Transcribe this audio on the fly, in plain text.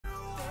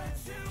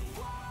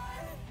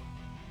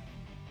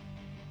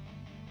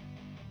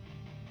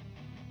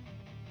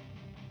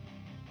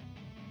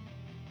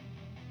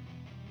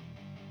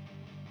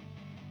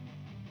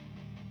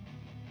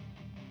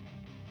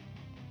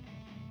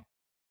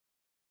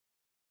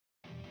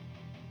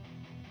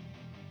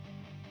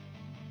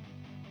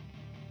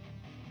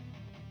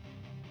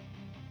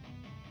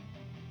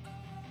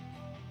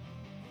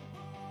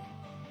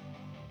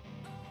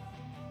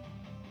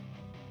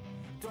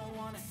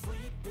wanna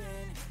sleep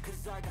in,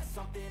 cause I got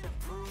something to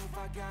prove.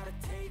 I gotta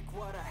take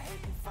what I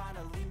hate and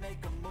finally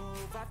make a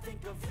move. I think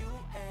of you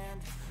and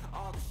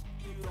all the shit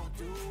you don't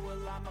do.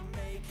 Well, I'ma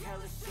make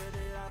hella sure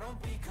that I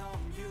don't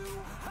become you.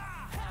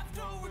 I have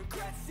no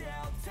regrets,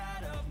 yeah, I'll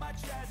tie up my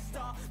chest.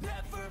 I'll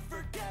never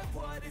forget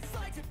what it's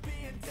like to be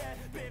in debt.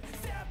 Been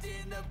stabbed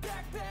in the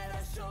back bed,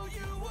 I'll show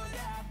you what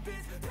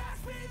happens. Pass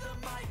me the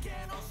mic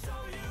and I'll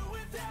show you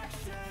with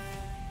action.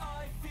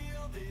 I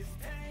feel this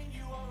pain,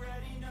 you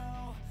already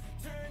know.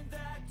 Turn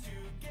that to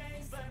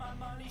gains, let my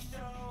money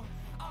show.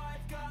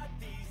 I've got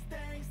these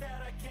things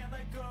that I can't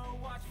let go.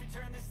 Watch me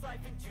turn this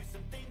life into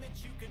something that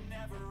you can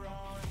never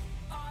own.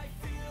 I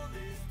feel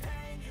this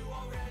pain, you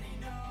already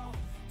know.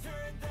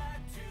 Turn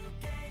that to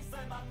gains,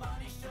 let my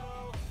money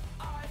show.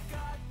 I've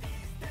got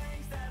these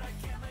things that I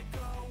can't let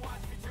go.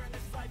 Watch me turn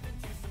this life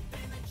into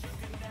something that you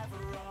can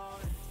never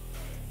own.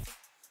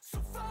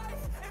 So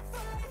fight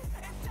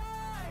and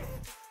die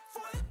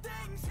for the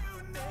things you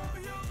know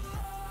you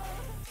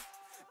love.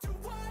 Do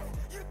what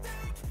you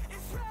think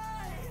is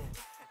right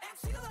and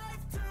see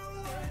life do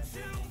what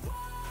you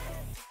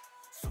want.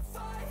 So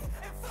fight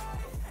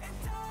and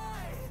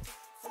die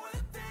for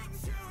the things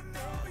you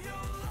know you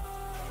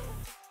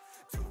love.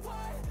 Do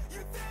what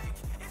you think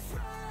is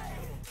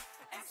right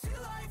and see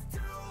life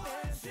do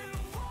what you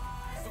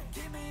want. So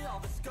give me all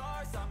the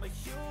scars, I'm a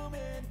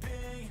human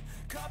being.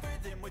 Cover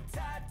them with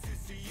tattoos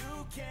so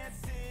you can't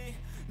see.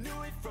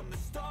 Knew it from the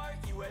start,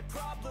 you had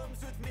problems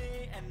with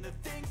me and the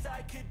things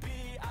I could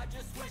be, I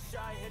just wish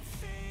I had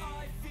seen.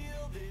 I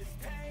feel this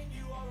pain,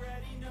 you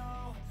already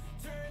know.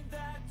 Turn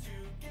that to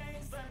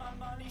gains, let my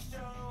money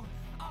show.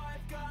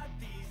 I've got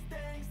these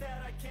things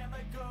that I can't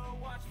let go.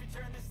 Watch me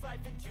turn this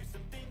life into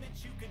something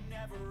that you can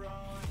never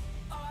own.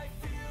 I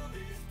feel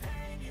this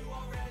pain, you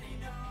already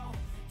know.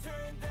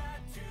 Turn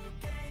that to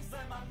gains,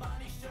 let my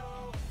money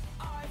show.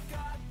 I've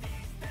got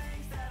these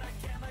things that I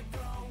can't let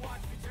go.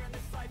 Watch me turn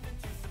this life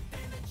into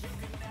something that you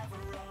can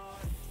never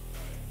own.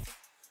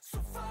 So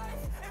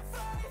fight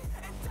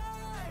and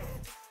die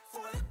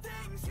for the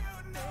things you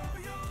know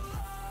you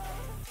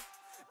love.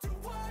 Do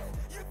what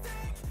you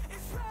think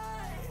is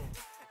right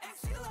and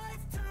see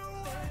life do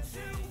what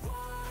you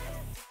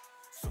want.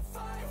 So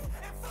fight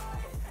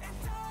and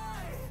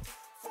die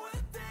for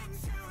the things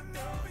you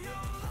know you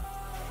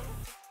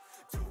love.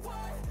 Do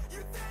what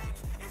you think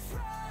is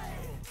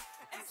right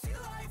and see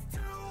life do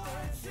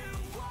what you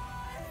want.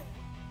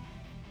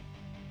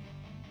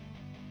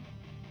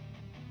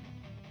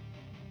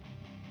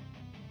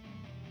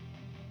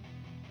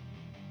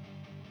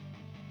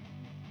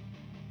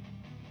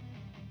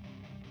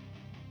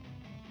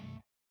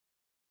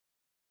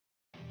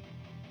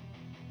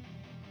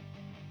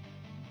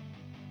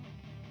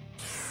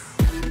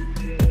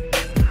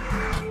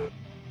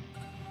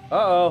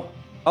 Uh-oh.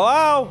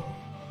 Hello?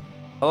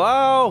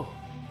 Hello?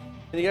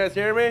 Can you guys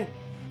hear me?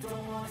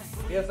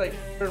 Yes, I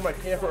turned my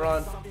camera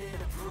on.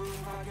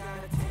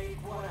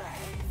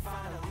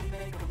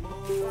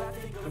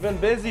 We've been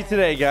busy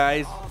today,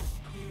 guys.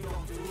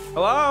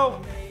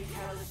 Hello?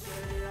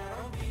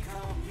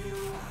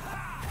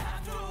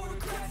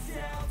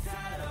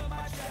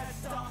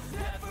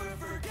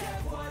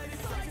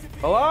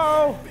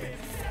 Hello?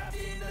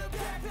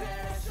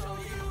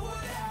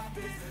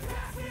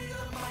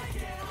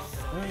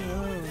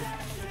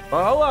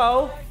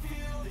 Hello?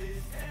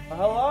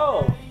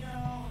 Hello?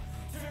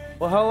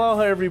 Well, hello,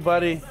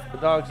 everybody. The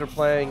dogs are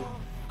playing.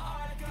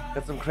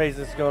 Got some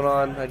craziness going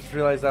on. I just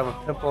realized I have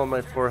a pimple on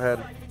my forehead.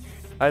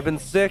 I've been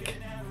sick.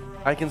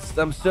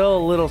 I'm still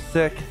a little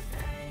sick.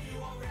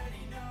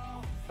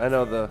 I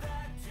know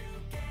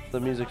the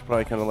music's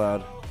probably kind of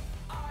loud.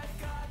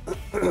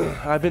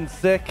 I've been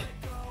sick.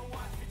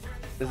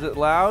 Is it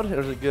loud or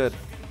is it good?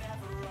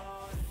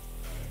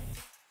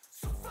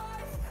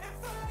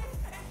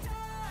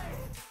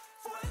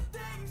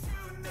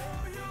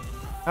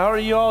 How are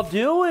you all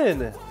doing?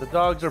 The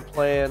dogs are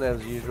playing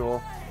as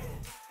usual.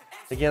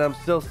 Again, I'm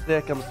still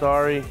sick. I'm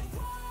sorry.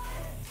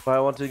 But I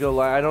want to go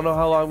live. I don't know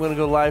how long I'm going to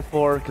go live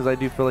for because I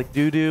do feel like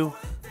doo-doo.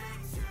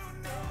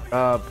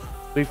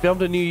 We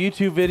filmed a new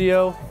YouTube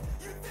video.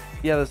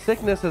 Yeah, the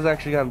sickness has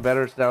actually gotten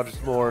better. It's now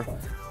just more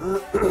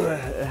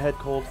a head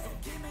cold.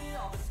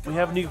 We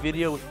have a new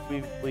video.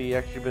 We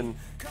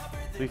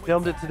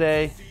filmed it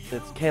today.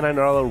 It's K9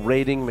 Arlo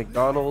rating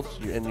McDonald's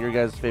and your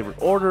guys' favorite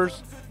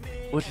orders,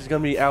 which is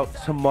going to be out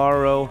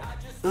tomorrow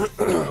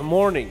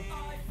morning.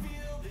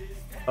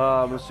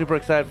 I'm super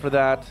excited for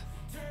that.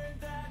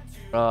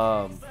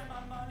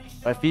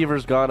 My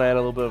fever's gone. I had a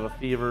little bit of a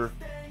fever.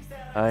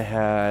 I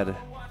had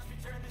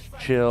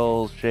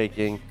chills,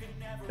 shaking.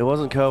 It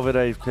wasn't COVID.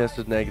 I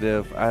tested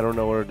negative. I don't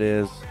know what it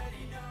is,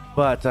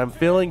 but I'm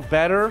feeling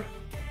better.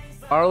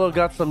 Arlo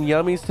got some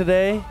yummies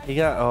today.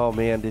 Oh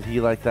man, did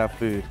he like that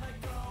food?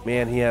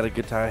 Man, he had a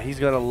good time. He's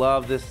going to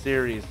love this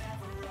series.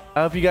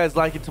 I hope you guys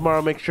like it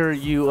tomorrow. Make sure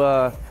you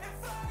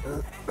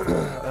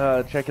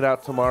check it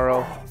out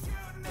tomorrow.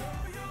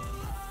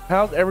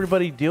 How's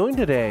everybody doing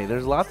today?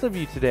 There's lots of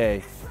you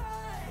today.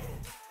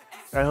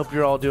 I hope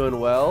you're all doing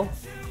well.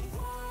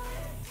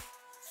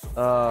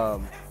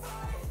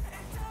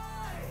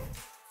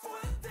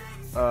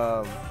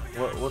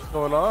 What's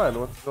going on?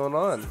 What's going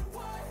on?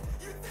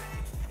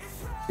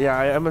 Yeah,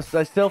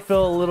 I still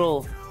feel a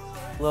little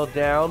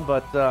down,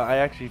 but I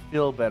actually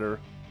feel better.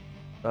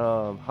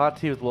 Hot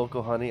tea with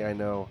local honey. I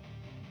know.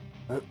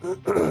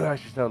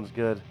 Actually sounds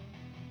good.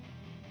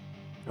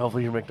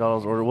 Hopefully your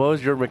McDonald's order. What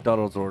was your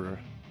McDonald's order?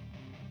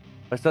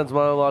 My son's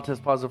mother-in-law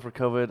tested positive for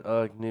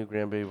COVID. New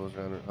grandbaby was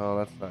around her. Oh,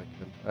 that's not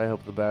good. I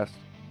hope the best.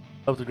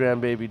 Hope the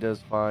grandbaby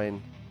does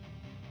fine.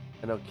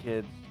 I know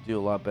kids do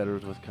a lot better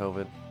with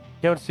COVID.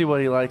 Can't see what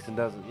he likes and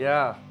doesn't.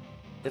 Yeah,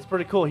 it's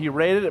pretty cool. He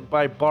rated it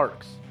by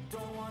barks.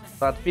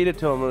 So I'd feed it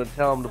to him. I'm going to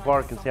tell him to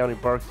bark and see how many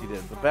barks he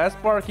did. The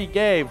best bark he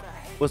gave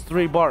was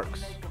 3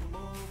 barks.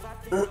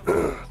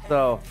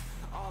 So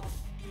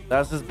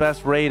that's his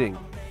best rating.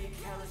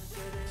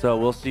 So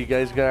we'll see. You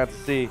guys are going to have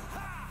to see.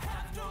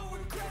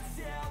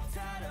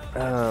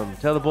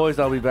 Tell the boys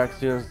I'll be back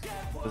soon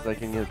as I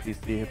can get a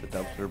PC, hit the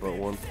dumpster. But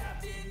once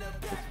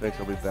it's fixed,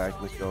 I'll be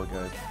back. Let's go,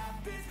 guys.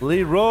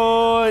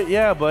 Leroy!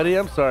 Yeah, buddy.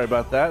 I'm sorry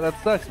about that. That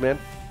sucks, man.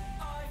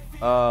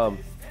 Hope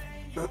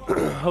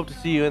to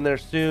see you in there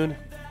soon.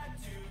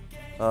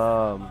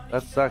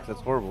 That sucks.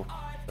 That's horrible.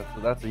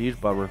 That's a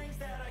huge bummer.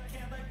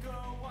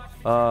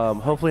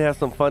 Hopefully have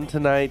some fun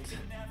tonight.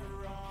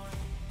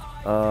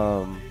 You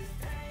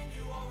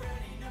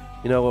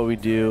know what we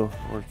do?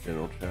 Where's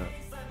general chat?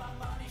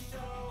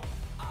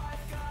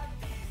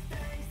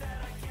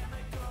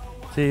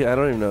 See, I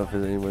don't even know if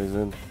anybody's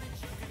in.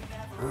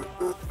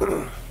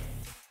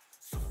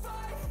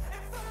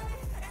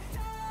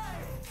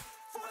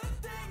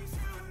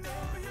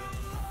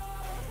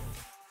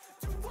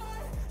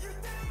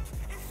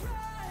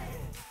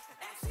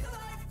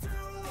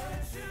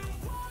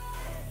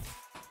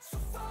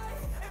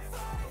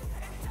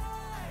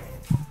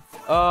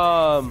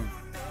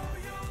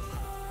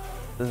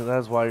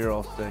 That's why you're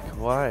all sick.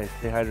 Why?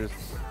 Dehydrated.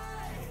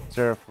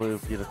 Sarah flu,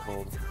 feed a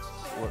cold.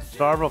 What?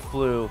 Starva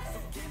flu,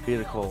 feed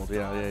a cold.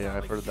 Yeah.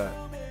 I've heard that.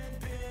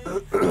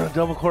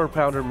 Double quarter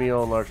pounder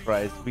meal and large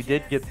fries. We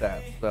did get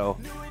that, so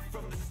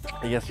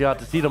I guess you have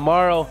to see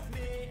tomorrow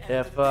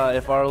if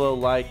Arlo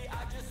liked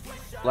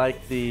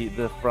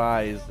the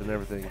fries and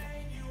everything.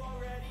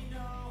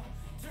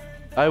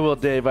 I will,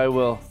 Dave. I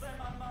will.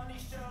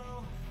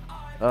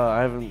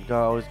 I haven't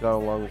always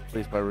gone along with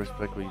police, but I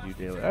respect what you do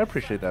daily. I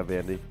appreciate that,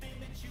 Vandy.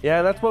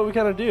 Yeah, that's what we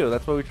kind of do.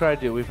 That's what we try to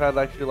do. We've had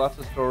actually lots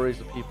of stories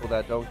of people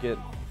that don't get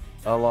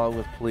along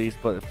with police,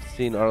 but have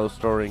seen Arlo's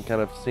story and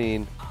kind of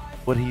seen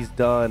what he's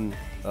done,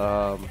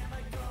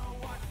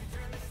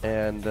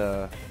 and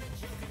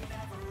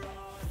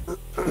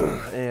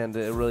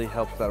it really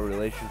helps that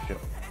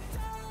relationship.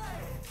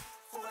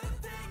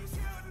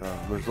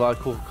 There's a lot of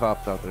cool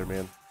cops out there,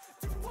 man,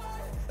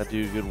 that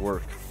do good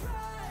work.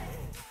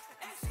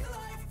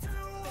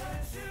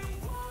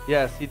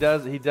 Yes, he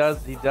does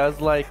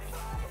like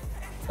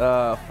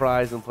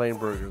fries and plain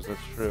burgers. That's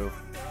true.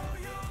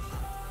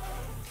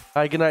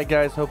 Hi, good night,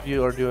 guys. Hope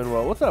you are doing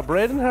well. What's up,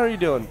 Braden? How are you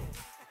doing?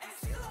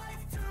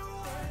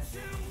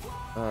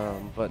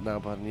 But now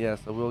button. Yeah,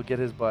 so we'll get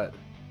his butt.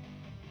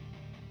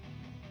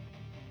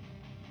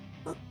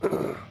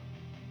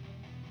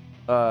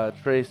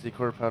 Tracy,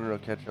 quarter pounder, no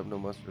ketchup, no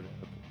mustard.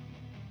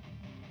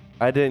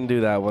 I didn't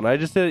do that one. I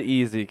just did it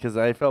easy because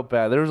I felt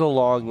bad. There was a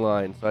long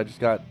line, so I just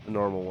got the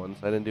normal ones.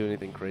 I didn't do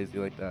anything crazy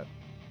like that.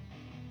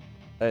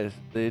 I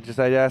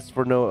asked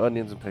for no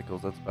onions and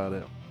pickles. That's about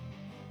it.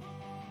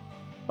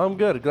 I'm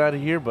good. Glad to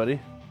hear,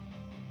 buddy.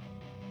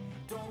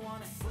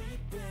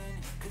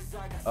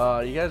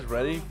 You guys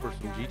ready for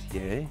some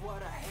GTA?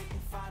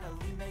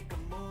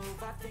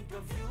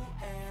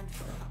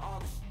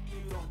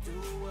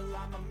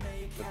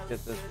 Let's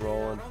get this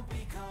rolling.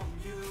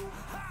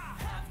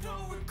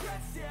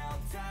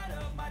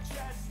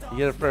 You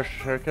get a fresh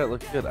haircut?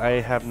 Looks good. I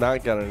have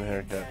not gotten a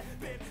haircut.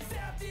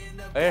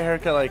 I got a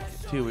haircut like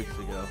 2 weeks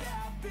ago.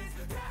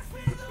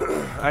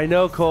 I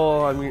know,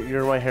 Cole,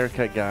 you're my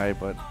haircut guy,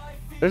 but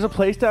there's a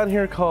place down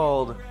here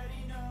called...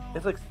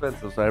 It's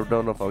expensive, so I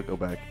don't know if I'll go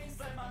back.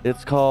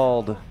 It's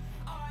called...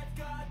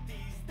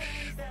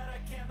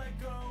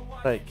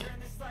 like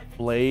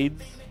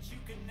Blades,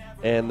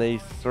 and they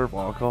serve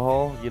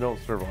alcohol. You don't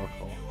serve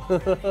alcohol.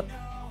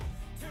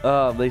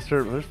 They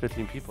serve... There's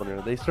 15 people in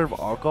here. They serve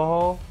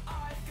alcohol,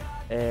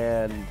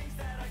 and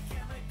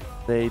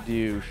they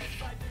do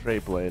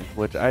straight blade,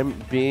 which I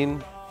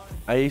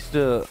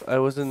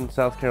was in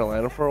South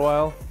Carolina for a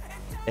while,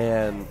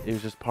 and it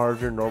was just part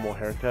of your normal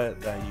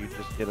haircut that you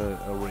just get a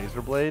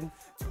razor blade.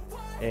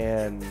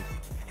 And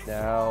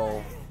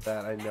now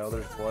that I know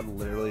there's one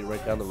literally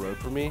right down the road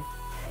from me,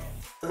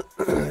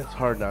 it's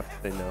hard not to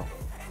say no.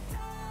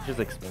 It's just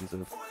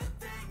expensive.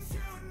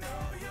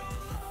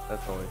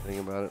 That's the only thing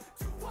about it.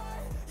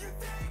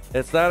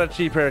 It's not a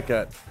cheap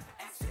haircut.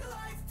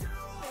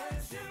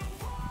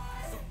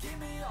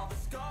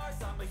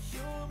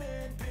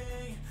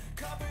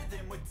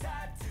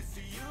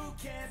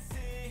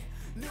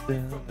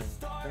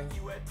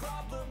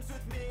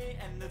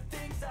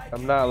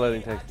 I'm not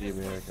letting Texas give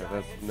me a haircut.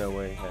 That's no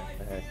way.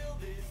 Heck.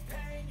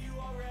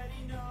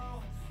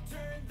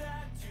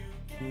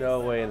 No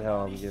way in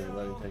hell I'm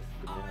letting Texas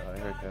give me a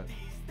haircut.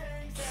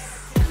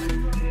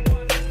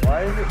 Why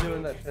is it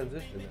doing that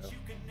transition now?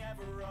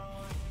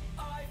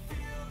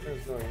 What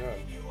is going on?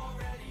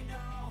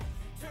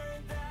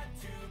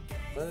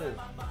 What is?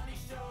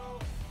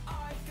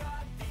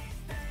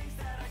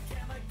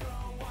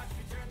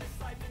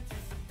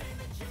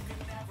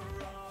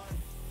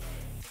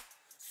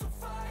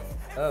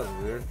 That was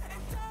weird.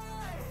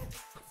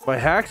 My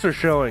hacks are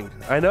showing.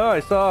 I know,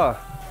 I saw.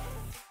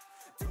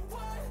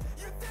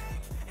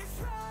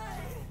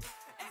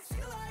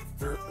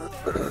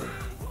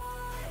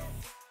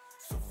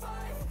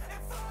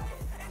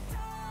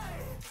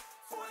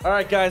 All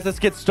right, guys, let's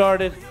get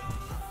started.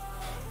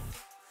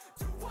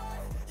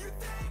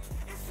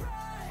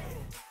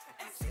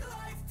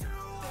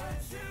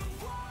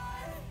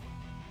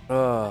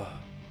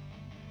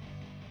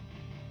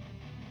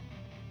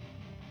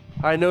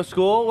 Hi, no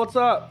school. What's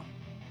up?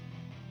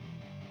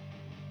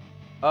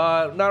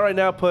 Not right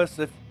now, puss.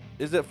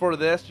 Is it for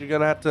this? You're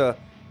gonna have to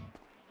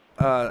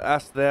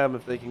ask them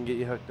if they can get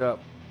you hooked up.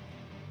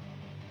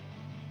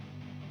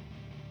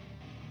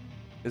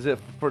 Is it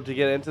to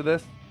get into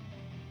this?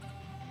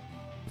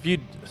 If you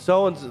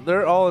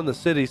they're all in the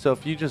city, so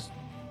if you just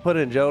put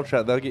in general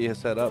chat, they'll get you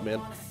set up,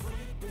 man.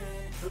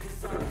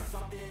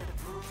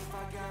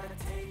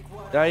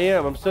 I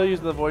am. I'm still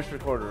using the voice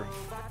recorder.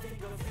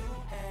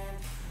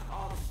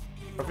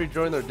 Or if you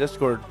join their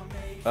Discord,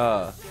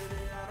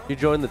 you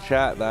join the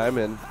chat that I'm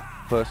in,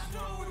 puss.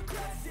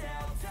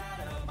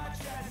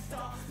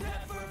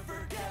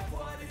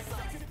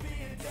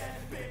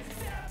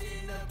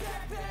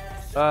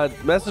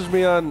 Message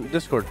me on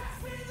Discord.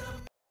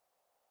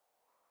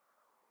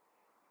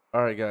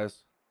 All right,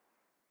 guys.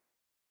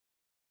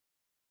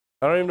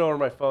 I don't even know where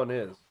my phone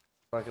is.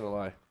 I'm not gonna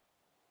lie.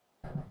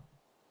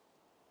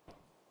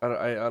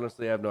 I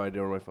honestly have no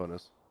idea where my phone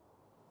is.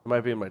 It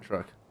might be in my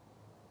truck.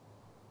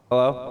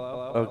 Hello?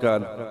 Hello? Oh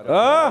God.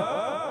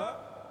 Ah!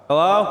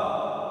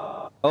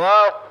 Hello?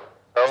 Hello?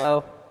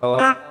 Hello?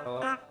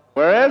 Hello?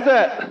 Where is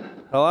it?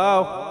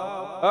 Hello?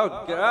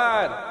 Oh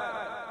God.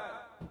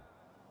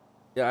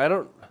 Yeah, I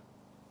don't.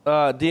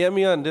 DM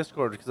me on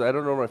Discord because I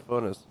don't know where my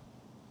phone is.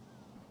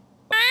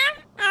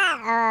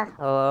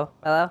 Hello?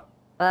 Hello?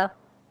 Hello?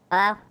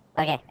 Hello?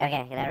 Okay,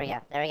 there we go.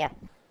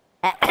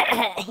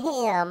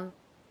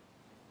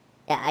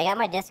 Yeah, I got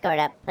my Discord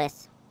up,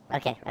 please.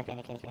 Okay.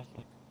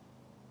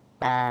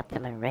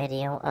 Put my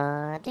radio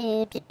on.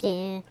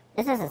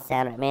 This doesn't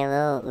sound right, man.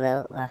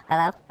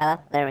 Hello?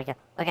 There we go.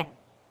 Okay.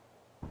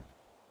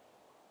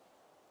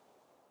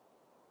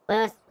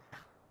 Lewis.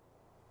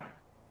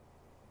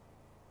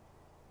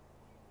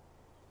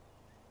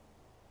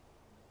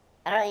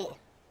 I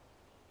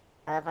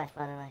left my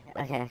phone in my...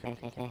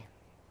 Okay.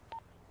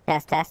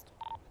 Test.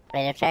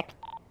 Radio check.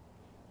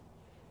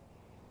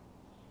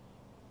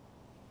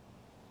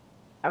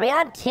 Are we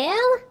on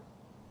 2?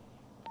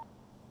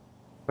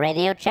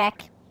 Radio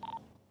check.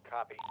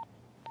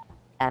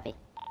 Copy.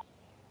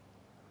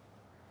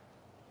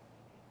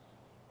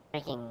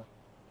 Freaking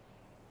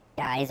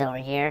guys over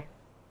here.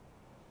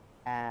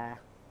 And...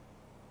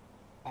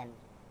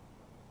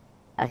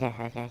 Okay.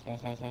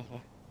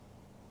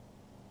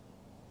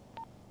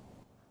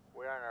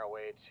 We're on our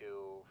way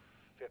to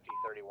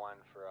 5031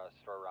 for a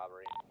store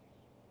robbery.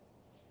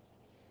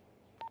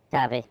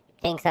 Copy.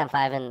 King's on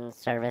 5 in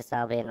service.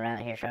 I'll be en route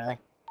here shortly.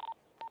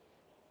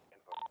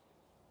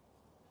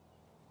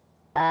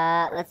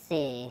 Let's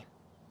see.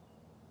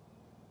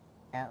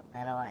 No,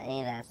 I don't want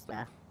any of that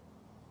stuff.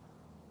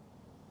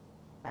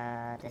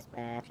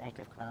 Dispatch,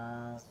 active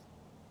calls.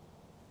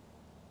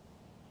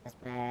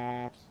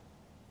 Dispatch.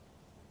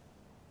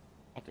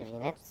 Active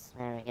units.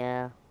 There we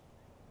go.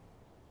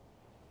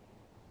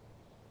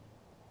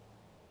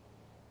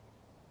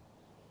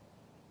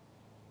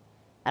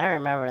 I don't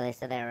remember where they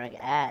said they were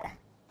at.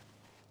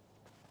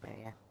 There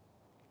we go.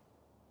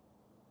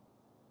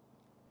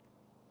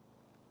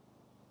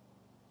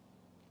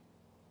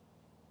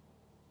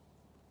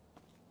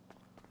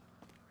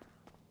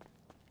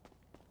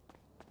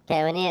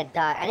 Okay, we need a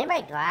dog. I need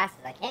my glasses.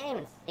 I can't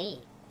even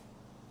see.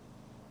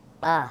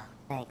 Oh,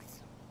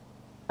 thanks.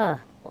 Oh.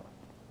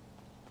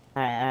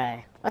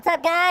 Alright. What's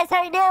up, guys?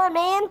 How you doing,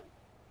 man?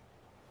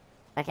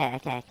 Okay.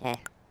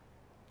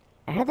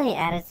 I heard they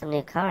added some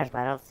new cars,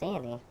 but I don't see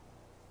any.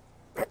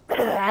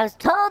 I was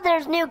told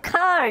there's new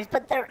cars,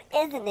 but there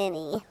isn't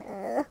any.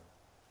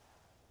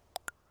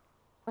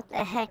 What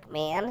the heck,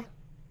 man?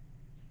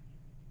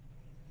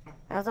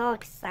 I was all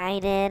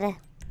excited.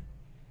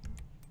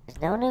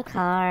 There's no new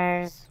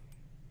cars.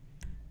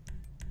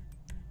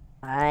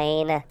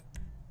 Fine.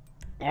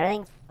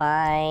 Everything's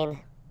fine.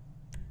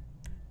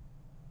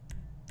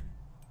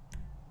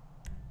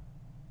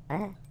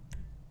 What?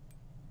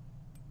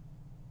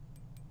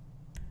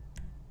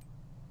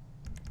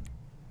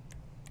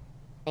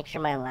 Make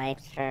sure my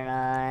lights turn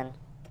on.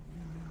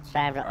 Let's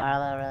drive to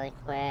Arlo really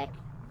quick.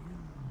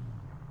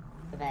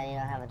 Too bad you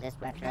don't have a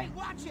dispatcher. Hey,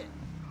 watch it!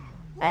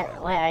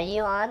 Wait, are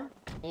you on?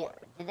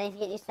 Did they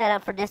get you set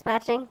up for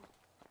dispatching?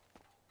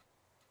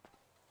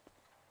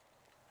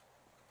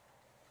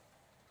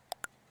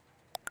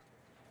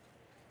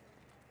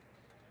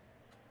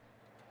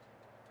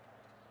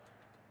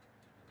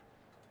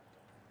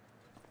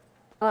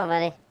 Come on,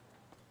 buddy.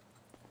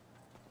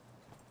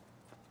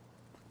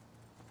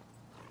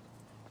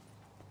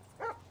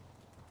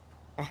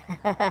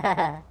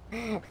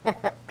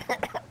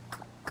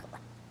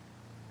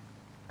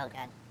 Oh,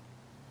 God.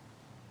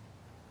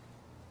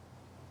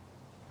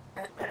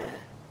 Oh,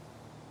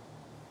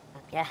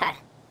 God.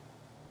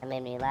 That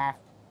made me laugh.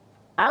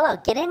 Arlo,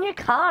 get in your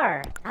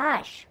car.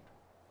 Gosh.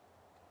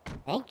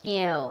 Thank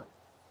you.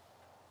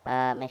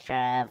 Make sure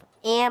I have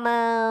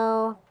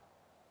ammo.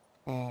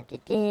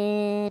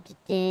 Okay,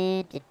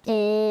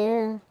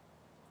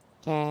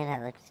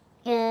 that looks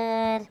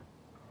good.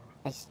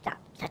 I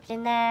stopped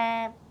touching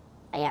that.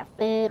 I got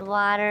food,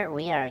 water.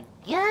 We are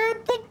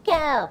good to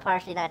go.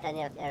 Partially not done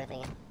yet with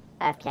everything.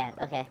 I have cat.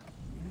 Okay.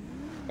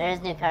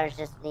 There's new cars,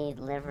 just need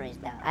liveries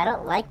now. I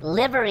don't like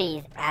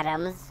liveries,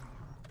 Adams.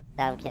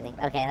 No, I'm kidding.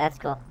 Okay, that's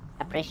cool.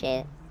 I appreciate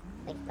it.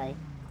 Thanks, buddy.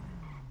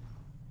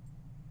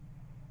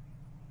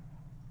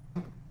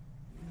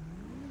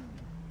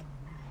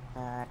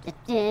 I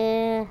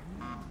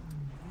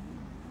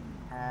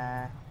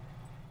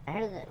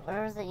heard that.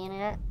 Where was the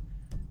unit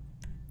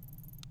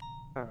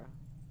at?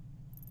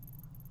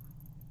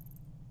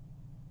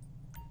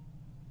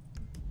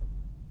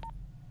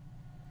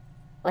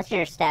 What's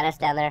your status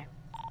down there?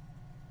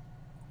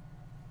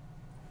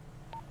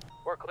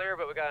 We're clear,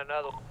 but we got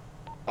another.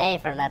 Hey,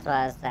 from that's what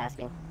I was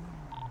asking.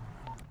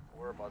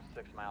 We're about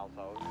 6 miles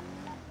out.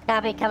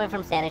 Copy, coming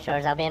from Sandy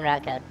Shores. I'll be in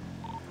route code.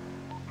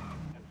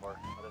 10-4. Let us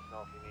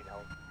know if you need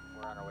help.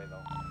 We're on our way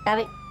though.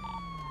 Copy.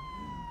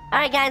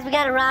 Alright, guys, we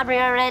got a robbery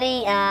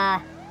already.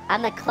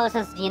 I'm the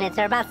closest unit.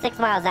 They're about 6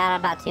 miles out. I'm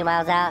about 2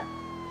 miles out.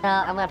 So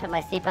I'm gonna put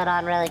my seatbelt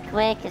on really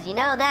quick, because you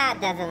know that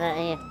doesn't.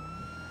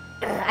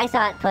 I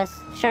saw it, puss.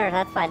 Sure,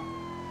 that's fine.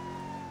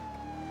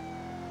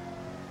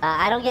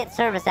 I don't get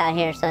service out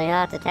here, so you'll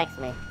have to text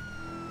me.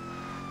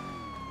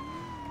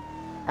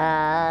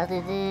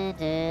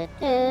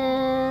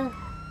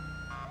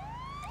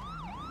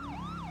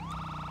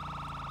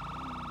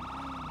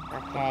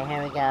 Okay,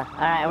 here we go.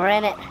 Alright, we're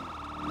in it.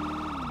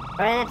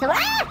 We're in it to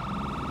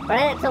We're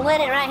in it to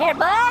win it right here,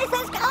 boys!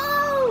 Let's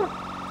go!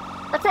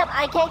 What's up,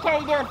 IK? How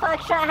you doing?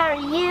 Foxtrot, how are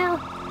you?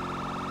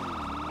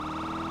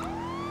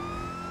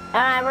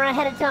 Alright, we're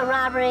headed to a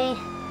robbery.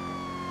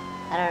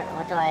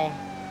 What do I...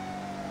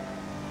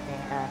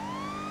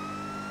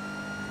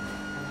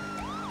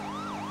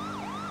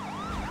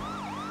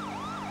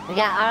 We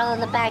got Arlo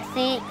in the back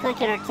seat,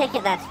 clicking her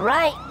ticket, that's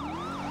right!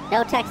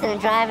 No texting and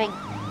driving.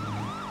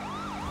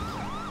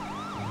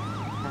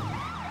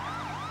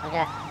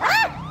 Okay.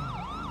 Ah!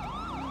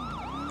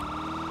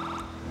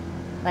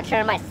 Not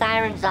sure my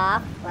siren's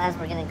off as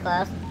we're getting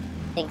close.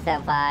 Think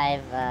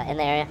 7-5 in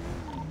the area.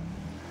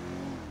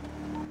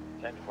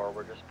 10-4,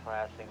 we're just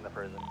passing the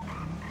prison.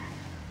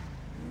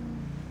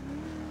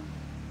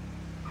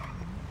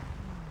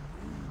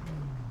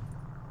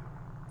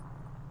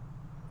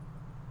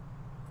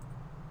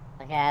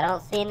 Okay, I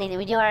don't see anything.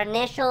 We do our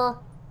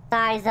initial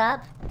size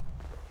up.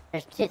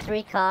 There's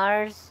 3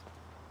 cars.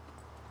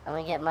 I'm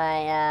gonna get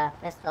my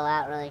pistol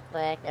out really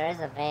quick. There is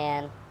a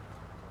van.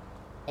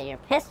 Get your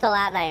pistol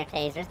out, not your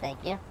taser.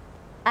 Thank you.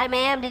 Hi,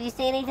 ma'am. Did you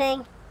see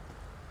anything?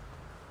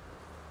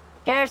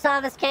 Sheriff's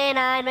Office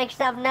K9, make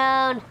yourself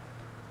known.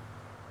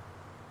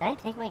 Can I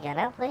take my gun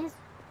out, please?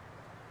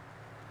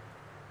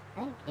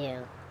 Thank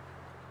you.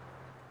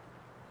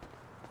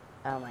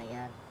 Oh my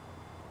god.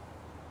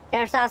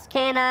 Sheriff's Office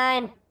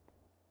K9.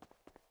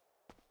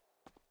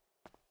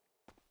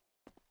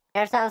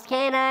 Sheriff's Office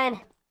K9.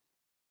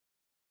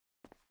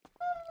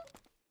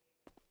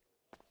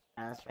 Oh,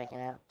 that's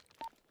freaking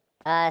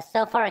out.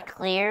 So far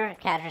clear.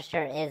 Cash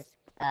register is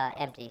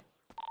empty.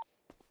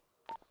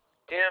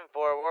 10-4,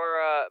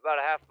 we're about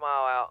a half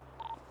mile out.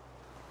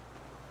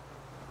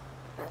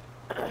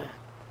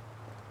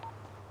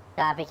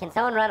 Copy. Can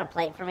someone run a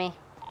plate for me?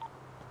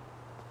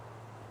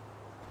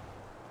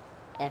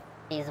 If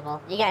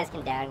feasible. You guys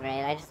can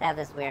downgrade. I just have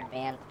this weird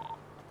van.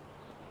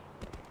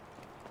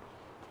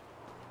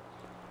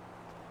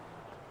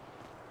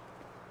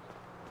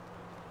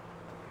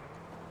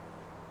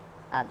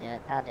 I'll do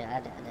it. I'll do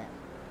it.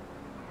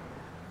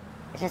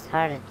 It's just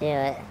hard to do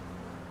it.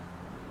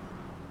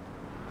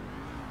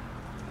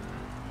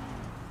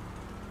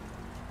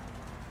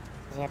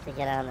 You have to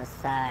get on the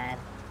side.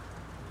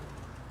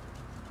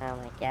 Oh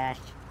my gosh.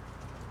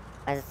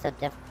 Why is it so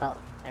difficult?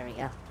 There we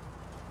go.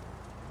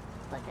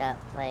 Look up,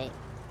 plate.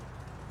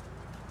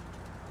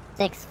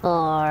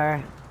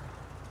 6-4.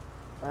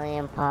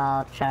 William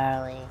Paul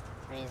Charlie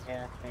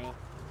 303.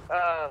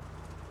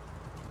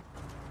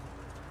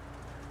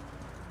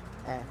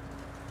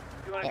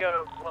 You wanna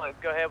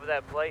go ahead with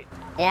that plate?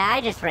 Yeah, I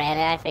just ran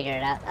it. I figured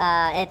it out.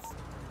 It's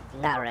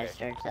not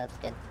registered, so it's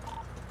good.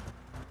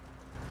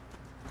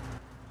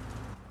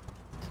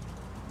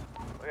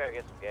 We gotta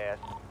get some gas.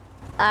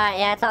 Alright,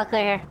 yeah, it's all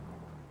clear here.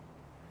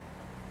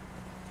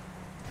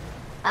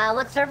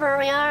 What server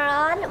we are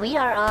on? We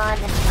are on...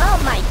 Oh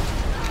my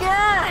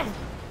god!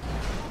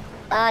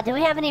 Do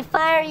we have any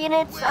fire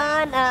units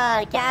on?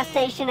 Gas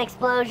station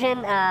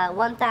explosion,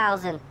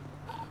 1000.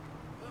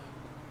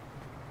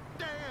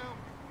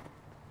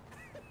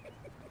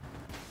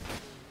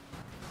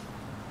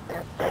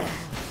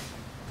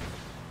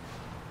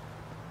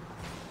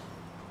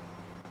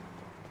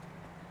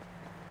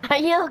 Are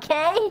you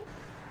okay?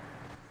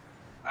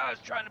 I was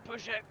trying to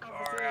push that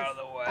car out of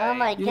the way. Oh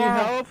my You need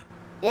god. help?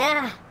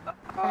 Yeah.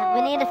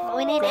 We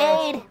need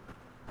aid.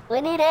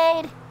 We need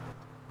aid.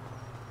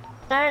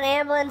 Start an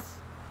ambulance.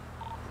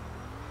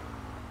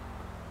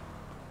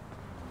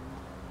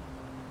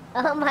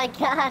 Oh my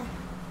god.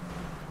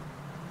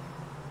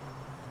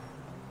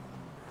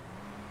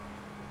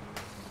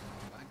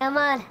 Come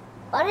on.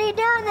 What are you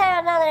doing there?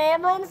 Another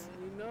ambulance?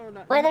 No,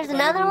 not, Wait, there's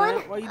not another even one?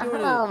 that. Why are you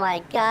doing Oh it? my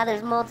god,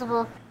 there's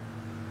multiple.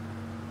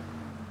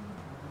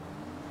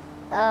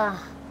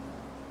 Oh.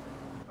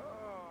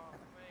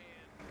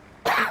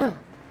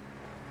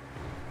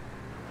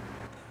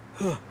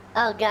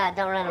 Oh god,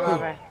 don't run him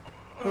over.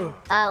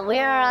 We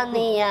are on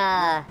the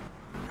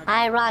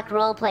High Rock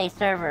Roleplay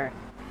server.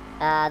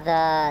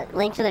 The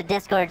link to the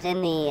Discord's in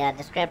the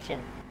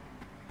description.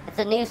 It's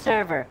a new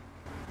server.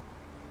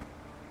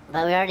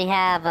 But we already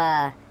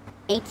have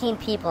 18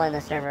 people in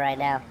the server right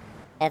now.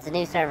 It's a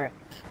new server.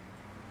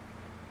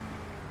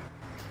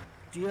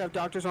 Do you have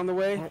doctors on the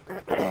way?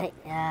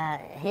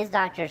 His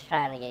doctor's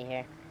trying to get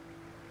here.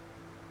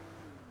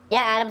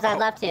 Yeah, Adams, I'd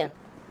love to.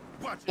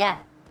 Yeah,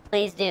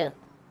 please do.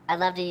 I'd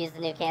love to use the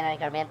new K9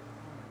 car, man.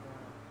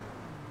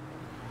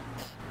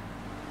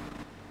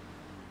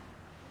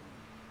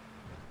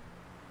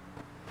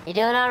 You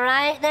doing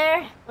alright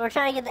there? We're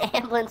trying to get the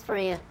ambulance for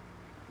you.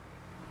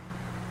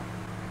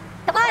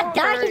 Come on,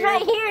 Doc, he's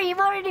right here. You've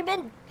already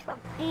been... Oh,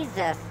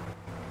 Jesus.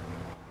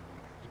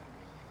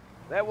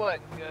 That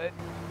wasn't good.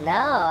 No,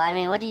 I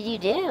mean, what did you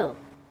do?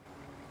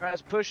 I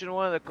was pushing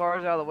one of the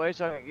cars out of the way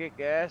so I could get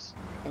gas.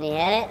 And you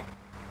hit it?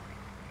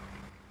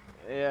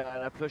 Yeah,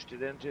 and I pushed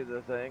it into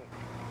the thing.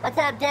 What's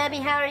up, Debbie?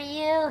 How are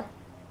you?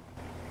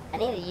 I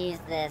need to use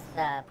this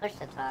push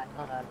to talk.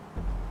 Hold on.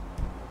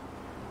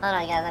 Hold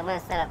on, guys. I'm gonna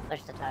set up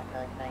push to talk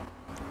really quick.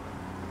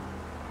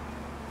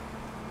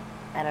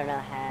 I don't know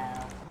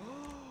how.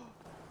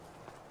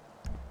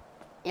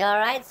 You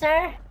alright, sir?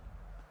 Yeah,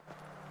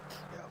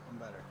 I'm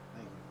better.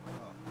 Thank you.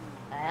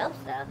 Oh. I hope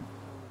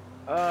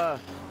so.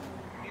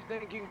 You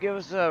think you can give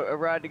us a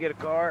ride to get a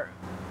car?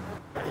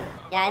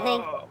 Yeah, I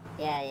think...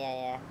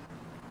 Yeah.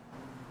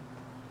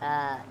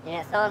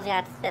 Yeah, someone's gonna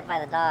have to sit by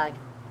the dog.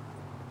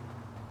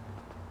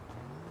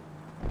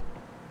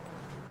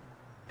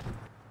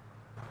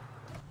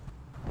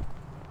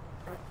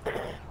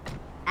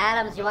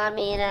 Adams, you want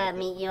me to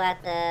meet you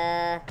at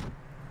the...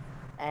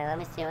 let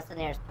me see, what's the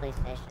nearest police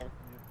station?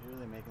 You're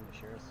really making the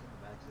sheriff sit in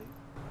the back seat?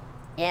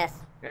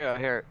 Yes, Yeah,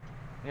 here.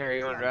 Here,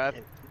 you wanna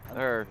drive?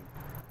 Or...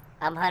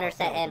 I'm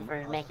 100% in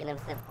for making him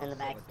sit in the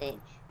back seat.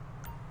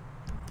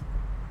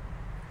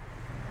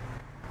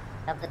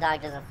 Hope the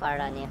dog doesn't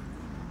fart on you.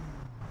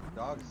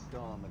 Dog's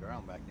still on the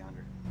ground back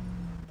yonder.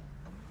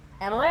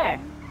 And where?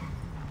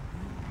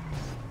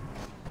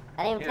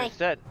 I didn't even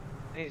take...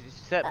 He's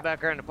sitting back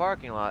there in the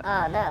parking lot.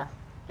 Oh, no.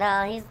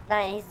 No, he's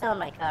not, he's still in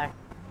my car.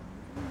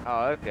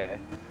 Oh, okay.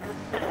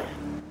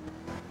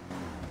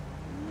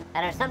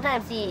 I don't know,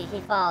 sometimes he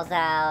falls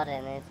out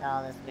and it's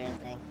all this weird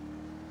thing.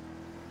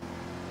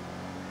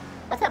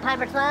 What's up,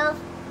 Piper 12?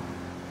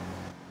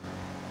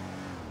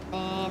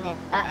 And,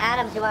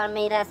 Adams, you want to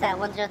meet us at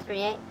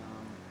 1038?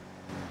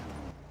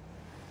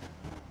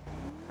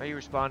 Are you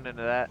responding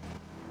to that?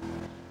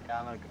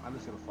 Yeah, I'm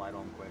just gonna fly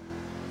home quick.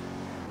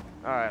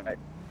 Alright.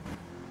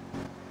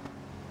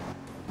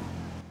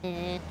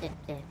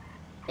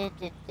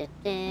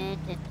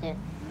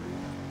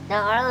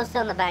 Now Arlo's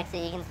still in the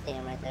backseat, you can see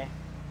him right there.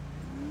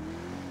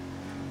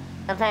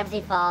 Sometimes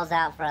he falls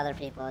out for other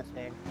people, it's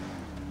weird.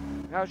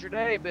 How's your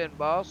day been,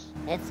 boss?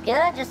 It's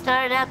good, just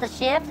started out the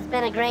shift, it's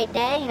been a great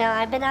day. You know,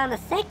 I've been on the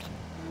sick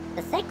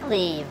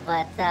leave,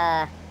 but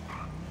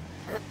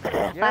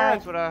Yeah,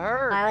 that's what I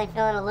heard. finally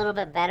feeling a little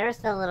bit better,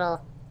 still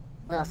a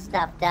little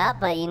stuffed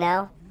up, but you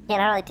know,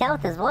 can't hardly tell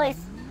with his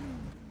voice.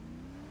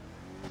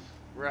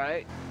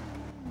 Right.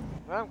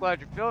 Well, I'm glad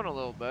you're feeling a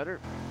little better.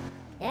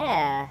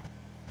 Yeah.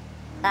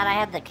 Thought I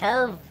had the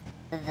cove,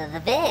 the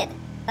vid.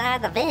 Thought I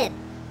had the vid,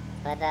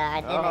 but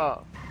I didn't.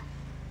 Oh.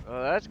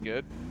 Oh, that's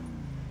good.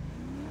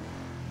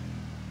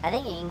 I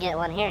think you can get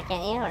one here,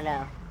 can't you, or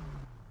no?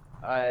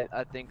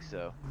 I think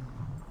so.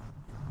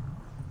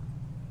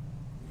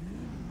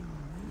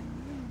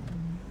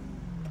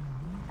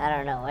 I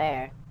don't know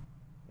where.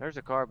 There's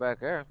a car back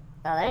there.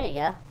 Oh, there you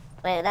go.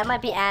 Wait, that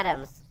might be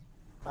Adams.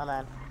 Hold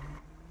on.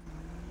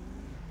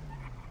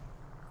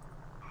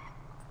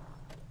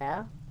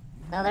 No?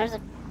 No, that's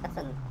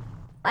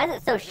why is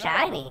it so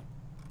shiny?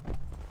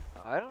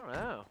 I don't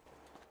know.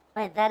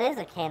 Wait, that is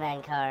a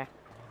K9 car.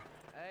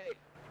 Hey.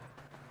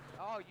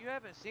 Oh, you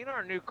haven't seen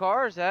our new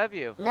cars, have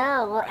you?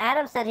 No, well,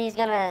 Adam said he's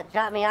gonna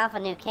drop me off a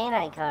new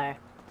K9 car.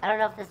 I don't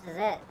know if this is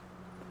it.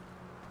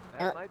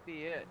 That might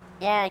be it.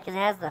 Yeah, because it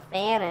has the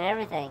fan and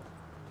everything.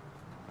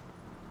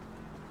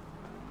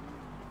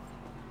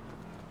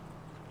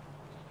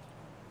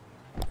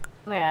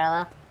 Come here,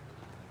 Arlo.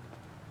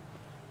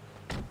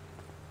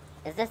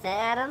 Is this it,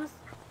 Adams?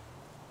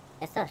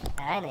 It's so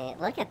shiny.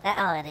 Look at that.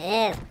 Oh, it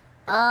is.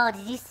 Oh,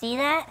 did you see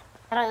that?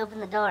 How do I open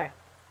the door?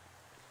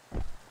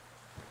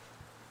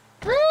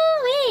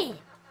 Woo-wee!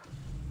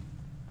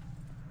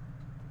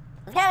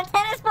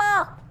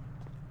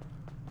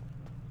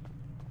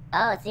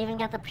 Oh, it's even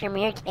got the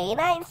premier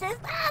K9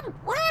 system?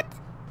 What?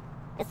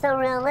 It's so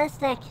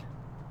realistic.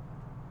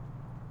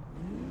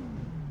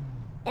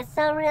 It's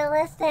so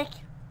realistic.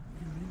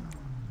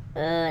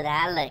 Ooh,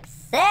 that looks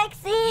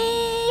sexy!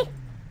 Oh,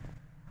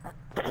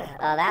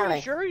 that Pretty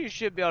looks... sure you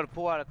should be able to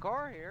pull out a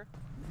car here.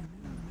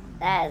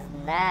 That is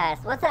nice.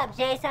 What's up,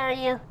 Jace? How are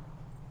you?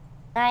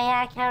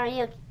 Nyack, how are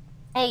you?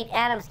 Hey,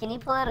 Adams, can you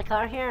pull out a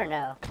car here or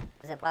no?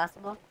 Is it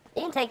possible?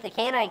 You can take the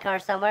K9 car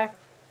somewhere.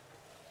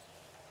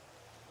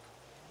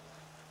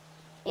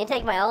 You can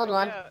take my old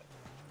one. Yeah.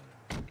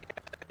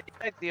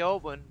 Take the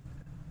old one.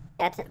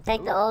 Yeah,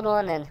 take the old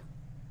one and...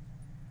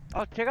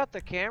 Oh, check out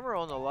the camera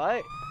on the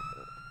light.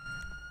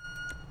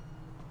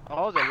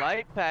 Oh, the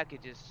light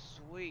package is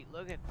sweet.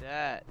 Look at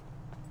that.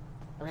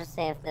 I'm just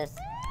saying if this...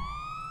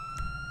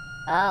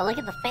 Oh, look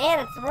at the fan.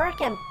 It's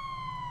working.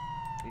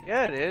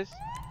 Yeah, it is.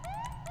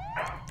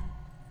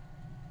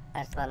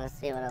 I just want to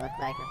see what it looked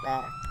like with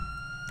that.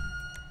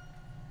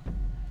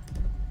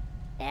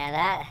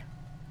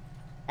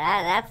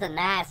 Yeah, that's a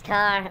nice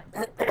car.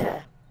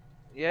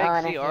 Yeah, Oh, you and can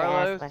if see you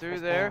Arlo ask my through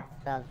first there. name,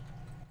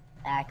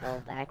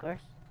 spelled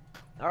backwards.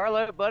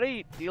 Arlo,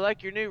 buddy, do you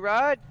like your new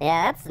ride?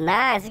 Yeah, that's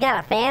nice. You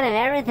got a fan and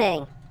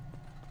everything.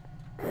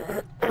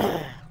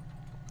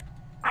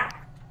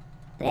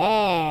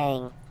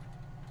 Dang.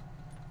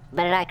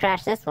 Better not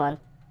crash this one.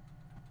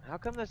 How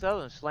come this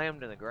other one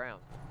slammed in the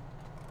ground?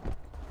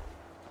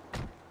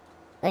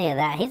 Look at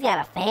that. He's got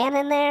a fan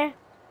in there.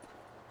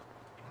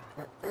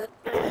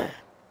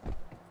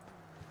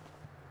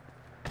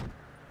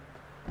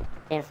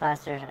 James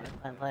Foster,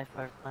 my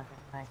boyfriend.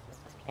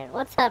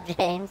 What's up,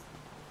 James?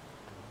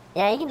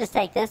 Yeah, you can just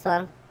take this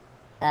one.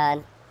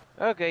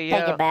 Okay, yeah.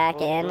 Take it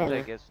back in we'll and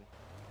take this one.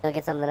 go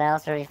get something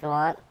else, or if you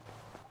want.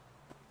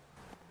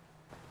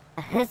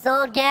 This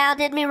old gal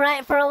did me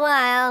right for a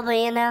while, but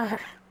you know,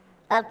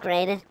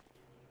 upgraded.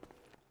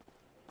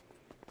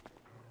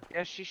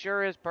 Yeah, she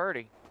sure is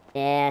pretty.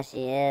 Yeah,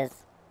 she is.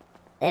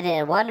 They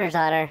did wonders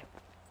on her.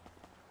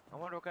 I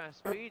wonder what kind of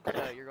speed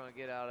you're gonna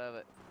get out of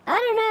it. I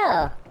don't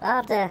know. I'll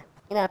have to,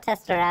 you know,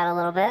 test her out a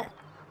little bit.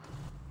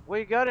 What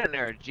you got in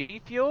there?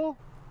 G Fuel?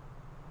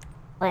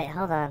 Wait,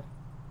 hold on.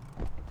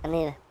 I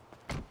need a...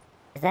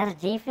 Is that a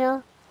G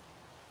Fuel?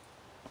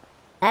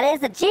 That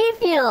is a G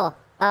Fuel!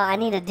 Oh, I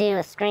need to do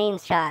a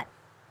screenshot.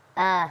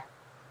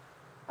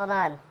 Hold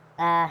on.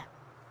 How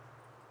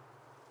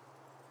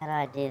do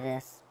I do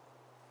this?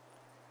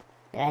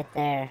 Right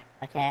there.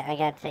 Okay, I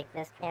gotta take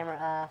this camera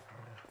off.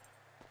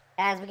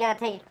 Guys, we gotta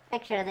take a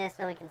picture of this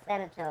so we can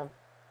send it to him.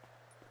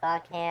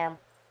 Dog cam.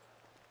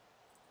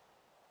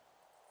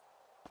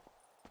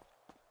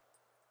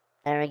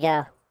 There we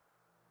go.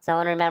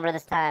 Someone remember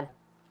this time.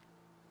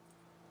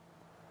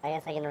 I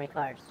guess I can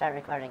record. Start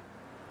recording.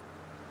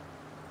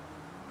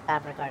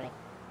 Stop recording.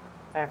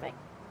 Perfect.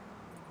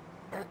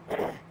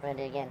 We're gonna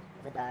do it again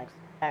with the dogs.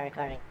 Start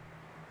recording.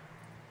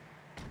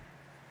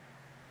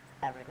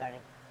 Stop recording.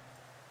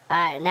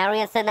 Alright, now we're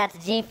gonna send that to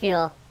G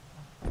Fuel.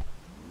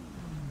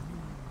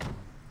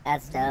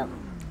 That's dope.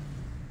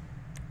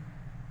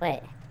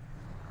 Wait.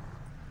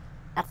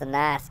 That's a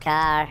nice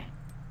car.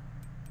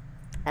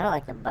 I don't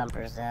like the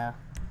bumpers though.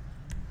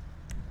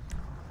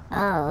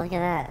 Oh, look at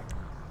that.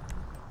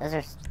 Those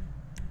are...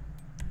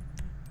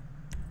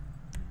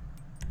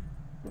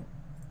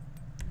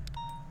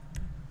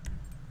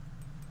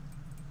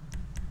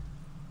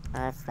 Oh,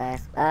 that's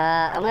nice.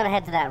 I'm gonna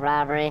head to that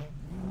robbery.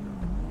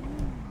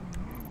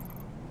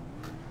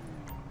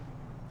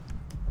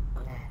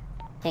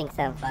 King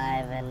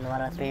 75 and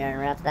 103 are en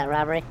route to that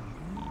robbery.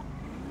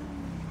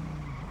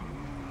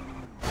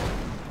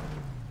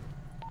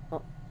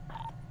 Oh,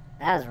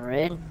 that was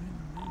rude.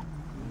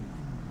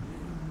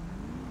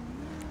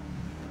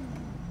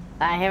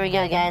 Alright, here we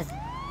go, guys.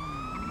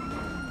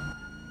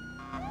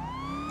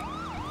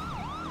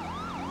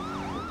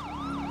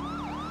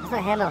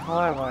 Doesn't handle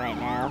horrible right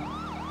now.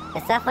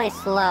 It's definitely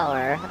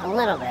slower, a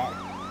little bit.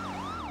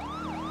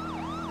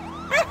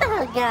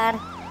 Oh god.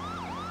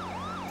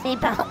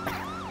 Seatbelt.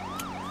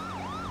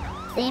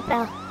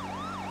 Seatbelt.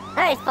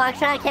 Nice,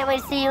 Foxtrot, I can't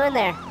wait to see you in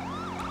there.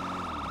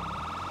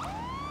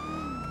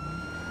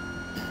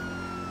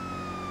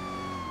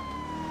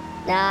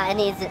 Nah, it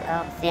needs it.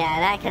 Oh, yeah,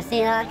 that can see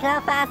look how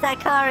fast that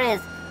car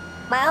is.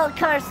 My old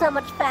car is so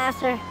much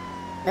faster.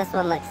 This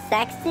one looks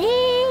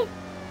sexy.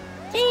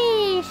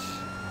 Sheesh.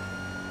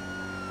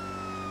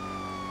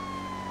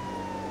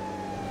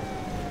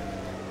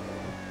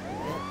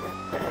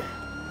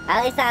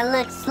 At least I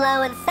look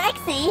slow and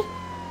sexy,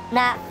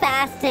 not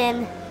fast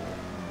and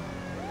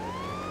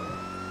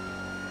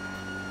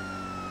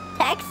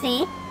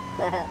taxi.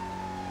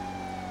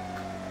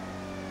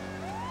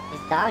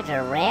 These dogs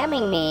are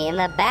ramming me in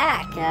the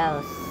back.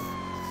 Oh,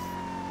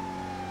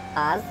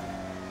 pause.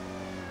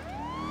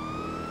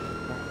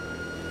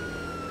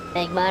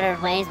 Big motor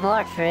weighs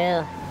more,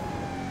 true.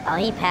 Oh,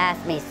 he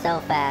passed me so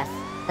fast.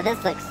 But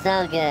this looks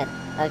so good.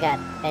 Oh god,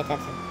 pay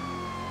attention.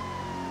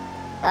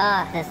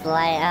 Oh, this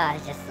light, oh,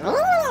 it's just... What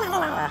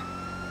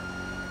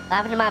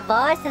happened to my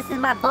voice? This is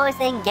my voice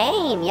in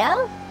game,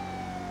 yo.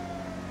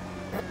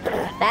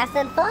 Fast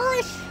and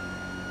foolish.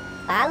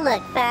 I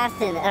look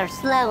fast or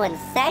slow and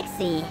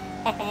sexy.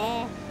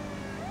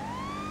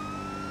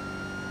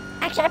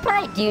 Actually, I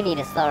probably do need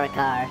a slower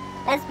car.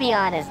 Let's be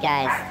honest,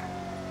 guys.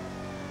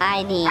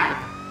 I need...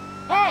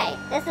 Hey,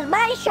 this is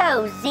my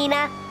show,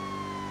 Xena!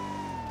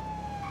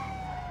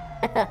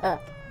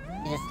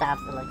 He just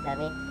stops and looks at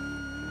me.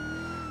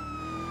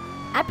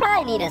 I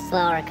probably need a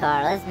slower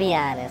car, let's be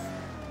honest.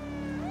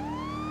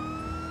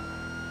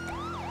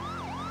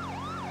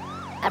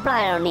 I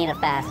probably don't need a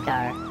fast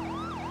car.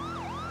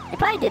 They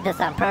probably did this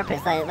on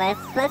purpose. Like,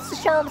 let's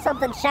just show him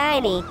something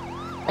shiny,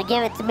 but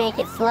give it to make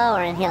it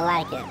slower and he'll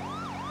like it.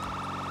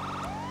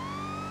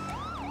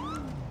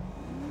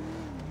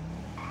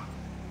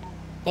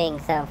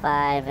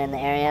 K9s in the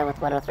area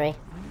with 103.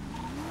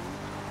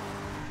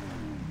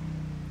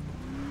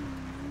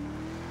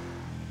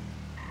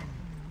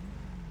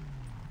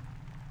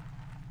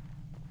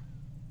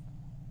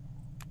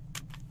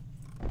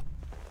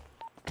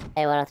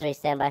 Hey, 103,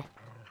 stand by.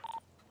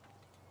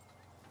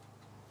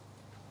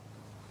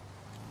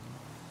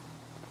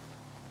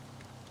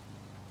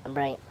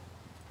 I'm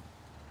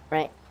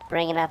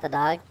bringing out the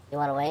dog. You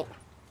want to wait?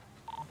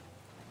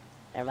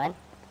 Never mind.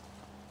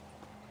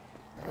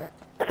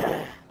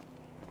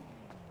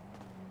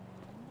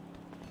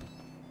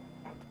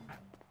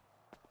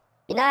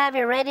 You not have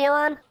your radio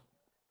on?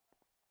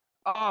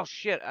 Oh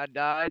shit, I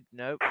died.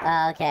 Nope.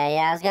 Oh, okay,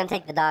 yeah, I was gonna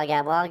take the dog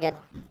out. Well, all good.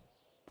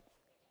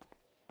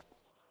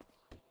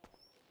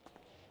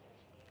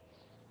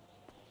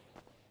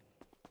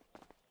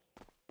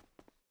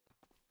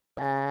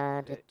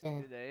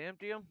 Did they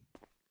empty them?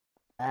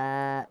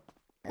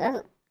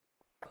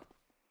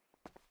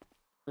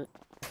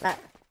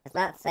 It's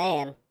not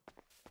saying.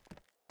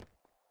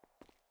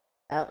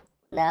 Oh,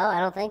 no, I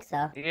don't think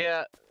so.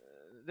 Yeah,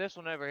 this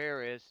one over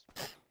here is.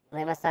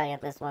 They must not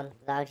get this one.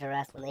 Dogs are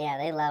wrestling. Yeah,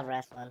 they love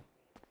wrestling.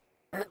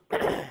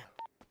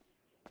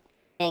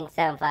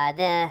 K9s.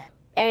 The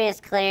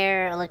area's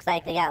clear. It looks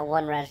like they got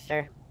one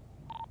register.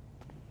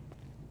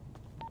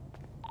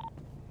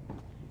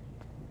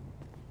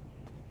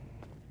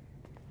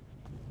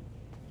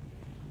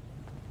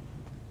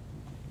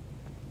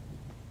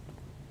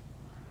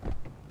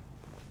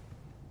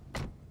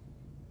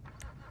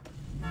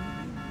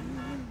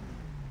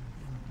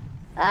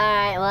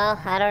 Alright, well,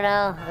 I don't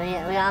know.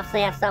 We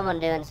obviously have someone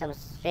doing some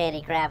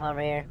shady crap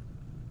over here.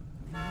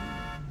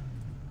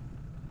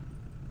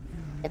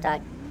 Good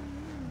talk.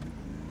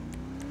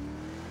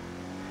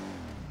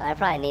 I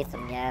probably need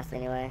some gas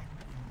anyway.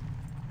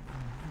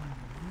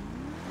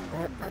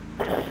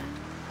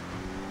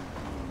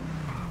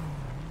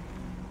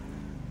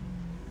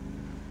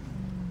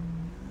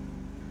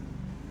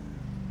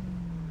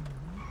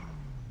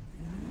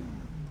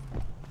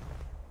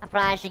 I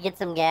probably should get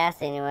some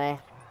gas anyway.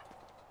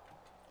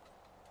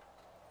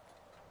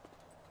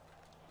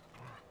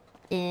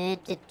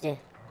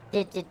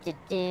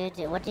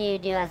 What do you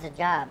do as a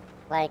job?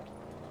 Like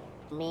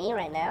me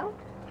right now?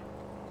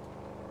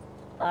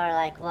 Or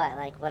like what?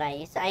 Like what I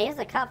used to? I used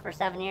a cup for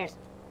 7 years.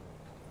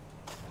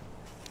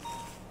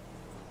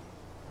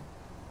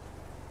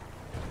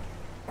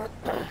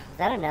 Is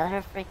that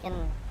another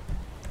freaking...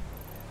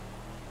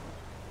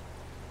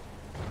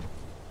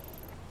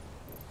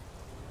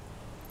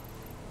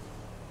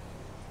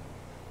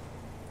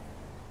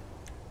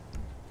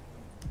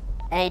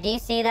 Hey, do you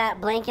see that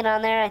blinking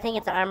on there? I think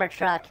it's an armored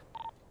truck.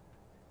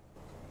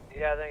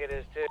 Yeah, I think it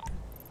is too.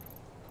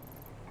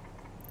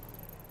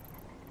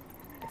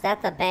 It's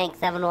at the bank,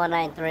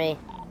 7193.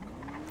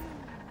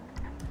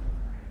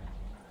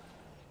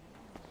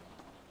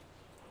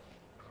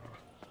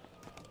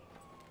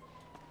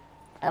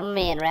 I'm gonna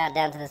be en route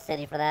down to the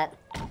city for that.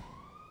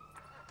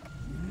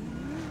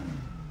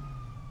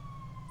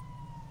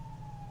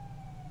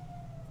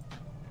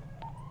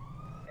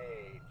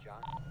 Hey,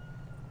 John.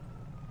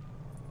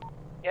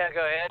 Yeah,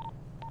 go ahead.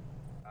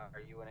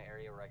 Are you in an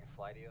area where I can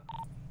fly to you?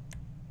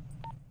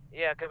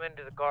 Yeah, come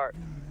into the cart.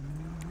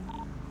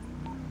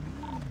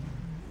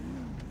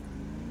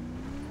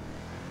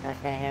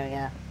 Okay, here we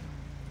go.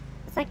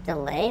 It's like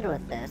delayed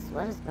with this.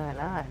 What is going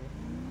on?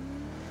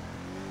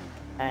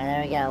 Alright,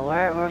 there we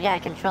go. We got a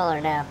controller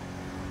now.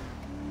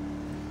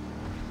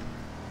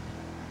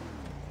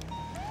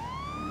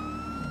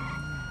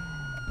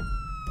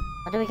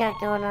 What do we got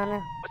going on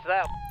now? What's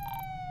that?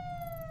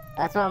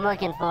 That's what I'm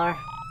looking for.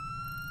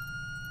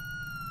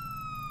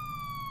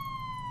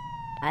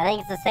 I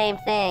think it's the same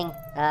thing.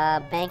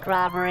 Bank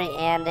robbery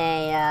and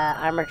a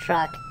armored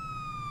truck.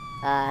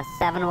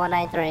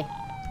 7193.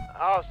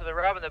 Oh, so they're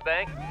robbing the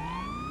bank?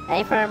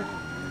 Hey, firm.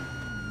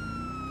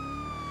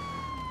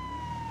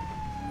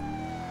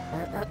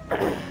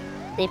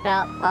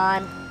 Seatbelt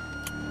on.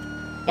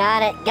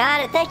 Got it.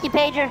 Got it. Thank you,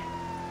 Pager.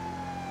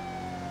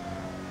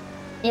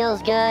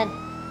 Feels good.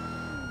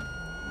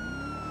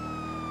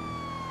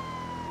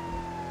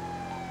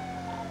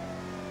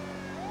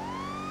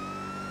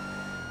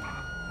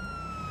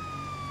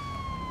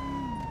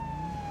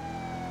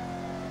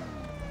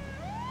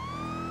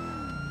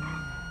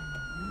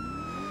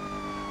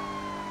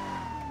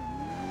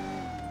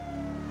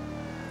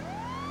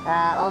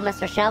 Old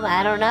Mr. Shelby,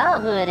 I don't know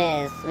who it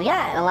is. We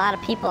got a lot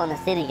of people in the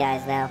city,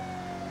 guys, now.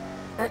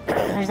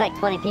 There's like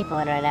 20 people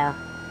in right now.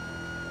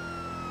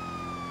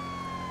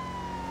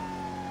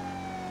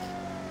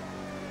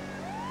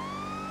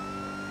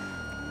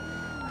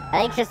 I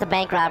think it's just a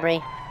bank robbery.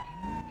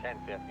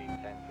 1050,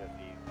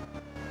 1050.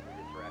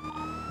 We just wrecked.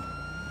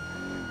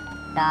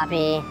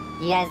 Copy.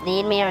 You guys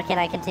need me or can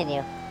I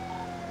continue?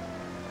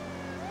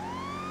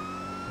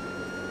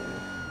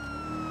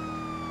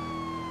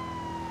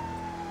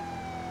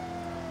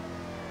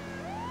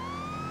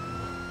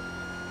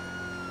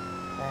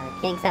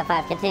 King Set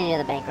 5, continue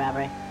the bank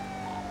robbery.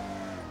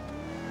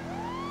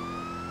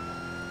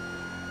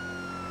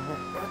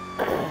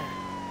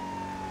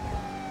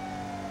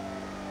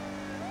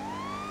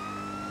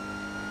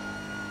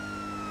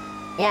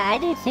 Yeah, I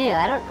do too.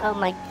 I don't, oh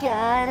my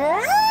god.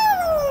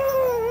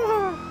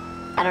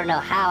 I don't know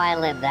how I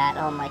lived that.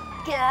 Oh my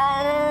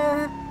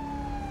god.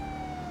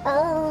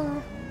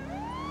 Oh.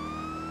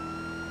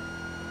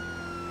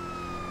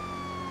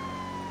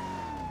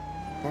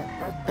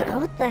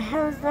 What the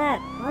hell is that?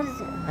 What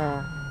is it?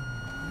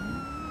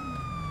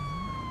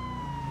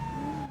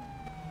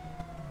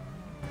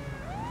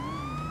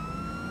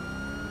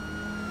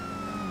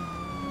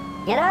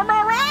 Get out of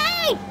my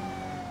way!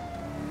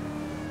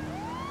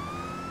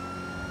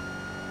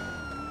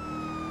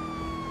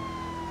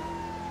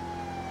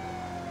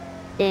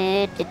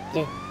 The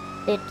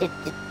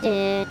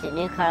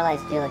new car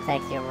lights do look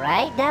sexy,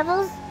 right,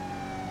 devils?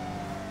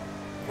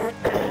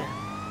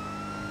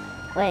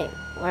 Wait,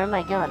 where am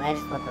I going? I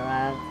just went the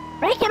wrong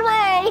freaking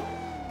way!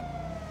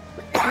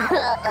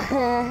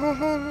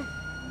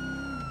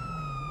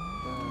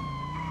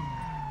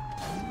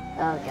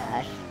 Oh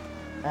gosh.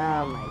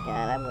 Oh my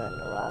god, I'm going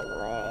the wrong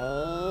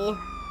way.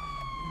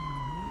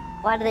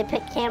 Why do they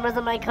put cameras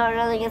on my car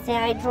now they can see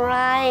how I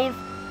drive?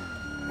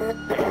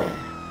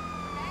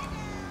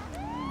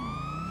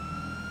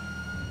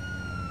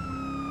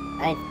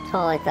 I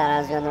totally thought I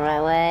was going the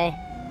right way.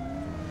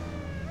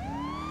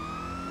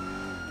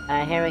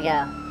 Alright, here we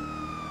go.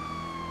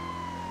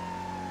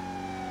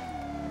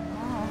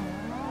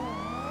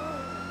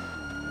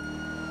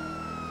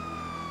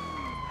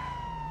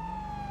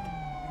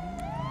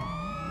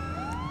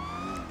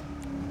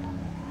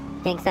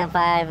 Kingston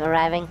 5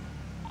 arriving.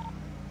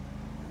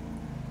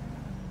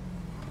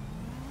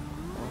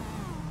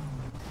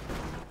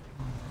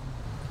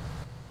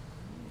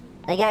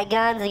 They got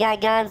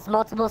guns,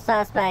 multiple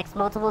suspects.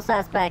 Multiple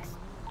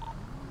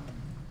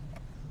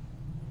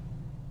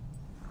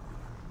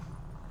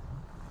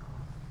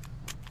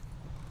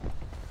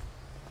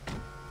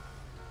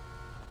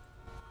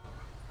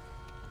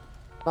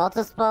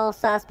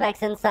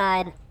suspects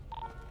inside.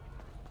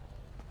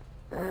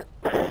 You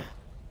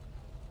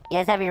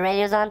guys have your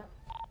radios on?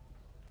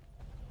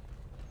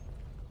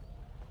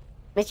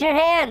 With your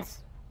hands!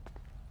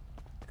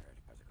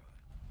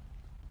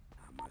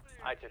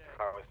 I took the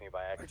car with me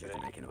by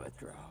accident. Making a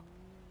withdrawal.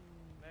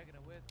 Making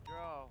a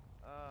withdrawal.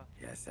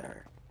 Yes,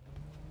 sir.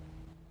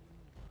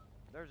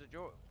 There's a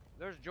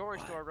jewelry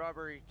store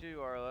robbery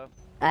too, Arlo.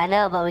 I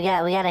know, but we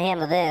gotta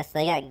handle this.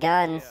 They got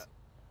guns.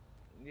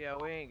 Yeah,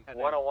 we ain't got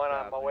 101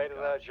 on my way to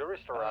the jewelry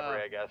store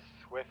robbery, I guess,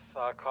 with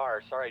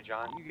car. Sorry,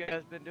 John. You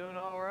guys been doing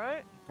all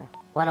right?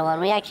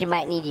 101, we actually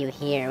might need you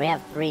here. We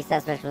have 3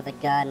 suspects with a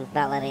gun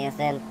not letting us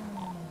in.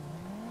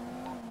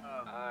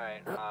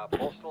 Alright,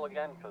 postal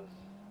again, because...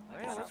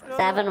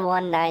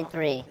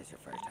 7193. This is your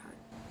first time.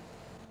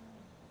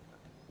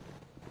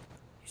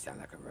 You sound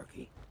like a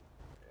rookie.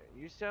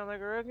 You sound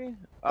like a rookie?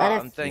 Let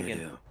us- I'm thinking.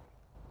 You do.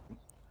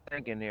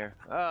 Thinking here.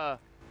 You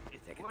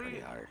think it's What do pretty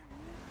you- hard.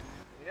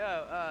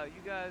 Yeah,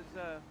 you guys,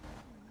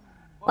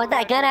 Point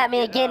that gun at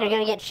me again, you're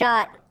gonna get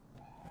shot.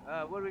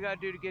 what do we gotta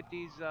do to get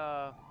these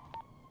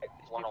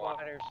people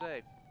out here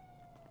safe?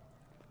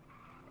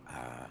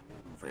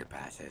 Free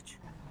passage.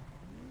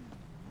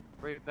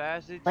 Free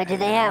passage? Wait, do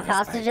they have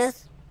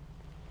hostages?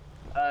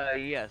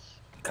 Yes.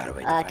 Gotta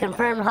wait to find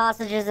Confirm out.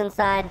 hostages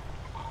inside.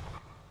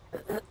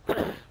 Alright,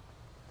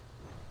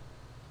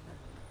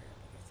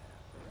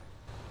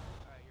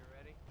 you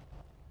ready?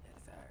 Yes,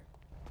 sir.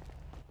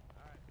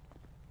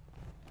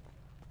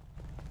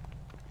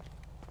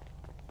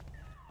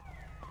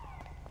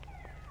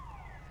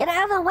 Get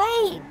out of the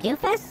way,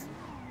 doofus!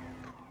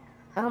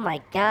 Oh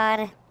my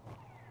god.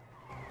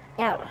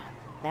 Yeah,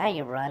 now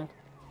you run.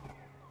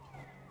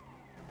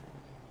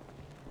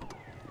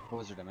 What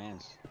was their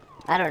demands?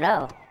 I don't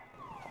know.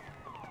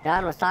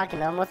 John was talking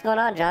to him. What's going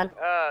on, John?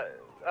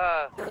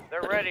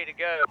 They're ready to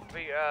go.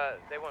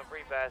 They want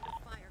free passage.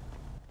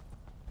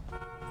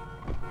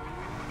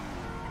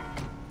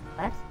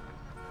 What?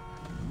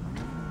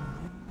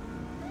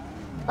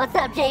 What's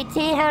up,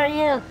 JT? How are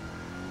you?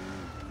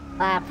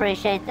 I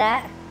appreciate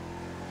that.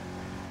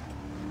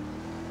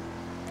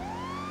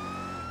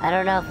 I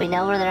don't know if we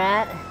know where they're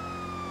at.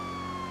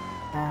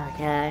 Oh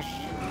gosh.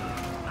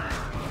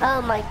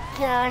 Oh my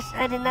gosh,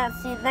 I did not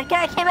see that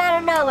guy came out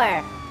of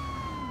nowhere.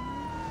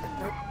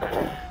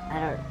 I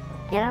don't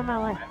get out of my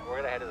way. We're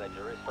gonna head to that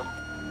jewelry store.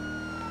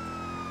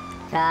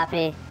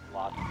 Copy.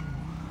 Lost.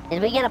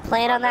 Did we get a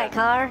plate on that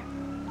car?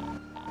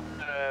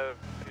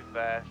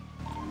 fast.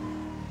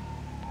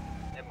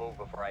 And move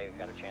before I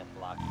got a chance to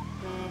lock.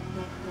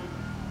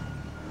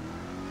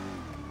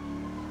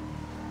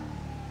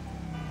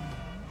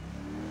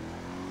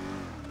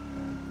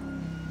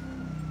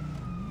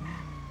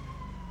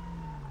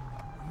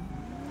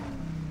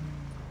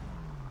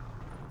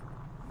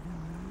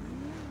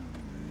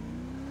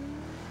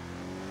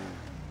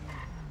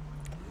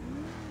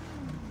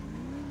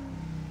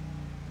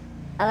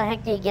 How the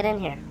heck do you get in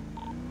here?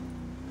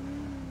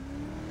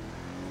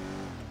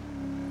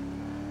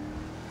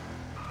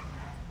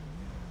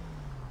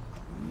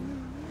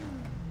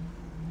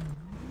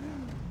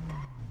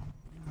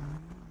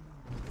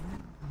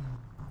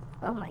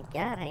 Oh my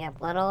god, I got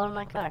blood all over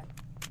my car.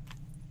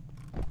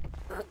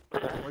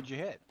 Where'd you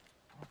hit?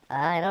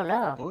 I don't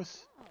know.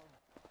 Booth?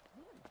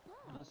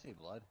 I don't see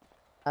blood.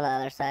 On the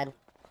other side.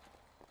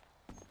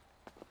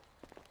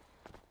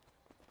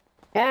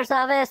 Sheriff's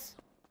office!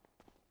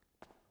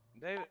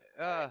 They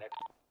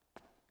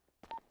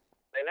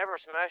never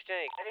smashed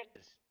any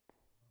cases.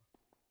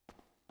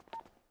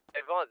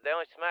 They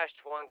only smashed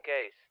one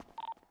case.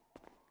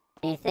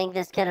 Do you think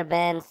this could have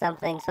been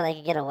something so they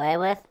could get away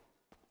with?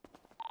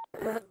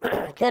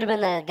 It could have been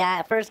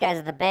the first guys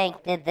at the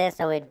bank did this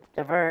so we'd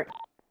divert.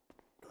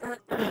 Yeah,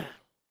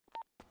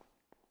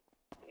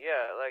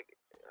 like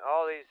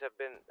all these have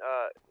been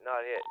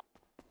not hit.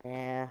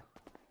 Yeah.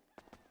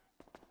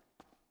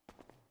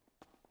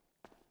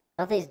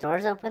 Are these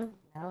doors open?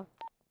 No.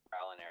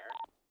 Trial and error.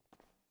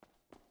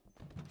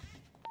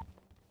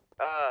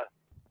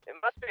 It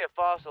must be a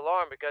false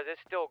alarm because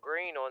it's still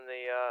green on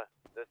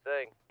the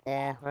thing.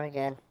 Yeah, we're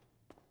good.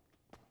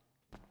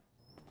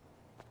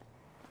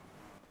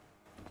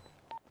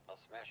 I'll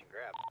smash and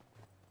grab.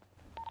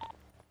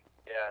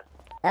 Yeah.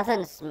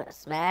 Nothing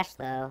smashed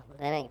though.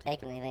 They didn't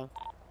take anything.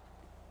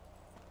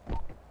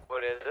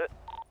 What is it?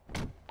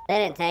 They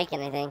didn't take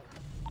anything.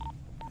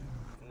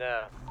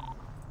 No.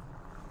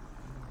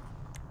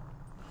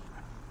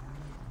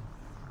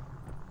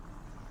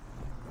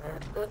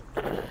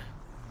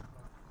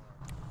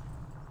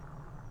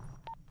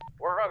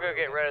 We're gonna go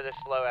get rid of this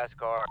slow ass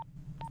car.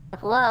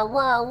 Whoa,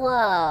 whoa,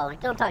 whoa!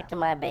 Don't talk to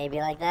my baby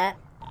like that.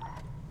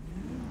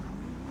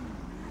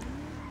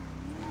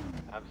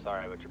 I'm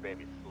sorry, but your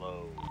baby's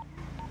slow.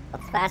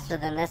 It's faster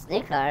than this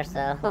new car,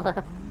 so.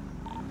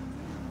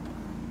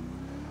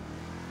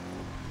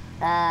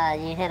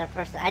 You hit a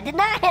person. I did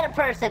not hit a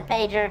person,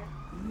 Pager!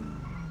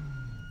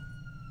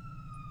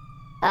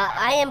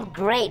 I am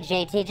great,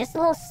 JT. Just a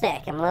little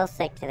sick. I'm a little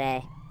sick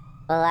today.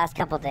 For the last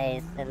couple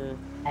days. And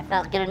I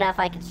felt good enough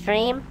I could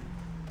stream.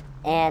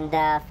 And,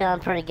 feeling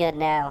pretty good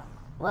now.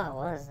 Whoa,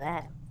 what was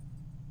that?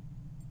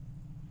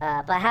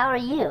 But how are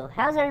you?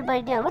 How's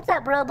everybody doing? What's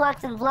up,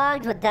 Roblox and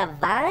Vlogs with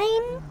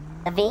Divine?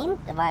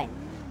 Divine.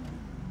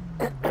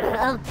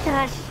 Oh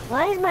gosh,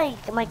 why is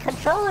my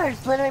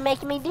controller's literally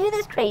making me do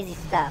this crazy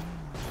stuff?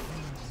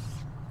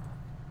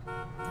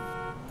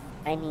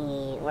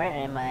 Where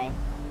am I?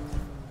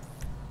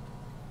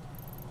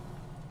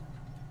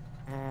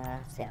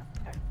 Let's see how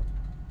far.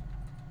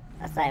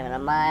 That's not even a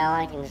mile.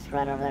 I can just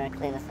run over there and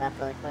clean this up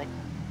really quick.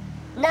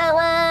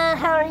 Noah,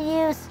 how are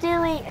you?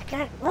 Stewie?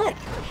 God, look,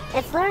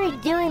 it's literally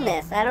doing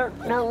this. I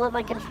don't know what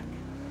my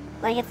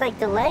like, it's like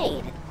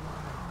delayed.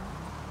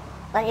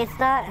 Like, it's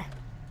not.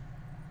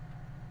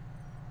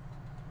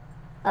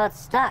 Oh, it's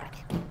stuck.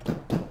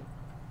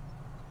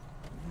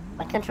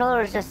 My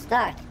controller is just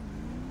stuck.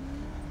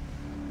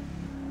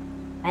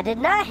 I did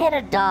not hit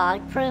a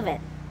dog. Prove it.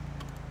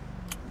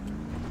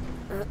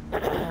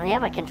 Yeah,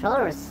 my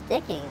controller is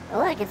sticking. Oh,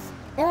 look, it's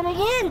doing it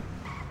again.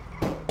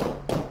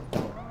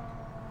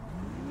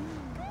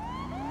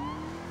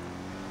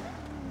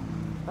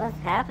 What's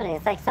happening?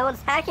 It's like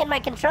someone's hacking my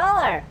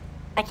controller.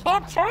 I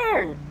can't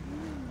turn.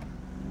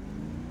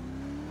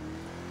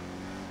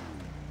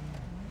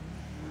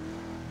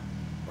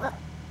 What?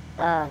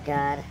 Oh,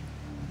 God.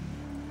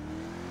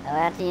 I'll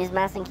have to use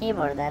mouse and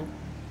keyboard then.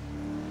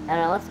 I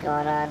don't know what's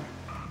going on.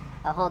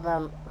 I'll hold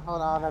all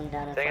of them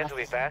down. Think this will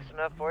be fast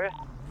enough for you?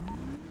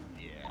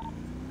 Yeah.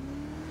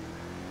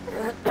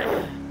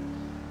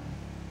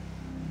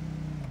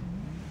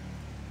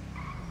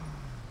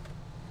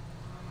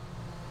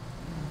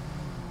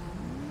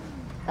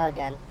 Oh,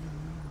 God.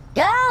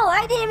 Go!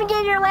 I didn't even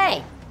get in your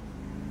way!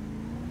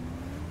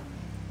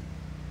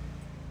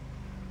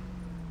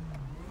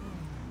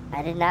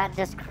 I did not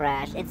just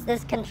crash. It's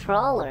this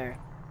controller.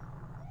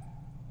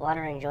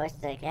 Watering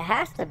joystick. It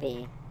has to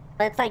be.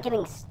 But it's like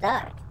getting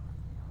stuck.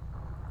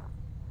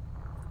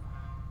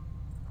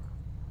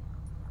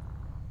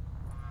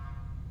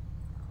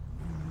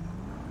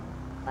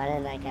 Why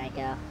didn't that guy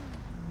go?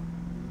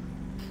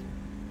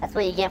 That's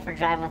what you get for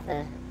driving with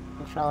a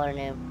controller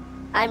noob.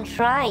 I'm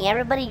trying.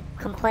 Everybody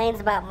complains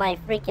about my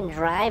freaking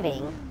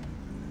driving.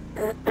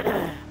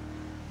 Hey,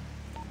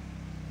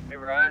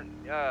 Ryan,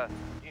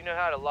 do you know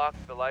how to lock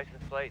the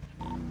license plates?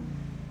 9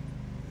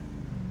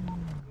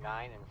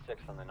 and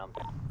 6 on the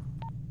number.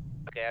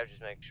 Okay, I was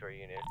just making sure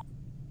you knew.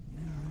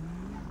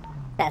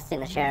 Testing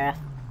the sheriff.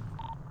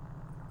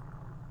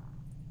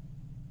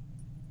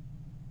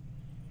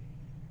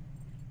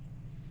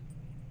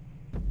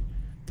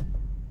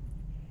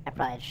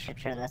 probably should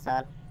turn this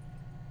on.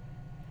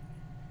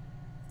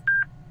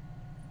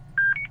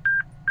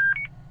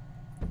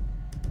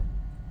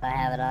 I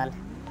have it on.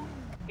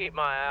 Keep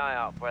my eye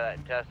out for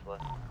that Tesla.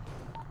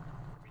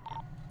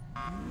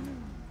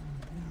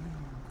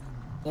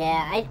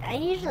 Yeah, I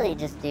usually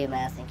just do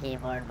mouse and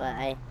keyboard, but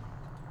I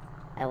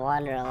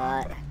wander a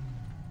lot.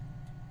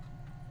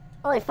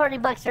 Only 40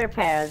 bucks to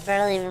repair. It's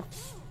barely even.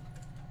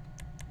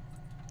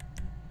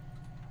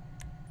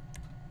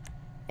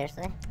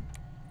 Seriously?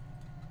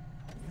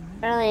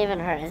 Barely even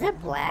hurt. Is it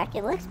black?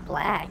 It looks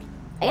black.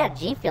 I got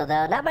G Fuel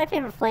though. Not my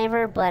favorite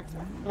flavor, but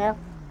you know,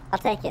 I'll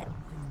take it.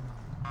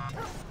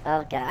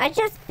 Oh god, I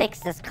just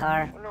fixed this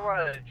car. I wonder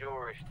why the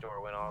jewelry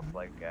store went off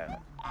like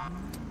that.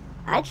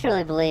 I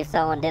truly believe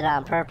someone did it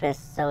on purpose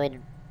so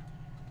we'd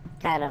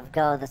kind of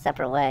go the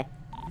separate way.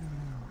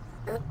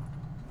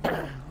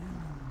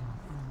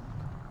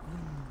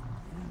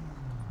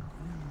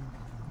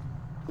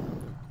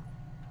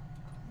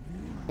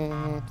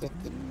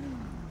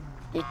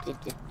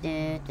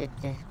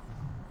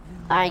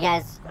 Alright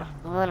guys,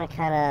 we want to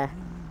kind of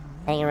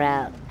hang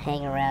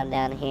around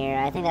down here.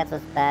 I think that's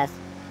what's best.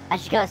 I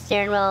should go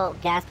steering wheel,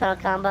 gas pedal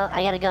combo.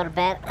 I gotta go to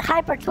bed.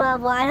 Hyper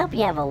 12, well, I hope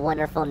you have a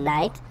wonderful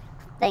night.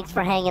 Thanks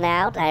for hanging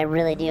out. I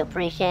really do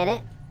appreciate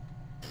it.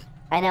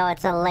 I know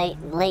it's a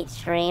late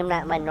stream,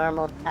 not my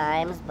normal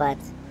times, but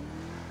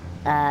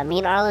me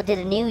and Arlo did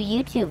a new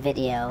YouTube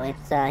video.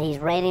 It's he's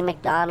rating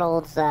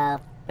McDonald's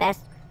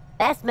best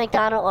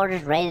McDonald's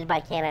orders rated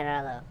by K9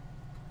 Arlo.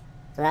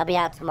 So that'll be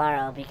out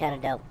tomorrow. It'll be kind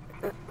of dope.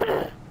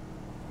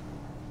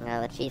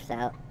 Now the Chief's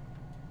out.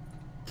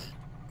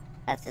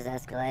 That's his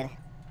Escalade.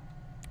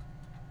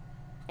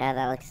 Yeah,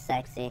 that looks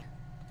sexy.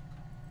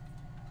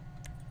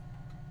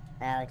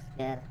 That looks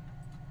good.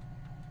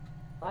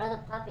 What are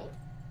the puppies?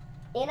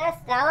 Ina,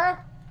 Stella?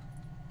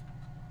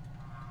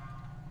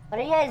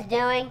 What are you guys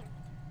doing?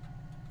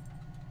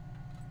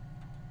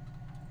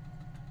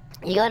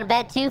 You going to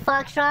bed too,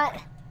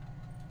 Foxtrot?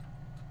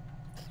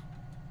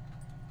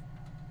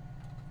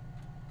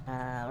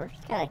 We're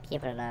just kind of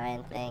keeping an eye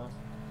on things.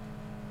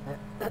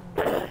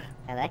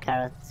 And that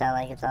car would sound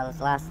like it's on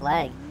its last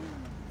leg.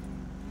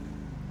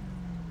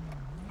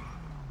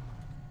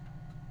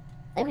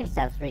 I think we just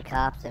have 3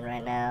 cops in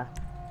right now.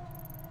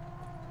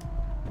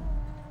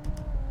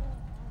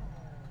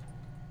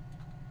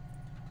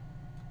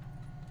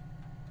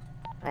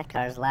 That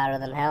car's louder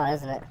than hell,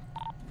 isn't it?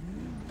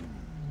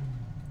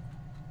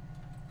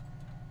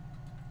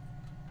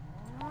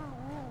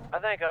 I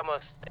think I'm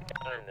gonna stay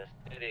down in the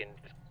city and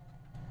just...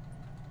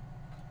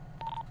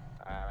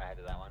 Alright, I'm ahead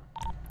of that one.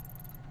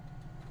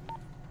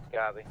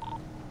 Copy.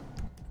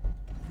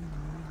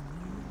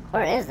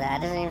 Where is that?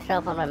 It doesn't even show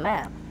up on my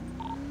map.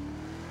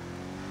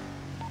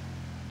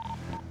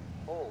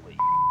 Holy,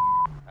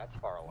 that's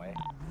far away.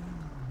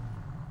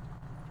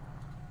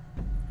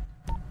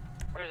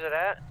 Where's it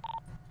at?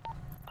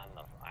 On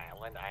the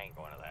island, I ain't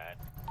going to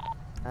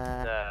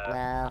that.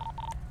 No.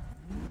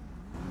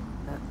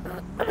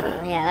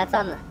 Yeah, that's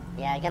on the...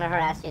 Yeah, I'm gonna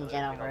harass you in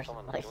general versus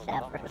voice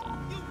chat first.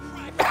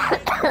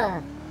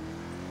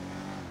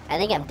 I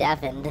think I'm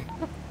deafened.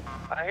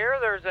 I hear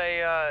there's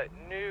a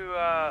new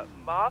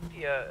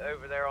mafia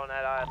over there on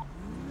that island.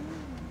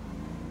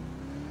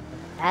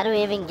 How do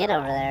we even get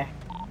over there?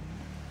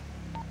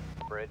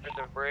 Bridge. There's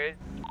a bridge.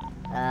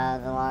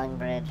 The long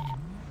bridge.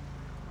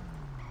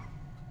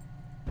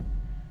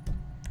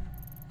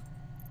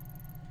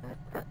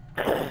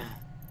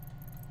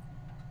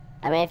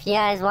 I mean, if you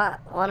guys want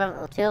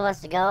two of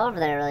us to go over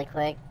there really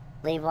quick,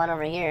 leave one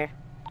over here.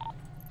 No,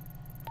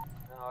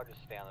 I'll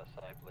just stay on this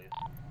side, please.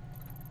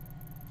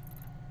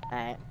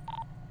 Alright.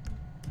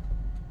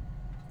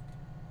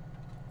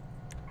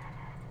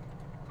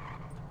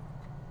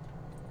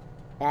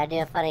 Did I do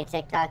a funny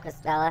TikTok with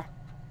Stella?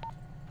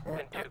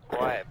 Been too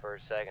quiet for a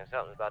second.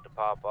 Something's about to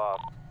pop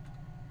off.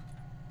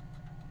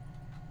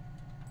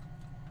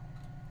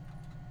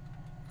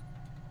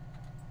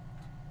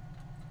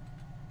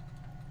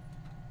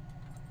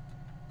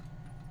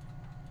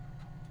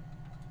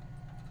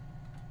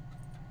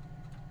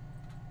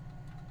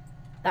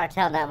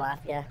 Cartel, not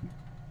mafia.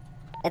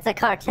 It's a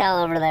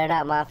cartel over there,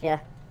 not mafia.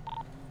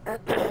 Yeah,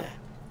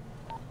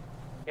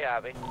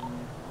 Abby.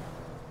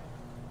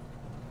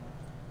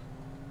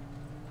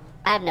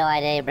 I have no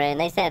idea, Brain.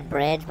 They said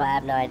bridge, but I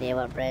have no idea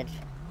what bridge.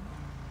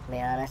 To be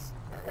honest.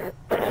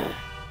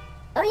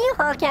 Don't you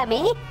honk at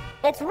me!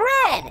 It's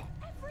red!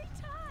 Every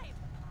time.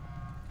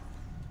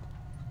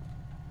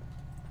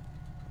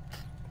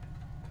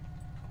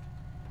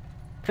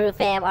 Crew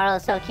fam,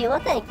 Arlo's so cute. Well,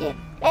 thank you.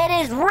 It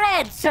is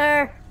red,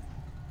 sir!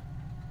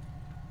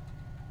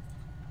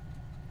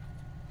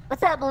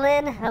 What's up,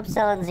 Lynn? Hope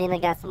Sel and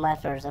Xena got some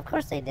leftovers. Of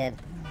course they did.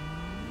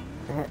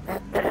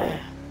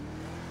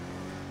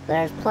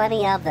 There's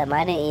plenty of them.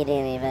 I didn't eat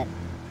any of it.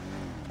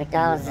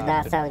 McDonald's does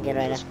not sound good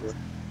right now.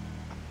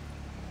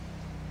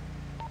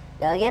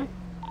 Go again?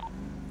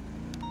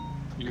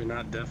 You're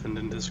not deafened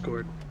in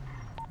Discord.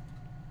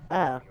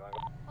 Oh.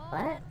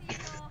 What?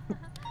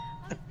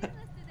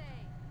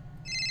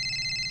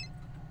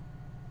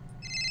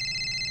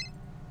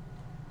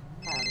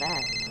 Oh, no.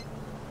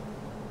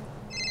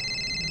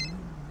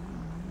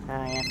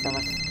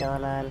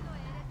 going on.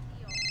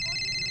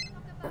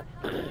 I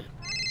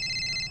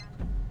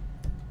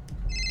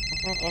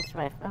can't answer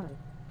my phone.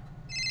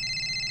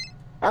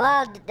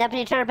 Hello,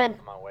 Deputy Turpin.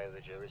 On my way to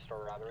the jewelry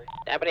store robbery.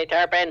 Deputy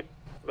Turpin.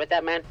 What's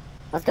up, man?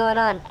 What's going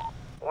on?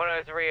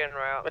 103 en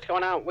route. What's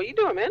going on? What you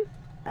doing, man?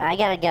 I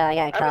gotta go. I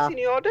gotta I call. haven't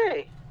seen you all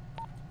day.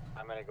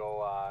 I'm gonna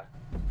go,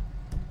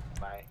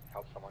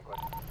 help someone quick.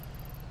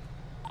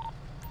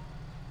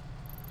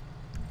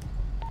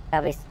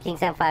 Copy. King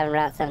 75 en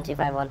route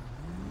 7251.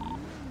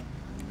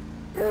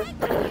 I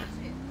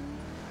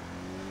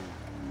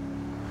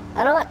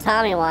don't know what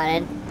Tommy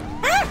wanted.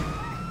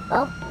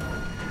 Oh,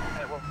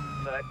 Hey, we're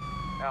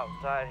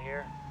outside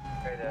here.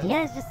 do you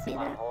guys just see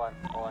that? Hold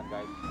on,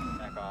 guys.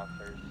 Back off.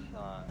 There's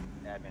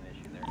admin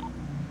issue there.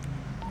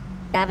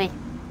 Copy.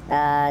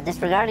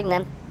 Disregarding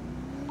them.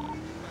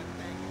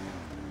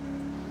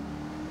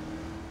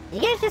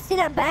 You guys just see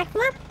that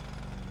backflip?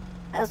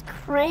 That was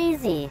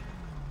crazy.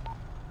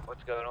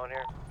 What's going on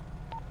here?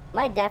 Am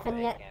I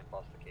deafened yet? Can't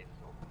bust the case.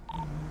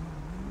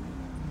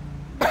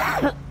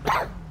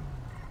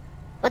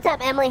 What's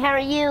up, Emily? How are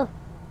you?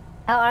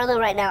 How Arlo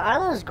right now?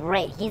 Arlo's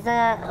great. He's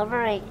over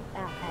right.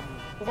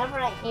 He's over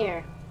right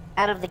here,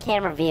 out of the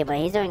camera view, but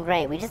he's doing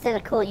great. We just did a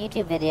cool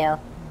YouTube video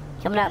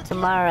coming out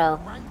tomorrow,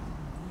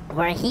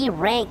 where he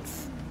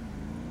ranks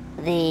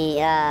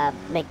the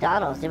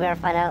McDonald's. Did we ever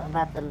find out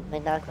about the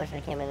McDonald's question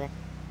that came in there?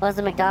 What was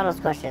the McDonald's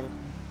question?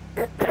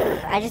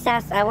 I just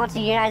asked. I want to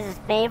hear your guys'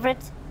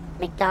 favorite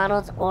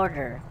McDonald's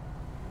order.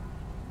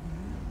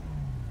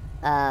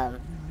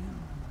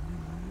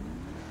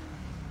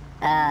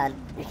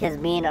 Because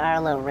me and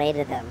Arlo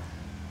rated them.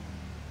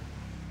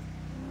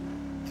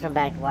 Come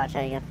back to watch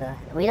how you get the...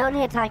 We don't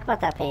need to talk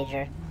about that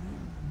pager.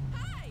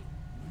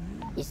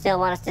 You still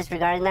want us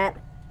disregarding that?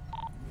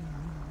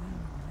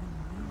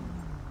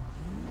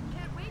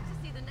 Can't wait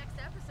to see the next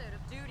episode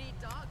of Dude Eat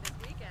Dog this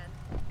weekend.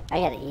 I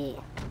gotta eat.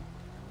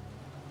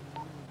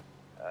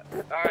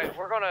 Alright,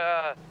 we're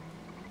gonna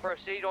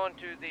proceed on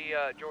to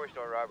the jewelry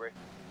store robbery.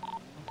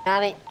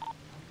 Tommy.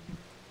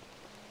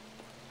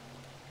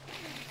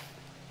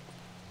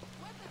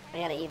 I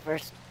gotta eat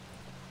first.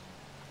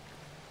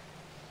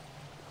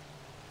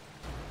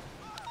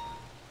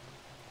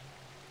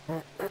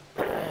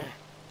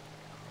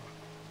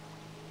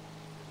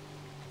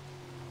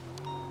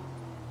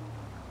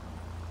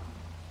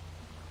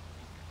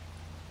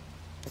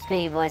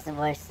 Speaking voice to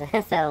voice.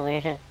 That sounds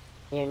weird.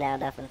 You're now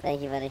definitely.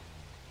 Thank you, buddy.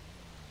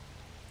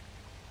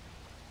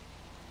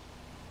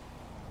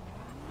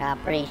 I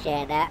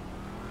appreciate that.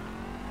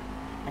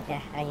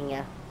 Okay, I can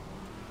go.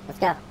 Let's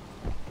go.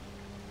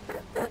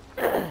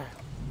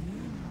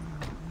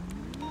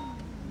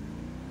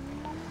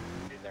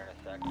 Be there in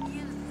a sec.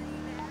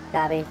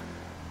 Copy.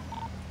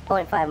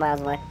 0.5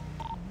 miles away.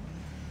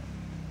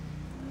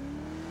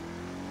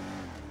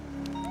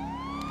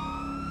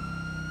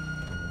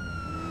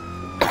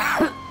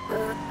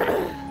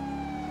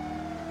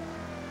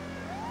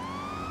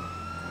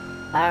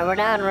 Alright, we're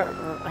down.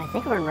 I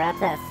think we're en route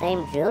to that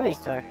same jewelry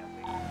store.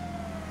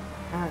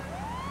 Oh,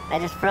 I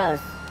just froze.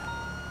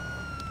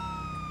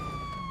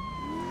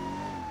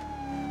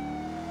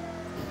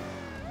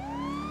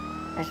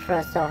 I just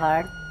froze so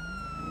hard.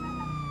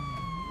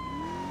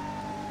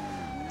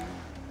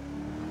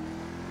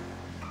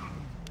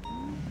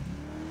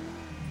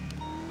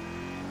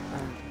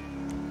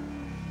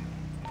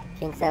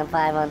 King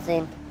 75 on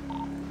scene.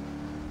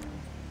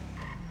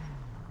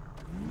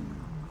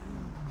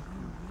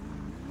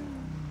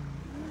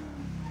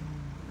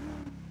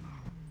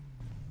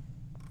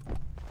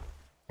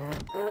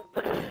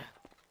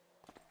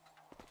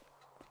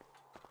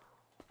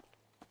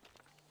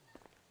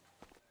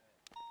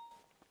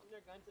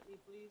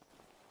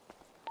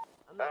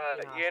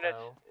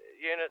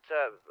 Units,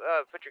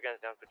 put your guns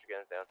down, put your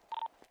guns down.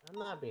 I'm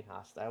not being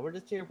hostile. We're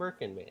just here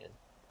working, man.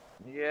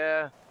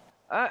 Yeah.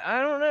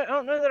 I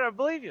don't know that I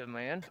believe you,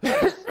 man.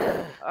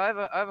 I have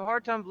a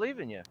hard time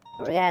believing you.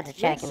 We're gonna have to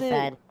check Listen.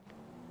 inside.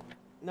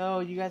 No,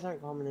 you guys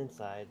aren't coming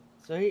inside.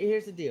 So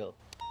here's the deal.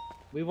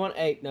 We want...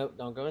 Hey, no,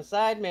 don't go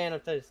inside, man. I'm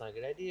telling you, it's not a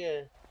good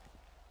idea.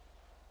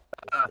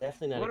 It's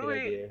definitely not a good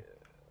idea.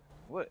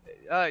 What?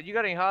 You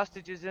got any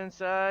hostages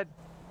inside?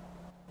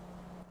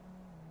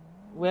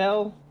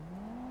 Well...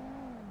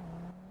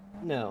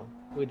 No,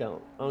 we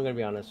don't. I'm gonna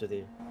be honest with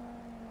you.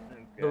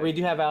 Okay. But we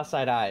do have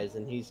outside eyes,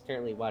 and he's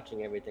currently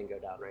watching everything go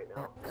down right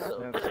now. So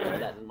Okay. keep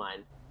that in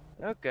mind.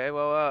 Okay,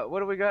 well,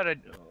 what do we got to...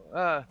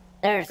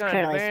 There's kind of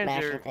currently demands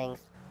smashing are- things.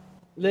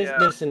 Yeah.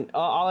 Listen,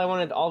 all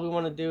we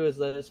want to do is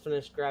let us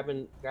finish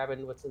grabbing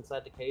what's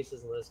inside the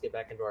cases and let us get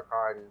back into our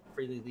car and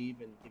freely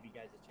leave and give you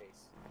guys a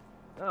chase.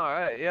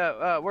 Alright,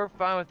 yeah, we're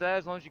fine with that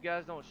as long as you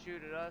guys don't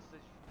shoot at us.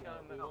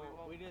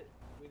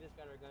 We just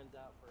got our guns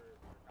out for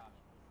caution.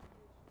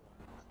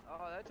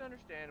 Oh, that's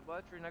understandable.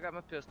 That's the reason I got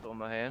my pistol in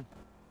my hand.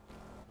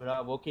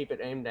 But we'll keep it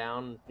aimed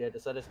down. Yeah,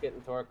 just let us get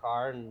into our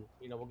car and,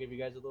 we'll give you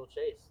guys a little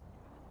chase.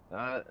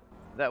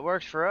 That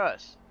works for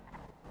us.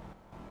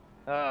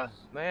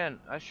 Man,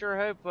 I sure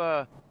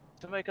hope,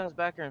 somebody comes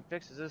back here and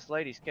fixes this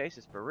lady's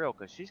cases for real,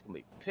 because she's gonna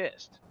be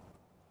pissed.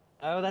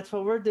 Oh, that's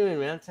what we're doing,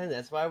 man. I'm telling you,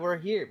 that's why we're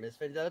here. Miss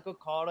Fangelico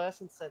called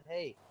us and said,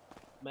 "Hey,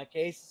 my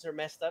cases are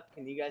messed up.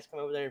 Can you guys come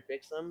over there and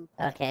fix them?"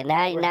 Okay,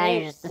 now you're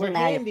just we're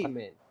now you're.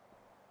 handymen.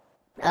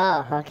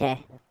 Oh,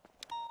 okay.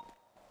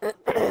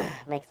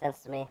 Makes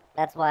sense to me.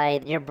 That's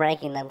why you're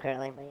breaking them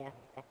currently, but yeah.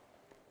 Okay.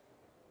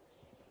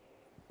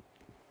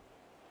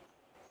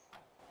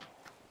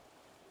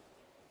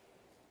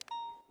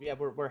 Yeah,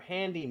 we're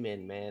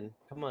handymen, man.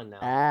 Come on now.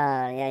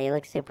 Ah, yeah, you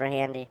look super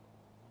handy.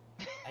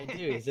 I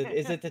do. Is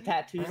it the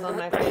tattoos on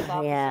my face,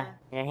 officer? Yeah,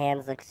 your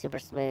hands look super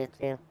smooth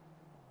too.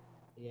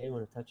 Yeah, you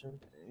want to touch them?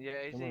 Yeah,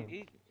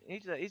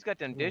 he's got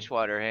them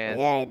dishwater hands.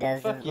 Yeah, he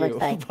does. Fuck It you, looks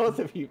like both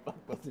of you.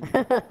 Fuck both of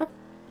you.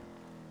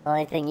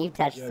 only thing you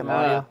touched some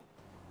oil.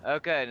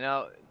 Okay,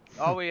 now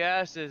all we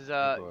ask is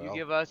you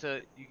give us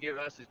a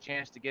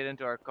chance to get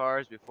into our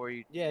cars before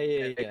you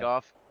take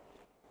off.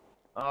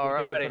 All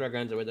right. Put our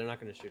guns away. They're not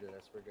going to shoot at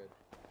us. We're good.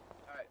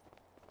 All right.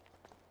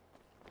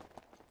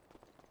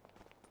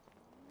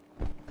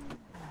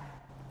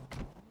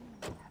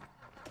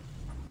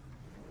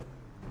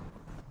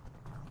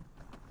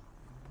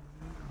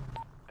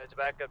 Let's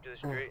back up to the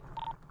street.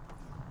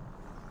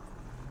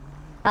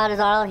 How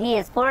does Arlo? He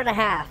is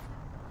 4.5.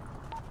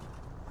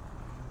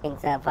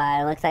 King's on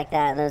fire. Looks like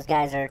that. Those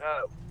guys are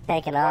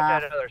taking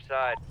off. Watch that other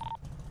side.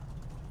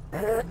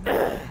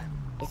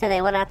 You said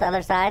they went out the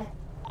other side?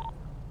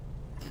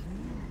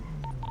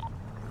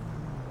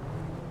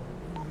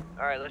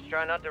 All right, let's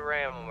try not to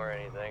ram them or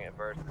anything at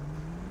first.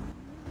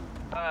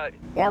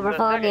 Yeah, we're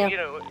following you.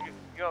 You want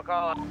to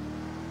call?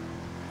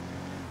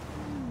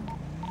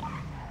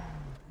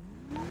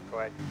 Go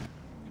ahead.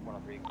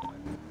 103.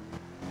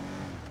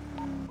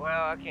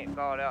 Well, I can't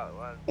call it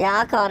out. Yeah,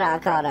 I'll call it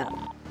out.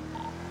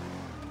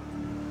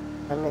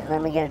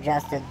 Let me get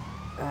adjusted.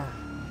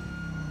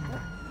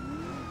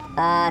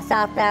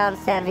 Southbound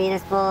San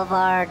Venus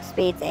Boulevard,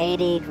 speeds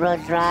 80,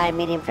 roads dry,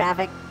 medium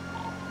traffic.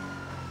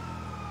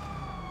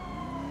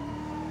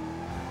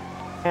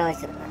 Currently,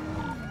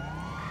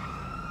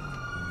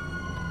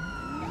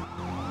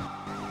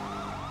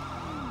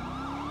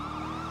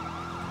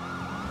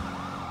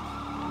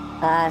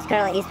 it's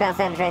currently eastbound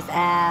San Andreas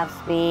Ave,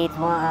 speeds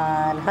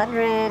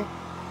 100,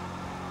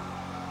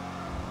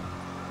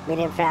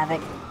 medium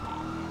traffic.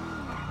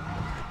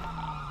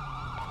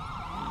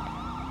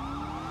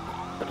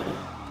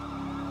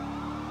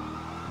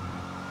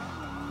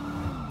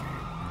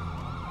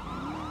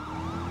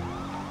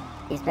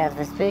 Eastbound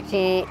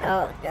Vespucci.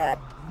 Oh, God.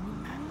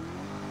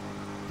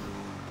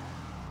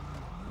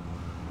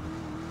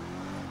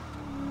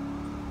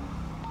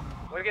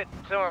 We get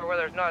somewhere where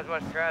there's not as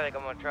much traffic.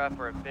 I'm gonna try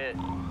for a bit.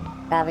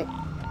 Copy.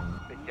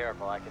 Be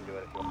careful. I can do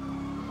it if you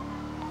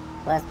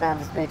want. Westbound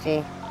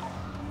Vespucci.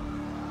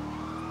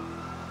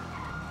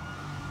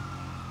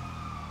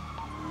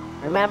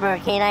 Remember,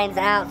 K9's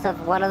out, so if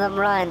one of them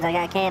runs, I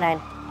got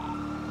K9.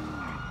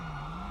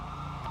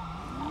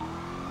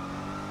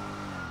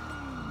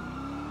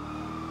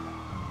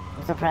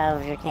 I'm so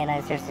proud of your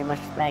K9, seriously, much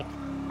respect,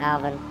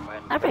 Alvin.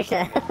 I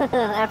appreciate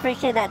I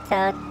appreciate that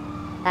tone.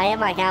 I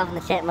am like Alvin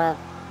the Chipmunk.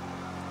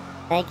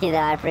 Thank you, though,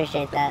 I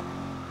appreciate that.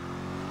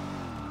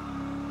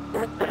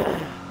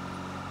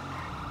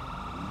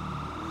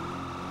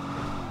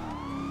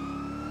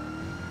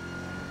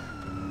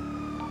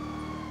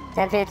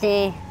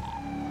 1050.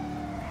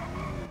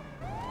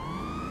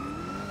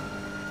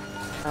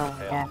 Oh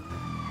my god.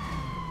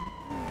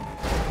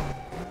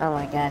 Oh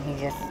my god, he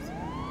just...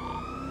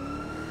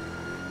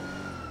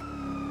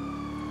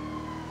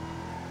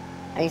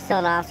 Are you still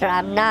an officer?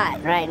 I'm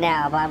not right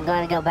now, but I'm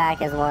going to go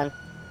back as one.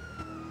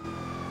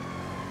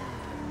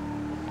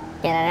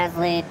 K9 has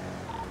lead.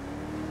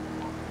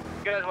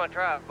 You guys want to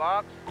try a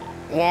box?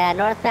 Yeah,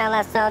 northbound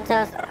Los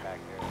Santos.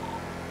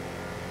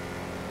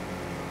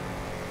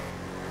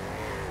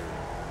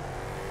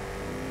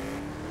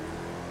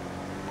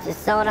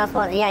 Just someone else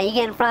wants... Yeah, you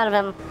get in front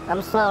of him.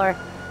 I'm slower.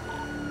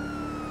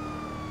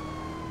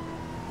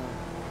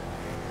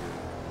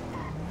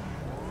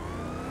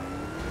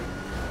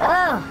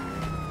 Oh!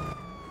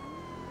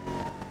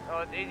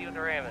 Oh, it's easy with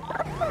the ramming.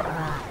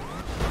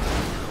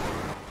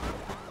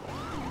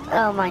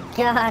 Oh my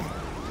god.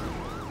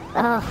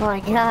 Oh my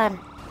god.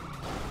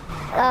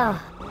 Oh.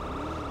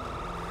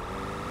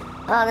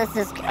 Oh, this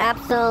is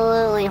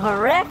absolutely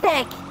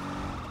horrific!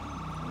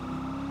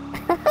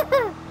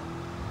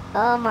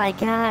 Oh my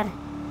god.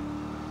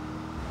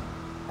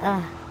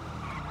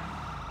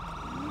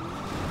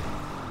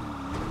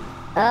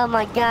 Oh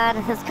my god,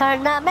 this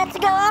car's not meant to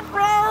go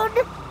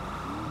off-road!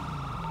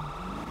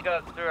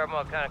 Go through, I'm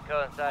gonna kind of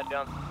coincide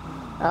down.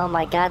 Oh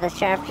my god, the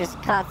sheriff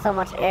just caught so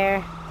much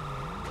air.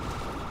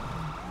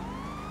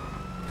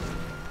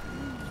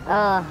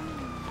 Oh.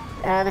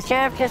 The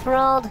sheriff just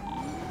rolled.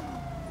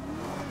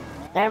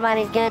 Never mind,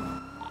 he's good.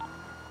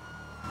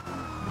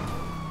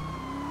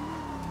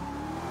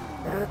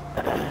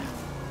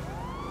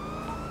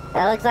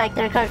 That looks like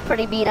their car's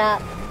pretty beat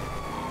up.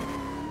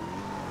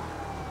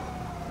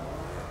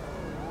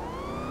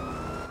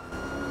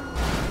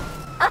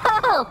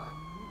 Oh!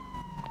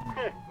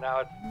 Now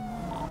it's...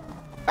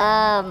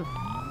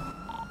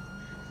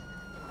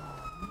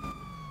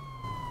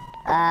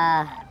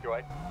 Your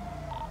way.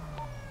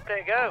 There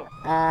you go.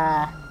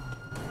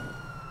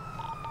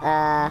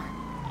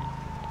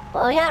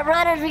 Well, we got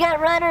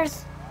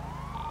runners.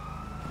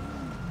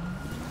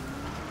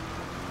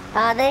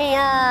 They,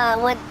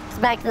 went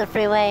back to the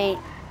freeway.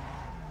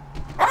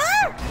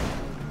 Ah!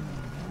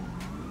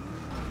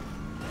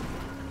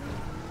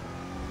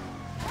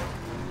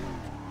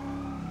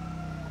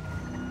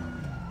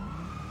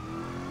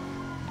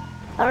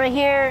 Over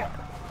here.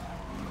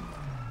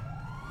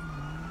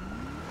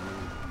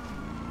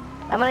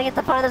 I'm gonna get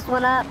the farthest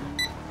one up. Where's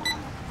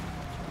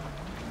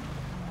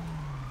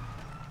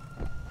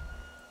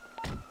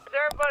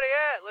everybody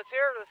at? Let's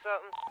hear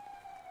something.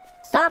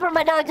 Stop or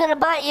my dog's gonna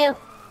bite you.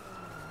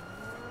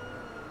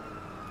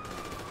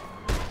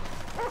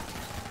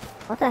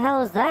 What the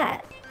hell is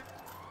that?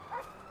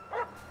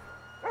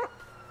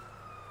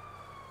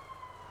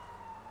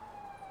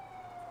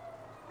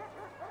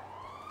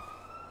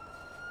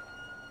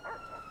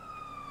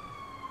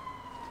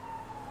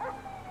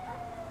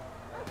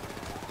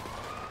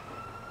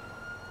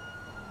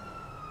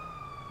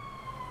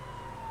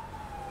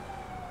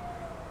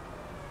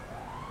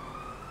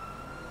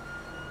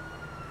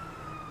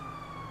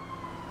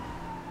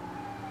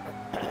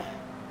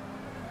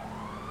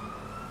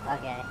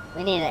 Okay,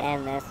 we need to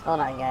end this. Hold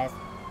on, guys.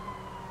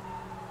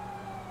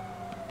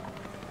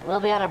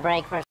 We'll be on a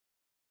break for...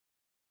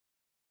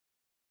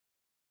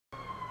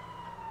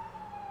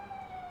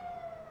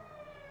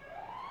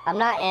 I'm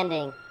not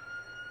ending,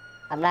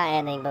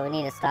 but we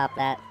need to stop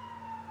that.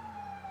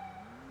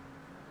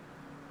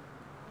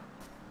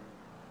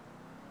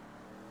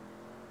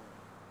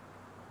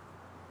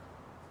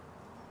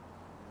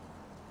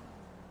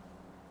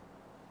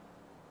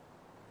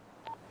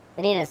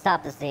 We need to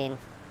stop the scene.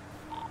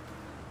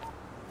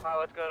 Wow,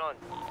 what's going on?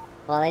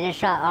 Well, they just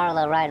shot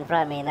Arlo right in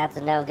front of me, and that's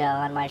a no-go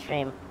on my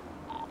stream.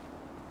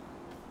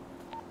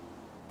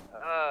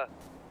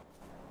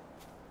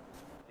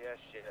 Yeah,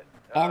 shit.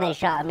 And they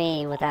shot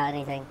me without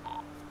anything.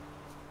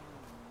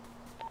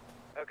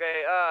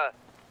 Okay,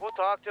 we'll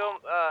talk to them.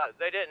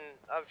 They didn't,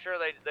 I'm sure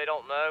they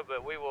don't know,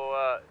 but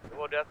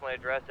we'll definitely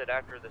address it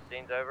after the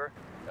scene's over.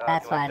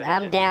 That's fine.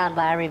 I'm down,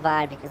 but I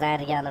revived because I had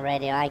to get on the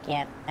radio. I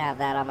can't have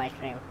that on my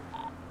stream.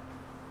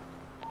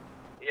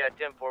 Yeah,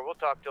 10-4. We'll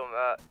talk to them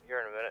here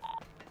in a minute.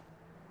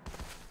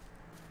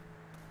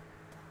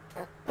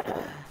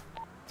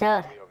 So,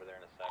 I'll be over there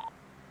in a sec.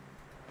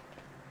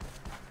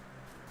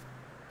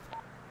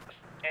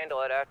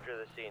 Handle it after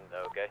the scene,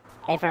 though, okay?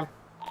 hey, firm.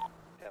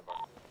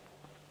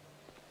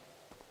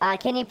 10-4.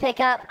 Can you pick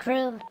up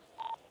crew?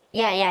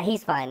 Yeah,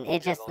 he's fine.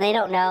 It just, they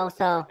don't know,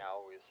 so...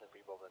 Now we send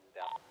people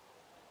down.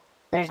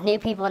 There's new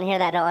people in here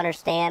that don't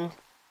understand.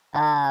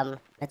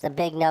 It's a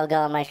big no-go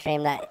on my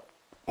stream that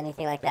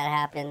anything like that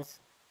happens.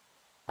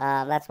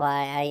 That's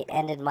why I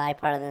ended my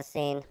part of the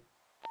scene.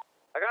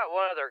 I got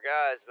one of their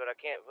guys, but I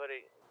can't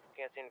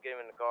seem to get him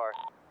in the car.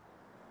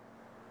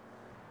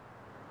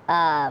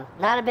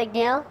 Not a big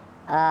deal.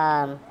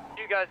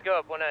 You guys go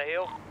up on that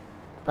hill?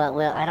 But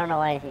I don't know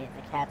why the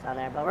cat's on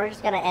there, but we're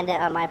just gonna end it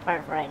on my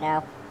part for right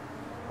now.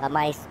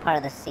 My part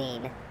of the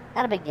scene.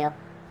 Not a big deal.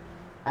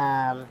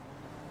 But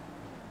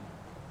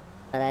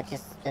that's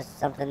just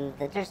something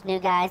that just new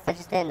guys that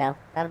just didn't know.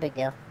 Not a big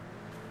deal.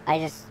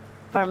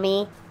 For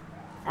me,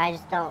 I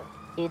just don't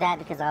do that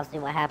because obviously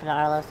what happened to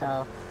Arlo,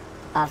 so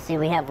obviously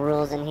we have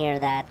rules in here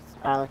that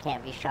Arlo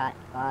can't be shot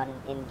on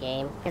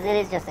in-game, because it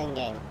is just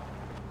in-game.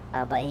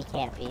 But he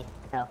can't be,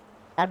 so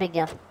not a big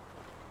deal.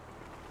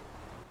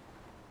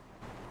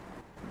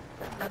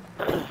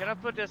 Can I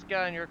put this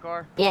guy in your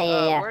car?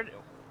 Yeah.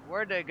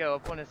 Where'd they go?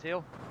 Up on this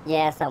hill?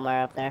 Yeah,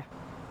 somewhere up there.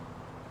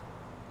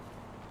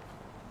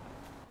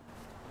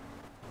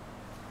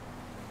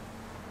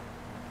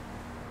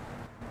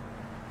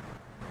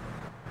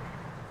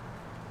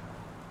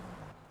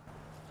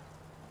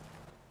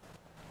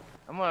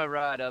 I'm gonna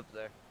ride up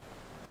there.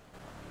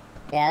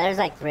 Yeah, there's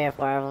like 3 or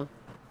 4 of them.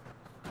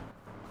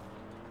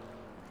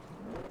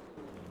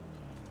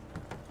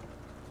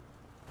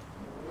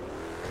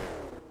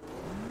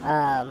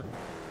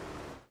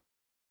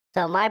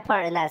 So my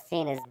part in that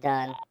scene is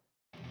done.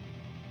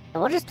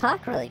 And we'll just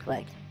talk really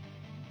quick.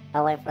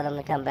 I'll wait for them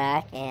to come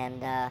back,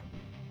 and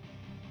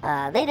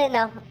they didn't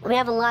know. We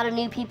have a lot of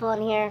new people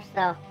in here,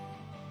 so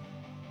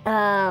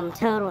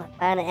total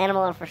and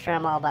animal for sure.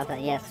 I'm all about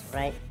that. Yes,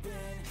 right.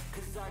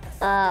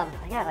 I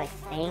got like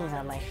stains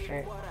on my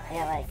shirt. I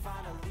got like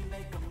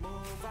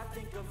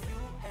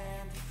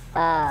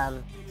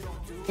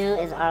who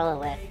is Arlo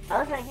with?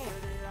 Arlo's right here.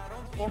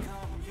 Him.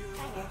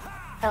 Right here.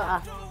 Oh,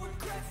 off.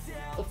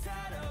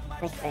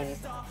 Thanks, baby.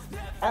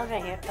 Arlo's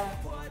right here. Oh,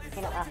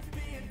 you know, off.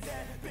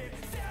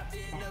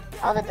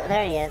 Oh,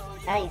 there he is.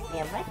 Now you see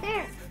him right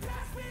there.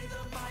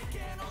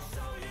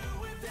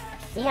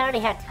 He already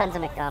had tons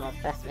of McDonald's,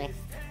 trust me.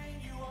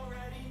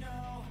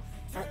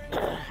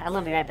 I'm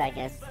gonna be right back,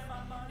 guys.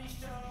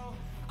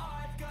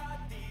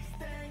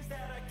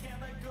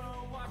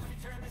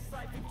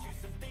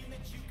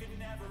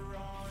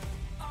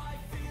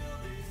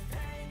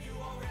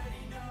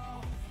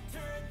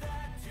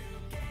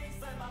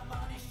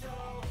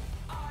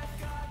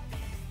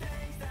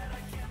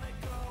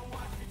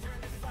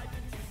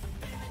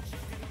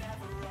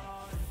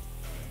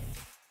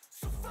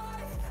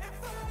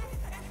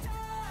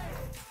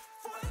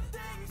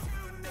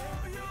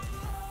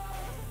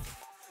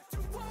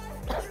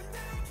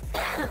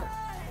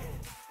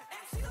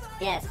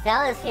 Yeah,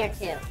 Stella's here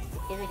too.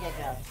 She's a good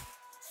girl.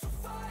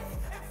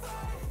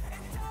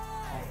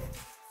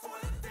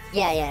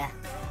 Yeah.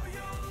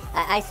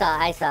 I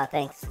saw,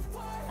 thanks.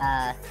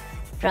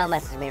 Trail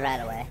messaged me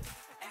right away.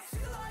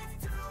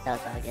 So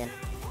it's all good.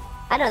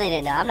 I know they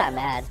didn't know, I'm not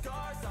mad.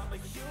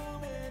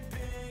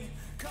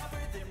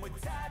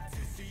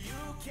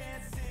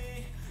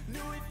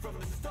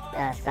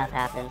 Stuff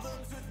happens.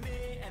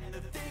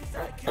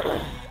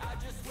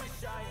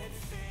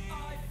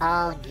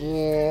 All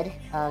good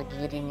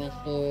in the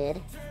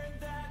hood.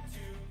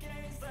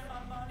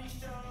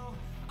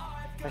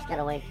 We're just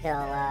gonna wait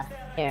till,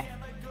 here.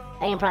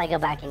 I can probably go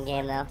back in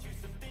game though.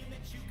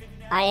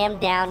 I am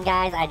down,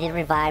 guys. I did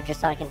revive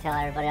just so I can tell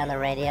everybody on the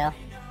radio.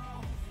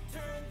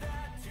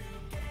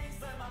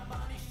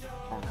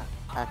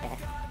 Okay.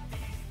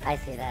 I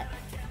see that.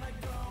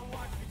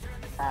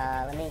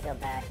 Let me go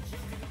back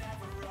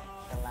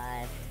to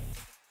live.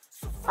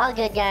 All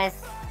good,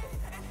 guys.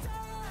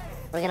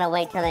 We're gonna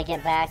wait till they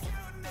get back.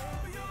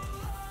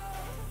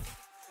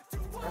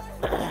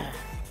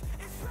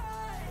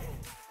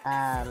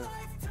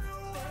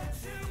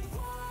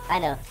 I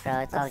know, bro.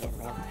 It's all good,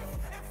 man.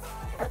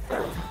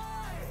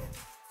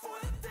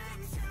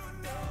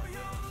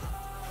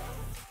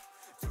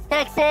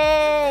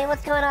 Taxi!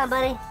 What's going on,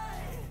 buddy?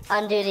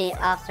 On duty,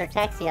 Officer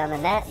Taxi on the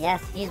net.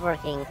 Yes, he's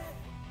working,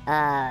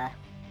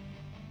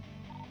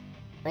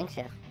 wing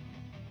shift.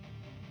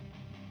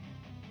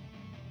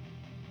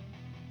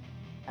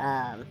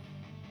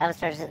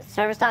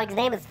 Service dog's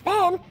name is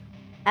Finn.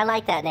 I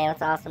like that name.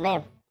 It's an awesome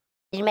name.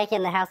 Did you make it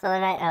in the house the other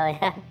night? Oh,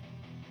 yeah.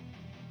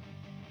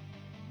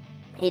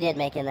 He did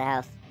make it in the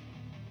house.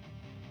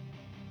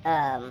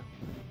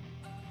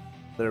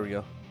 There we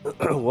go.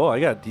 Whoa, I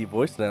got a deep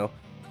voice now.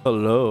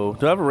 Hello.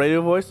 Do I have a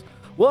radio voice?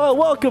 Well,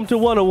 welcome to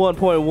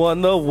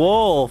 101.1 The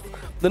Wolf.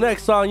 The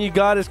next song you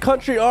got is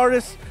country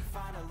artist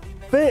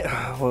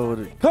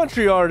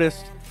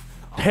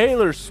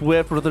Taylor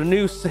Swift with her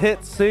new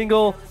hit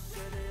single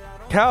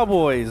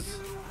Cowboys. Is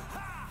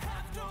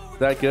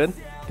that good?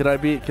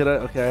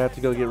 Okay, I have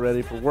to go get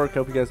ready for work.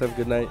 Hope you guys have a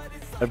good night.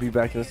 I'll be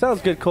back in. It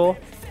sounds good, Cole.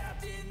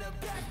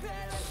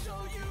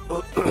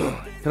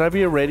 Can I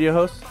be a radio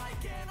host?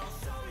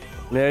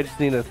 Man, I just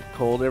need a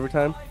cold every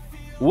time.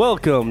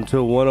 Welcome to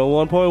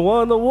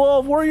 101.1 The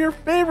Wolf, where your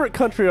favorite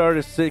country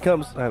artist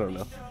comes. I don't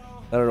know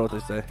what they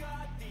say.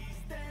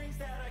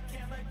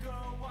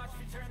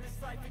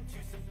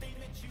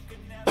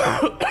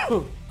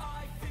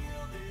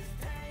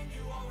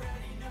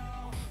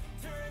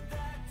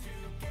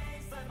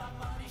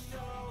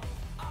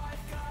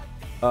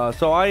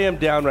 So I am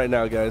down right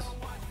now, guys.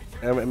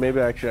 Maybe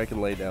actually I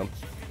can lay down.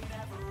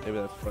 Maybe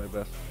that's probably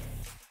best.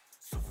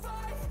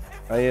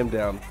 I am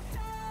down.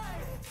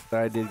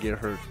 I did get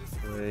hurt.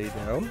 Lay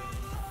down.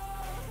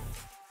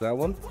 That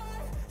one?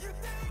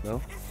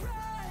 No.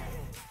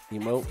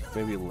 Emote.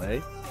 Maybe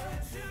lay.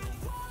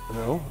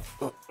 No.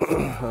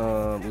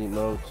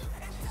 Emote.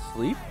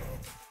 Sleep.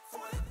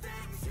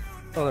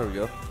 Oh, there we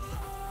go.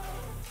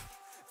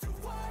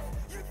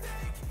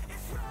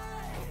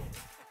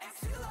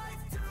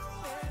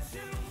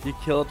 You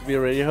kill it to be a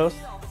radio host?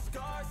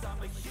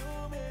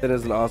 That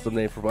is an awesome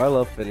name for me. I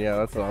love Finn. Yeah,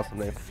 that's an awesome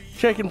name.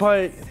 Chicken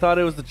Pie thought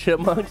it was the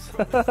Chipmunks.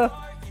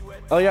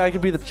 Oh yeah, I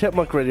could be the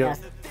Chipmunk radio.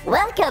 Yes.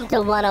 Welcome to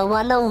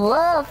 101 The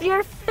Wolf,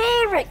 your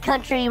favorite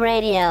country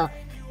radio.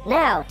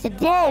 Now,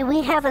 today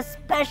we have a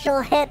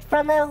special hit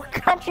from the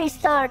country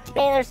star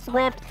Taylor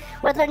Swift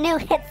with her new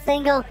hit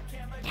single,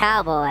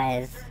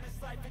 Cowboys.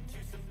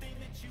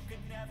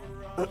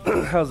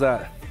 How's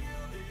that?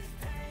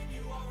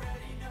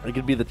 I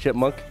could be the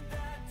Chipmunk,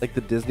 like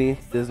the Disney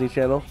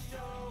Channel.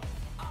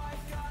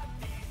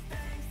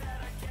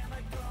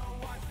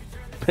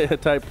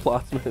 Type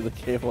plots in the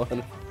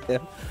K1. Yeah.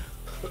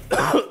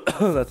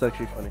 That's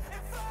actually funny.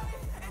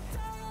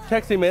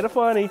 Taxi made it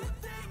funny.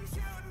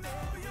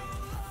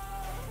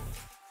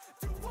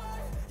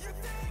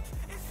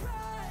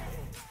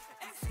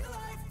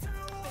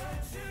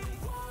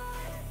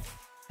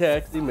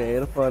 Taxi made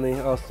it funny.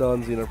 Oh, Stella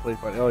and Xena play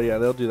funny. Oh yeah,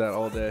 they'll do that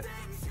all day.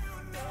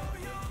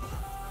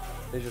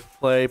 They just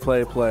play.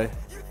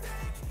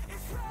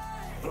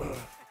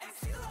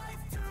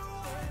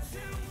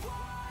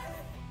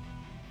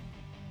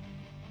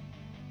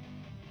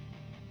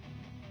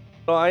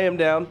 Oh, I am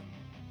down.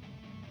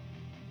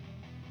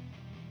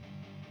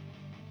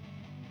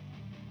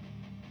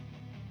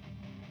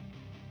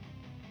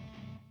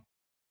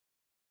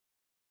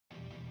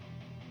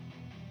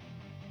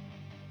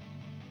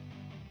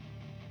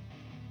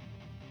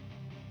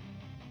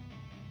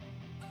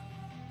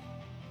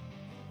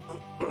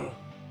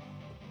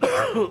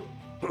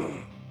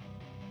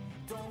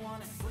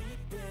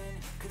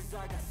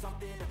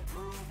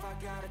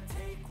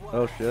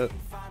 Oh shit.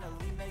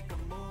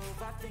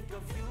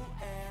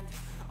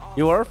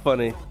 You are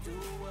funny.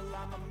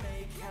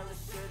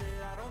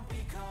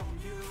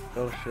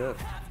 Oh shit.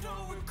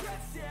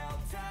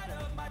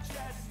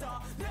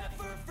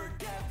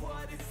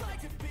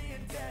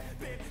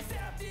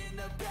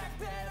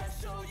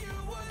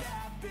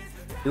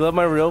 You love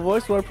my real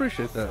voice? Well, I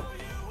appreciate that.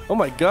 Oh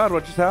my god,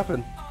 what just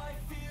happened?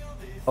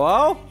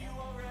 Hello?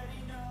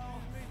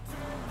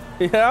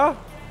 Yeah?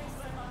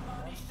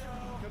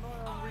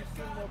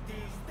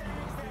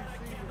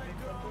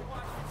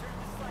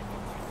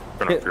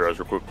 Turn off your eyes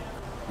real quick.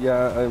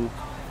 Yeah, I'm.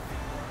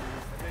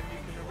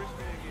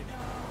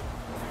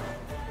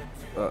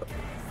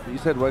 You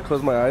said what?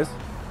 Close my eyes?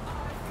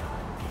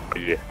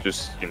 Yeah,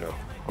 just, you know.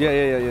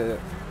 Yeah.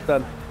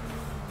 Done.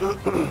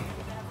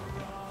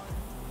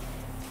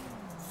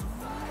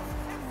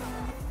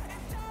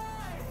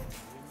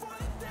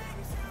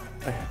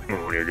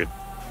 When you're good.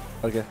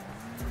 Okay.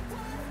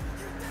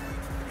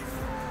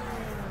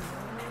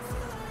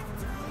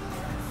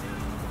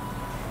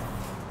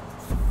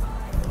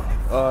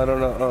 Oh, I don't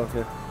know. Oh,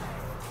 okay.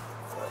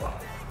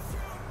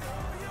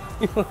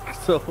 You look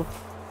so.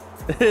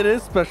 It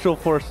is special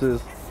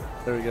forces.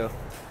 There we go.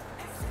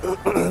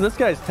 This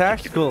guy's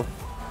tactical.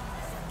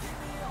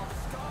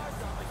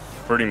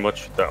 Pretty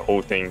much that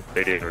whole thing,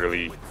 they didn't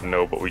really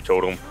know, but we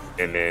told them.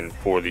 And then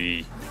for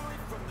the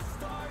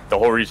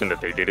whole reason that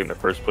they did it in the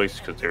first place,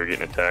 because they were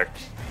getting attacked.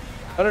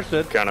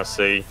 Understood. Kind of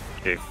say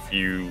if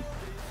you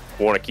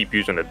want to keep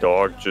using the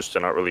dog, just to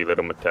not really let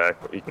them attack,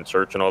 but you can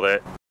search and all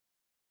that.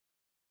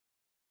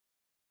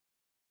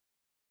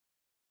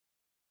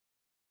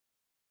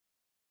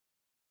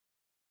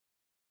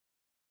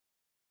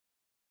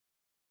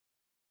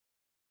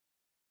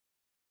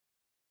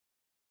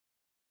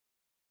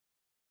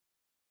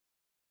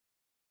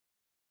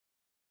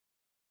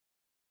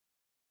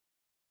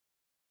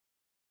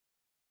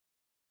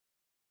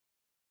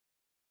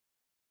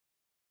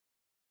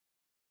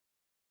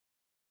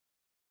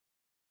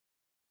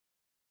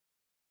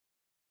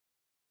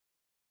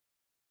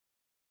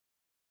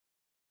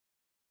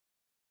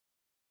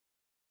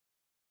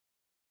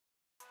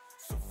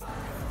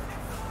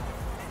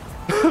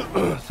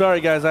 Sorry,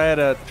 guys. I had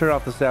to turn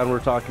off the sound. We were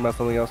talking about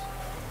something else.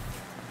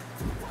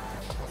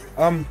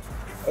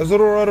 Is it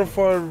alright if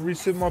I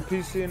reset my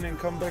PC and then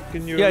come back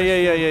and you?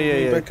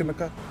 Yeah. Back in the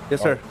car.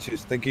 Yes, sir. Right,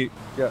 cheers. Thank you.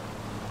 Yeah.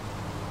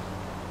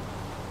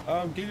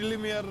 Can you let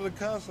me out of the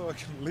car so I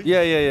can leave?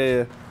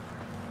 Yeah.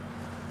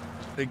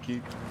 Thank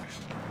you.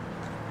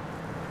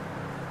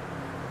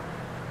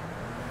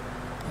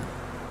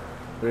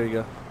 There you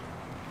go.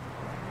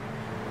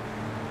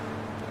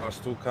 I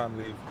still can't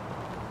leave.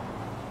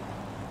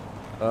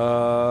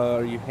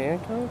 Are you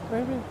handcuffed,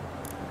 maybe?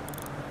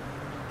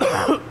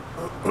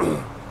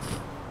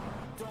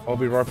 I'll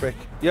be right back.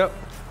 Yep.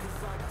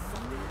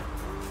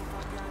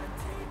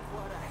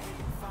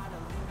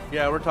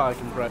 Yeah, we're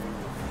talking, Brett.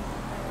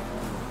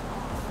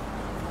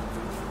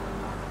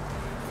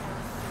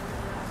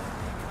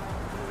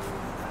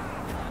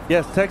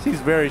 Yes,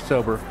 Texie's very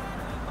sober.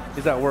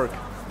 He's at work.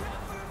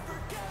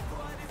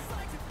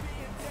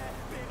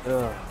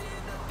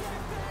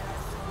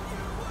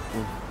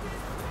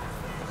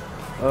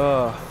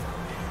 Ugh.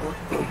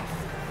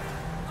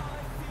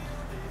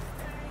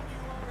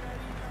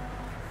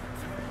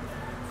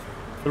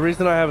 The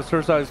reason I have a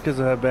sore side is because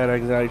I have bad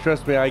anxiety.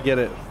 Trust me, I get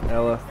it,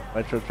 Ella.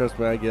 Trust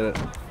me, I get it.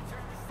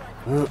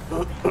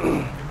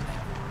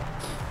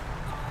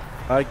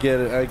 I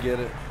get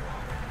it.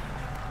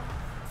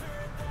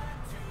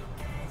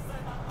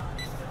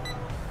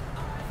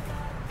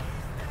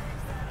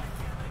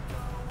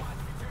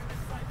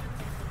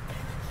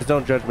 Just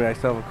don't judge me, I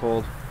still have a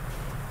cold.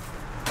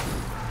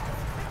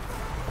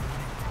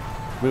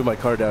 Move my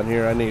car down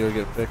here, I need to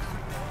go get it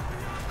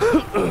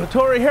fixed.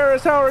 Tori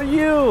Harris, how are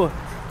you?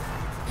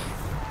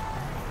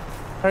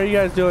 How are you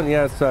guys doing?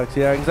 Yeah, it sucks.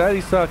 Yeah,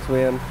 anxiety sucks,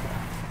 man.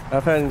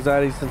 I've had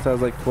anxiety since I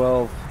was like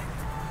 12.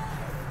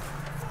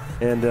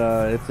 And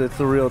it's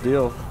a real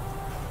deal.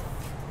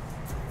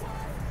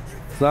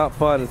 It's not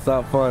fun,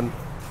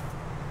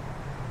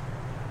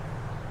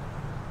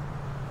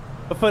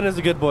 But fun is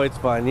a good boy, it's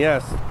fine,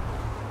 yes.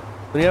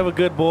 When you have a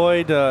good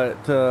boy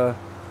to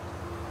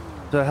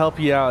help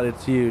you out,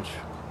 it's huge.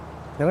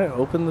 Can I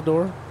open the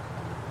door?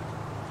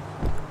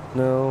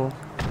 No.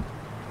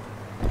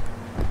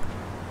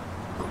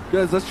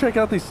 Guys, let's check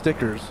out these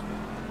stickers.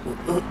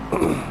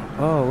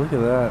 Oh, look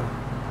at that.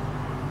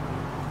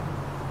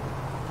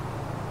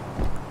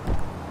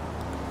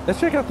 Let's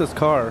check out this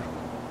car.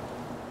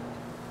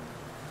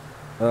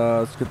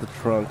 Let's get the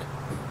trunk.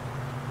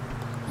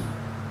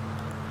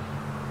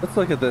 Let's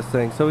look at this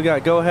thing. So we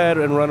got go ahead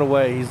and run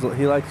away.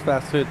 He likes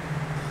fast food.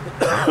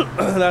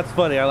 That's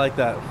funny. I like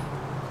that.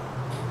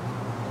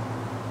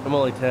 I'm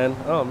only 10.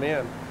 Oh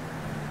man.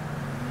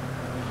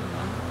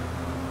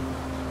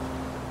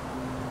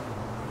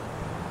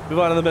 Move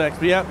on to the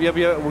next. Yep.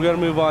 We're gonna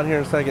move on here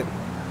in a second.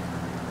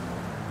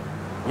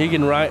 You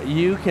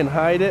can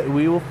hide it.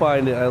 We will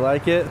find it. I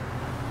like it.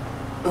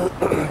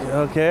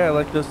 Okay, I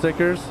like those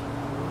stickers.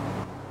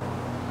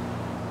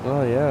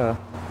 Oh yeah.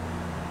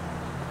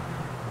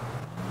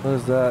 What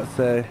does that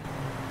say?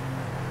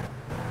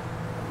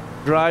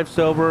 Drive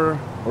sober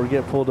or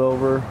get pulled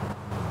over.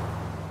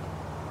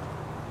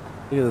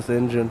 Look at this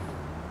engine.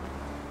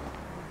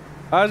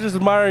 I was just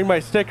admiring my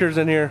stickers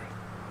in here.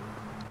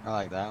 I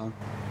like that one.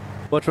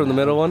 Which one, the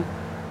middle one?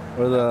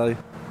 Or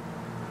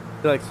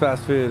he likes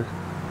fast food?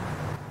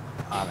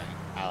 I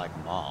like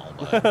them all,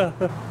 Car,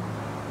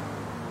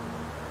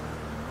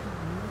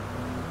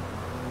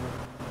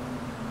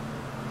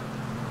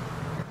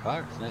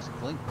 it's nice and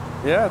clean.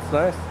 Yeah, it's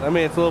nice. I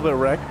mean, it's a little bit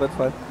wrecked, but it's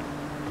fine.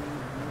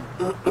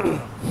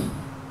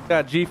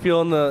 Got G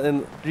Fuel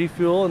and G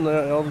Fuel and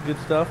all the good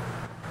stuff.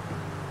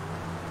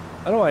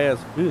 I don't know why he has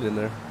food in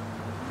there.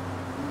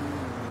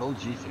 Old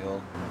G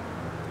Fuel.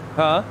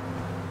 Huh?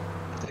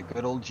 It's a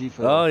good old G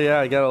Fuel. Oh yeah,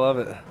 I gotta love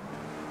it.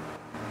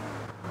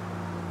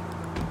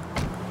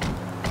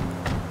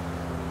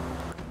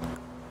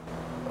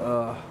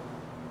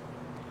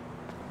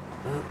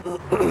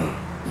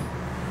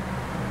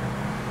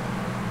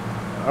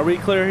 Are we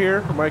clear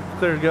here? Am I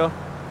clear to go?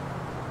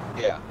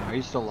 Yeah. Are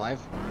you still live?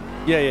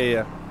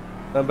 Yeah.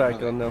 I'm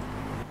back on now.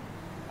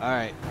 All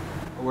right.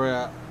 We're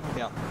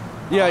yeah.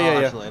 Yeah.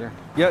 I'll watch you later.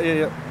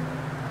 Yeah.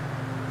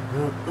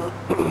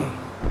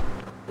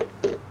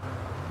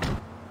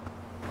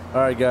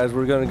 All right, guys,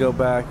 we're gonna go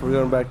back. We're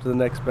going back to the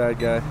next bad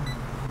guy.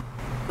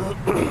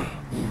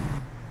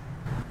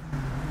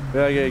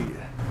 Yeah.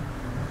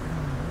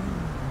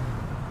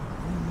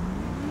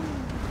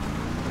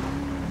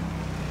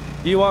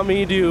 Do you want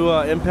me to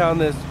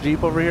impound this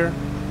Jeep over here?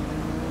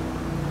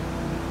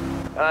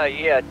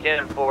 Yeah,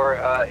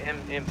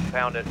 10-4,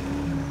 impound it.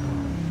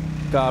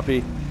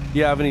 Copy. Do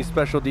you have any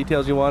special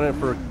details you wanted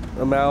for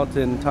amount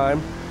and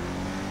time?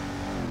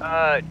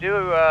 Do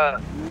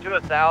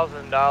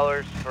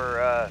 $1,000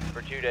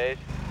 for 2 days.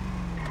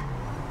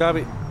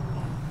 Copy.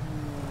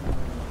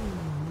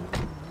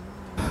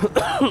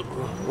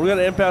 We're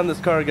gonna impound this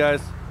car,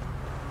 guys.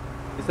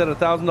 He said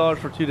 $1,000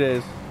 for 2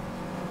 days.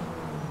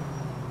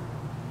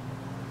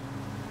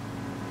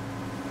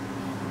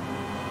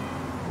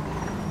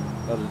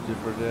 That'll do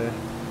for a day.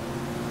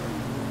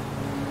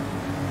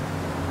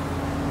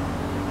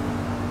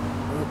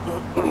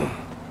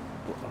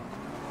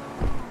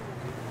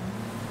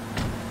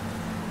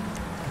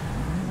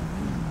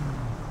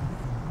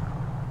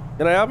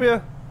 Can I help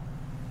you?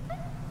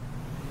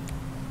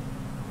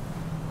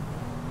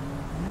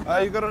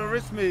 You gotta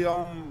arrest me.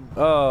 I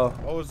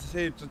was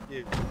here to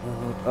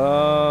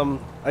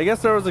I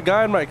guess there was a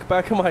guy in my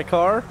back of my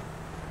car.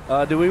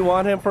 Do we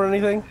want him for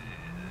anything?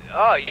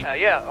 Oh,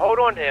 yeah. Hold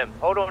on to him.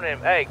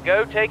 Hey,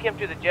 go take him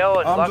to the jail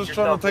and lock I'm just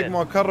trying to take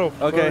my cut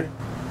off. Okay. Sorry.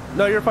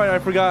 No, you're fine. I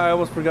forgot. I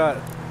almost forgot.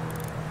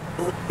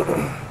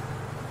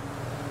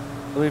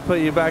 Let me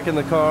put you back in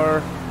the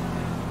car.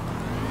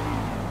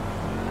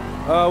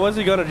 What's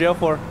he going to jail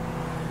for?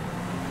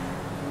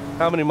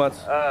 How many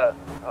months?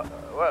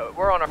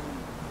 We're on our...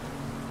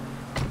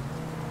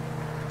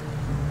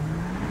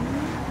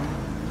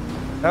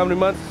 How many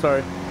months?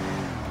 Sorry.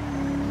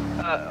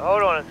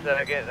 Hold on a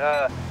second.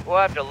 We'll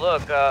have to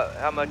look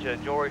how much a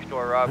jewelry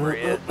store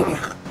robbery is.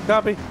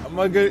 Copy. Am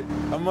I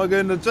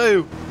going to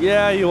jail?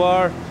 Yeah, you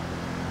are.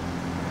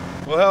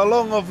 For how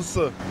long,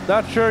 officer?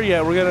 Not sure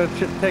yet. We're gonna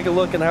take a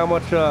look at how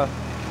much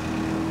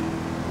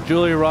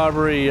jewelry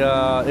robbery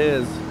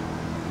is.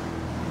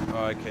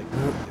 Oh, okay.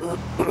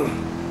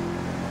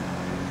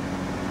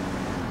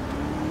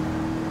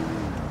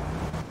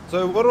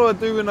 So what do I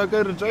do when I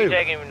go to jail? You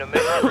take him to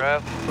Mission Row.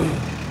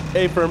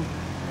 A-firm.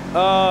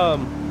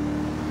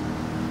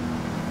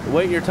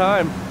 Wait your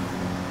time.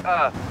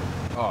 Oh,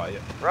 yeah.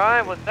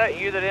 Ryan, was that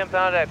you that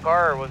impounded that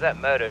car, or was that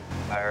Moto?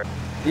 I heard.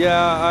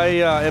 Yeah,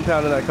 I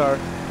impounded that car.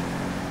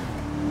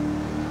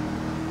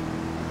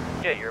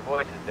 Shit, your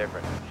voice is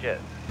different.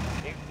 Shit.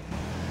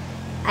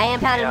 I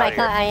impounded my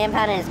car. I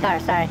impounded his car.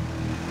 Sorry.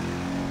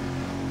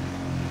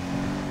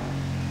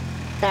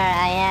 Sorry,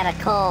 I had a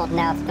cold.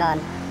 Now it's gone.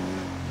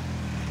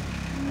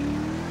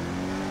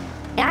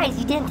 Guys,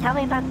 you didn't tell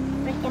me about the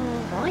freaking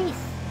voice.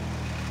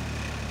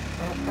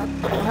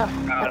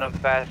 Got him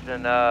fast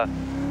in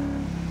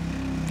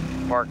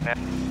Park now.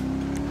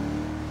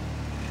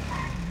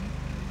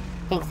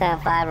 King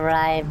 75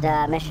 arrived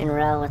Mission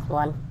Row with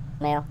one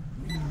male.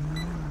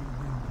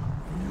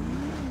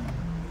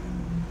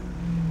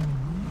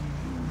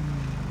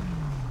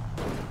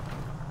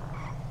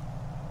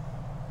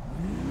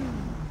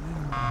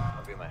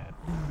 I'll be my head.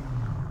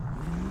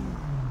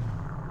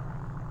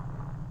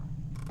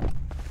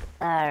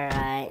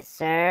 Alright,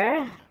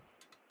 sir.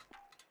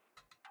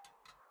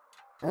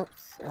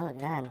 Oops, oh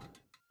god.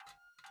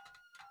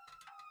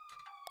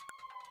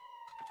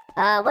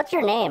 What's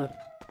your name?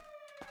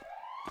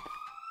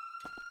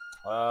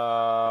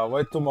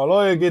 Wait till my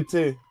lawyer gets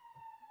here.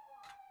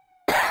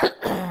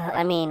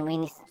 I mean,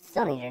 we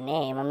still need your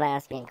name. I'm not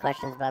asking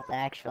questions about the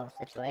actual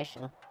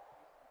situation.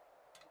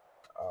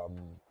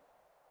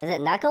 Is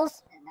it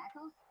Knuckles?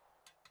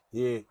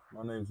 Yeah,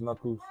 my name's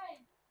Knuckles.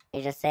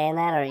 You just saying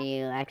that, or are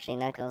you actually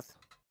Knuckles?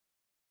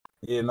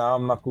 Yeah, nah,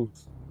 I'm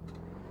Knuckles.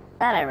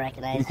 Thought I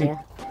recognized you.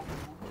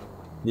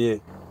 Yeah.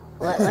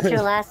 What's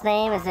your last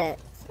name? Is it...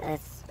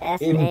 It's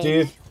S-A...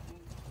 MGF.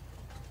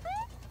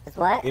 It's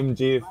what?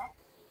 MGF.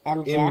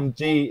 MGF.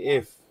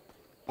 MGF.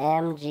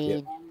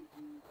 MG...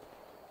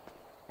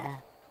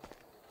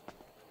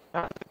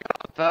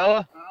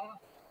 Fella?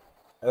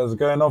 How's it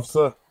going,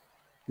 officer?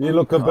 You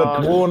look a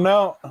bit worn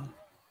out.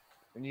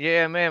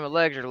 Yeah, man, my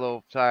legs are a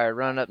little tired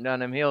running up and down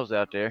them hills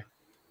out there.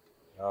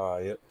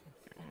 Yep.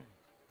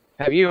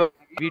 Have you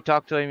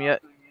talked to him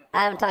yet?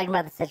 I haven't talked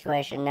about the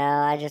situation, no.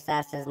 I just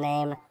asked his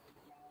name.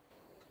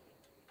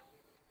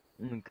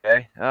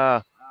 Okay.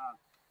 What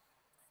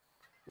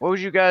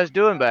was you guys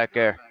doing back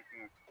there?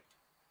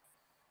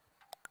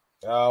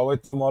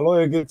 Wait till my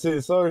lawyer gets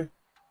here, sorry.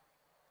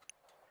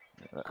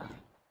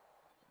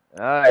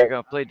 You're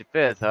gonna plead the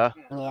fifth, huh?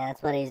 Yeah,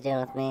 that's what he's doing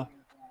with me.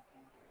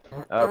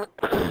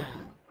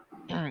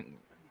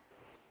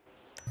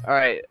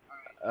 Alright,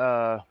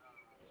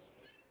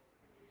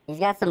 He's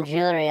got some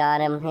jewelry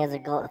on him. He has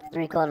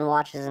 3 golden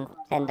watches and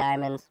 10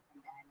 diamonds.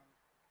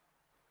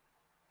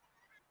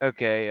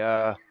 okay,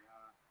 how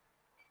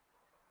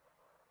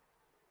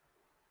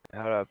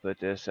do I put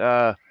this?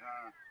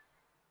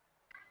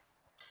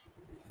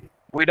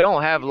 We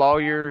don't have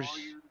lawyers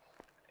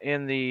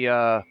in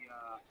the,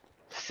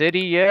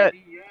 city yet,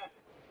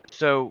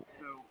 so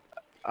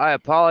I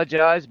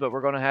apologize, but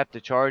we're gonna have to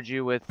charge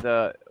you with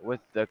the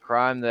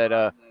crime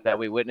that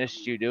we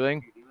witnessed you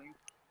doing.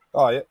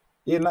 Oh, yeah.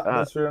 Yeah, no,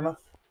 that's fair enough.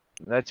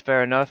 That's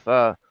fair enough.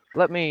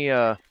 Let me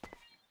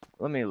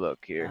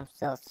look here. I'm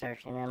still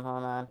searching him.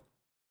 Hold on.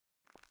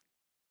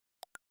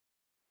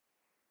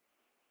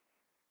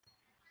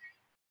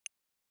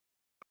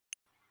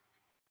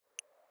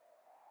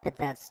 Put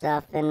that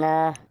stuff in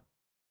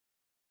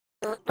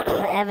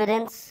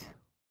evidence.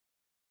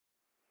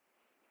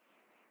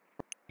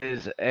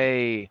 Is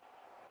a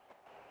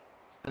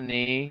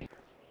knee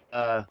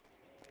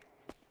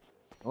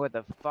with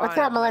a fine What's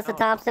up, Melissa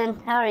Thompson?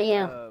 How are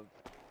you?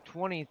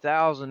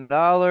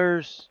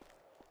 $20,000.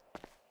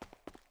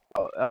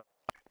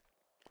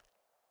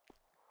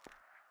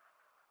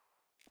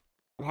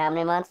 How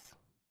many months?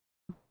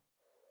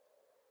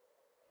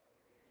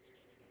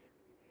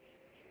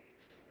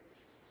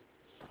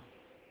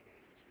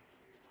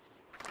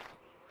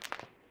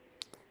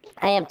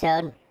 I am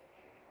Toad.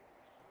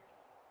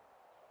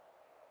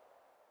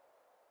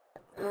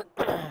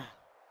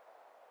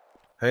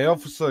 Hey,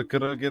 officer,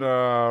 could I get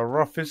a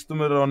rough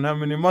estimate on how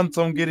many months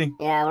I'm getting?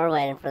 Yeah, we're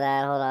waiting for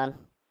that. Hold on.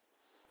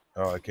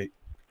 Oh, okay.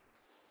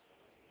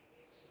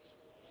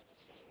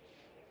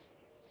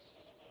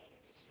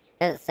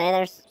 Does it say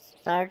there,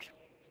 Sarge?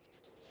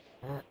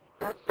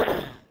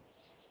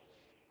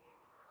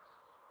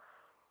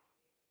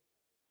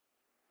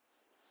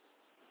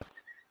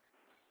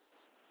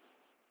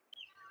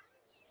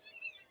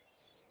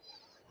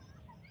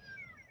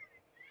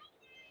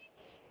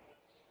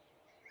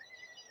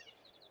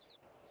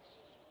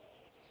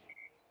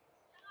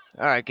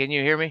 All right, can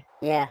you hear me?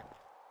 Yeah.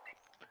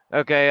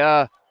 Okay.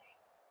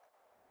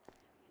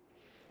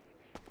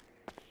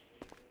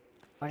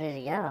 Where did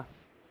he go?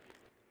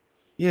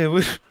 Yeah,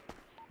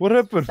 what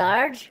happened?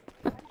 Sarge?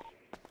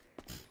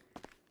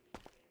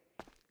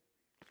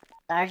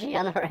 Sarge, you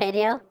on the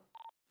radio?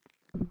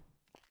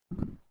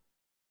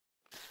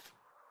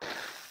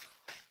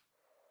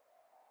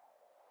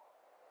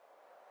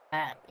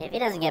 If he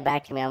doesn't get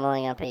back to me, I'm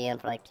only gonna put you in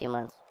for like 2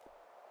 months.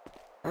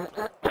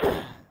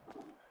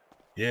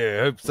 Yeah,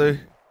 I hope so.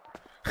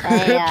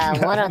 Hey,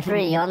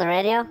 103, you on the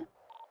radio?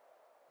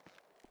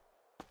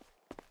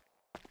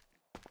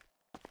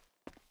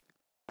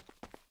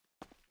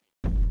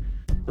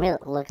 Let me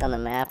look on the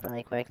map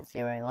really quick and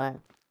see where he went.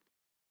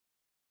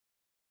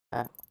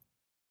 The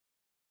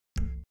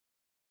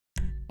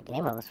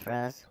game almost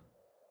froze.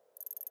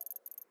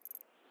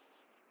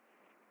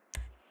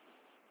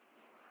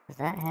 Is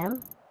that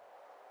him?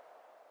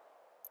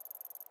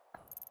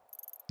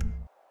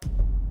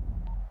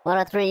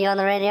 103, you on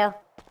the radio?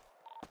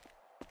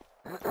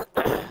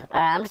 Alright,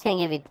 I'm just gonna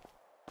give you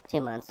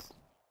 2 months.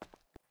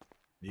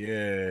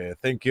 Yeah,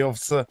 thank you,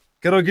 officer.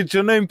 Can I get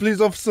your name, please,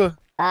 officer?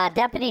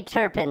 Deputy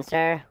Turpin,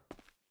 sir.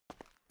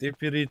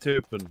 Deputy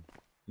Turpin.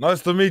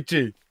 Nice to meet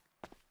you.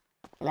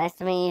 Nice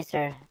to meet you,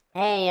 sir.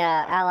 Hey,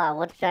 Arlo,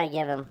 what should I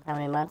give him? How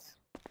many months?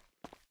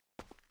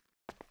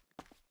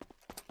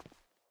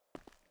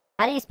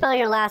 How do you spell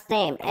your last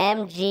name?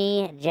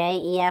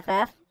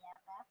 M-G-J-E-F-F?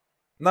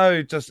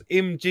 No, just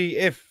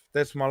MGF.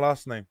 That's my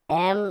last name.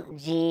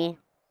 M-G...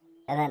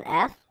 and then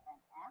F?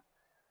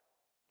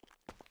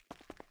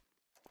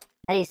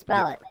 How do you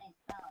spell it?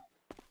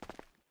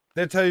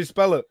 That's how you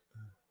spell it.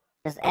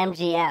 Just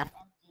M-G-F.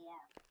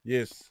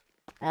 Yes.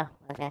 Oh,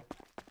 okay.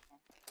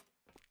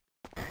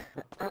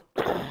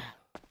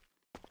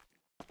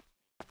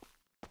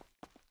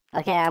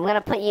 Okay, I'm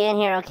gonna put you in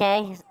here,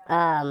 okay?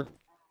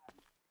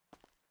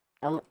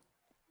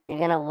 You're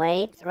gonna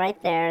wait right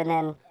there, and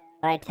then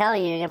when I tell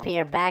you, you're gonna put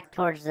your back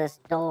towards this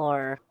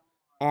door,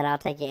 and I'll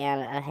take you in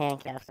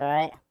handcuffs,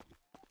 alright?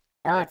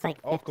 Oh, it's like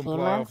 15 I'll comply,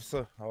 months?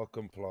 officer. I'll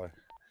comply.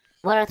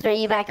 103,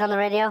 you back on the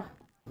radio?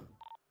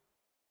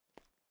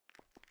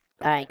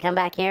 Alright, come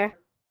back here.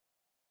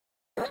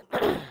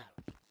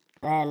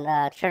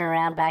 And, turn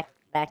around,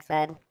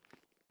 backside.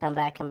 Come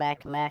back. Come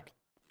back. Come back.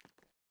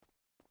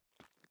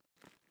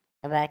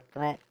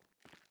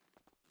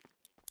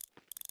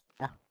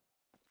 Oh.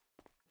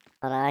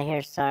 Hold on, I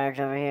hear Sarge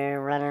over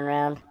here running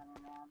around.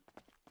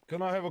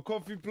 Can I have a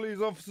coffee,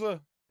 please,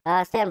 officer?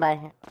 Stand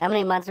by. How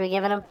many months are we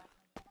giving him?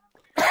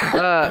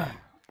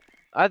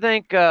 I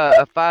think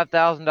a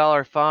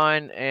 $5,000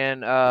 fine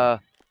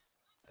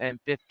and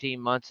 15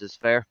 months is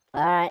fair.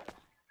 All right.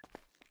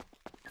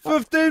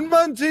 15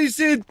 months, he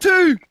said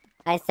 2!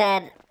 I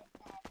said...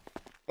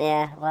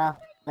 Yeah, well,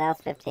 now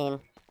it's 15.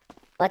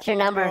 What's your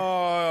number?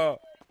 Oh,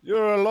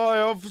 you're a lie,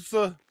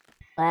 officer.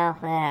 Well,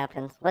 that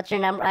happens. What's your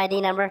number? ID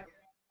number?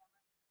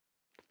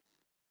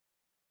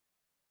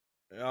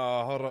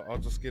 Hold on, I'll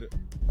just get it.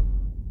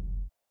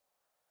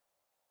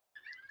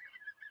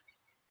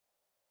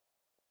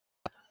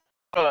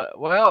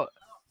 Well...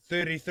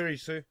 33,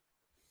 sir.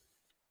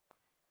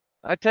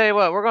 I tell you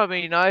what, we're gonna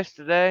be nice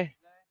today.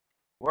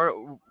 We're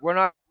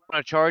not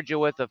gonna charge you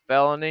with a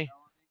felony.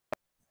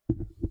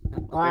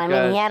 Well, I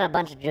mean, he had a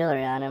bunch of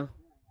jewelry on him.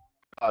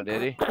 Oh,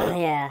 did he?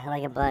 Yeah,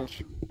 like a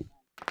bunch.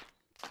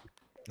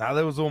 Nah,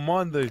 that was all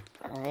mine, dude.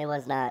 It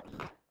was not.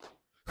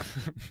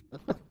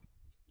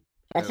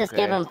 Let's just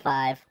give him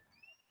 5.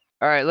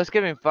 All right, let's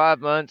give him 5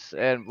 months,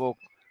 and we'll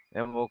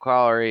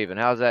call her even.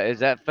 How's that? Is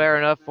that fair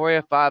enough for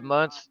you? 5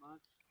 months?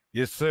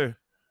 Yes, sir.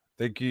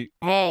 Thank you.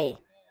 Hey,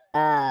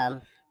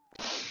 I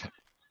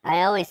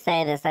always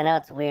say this. I know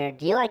it's weird.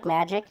 Do you like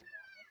magic?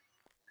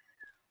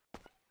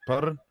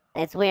 Pardon?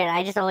 It's weird.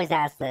 I just always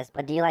ask this,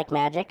 but do you like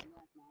magic?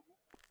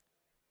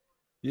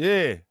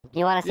 Yeah. Do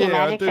you want to see a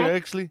magic I do, trick?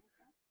 actually.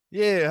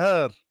 Yeah,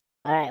 hard.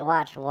 All right,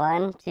 watch.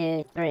 1,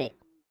 2, 3.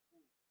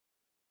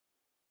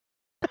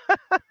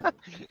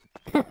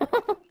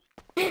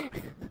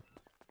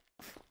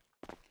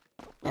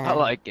 I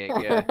like it,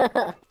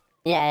 yeah.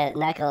 Yeah,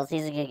 Knuckles,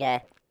 he's a good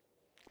guy.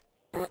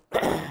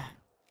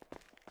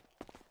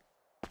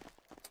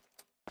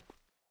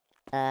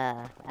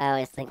 I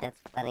always think that's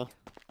funny.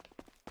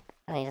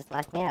 Oh, you just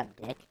locked me out,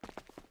 dick.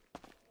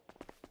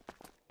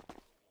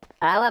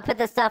 Alright, I'm gonna put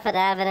this stuff in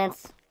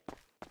evidence.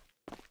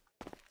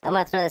 I'm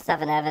gonna throw this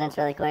stuff in evidence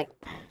really quick.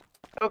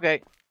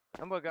 Okay.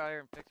 I'm gonna go out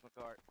here and fix my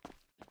car.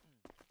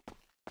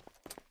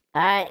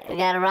 Alright, we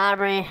got a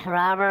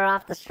robber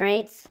off the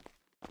streets.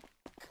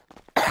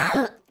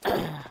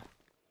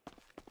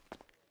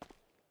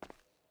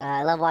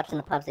 I love watching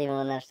the pups even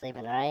when they're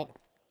sleeping, alright?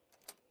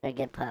 They're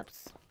good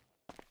pups.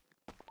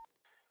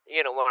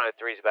 Unit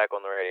 103's back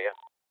on the radio.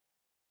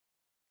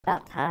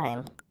 About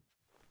time.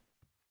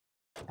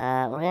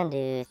 We're gonna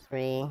do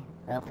 3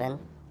 open.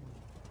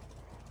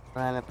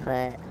 We're gonna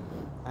put,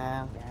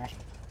 oh gosh.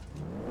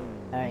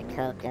 Alright,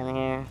 Coke in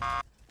here.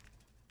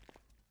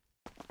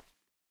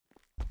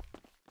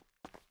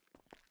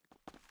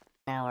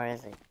 Now where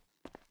is it?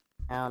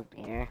 Oh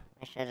dear.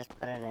 I should just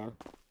put it in.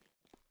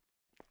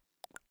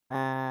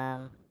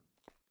 2-5.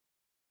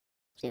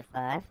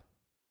 Okay,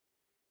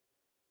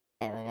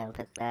 we're gonna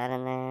put that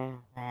in there,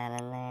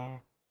 that in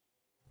there,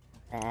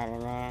 that in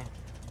there,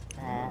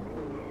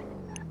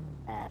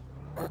 that.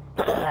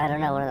 I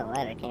don't know where the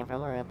lighter came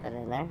from, we're gonna put it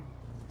in there.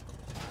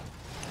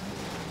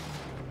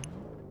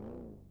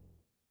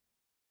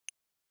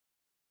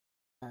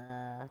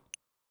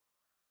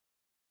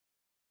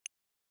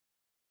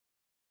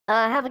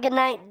 Have a good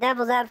night,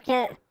 Devil's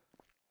Advocate.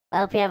 I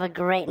hope you have a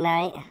great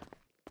night.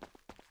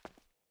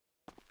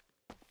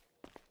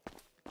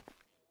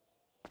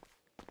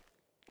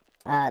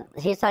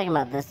 He's talking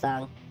about this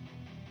song.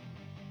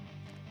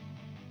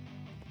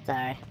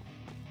 Sorry.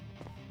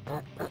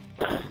 How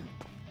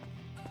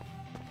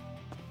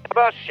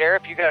about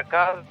Sheriff? You got a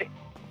copy?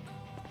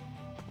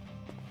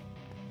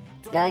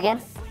 Go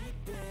again?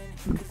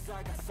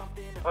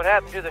 What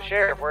happened to the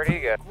Sheriff? Where'd he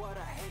go?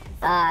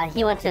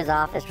 He went to his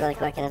office really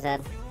quick in his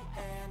head.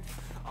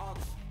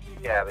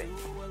 Gabby.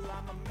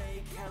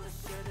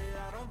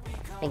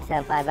 Pink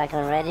 75 back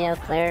on the radio,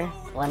 clear.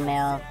 1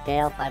 male,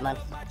 jail, 5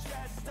 months.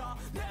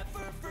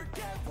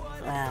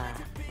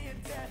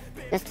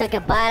 Just took a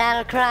bite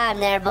out of crime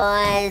there,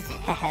 boys.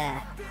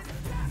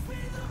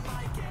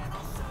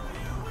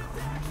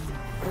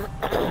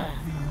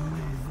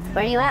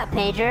 Where you at,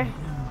 Pager?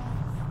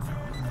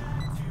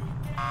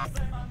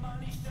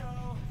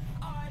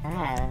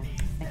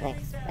 It's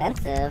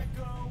expensive.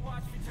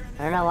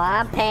 I don't know why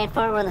I'm paying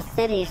for it when the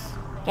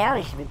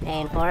county should be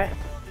paying for it.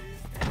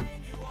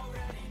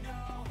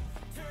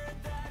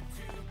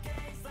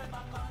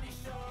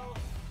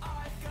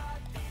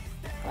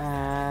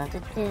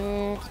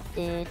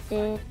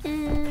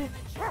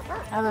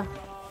 Oh,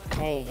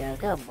 there you go.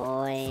 Go,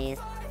 boys.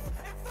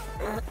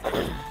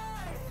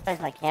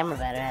 Surprised my camera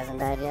battery hasn't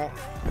died yet.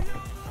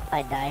 If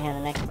I die here in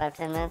the next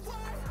 5-10 minutes.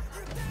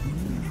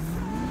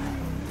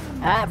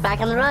 Alright, back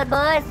on the road,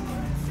 boys!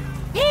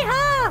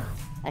 Yeehaw!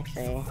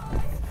 Actually,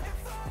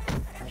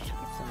 I should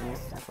get some of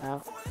this stuff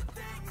out.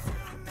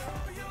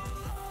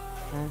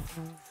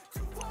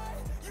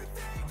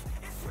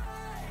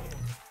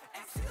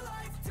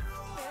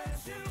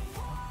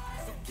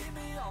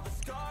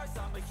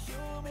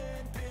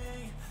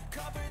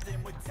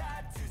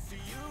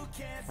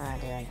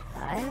 Do like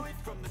 5?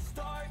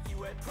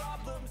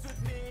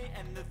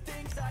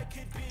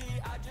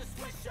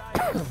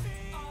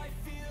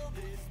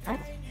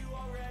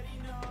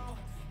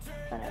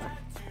 Whatever.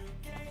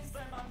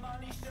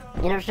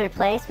 University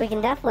Place, we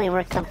can definitely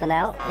work something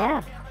out,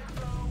 yeah.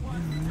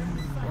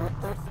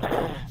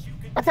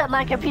 What's up,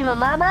 Micro Prima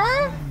Mama?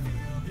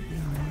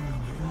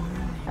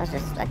 I was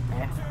just stuck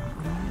there.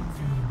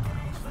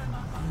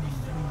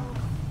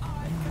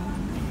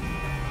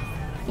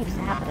 Keeps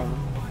happening.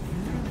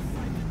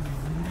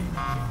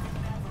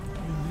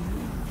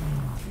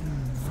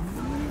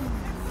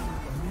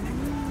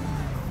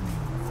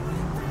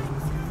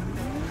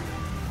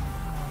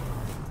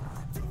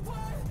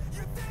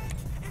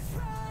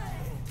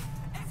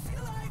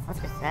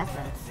 What just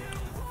happened?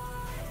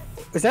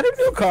 Is that a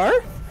new car?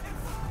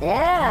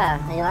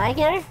 Yeah, you like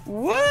it?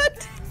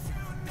 What?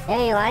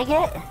 Yeah, you like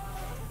it?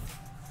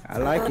 I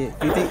like it.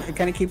 Do you think it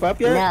can keep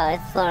up yet? No,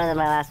 it's slower than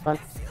my last one.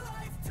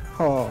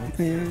 Oh,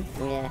 man.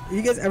 Yeah. Are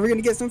you guys ever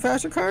gonna get some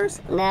faster cars?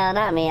 No,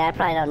 not me. I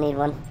probably don't need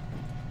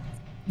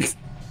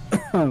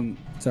one.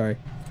 Sorry.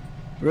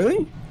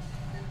 Really?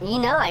 You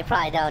know I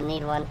probably don't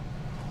need one.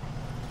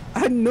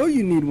 I know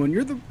you need one.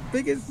 You're the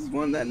biggest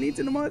one that needs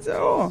it in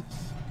myself.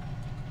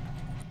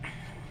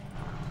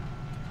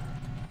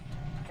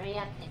 What are you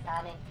up to,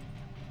 Tommy?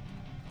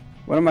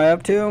 What am I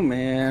up to,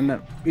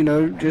 man? You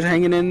know, just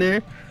hanging in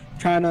there,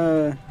 trying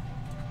to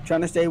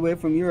stay away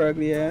from your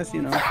ugly ass.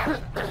 You know.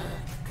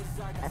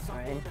 That's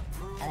rude.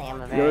 I think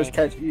I'm a very...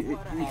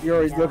 You're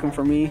always looking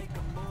for me.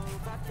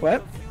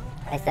 What?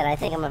 I said I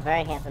think I'm a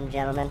very handsome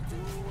gentleman.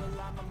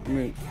 I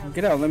mean,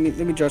 get out. Let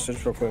me dress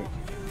this real quick.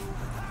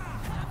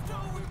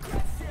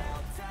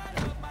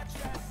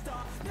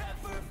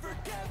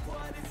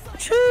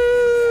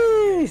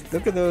 Jeez,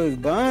 look at those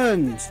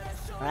buns.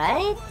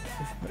 Right?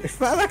 It's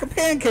flat like a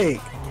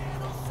pancake.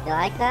 You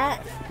like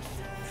that?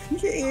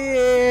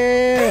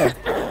 Yeah.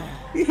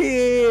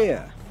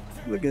 Yeah.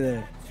 Look at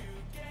that.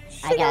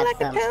 I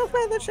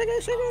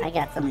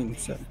got some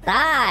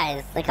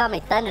thighs. They call me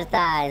Thunder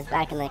Thighs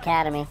back in the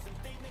academy.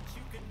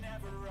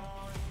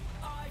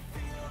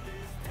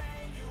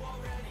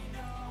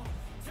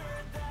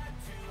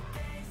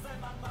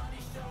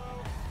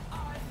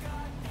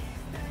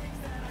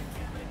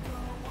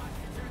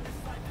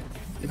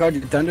 They called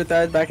you Thunder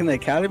Thighs back in the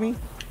academy?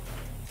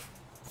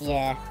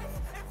 Yeah.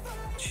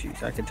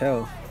 Jeez, I can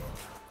tell.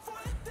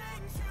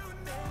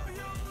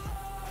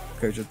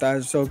 Because your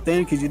thighs are so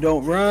thin because you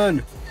don't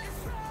run.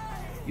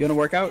 You want to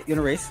work out? You want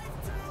to race?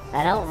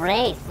 I don't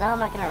race. No, I'm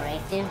not going to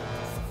race you.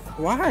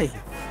 Why?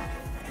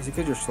 Is it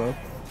because you're slow?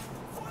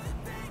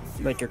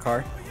 Like your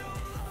car?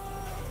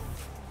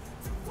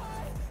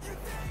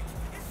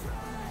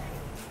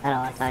 I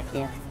don't want to talk to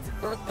you.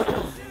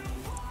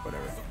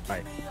 Whatever.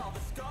 Bye.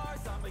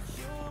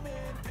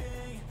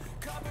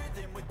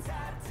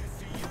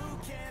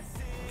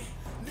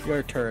 You're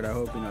a turd, I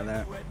hope you know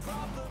that.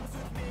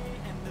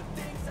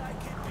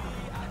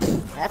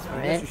 That's I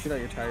rude. guess you should out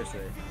your tires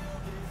today.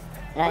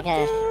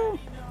 Okay.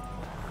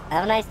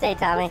 Have a nice day,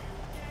 Tommy.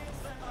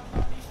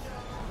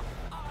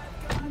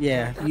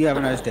 Yeah, you have a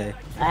nice day.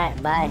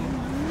 Alright, bye.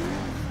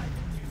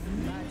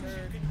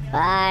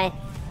 Bye.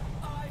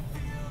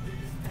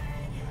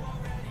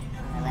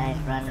 A nice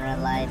run red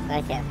light.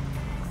 I can't.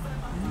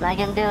 I'm not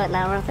gonna do it,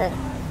 not worth it.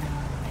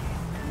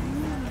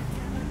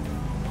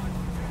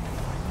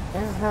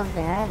 There's something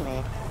behind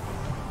me.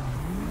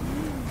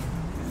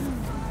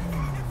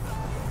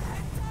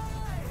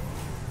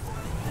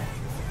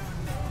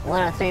 One,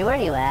 103, where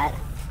are you at?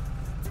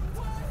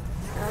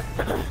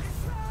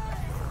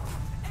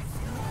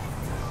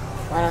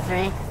 One,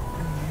 103.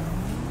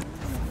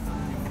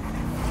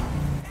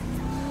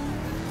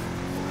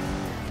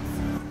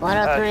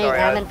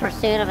 Sorry, I'm in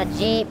pursuit of a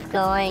Jeep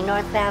going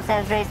northbound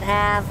San Andreas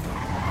Ave.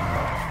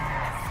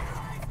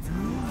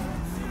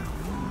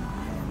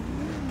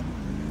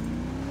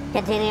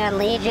 Continue on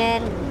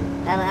Legion.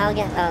 I'll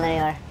get. Oh, there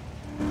you are.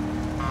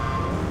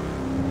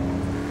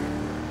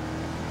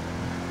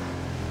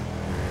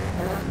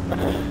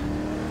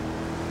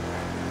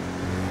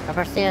 In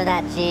pursuit of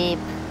that Jeep.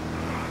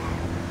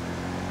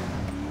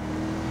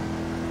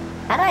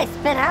 How did I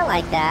spin out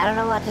like that? I don't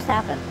know what just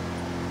happened.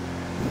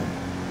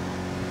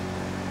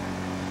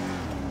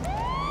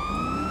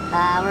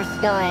 We're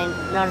just going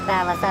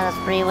northbound Los Angeles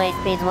Freeway,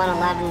 speeds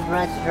 111,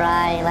 roads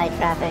dry, light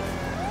traffic.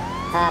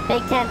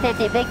 Big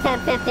 1050, big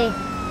 1050.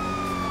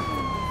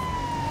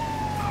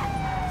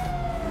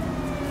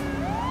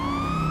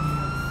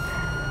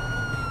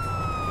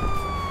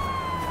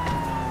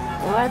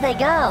 Where'd they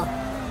go?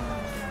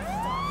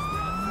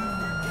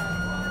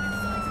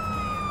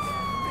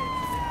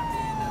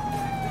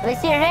 Let me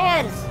see your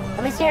hands!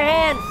 Let me see your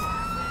hands!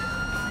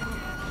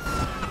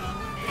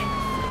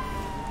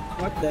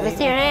 What the? Let me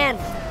see your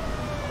hands!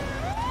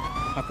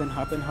 Hoppin', run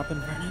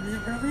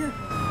over here.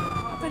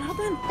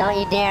 Hoppin'. Don't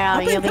you dare,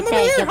 or you'll be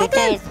tased, you'll be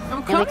tased.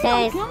 You'll be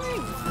tased.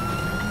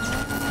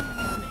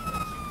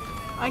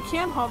 I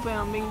can't hop in,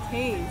 I'm being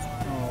tased.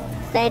 Oh.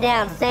 Stay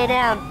down, stay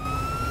down.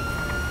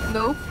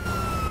 Nope.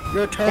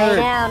 Your turn. Stay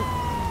down.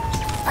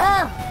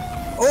 Oh!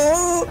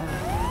 Oh!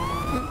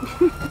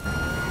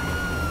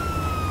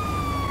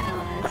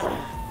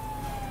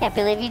 Can't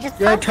believe you just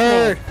Your punched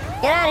turn. me.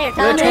 Get out of here,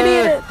 Tommy. Your turn.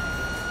 Idiot.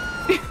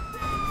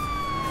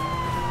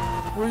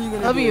 What are you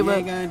gonna Love do? you, but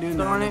ain't gonna do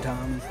darn nothing, it.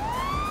 Tommy.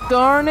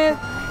 Darn it.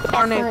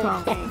 Darn it,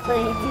 Can't Tommy.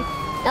 believe you.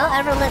 Don't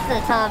ever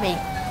listen to Tommy.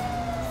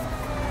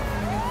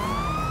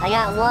 I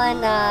got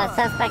one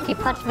suspect who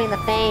punched me in the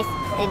face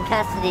in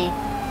custody.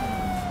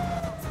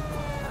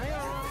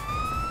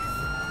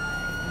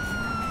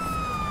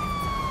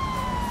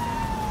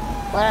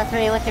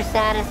 "103, what's your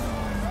status?"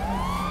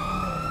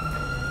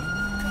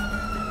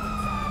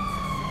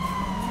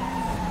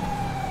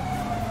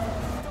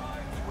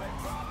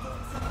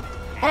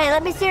 "Hey,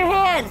 let me see your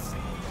hands!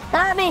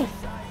 Stop me!"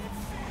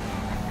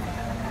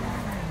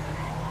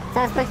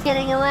 Suspect's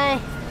getting away.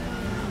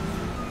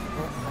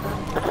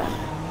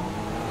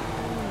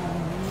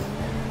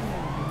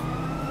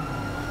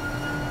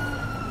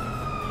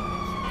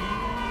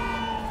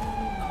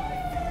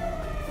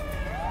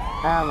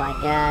 Oh my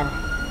god.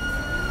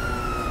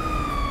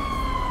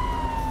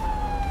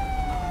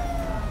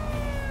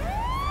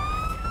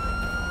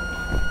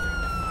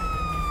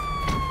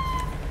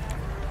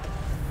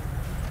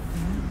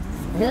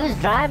 Who's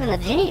driving the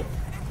Jeep?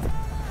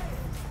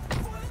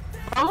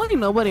 Probably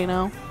nobody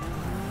now.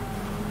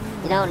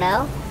 You don't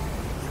know?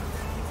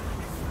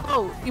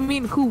 Oh, you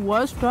mean who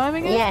was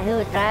driving it? Yeah, who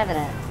was driving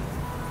it?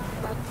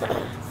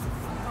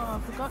 I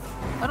forgot.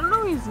 I don't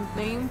know his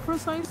name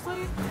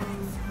precisely.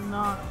 I'm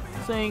not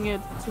saying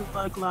it to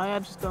like lie. I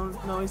just don't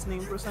know his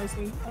name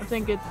precisely. I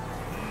think it.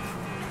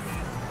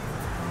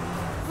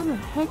 What the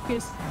heck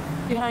is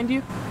behind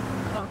you?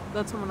 Oh,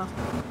 that's someone else.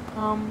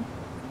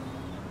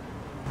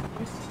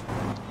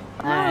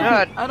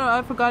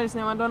 I forgot his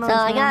name. I don't know. So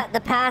his I name. got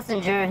the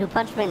passenger who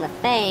punched me in the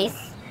face.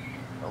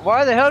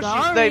 Why the hell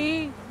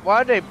Sorry.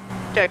 why'd they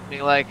protect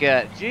me like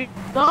that? Gee.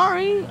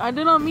 Sorry, I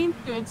did not mean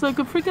to. It's like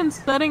a freaking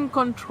setting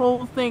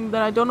control thing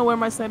that I don't know where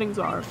my settings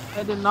are.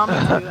 I did not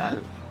mean to do that.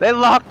 They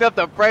locked up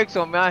the brakes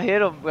on me. I hit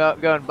them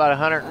going about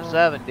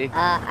 170.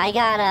 I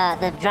got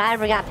the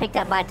driver got picked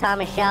up by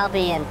Tommy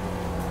Shelby and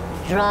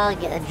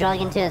drug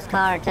into his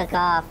car and took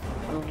off.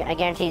 I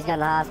guarantee he's going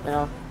to the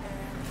hospital.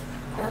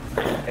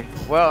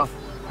 Well,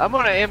 I'm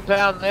gonna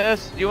impound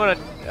this. You wanna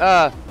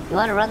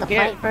run the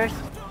plate first?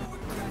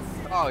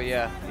 Oh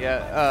yeah.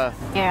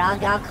 Here,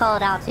 I'll call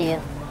it out to you.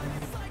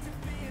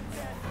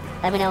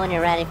 Let me know when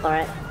you're ready for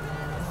it.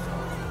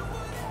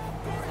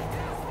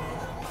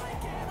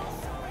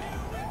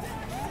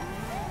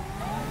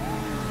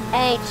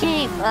 Hey,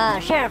 Chief,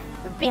 Sheriff,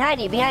 behind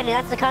you,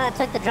 that's the car that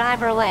took the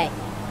driver away.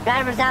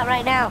 Driver's out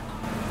right now.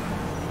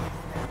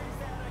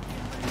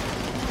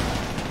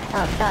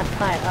 Oh, shots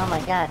fired, oh my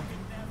god.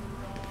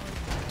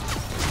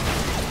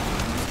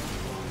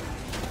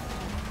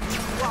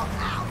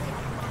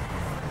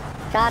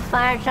 Shots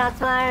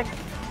fired.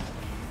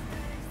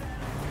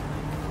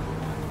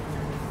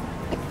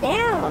 Get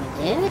down,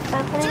 dude.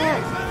 Stop putting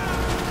up.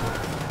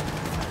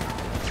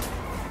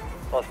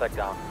 Suspect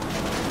down.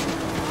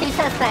 2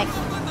 suspects.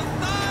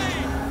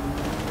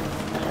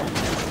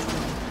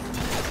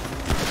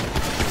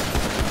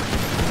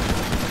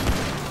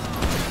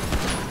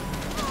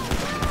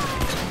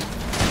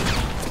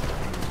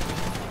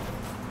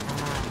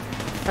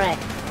 Frick.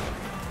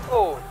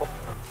 Oh.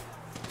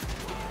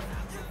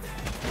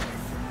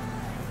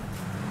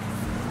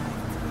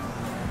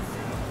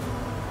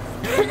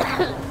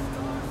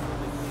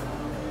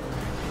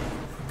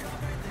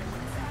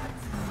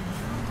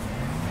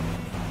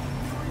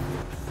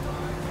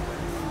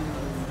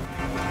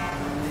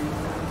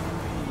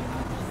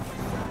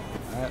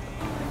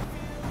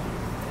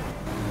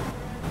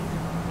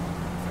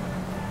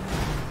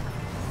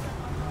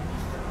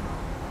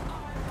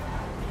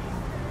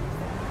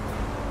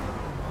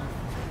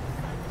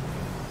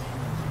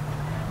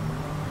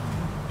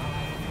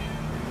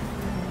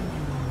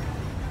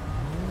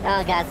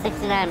 Oh god,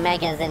 69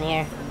 megas in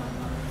here.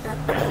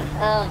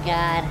 Oh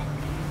god.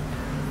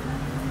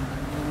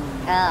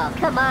 Oh,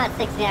 come on,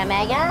 69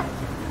 mega.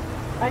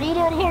 What are you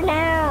doing here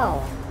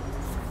now?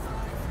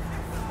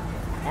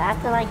 I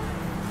have to like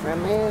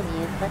remove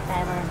you. Quick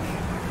timer.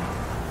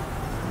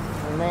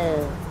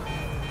 Remove.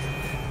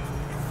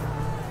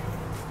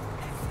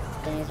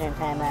 Taser in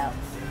timeout.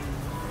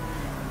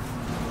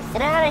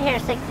 Get out of here,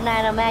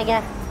 69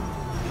 Omega.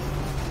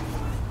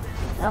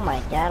 Oh my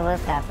god,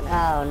 what's happening?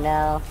 Oh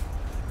no.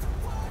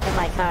 Get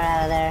my car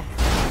out of there.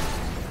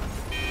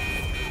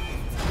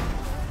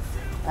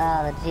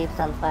 Oh, the Jeep's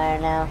on fire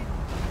now.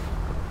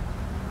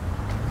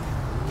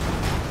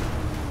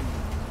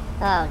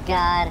 Oh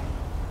god.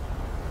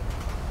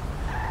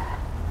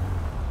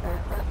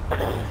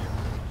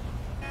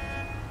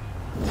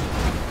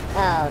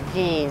 Oh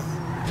jeez.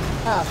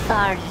 Oh,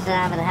 Sarge is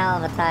having a hell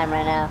of a time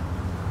right now.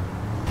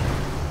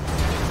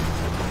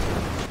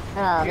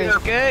 Oh, You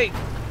okay?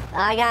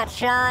 I got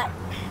shot.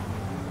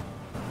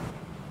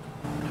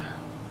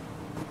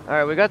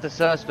 Alright, we got the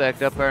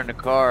suspect up there in the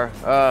car.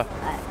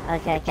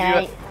 Okay,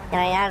 can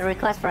I add a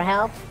request for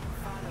help?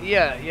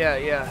 Yeah.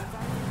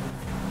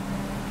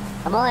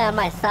 I'm only on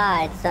my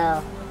side,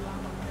 so.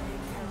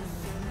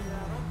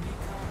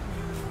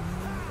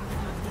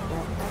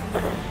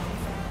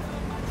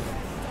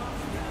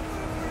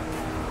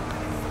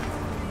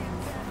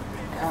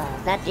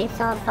 Oh, that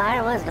Jeep's on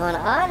fire? What's going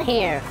on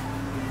here?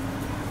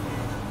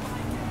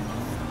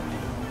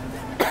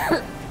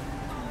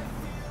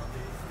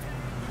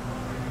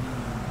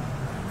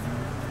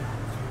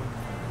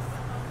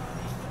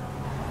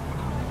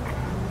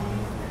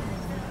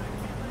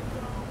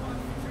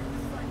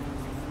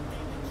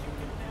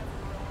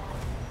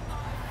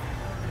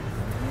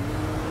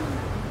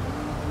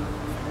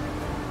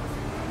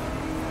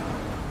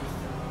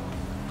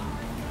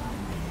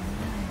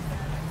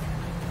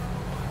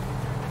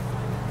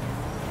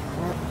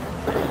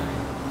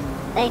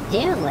 They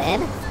do,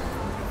 Lynn.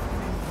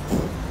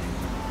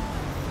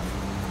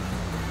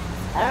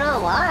 I don't know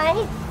why.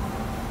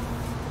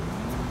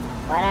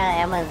 Why not an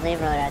ambulance leave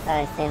road? I thought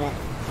I'd seen it.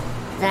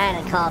 I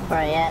hadn't called for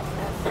it yet.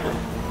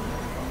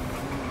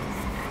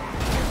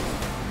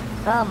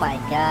 Oh my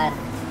god.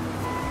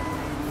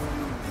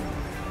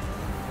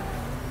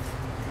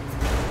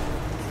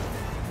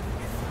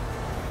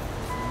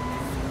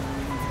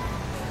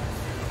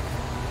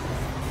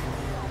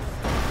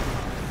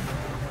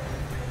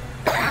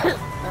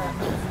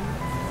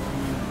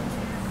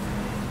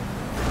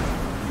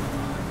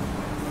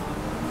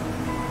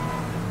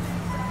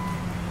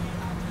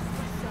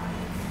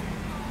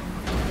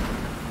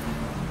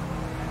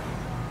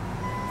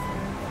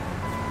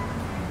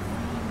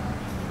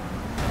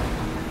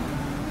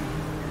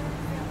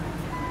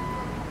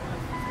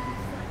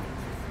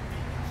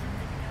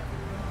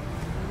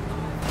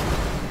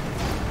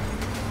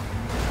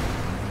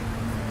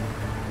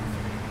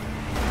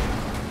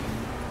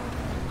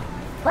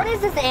 What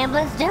is this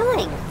ambulance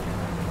doing?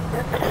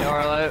 Hey,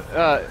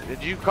 Arlo,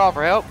 did you call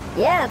for help?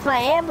 Yeah, it's my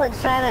ambulance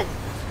trying to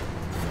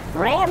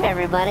ram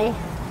everybody.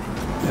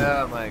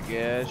 Oh my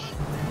gosh.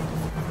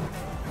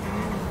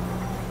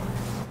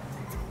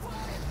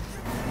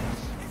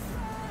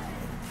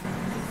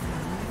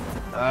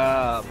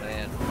 Oh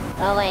man.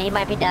 Oh wait, he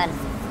might be done.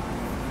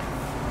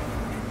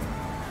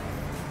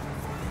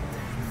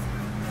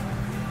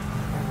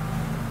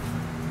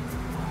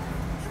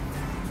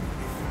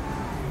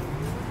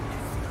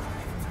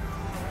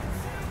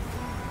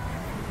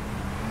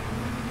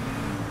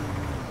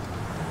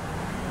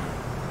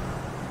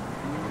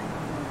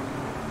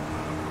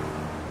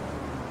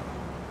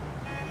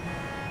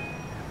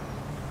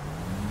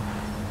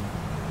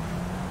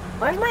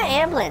 Where's my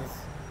ambulance?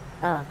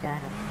 Oh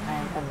god,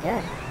 I'm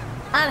good.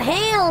 I'm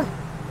healed!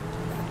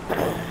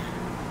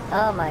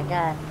 Oh my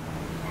god.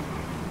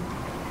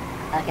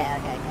 Okay.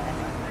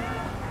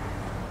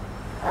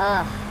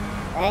 Oh,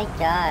 thank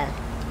god.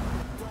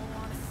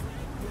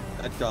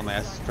 That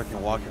dumbass is freaking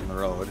walking the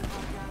road.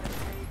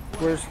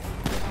 Where's...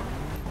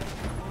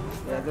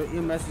 Yeah, the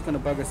EMS is gonna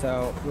bug us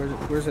out.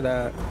 Where's it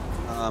at?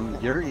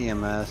 Your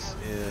EMS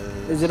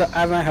is... Is it...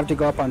 I might have to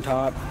go up on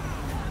top.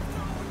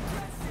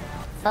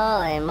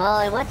 Holy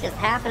moly, what just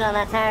happened on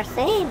that entire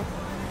scene?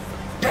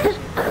 Thank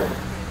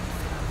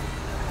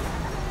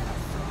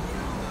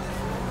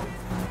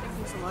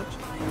you so much.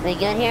 We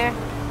good here?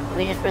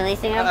 We just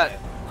releasing him?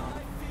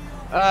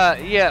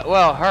 Yeah,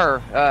 well,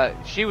 her,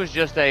 she was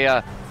just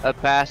a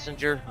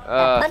passenger.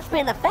 Punched me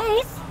in the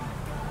face?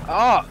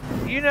 Oh,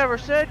 you never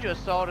said you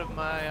assaulted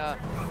my,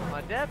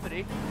 my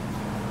deputy.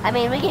 I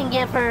mean, we can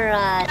give her,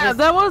 Yeah,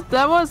 that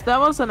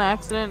was an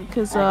accident,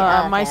 because,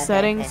 my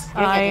settings, okay. You're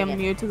good, I you're am good.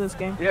 new to this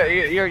game. Yeah,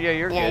 you're good. Yeah,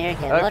 you're good.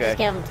 Okay. We'll just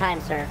give him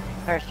time, sir.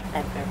 First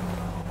time, sir.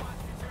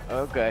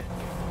 Okay.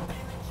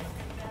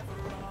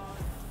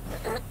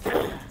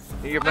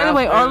 By the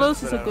way,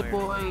 Arlos is a good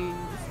boy.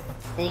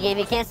 Did he give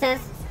you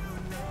kisses?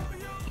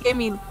 He gave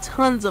me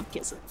tons of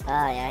kisses. Oh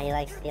yeah, he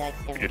likes giving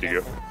Good to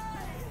kisses. go.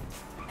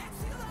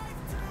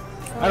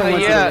 I don't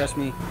want you to arrest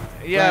me.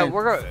 Yeah, Ryan.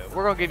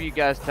 we're gonna give you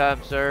guys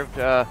time served.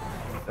 That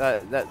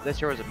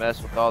sure was a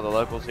mess with all the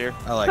locals here.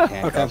 I like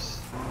handcuffs.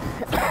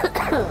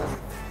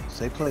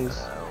 Say please.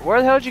 Where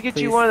the hell did you get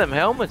you Please. one of them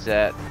helmets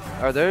at?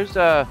 Are those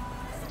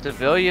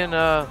civilian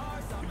are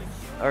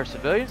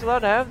civilians allowed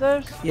to have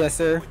those? Yes,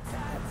 sir.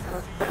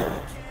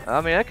 I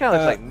mean, that kind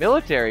of looks like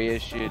military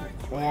issued.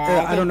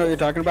 Yeah, I don't know what you're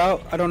talking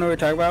about.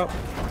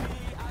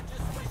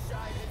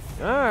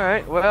 All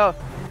right, well,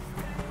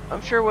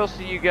 I'm sure we'll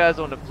see you guys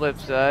on the flip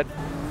side.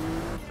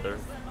 Sir.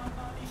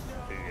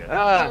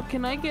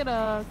 Can I get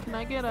a,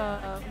 thank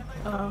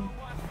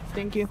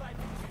you.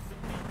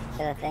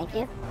 Thank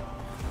you?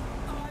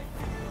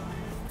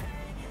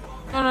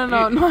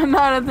 No,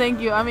 not a thank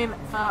you. I mean,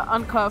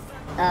 uncuff.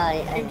 Oh,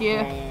 yeah. Thank you.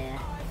 Yeah.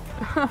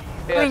 I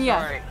mean,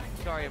 yeah.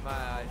 Sorry, my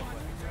eyes.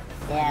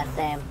 Yeah,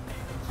 same.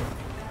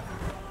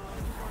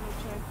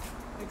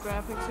 The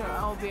graphics here,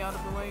 I'll be out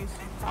of the way.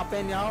 Hop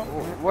in, y'all.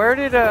 Where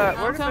did Okay.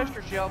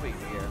 Mr. Shelby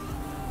here?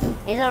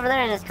 He's over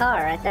there in his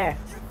car, right there.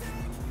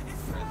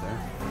 Right there.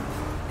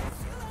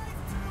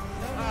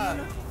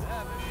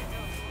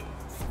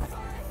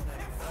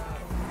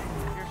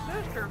 Your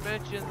sister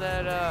mentioned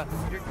that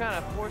you're kind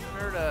of forcing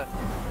her to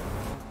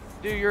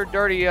do your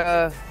dirty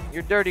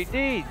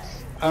deeds.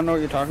 I don't know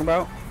what you're talking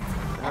about.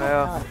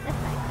 Well,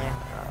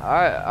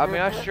 I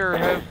mean, I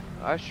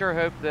sure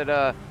hope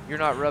that you're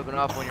not rubbing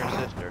off on your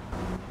sister.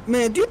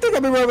 Man, do you think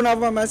I've been rubbing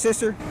off on my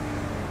sister?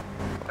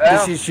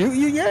 Well, Did she shoot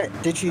you yet?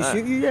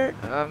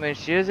 I mean,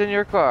 she is in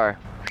your car.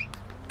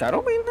 That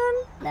don't mean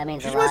nothing. That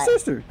means She's a my lot.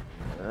 sister.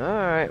 All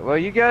right. Well,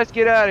 you guys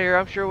get out of here.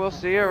 I'm sure we'll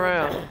see you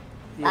around.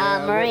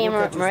 Maria,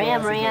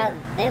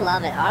 they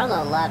love it.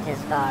 Arlo loved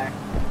his car.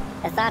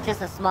 It's not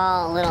just a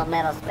small little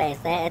metal space.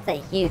 It's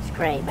a huge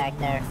crate back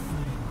there.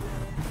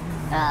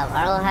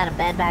 Arlo had a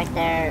bed back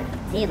there.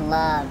 He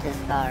loved his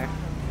car.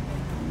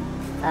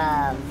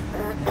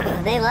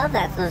 They love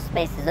those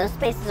spaces. Those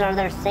spaces are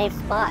their safe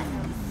spot.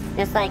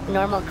 Just like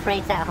normal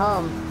crates at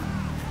home.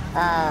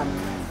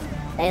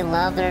 They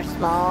love their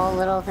small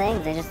little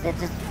things. It just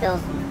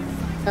feels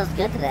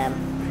good to them.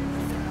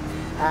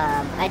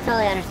 I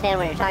totally understand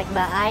what you're talking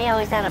about. I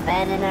always had a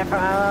bed in there for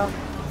Arlo,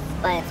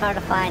 but it's hard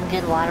to find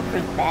good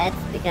waterproof beds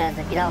because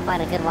if you don't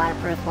find a good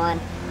waterproof one,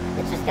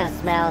 it's just gonna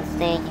smell and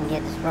stink and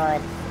get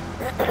destroyed.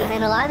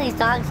 And a lot of these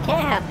dogs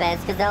can't have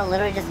beds because they'll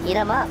literally just eat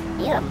them up.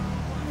 Eat them.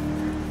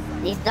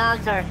 These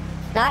dogs are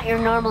not your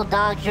normal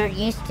dogs you're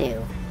used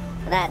to.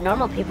 That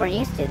normal people are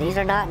used to. These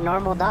are not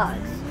normal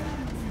dogs.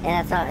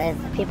 And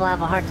people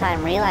have a hard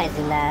time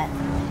realizing that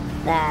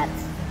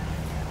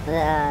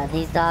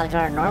these dogs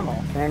aren't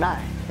normal. They're not.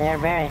 They're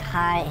very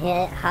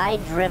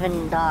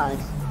high-driven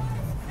dogs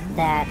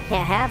that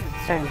can't have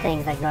certain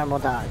things like normal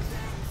dogs.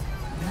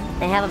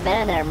 They haven't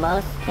been in there.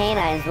 Most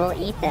canines will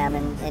eat them,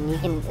 and they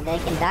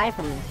can die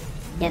from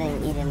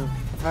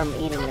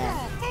eating them.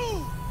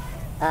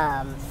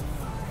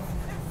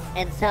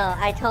 And so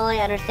I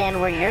totally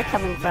understand where you're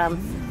coming from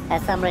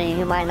as somebody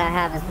who might not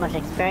have as much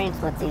experience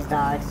with these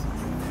dogs.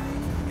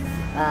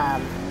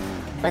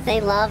 But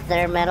they love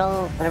their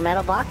metal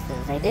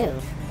boxes. They do.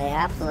 They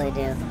absolutely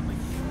do.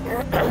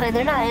 And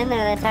they're not in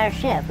there the entire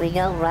shift. We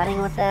go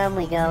running with them.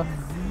 We go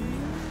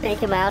take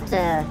them out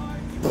to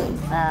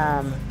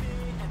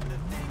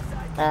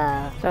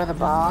throw the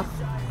ball.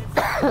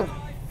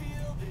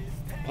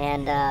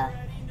 And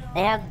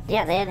they have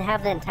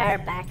the entire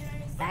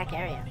back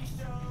area.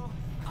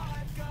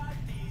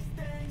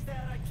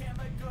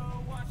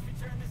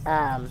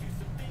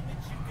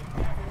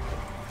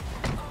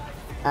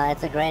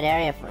 It's a great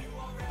area for.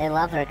 They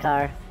love their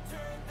car.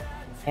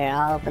 Here,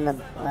 I'll open the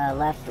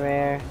left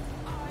rear,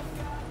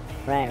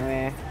 right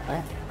rear.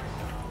 What?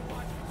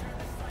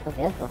 Oh,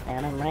 vehicle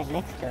fan. I'm right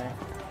next to it.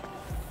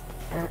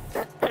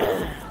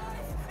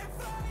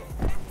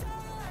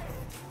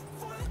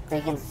 So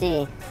you can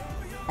see.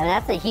 I mean,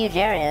 that's a huge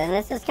area, and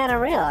this is kind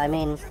of real. I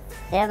mean,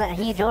 they have that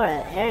huge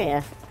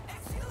area.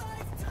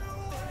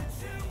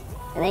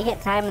 And they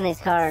get time in these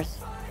cars.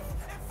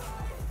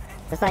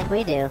 Just like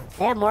we do.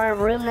 They have more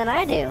room than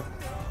I do.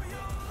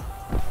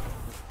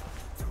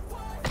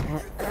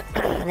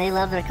 They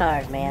love their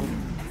cars, man.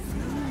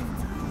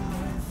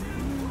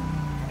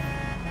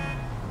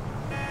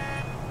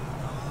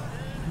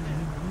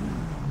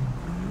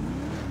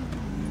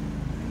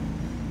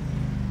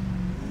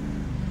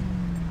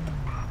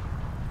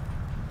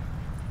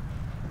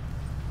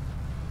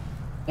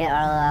 Get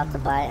Arlo out to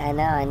bite. I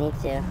know, I need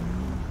to.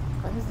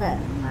 What is that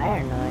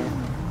iron noise?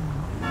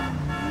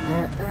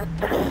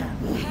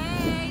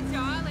 Hey,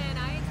 darling,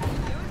 I ain't seen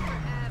you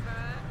forever.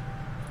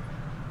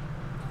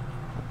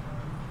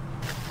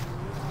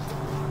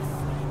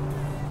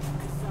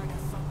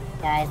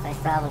 Guys, I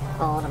still have a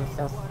cold. I'm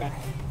so sick.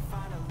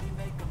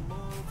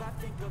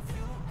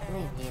 How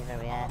many views are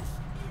we at?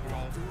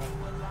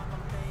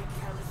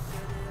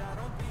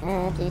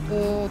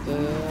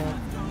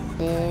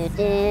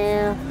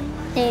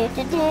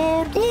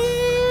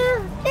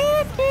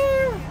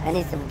 I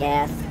need some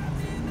gas.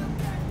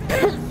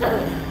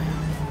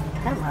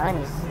 Come on,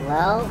 you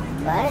slow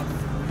butt.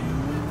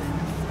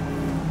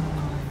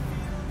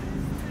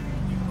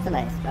 It's a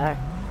nice car.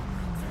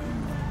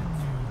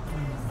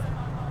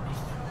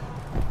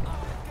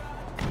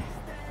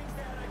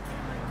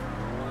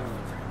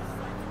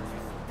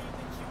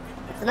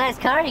 It's a nice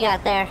car you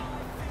got there.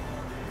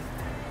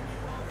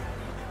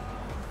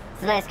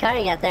 It's a nice car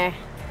you got there.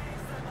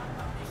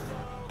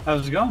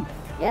 How's it going?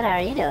 Good, how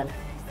are you doing?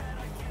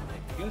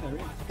 Good, how are you?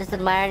 Just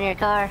admiring your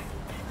car.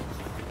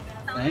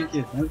 Thank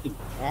you, thank you.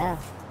 Yeah.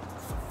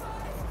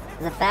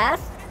 Is it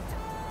fast?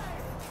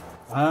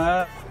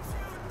 I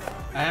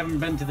haven't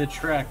been to the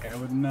track. I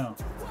wouldn't know.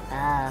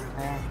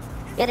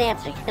 Good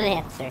answer, good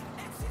answer.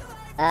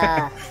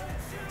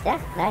 Yeah,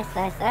 nice.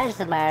 I just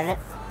admired it.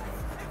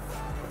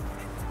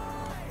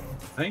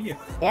 Thank you.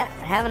 Yeah,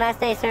 have a nice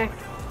day, sir.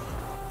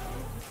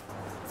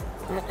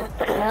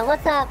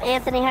 What's up,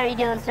 Anthony? How are you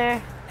doing,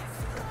 sir?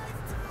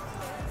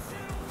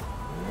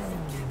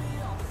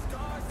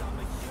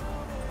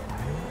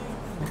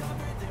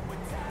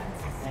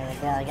 There we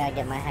go, I gotta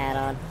get my hat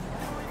on.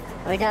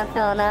 Are we done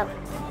filling up?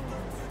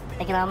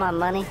 Taking all my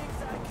money?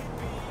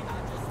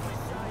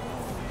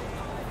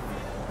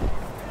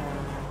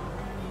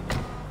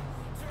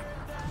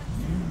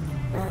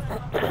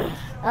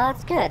 Oh,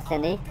 that's good,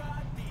 Cindy.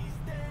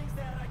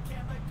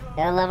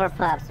 Gotta love our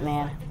pups,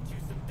 man.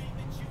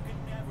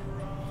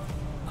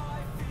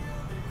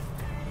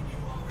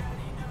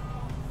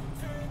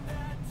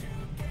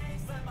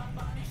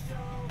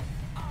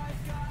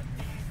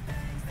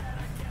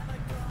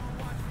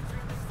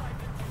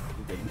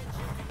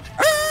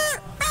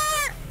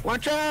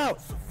 Watch out!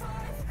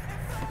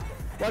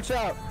 Watch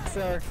out,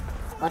 sir.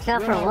 Watch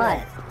out for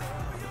what?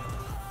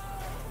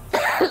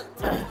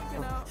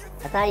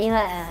 I thought you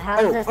had.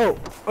 How's this?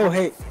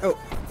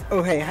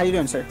 Hey, how you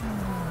doing, sir?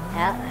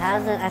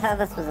 How's it? I thought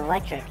this was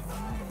electric.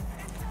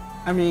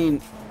 I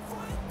mean,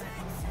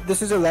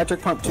 this is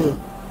electric pump too.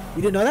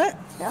 You didn't know that?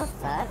 No,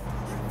 it's not.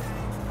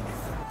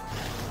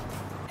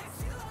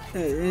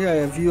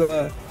 Yeah, if you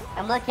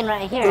I'm looking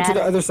right here. go to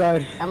the other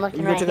side. I'm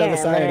looking you right go to the here.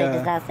 other side. It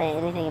does not say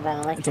anything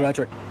about electric. It's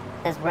electric.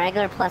 There's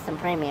regular, plus, and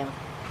premium.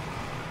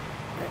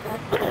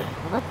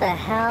 What the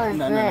hell is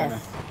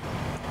this?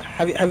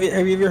 Have you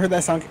ever heard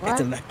that song? What?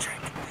 It's electric.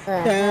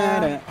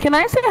 Can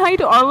I say hi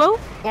to Arlo?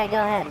 Yeah, go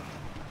ahead.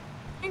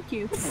 Thank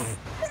you.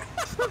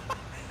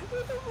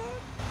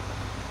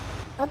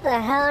 What the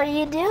hell are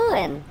you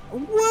doing?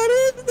 What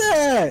is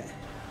that?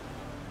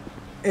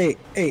 Hey.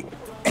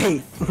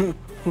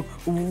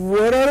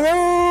 What are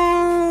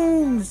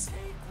those?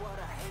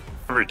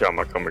 Every time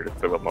I come here to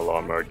fill up my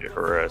lawnmower, I get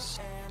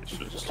harassed.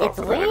 It's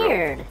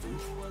weird.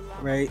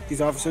 Right?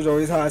 These officers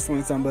always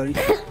hassling somebody.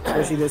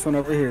 Especially this one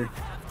over here.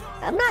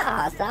 I'm not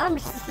hostile. I'm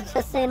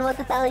just saying what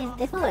the hell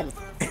he's doing.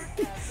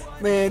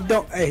 Man,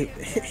 don't. Hey,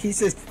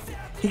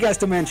 he got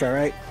dementia,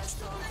 right?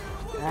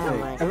 Oh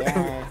my god.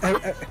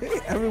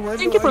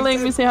 Thank you for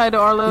letting me say hi to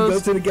Arlo. He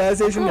goes to the gas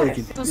station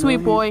naked. He's a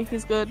sweet boy.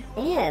 He's good.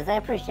 He is. I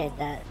appreciate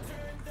that.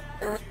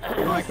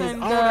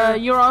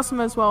 And you're awesome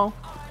as well.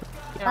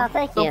 Oh,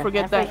 thank you. Don't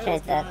forget I that.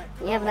 appreciate that.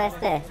 You have a nice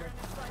day.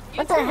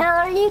 What the hell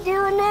are you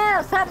doing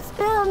now? Stop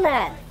spilling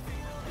that.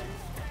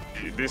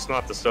 This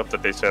not the stuff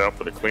that they set out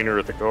for the cleaner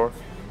at the car?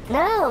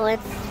 No,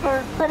 it's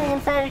for putting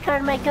inside your car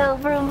to make go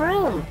vroom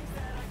vroom.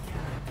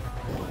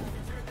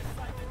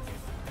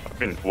 I've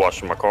been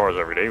washing my cars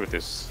every day with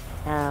this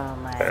Oh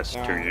my past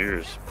god. 2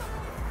 years.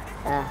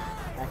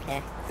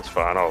 Okay. It's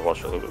fine, I'll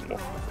wash a little bit more.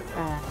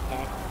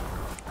 Okay.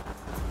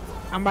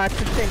 I'm about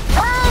to take.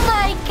 Oh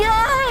my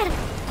god!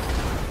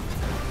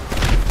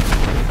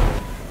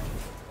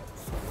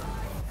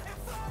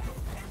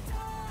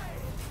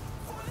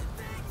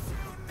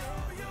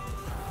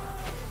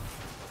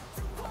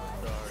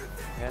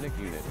 Panic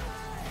Unit,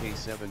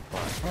 K75,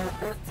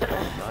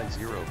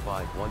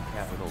 9051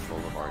 Capitol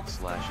Boulevard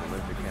 /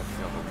 Olympic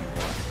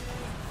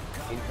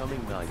FW1.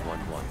 Incoming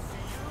 911.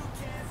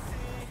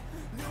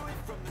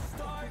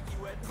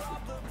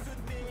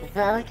 Is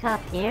the other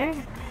cop here?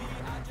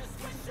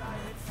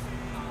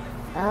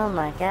 Oh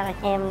my god, I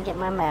can't even get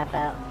my map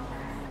out.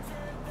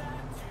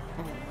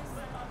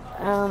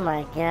 Oh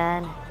my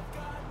god.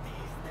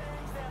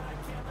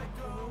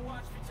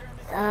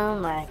 Oh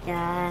my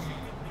god.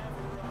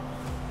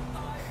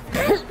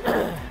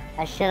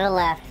 I should have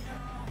left.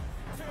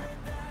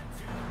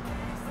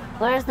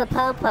 Where's the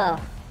popo?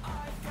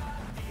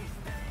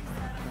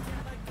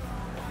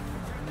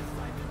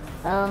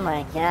 Oh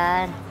my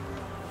god.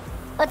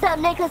 What's up,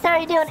 Nicholas? How are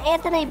you doing?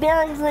 Anthony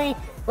Billingsley,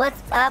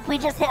 what's up? We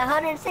just hit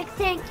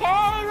 116K.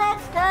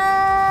 Let's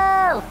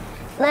go!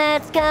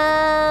 Let's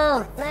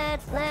go!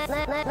 Let's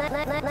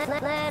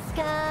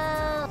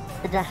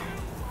go!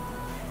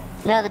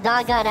 No, the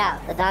dog got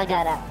out. The dog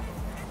got out.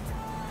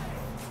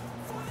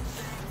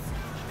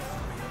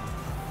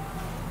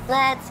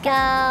 Let's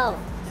go!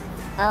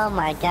 Oh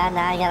my god,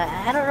 now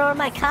I don't know where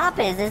my cop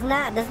is. Doesn't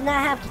that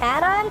have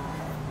cat on?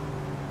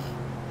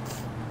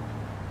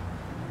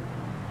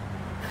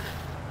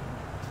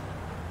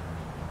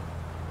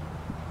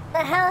 What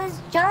the hell is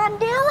John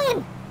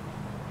doing?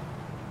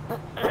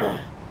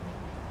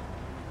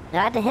 Do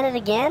I have to hit it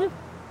again?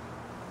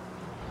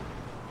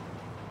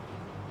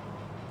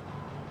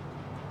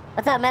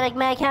 What's up, Medic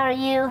Meg? How are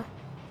you?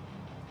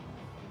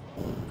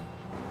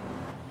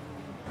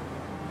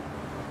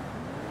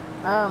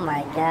 Oh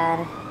my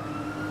god.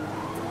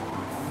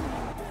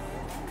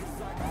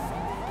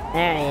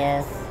 There he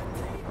is.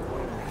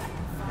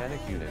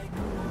 Panic Unit,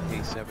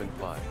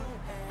 K75,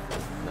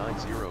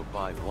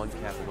 9051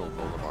 Capitol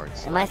Boulevard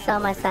 / Am I still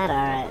on my side?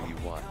 Alright.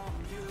 FW1.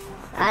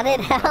 I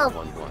need help.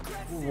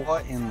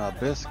 What in the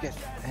biscuit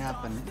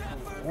happened?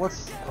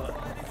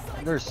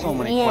 There's so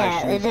many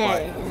questions.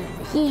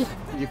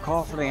 You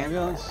call for the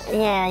ambulance?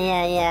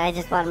 Yeah. I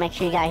just want to make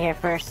sure you got here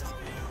first.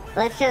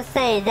 Let's just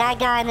say that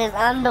guy in his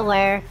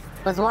underwear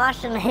was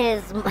washing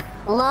his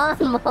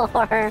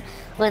lawnmower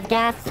with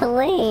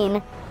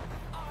gasoline,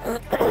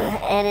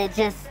 and it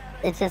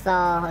just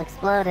all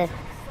exploded.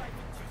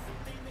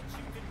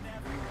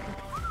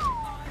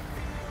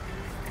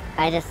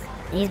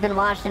 He's been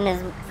washing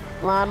his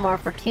lawnmower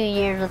for 2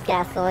 years with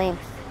gasoline.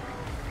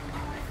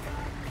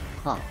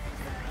 Huh.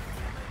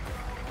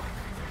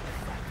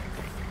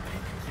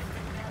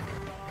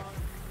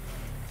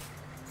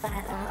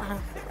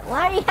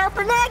 Why are you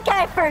helping that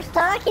guy first,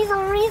 Doc? He's the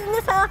reason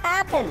this all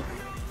happened.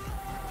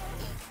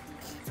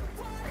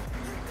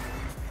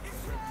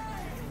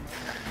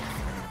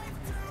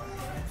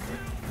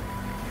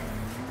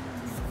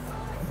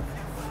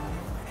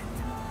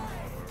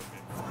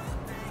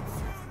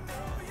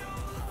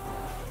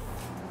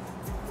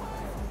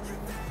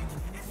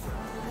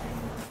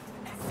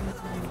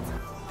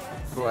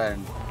 Go ahead.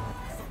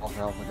 I'll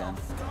help again.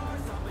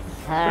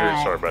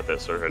 Alright. Sorry about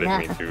that, sir. I didn't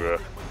mean to.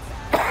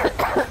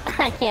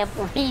 I can't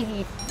believe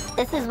you.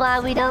 This is why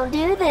we don't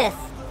do this.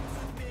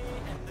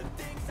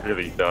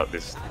 Really thought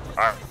this.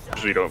 I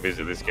usually don't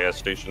visit this gas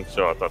station,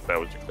 so I thought that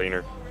was the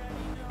cleaner.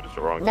 But it's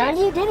the wrong No, case.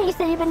 you didn't. You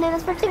said you've been doing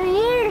this for 2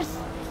 years.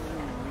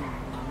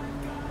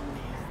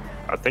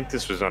 I think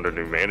this was under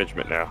new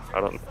management now. I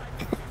don't.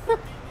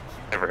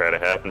 Never had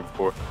it happen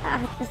before. I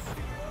just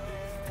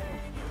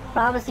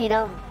promise you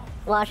don't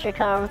wash your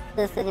car with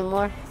this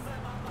anymore.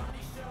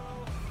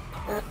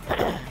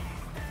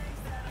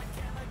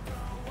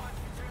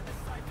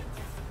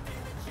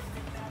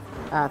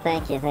 Oh,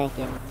 thank you, thank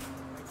you.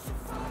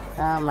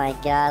 Oh my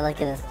god, look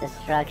at this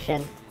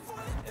destruction.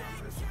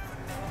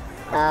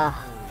 Oh.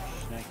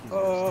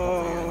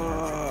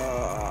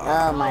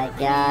 Oh my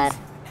god.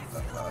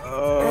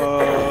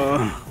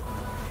 How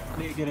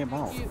do you get him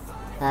out?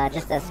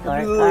 Just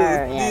escort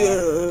car,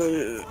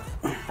 yeah.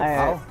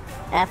 Or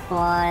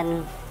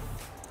F1.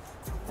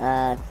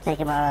 Take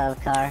him out of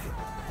the car.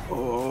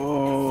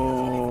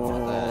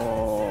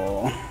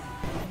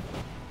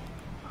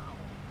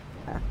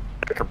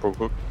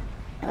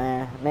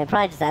 I mean,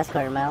 probably just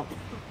escort him out.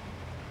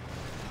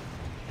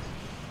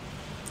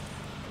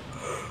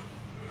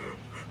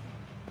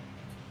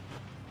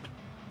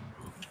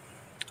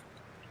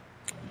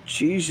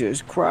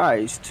 Jesus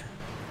Christ.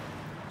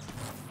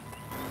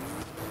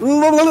 We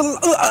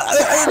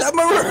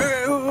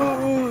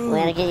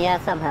gotta get you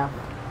out somehow.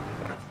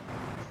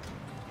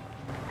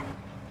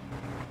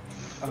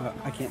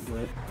 I can't do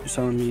it. You're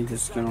telling me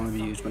this can only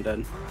be used when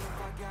dead.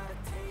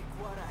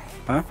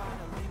 Huh?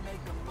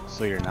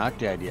 So you're not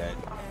dead yet?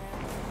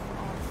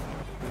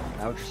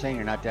 Now what you're saying?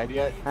 You're not dead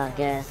yet? Oh,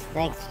 good.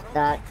 Thanks,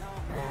 Doc.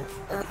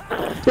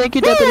 Thank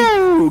you, Deputy.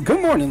 Woo!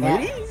 Good morning, Yeah.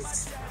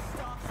 ladies.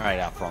 Alright,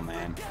 Afro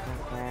Man.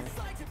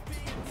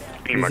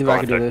 Need my see if I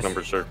can do contact this.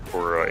 number, sir,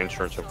 for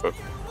insurance info.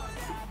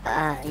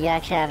 You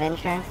actually have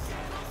insurance?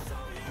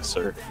 Yes,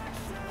 sir.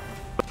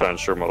 I'm trying to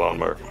insure my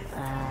lawnmower.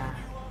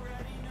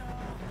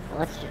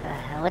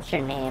 What's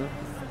your name?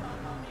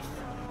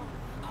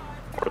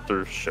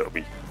 Arthur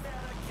Shelby.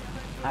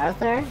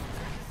 Arthur?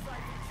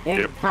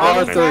 You're Yep. Tommy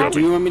Arthur, Shelby? do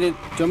you want me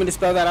to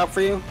spell that out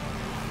for you?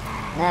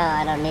 No,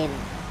 I don't need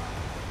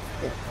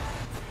it.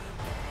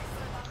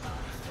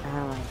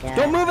 Oh my god.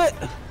 Don't move it!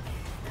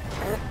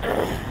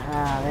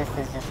 Oh, this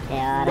is just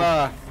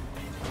chaotic.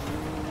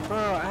 Bro,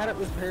 I had it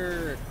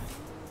repaired.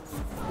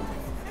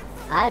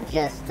 I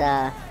just,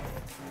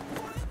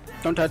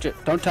 Don't touch it.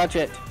 Don't touch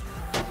it.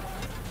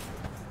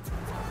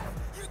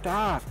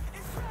 Stop.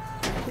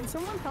 Can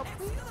someone help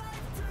me?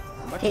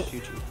 I'm about to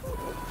shoot you.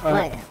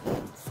 What?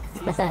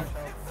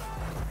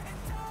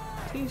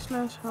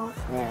 T/help.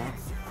 Yeah.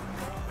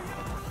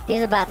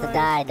 She's about to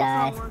die.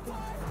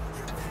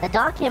 The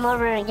dog came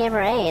over and gave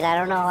her aid. I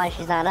don't know why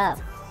she's not up.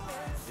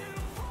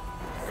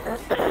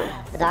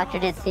 The doctor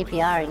did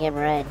CPR and gave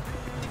her aid.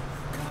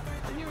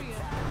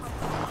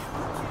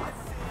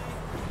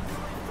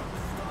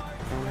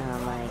 Oh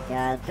my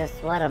god, just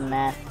what a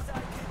mess.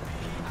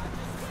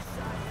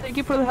 Thank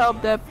you for the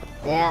help, Deb.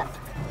 Yeah.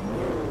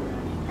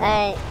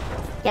 Hey,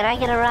 can I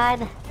get a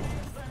ride?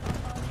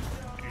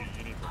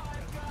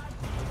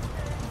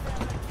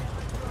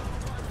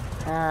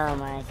 Oh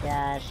my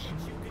gosh.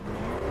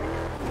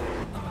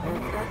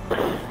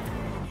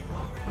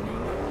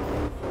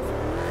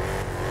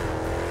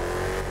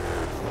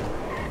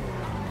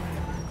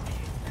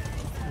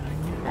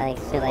 I think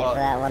it's too late for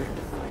that one.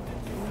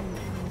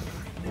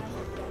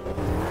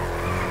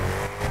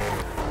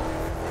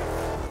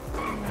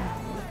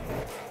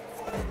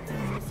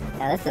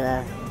 Yeah, this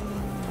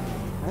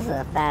is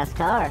a fast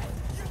car.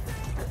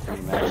 Can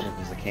you imagine if it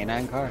was a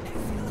K9 car? I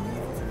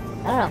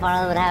don't know if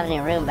Arlo would have any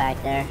room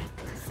back there.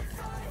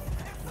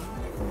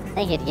 I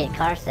think he'd get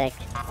car sick.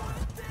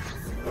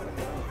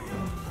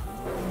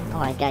 Oh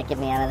my god, get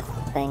me out of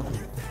this thing.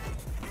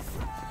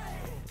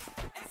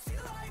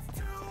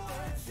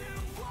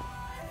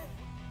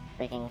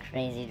 Freaking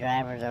crazy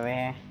drivers over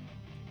here.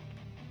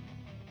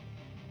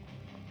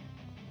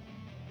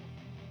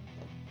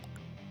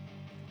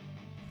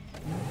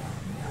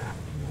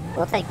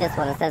 We'll take this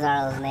one. It says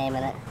Arlo's name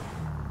in it.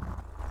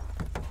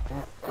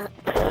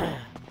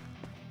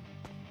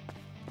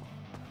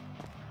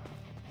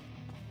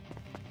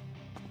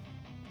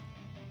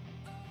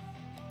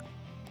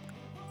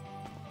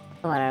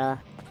 Come on, Arlo.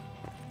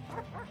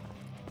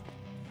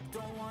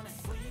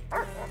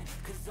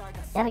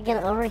 Gotta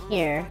get over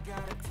here.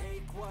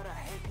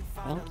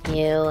 Thank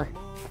you.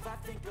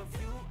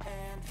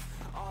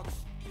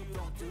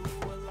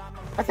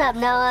 What's up,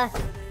 Noah?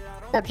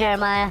 What's up,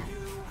 Jeremiah?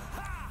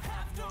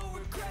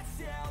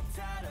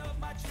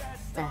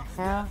 The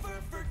hell?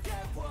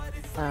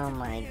 Oh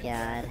my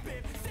god.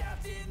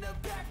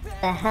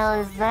 The hell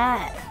is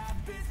that?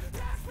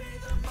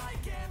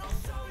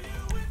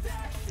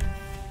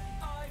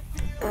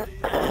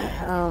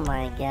 Oh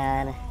my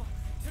god.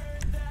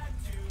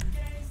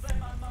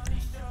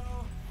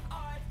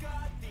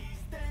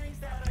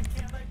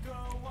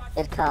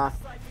 Good call.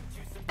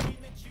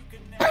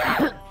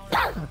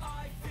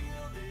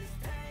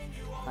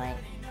 Like,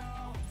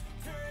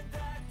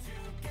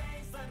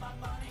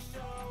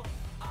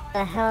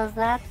 the hell is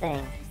that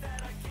thing?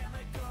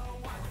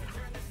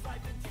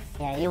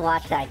 Yeah, you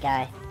watch that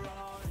guy.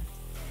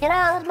 Get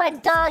out of my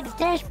dog's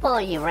dish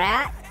bowl, you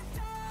rat!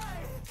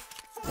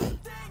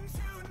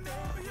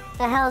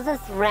 The hell is this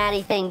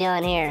ratty thing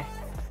doing here?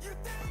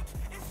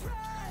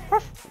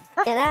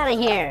 Get out of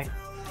here!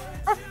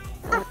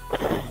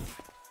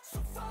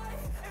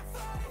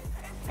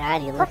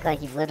 God, you look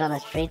like you've lived on the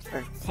streets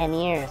for 10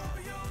 years.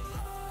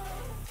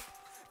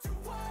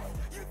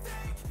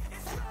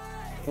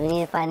 Do we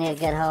need to find you a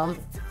good home?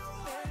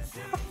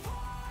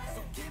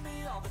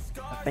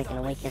 The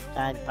freaking weakest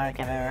dog bark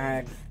I've ever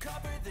heard.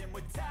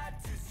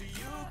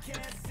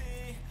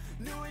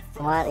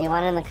 You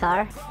want in the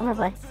car? Come on,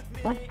 boy.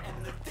 Come on.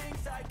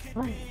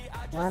 Come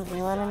on.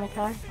 You want in the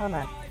car? Hold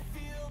on.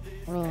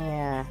 Let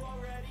me,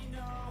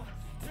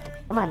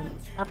 come on.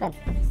 Hop in.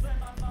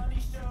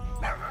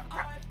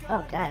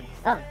 Oh, God.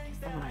 Oh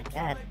my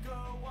God.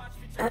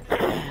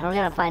 We're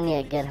gonna find you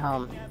a good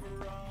home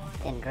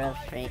in Grove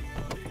Street.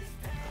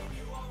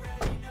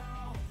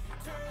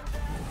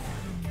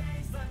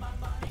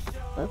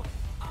 Whoop.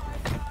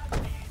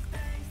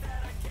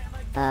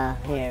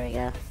 Here we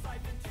go.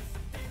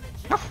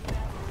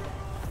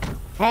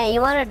 Hey,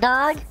 you want a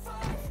dog?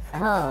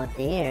 Oh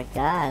dear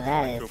God,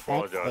 that is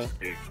apologize, sexy.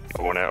 Steve.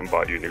 I went out and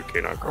bought you a new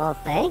K9 car. Oh,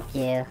 thank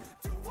you.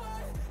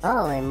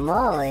 Holy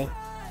moly.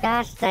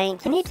 Gosh dang,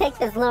 can you take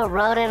this little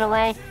rodent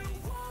away?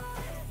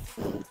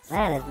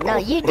 That is, no,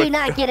 you do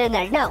not get in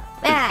there. No,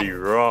 bad. You're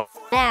wrong.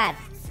 Bad.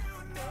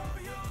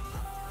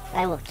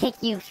 I will kick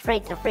you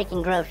straight to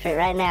freaking Grove Street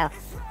right now.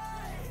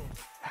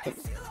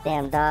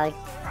 Damn dog.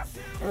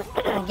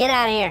 Get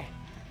out of here.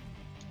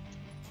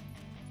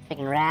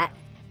 Freaking rat.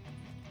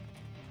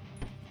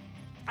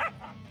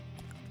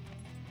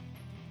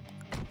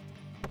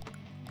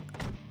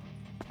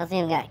 Hasn't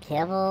even got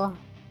kibble.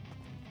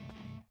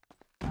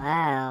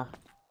 Wow.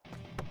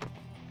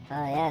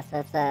 Oh yeah, so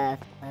it's a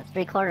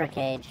 3/4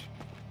 cage.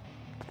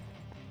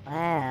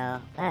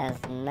 Wow, that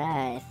is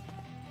nice.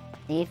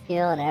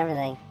 Defuel and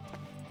everything.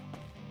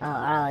 Oh,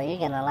 Arlo, you're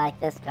gonna like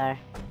this car.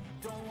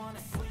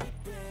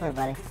 Here,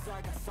 buddy.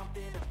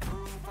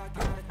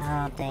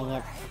 Oh, dang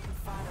it.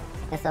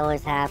 This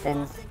always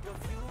happens.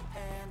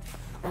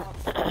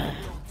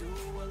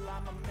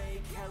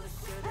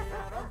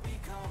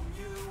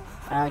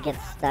 Arlo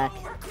gets stuck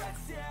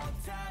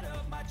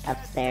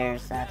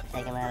upstairs, so I have to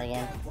take him out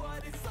again.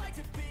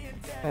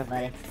 Here,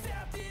 buddy.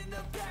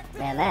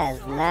 Man, that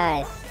is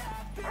nice.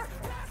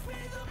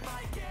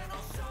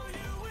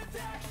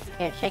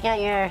 Here, check out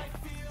your...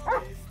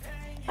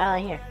 Arlo,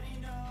 here.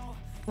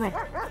 Come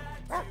here.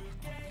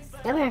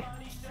 Come here.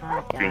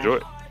 Oh, You enjoy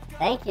it.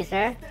 Thank you,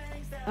 sir.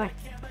 Come here.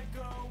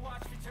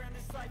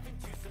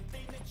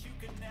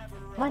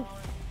 Come on.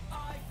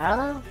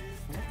 Arlo?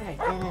 You better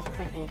get in this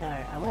freaking car.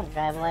 I'm gonna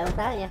drive away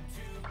without you.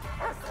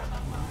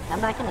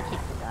 I'm not gonna kick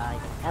the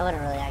dog. I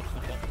wouldn't really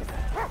actually kick the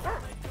dog.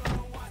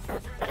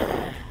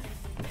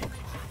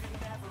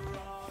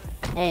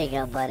 There you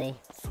go, buddy.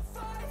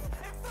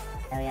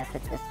 Now we gotta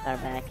put this car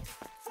back.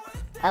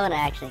 I wouldn't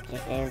actually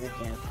kick it. It was a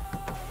joke.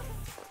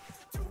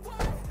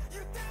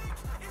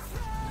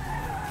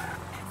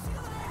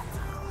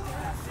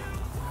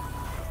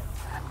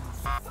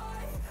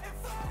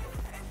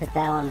 Put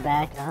that one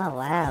back. Oh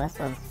wow, this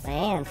one's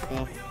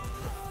fancy.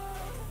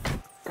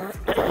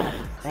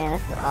 Man,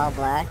 this is all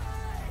black.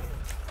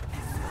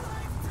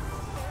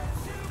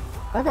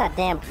 Where'd that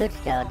damn pooch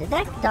go? Did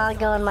that dog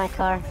go in my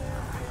car?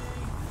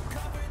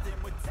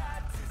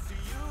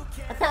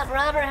 What's up,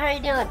 Robert? How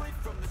you doing?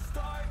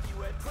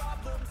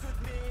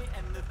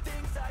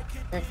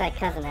 Looks like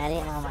Cousin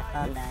Eddie. Oh, my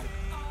phone died.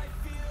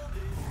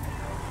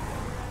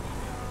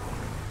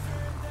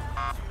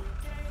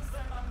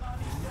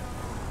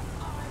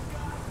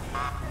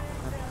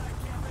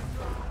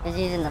 Who's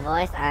using the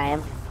voice? I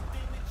am.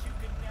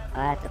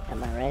 I have to put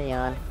my radio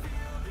on.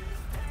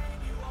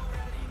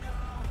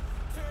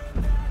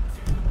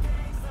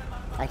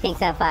 King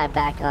 75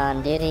 back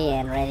on duty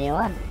and radio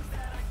 1.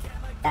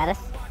 Status?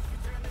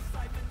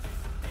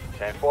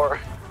 10-4.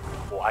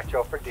 Watch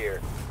out for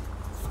deer.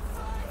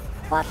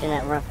 Watching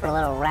it for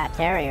little rat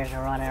terriers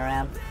are running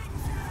around.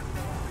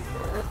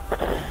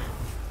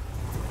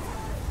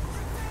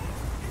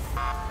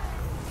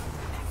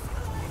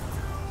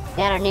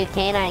 Got our new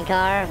K9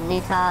 car,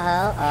 new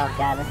Tahoe. Oh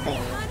god, this thing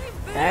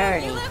is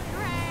dirty.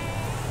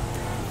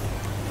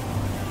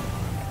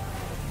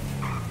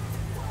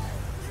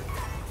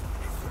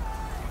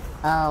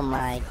 Oh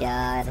my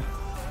god.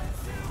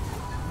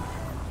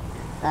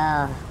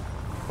 Oh.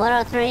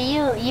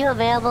 103, you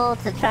available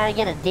to try to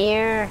get a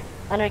deer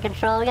under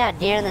control? We got a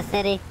deer in the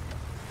city.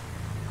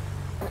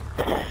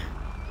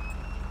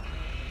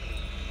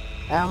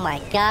 Oh my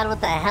god,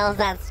 what the hell is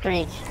that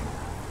screech?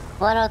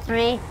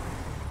 103?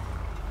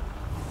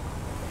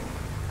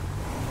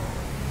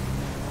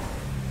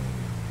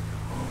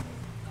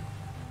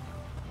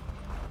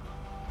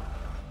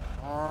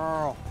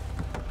 Oh.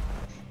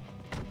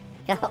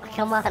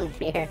 Come on,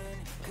 deer.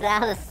 Get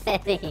out of the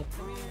city.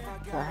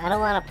 I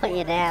don't want to put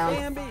you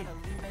down.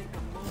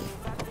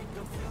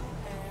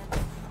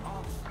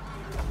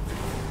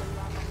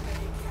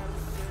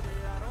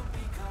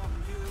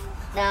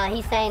 No,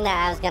 he's saying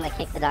that I was gonna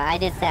kick the dog. I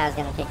did say I was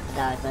gonna kick the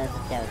dog, but it was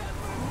a joke.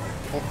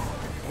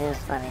 It was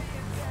funny.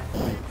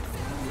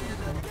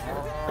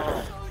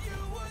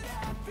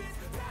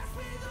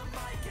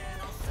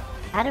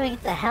 How do we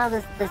get the hell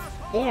this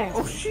deer?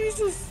 Oh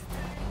Jesus!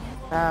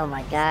 Oh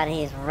my god,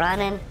 he's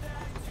running.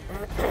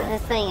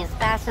 This thing is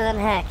faster than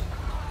heck.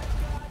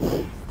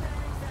 We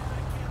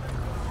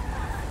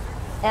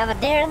have a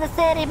deer in the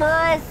city,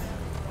 boys!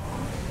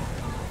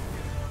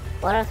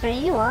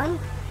 103, you on?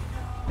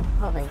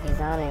 I don't think he's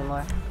on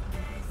anymore.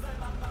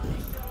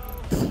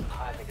 I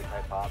think it's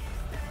high pop.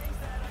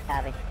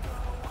 Copy.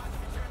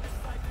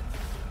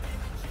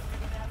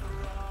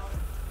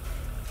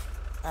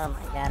 Oh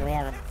my god, we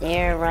have a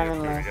deer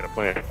running loose. We got a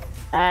plan.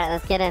 Alright,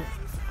 let's get in.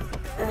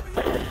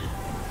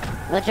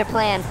 What's your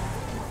plan?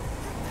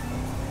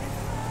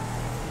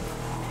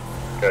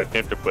 Got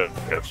attempt to put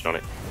cuffs on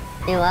it.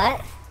 Do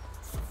what?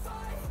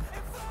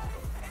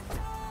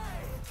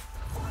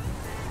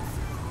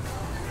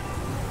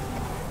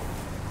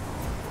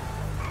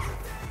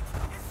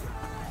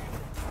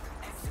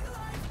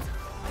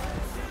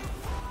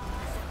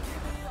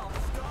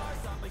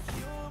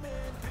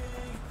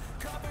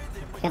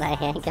 Can I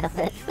handcuff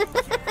it?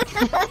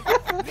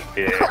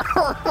 Yeah.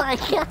 Oh my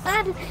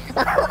god!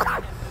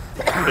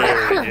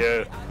 There,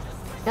 yeah.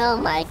 Oh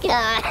my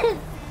god!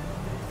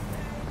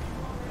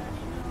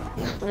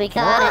 We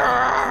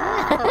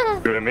caught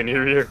it! Do him in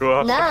your vehicle,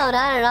 officer? No, not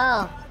at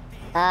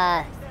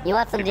all. You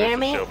want some deer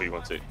meat? Shelby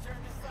wants it.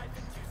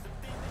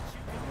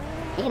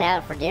 You can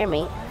have it for deer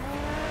meat.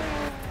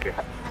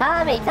 Yeah.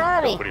 Tommy!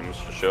 Put him in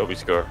Mr.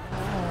 Shelby's car.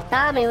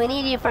 Tommy, we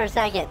need you for a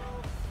second.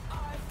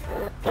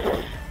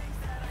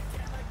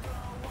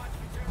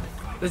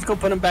 Let's go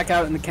put him back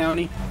out in the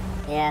county.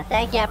 Yeah,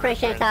 thank you. I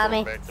appreciate it,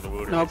 Tommy.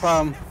 No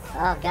problem.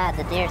 Oh god,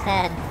 the deer's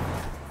head.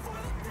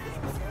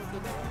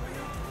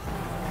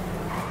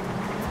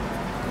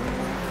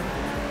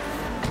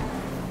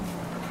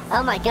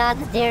 Oh my god,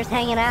 the deer's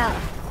hanging out.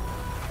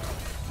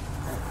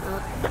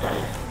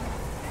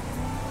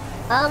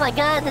 Oh my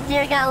god, the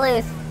deer got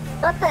loose.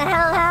 What the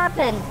hell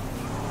happened?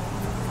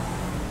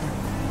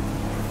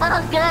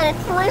 Oh god,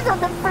 it's loose on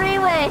the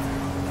freeway.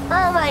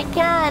 Oh my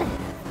god.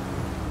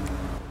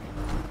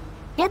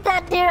 Get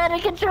that deer under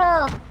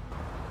control.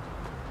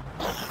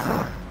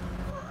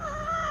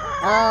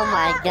 Oh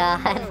my god.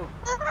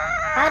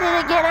 How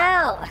did it get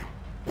out?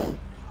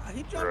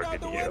 He jumped out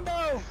the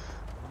window.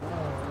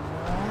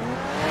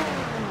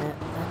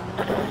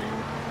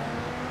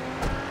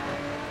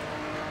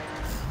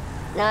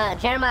 No,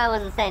 Jeremiah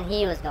wasn't saying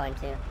he was going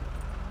to.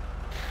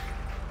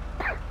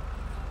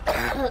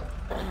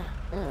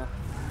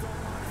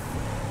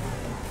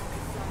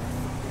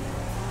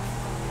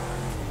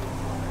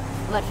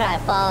 I'm gonna try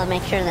to follow and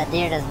make sure that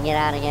deer doesn't get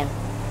out again.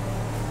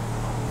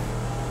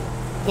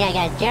 Yeah,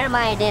 guys,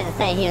 Jeremiah didn't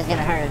say he was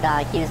gonna hurt a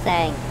dog. He was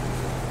saying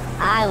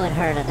I would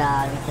hurt a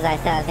dog because I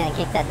said I was gonna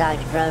kick that dog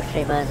to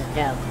grocery, but it was a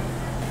joke.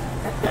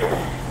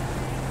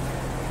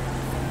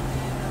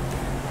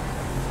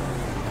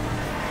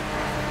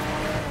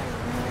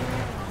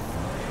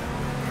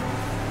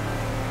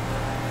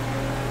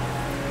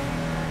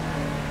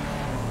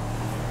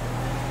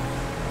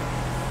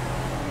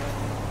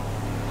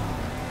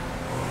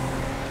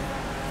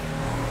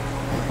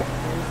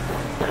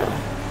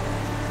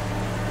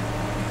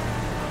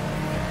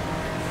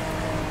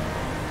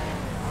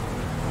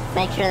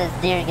 Make sure this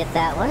deer gets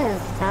out. What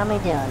is Tommy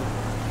doing?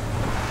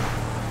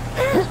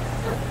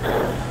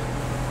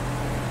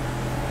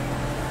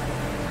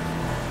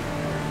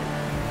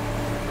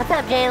 What's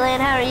up, Jalen?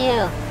 How are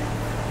you?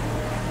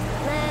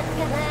 Let's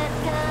go, let's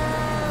go,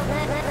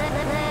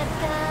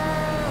 let's go.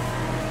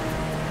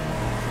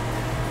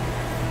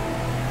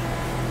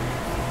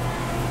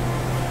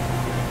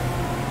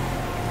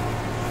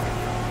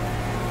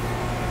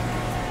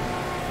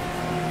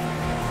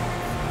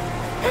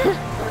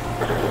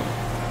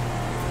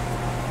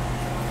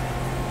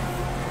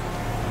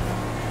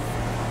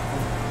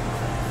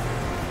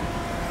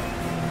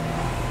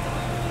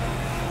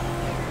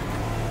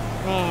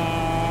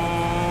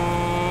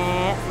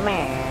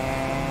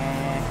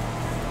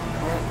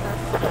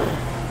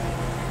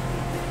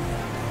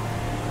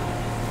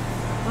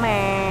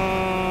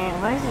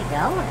 Where's he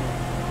going?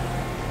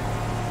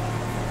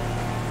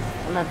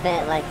 I'm a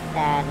bit like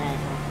sad.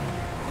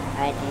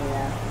 I do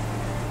though.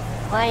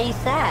 Why are you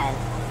sad?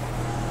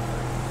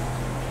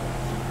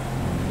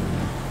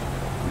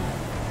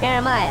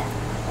 Jeremiah,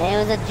 it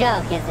was a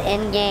joke. It's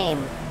in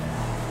game.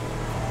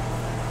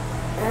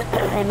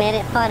 I made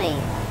it funny.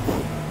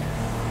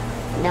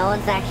 No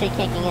one's actually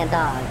kicking a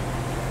dog.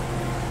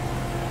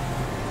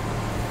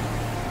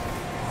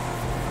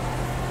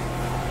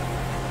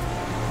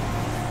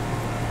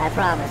 I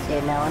promise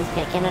you, no one's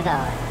kicking a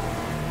dog.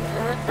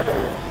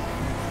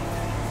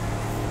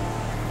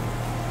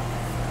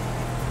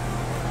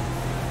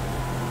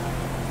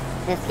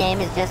 This game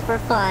is just for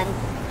fun.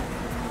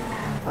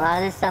 A lot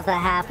of this stuff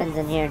that happens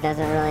in here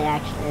doesn't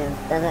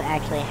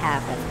actually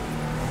happen.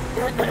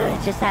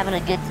 It's just having a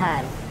good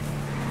time.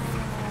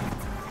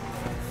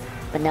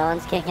 But no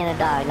one's kicking a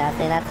dog. Not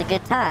saying that's a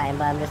good time,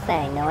 but I'm just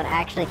saying no one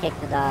actually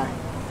kicked a dog.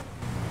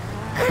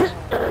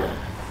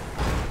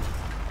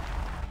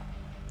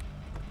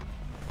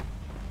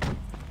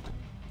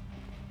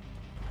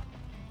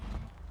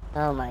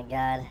 Oh my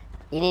god.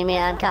 You need me to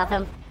uncuff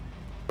him?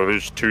 Well,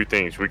 there's two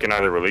things. We can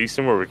either release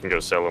him or we can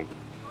go sell him.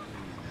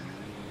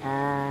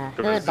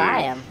 Who would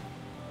buy him?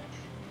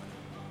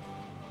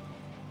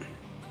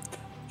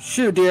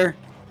 Shoot, deer.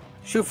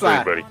 Shoot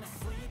flat. Buddy.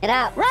 Get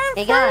out.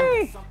 Be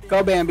gone.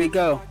 Go, Bambi,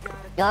 go.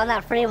 Go Go on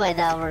that freeway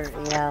though,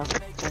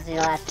 this is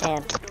your last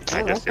chance.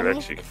 I guess you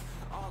actually.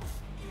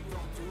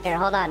 Here,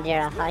 hold on,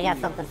 dear. I got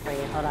something for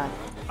you. Hold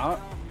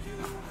on.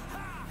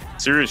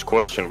 Serious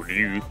question: would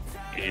you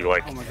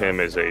like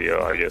him as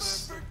a, I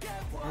guess,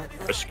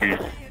 rescue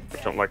or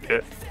something like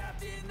that?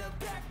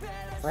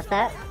 What's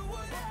that?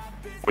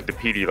 Would the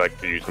PD like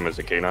to use him as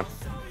a K9?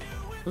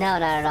 No,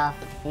 not at all.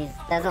 He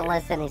doesn't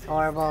listen. He's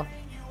horrible.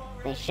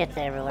 He shits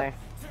everywhere.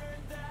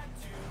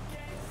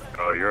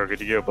 Oh, you're all good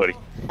to go, buddy.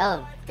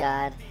 Oh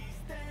God.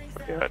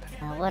 God.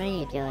 What are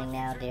you doing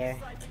now, dear?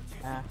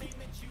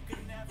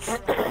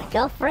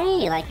 Go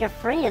free, like you're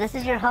free. This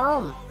is your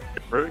home.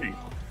 You're free.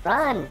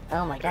 Run!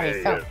 Oh my God,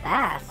 he's so Yeah.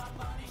 fast.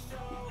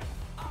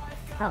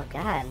 Oh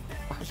God,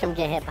 watch him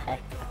get hit by.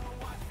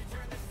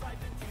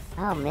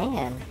 Oh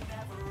man.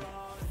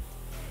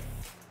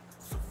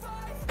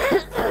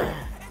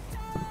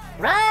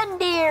 Run,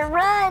 dear,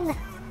 run!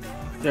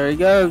 There he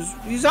goes.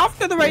 He's off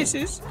to the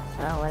races.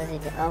 Oh, what is he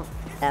doing? Oh,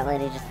 that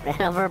lady just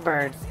ran over a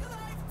bird.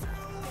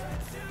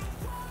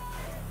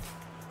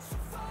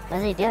 What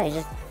is he doing? He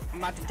just... I'm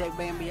about to take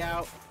Bambi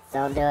out.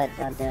 Don't do it,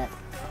 don't do it.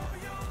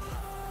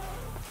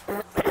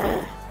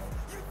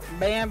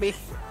 Bambi.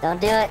 Don't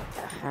do it.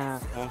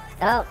 Oh, okay.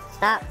 Oh,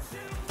 stop.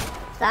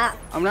 Stop.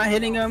 I'm not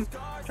hitting him.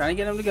 Trying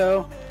to get him to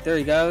go. There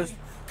he goes.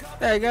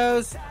 There he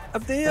goes.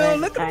 Up the hill.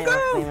 Look at him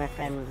go. My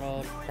friend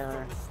made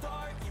or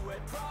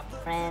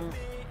friend.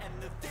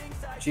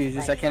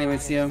 Jesus, I can't even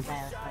see him.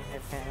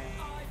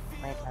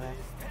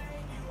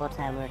 Full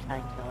time we were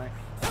talking to work.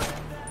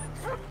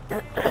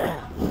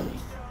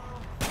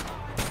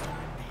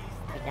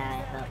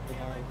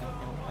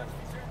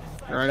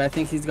 Alright, I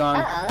think he's gone.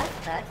 Uh-oh, that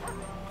sucks.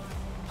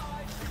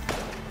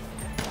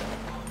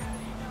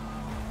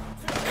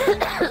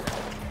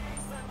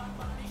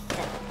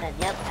 Said,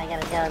 yep, I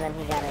gotta go, and then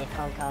he got a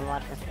phone call and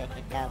watched us get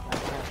kicked out.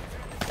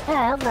 Yeah,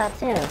 I hope not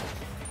too.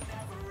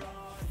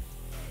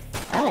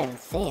 I don't even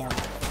see him.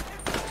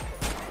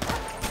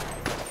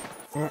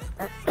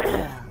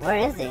 Where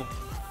is he?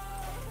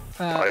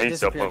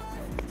 He's up. Yeah,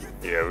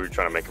 we were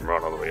trying to make him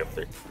run all the way up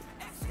there.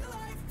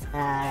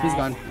 He's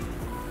gone.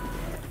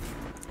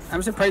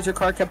 I'm surprised your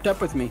car kept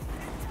up with me.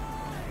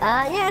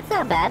 Yeah, it's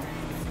not bad.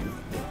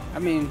 I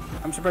mean,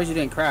 I'm surprised you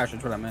didn't crash,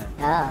 that's what I meant.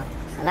 Oh,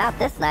 not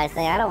this nice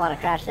thing. I don't want to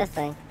crash this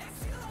thing.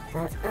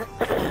 I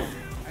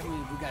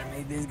mean, we gotta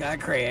make this guy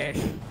crash.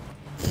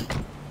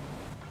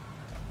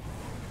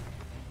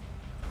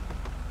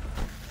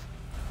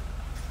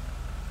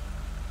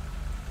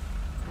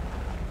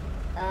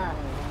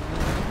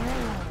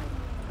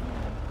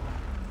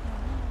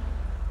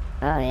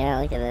 Oh yeah,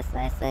 look at this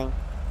nice thing.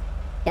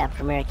 Got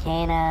Premier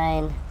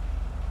K9.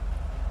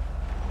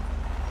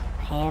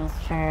 Hands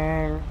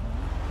turn.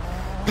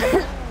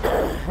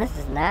 This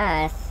is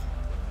nice.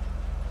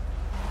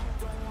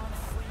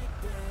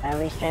 Are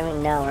we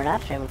streaming? No, we're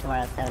not streaming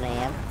tomorrow at 7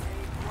 a.m.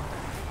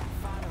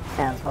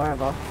 Sounds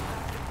horrible.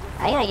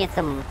 I gotta get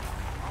some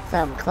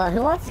clothes.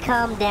 Who wants to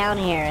come down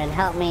here and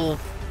help me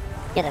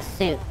get a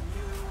suit?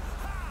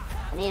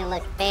 I need to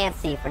look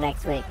fancy for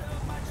next week.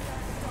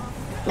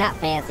 Not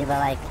fancy, but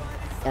like,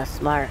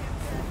 smart.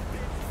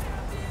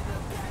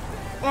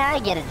 Yeah, I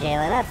get it,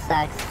 Jalen. That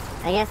sucks.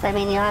 I guess, I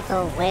mean, you have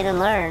to wait and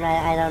learn.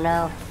 I don't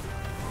know.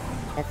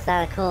 It's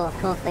not a cool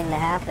thing to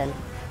happen.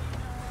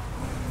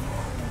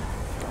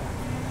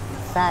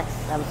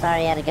 Sucks. I'm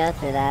sorry you had to go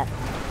through that.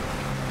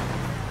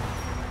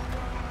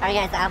 Alright,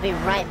 guys, I'll be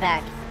right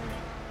back.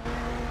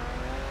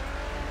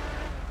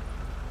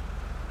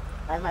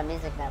 Why's my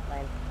music not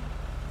playing?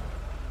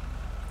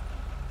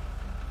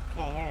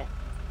 Can't hear it.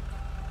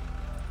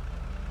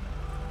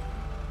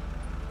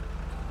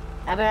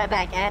 I'll be right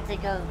back. I had to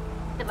go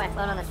put my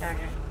phone on the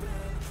charger.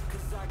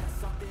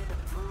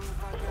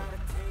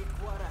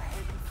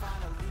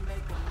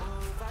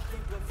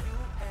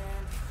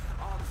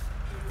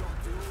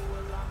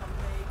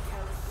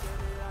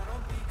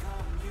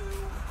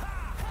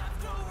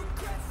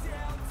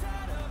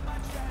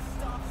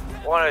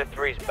 One of the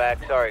three's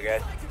back. Sorry,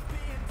 guys.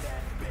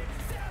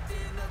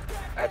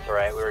 That's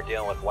alright. We were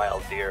dealing with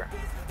wild deer.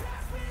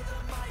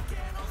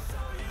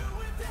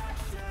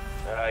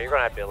 You're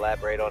gonna have to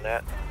elaborate on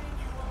that.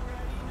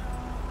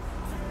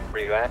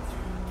 Where you at?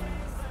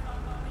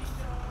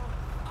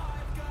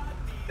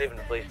 Leaving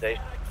the police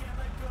station.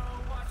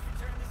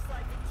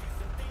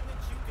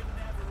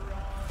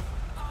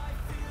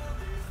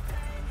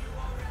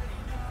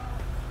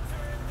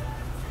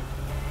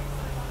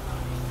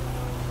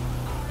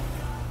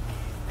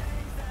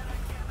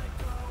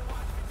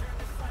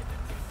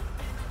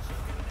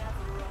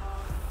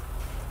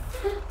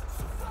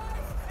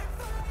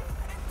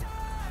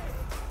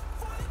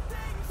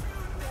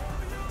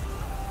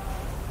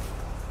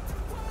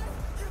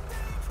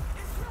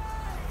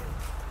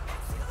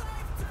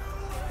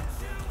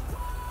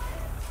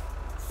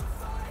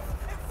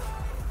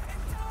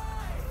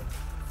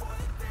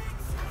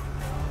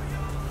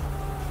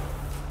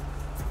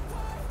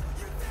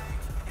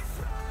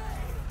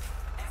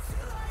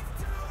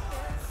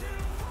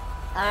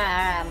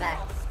 Alright, I'm back.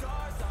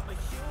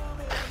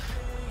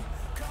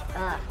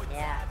 Oh,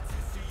 yeah.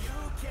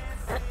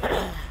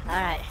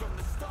 Alright.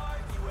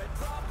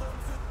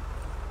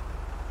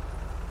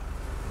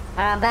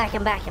 I'm back.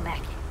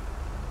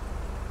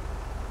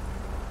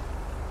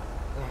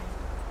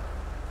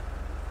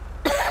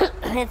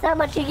 It's not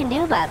much you can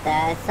do about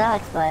that. It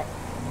sucks, but...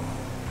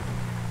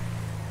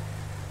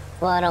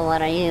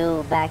 101, are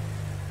you back?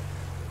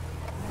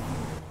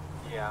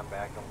 Yeah, I'm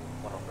back. I'm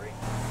 103.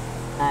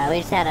 Alright, we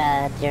just had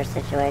a deer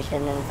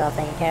situation and it's all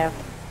taken care of.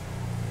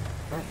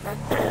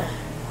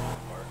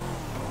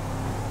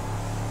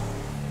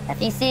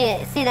 If you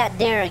see that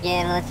deer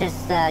again, let's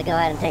just go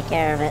ahead and take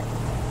care of it.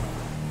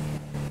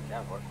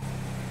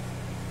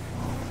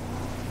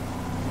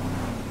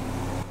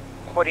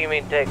 What do you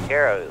mean take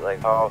care of it?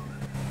 Like call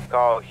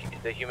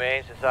the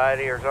Humane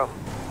Society or something?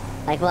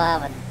 Like we'll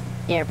have a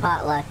deer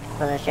potluck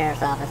for the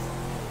sheriff's office.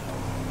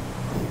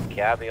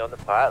 Cabby on the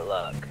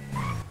potluck.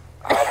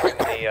 I'll bring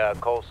the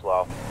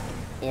coleslaw.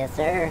 Yes,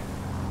 sir.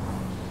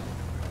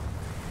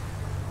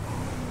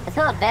 It's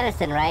called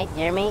venison, right?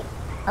 Deer meat?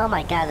 Oh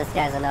my god, this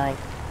guy's annoying.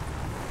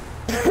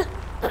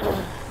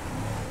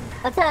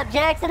 What's up,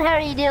 Jackson? How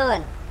are you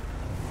doing?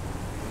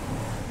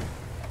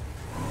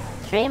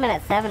 Streaming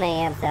at 7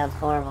 a.m. sounds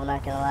horrible,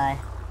 not gonna lie.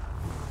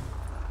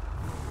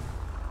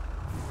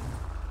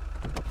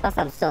 Plus,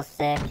 I'm still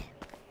sick.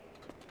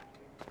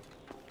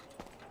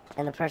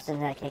 And the person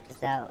that kicked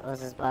us out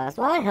was his boss.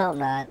 Well, I hope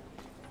not.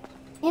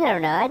 You never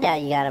know. I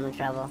doubt you got him in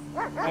trouble.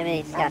 Maybe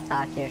he just got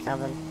talked to or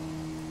something.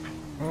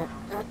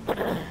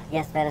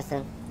 Yes,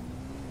 venison.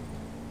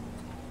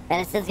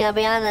 Venison's gonna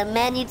be on the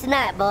menu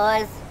tonight,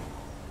 boys.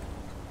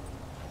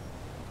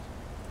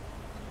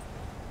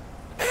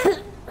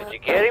 Did you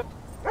get him?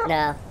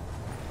 No.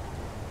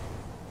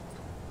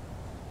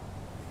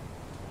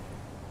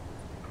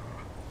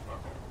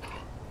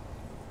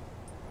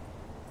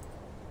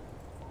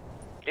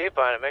 If you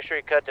find it, make sure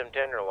you cut them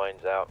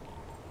tenderloins out.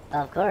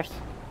 Of course.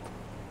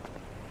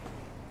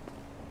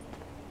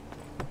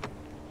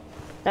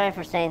 Sorry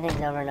for saying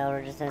things over and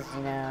over, just as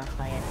you know.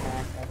 Like I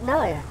said.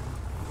 No,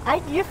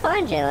 you're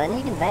fine, Jalen.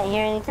 You can vent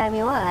here anytime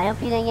you want. I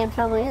hope you didn't get in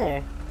trouble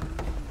either.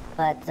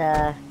 But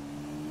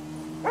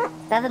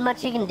nothing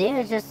much you can do.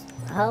 Is just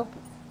hope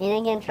you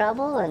didn't get in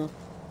trouble, and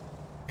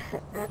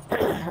that's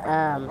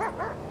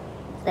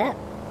it.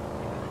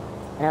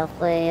 And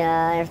hopefully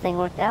everything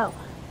worked out.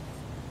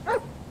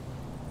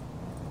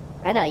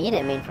 I know you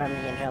didn't mean for him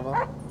to get in trouble.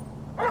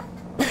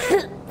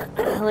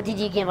 What did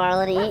you give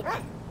Arlo to eat?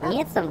 He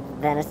had some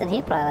venison.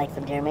 He'd probably like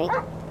some deer meat.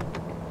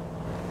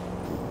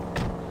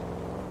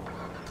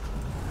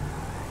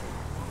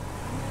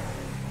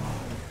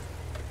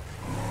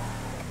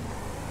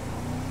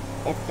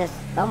 It's just,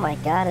 oh my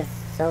god, it's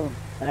so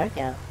dark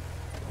out.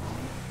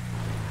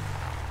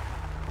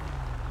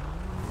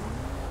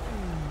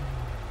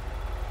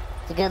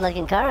 It's a good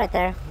looking car right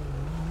there.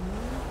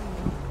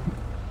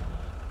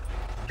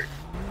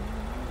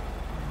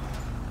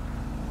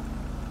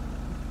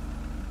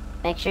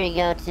 Make sure you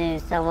go to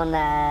someone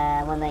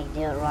that, when they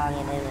do it wrong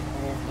in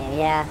this game.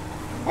 Yeah,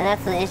 and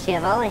that's the issue.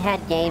 I've only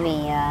had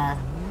gamey,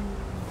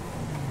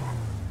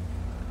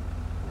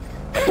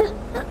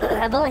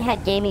 I've only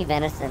had gamey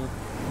venison.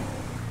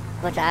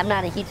 Which I'm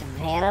not a huge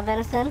fan of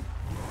venison.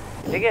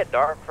 Did it get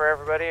dark for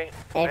everybody?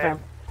 Hey, Man,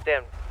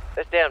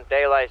 this damn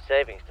daylight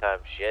savings time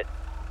shit.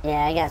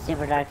 Yeah, it got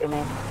super dark for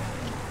me.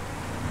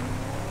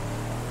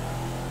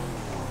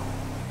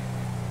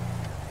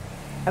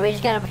 Are we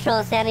just gonna patrol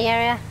the sandy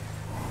area?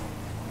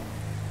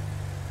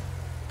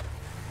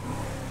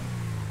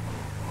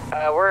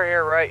 We're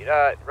here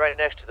right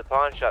next to the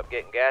pawn shop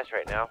getting gas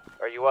right now.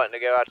 Are you wanting to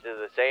go out to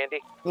the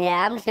Sandy?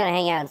 Yeah, I'm just gonna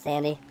hang out in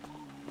Sandy.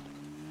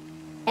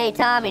 Hey,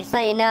 Tommy, just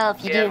let you know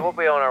if you Yeah, we'll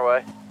be on our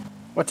way.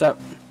 What's up?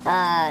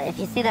 If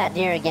you see that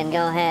deer again,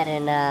 go ahead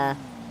and,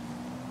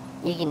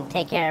 you can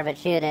take care of it,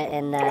 shoot it,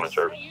 and,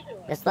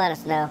 just let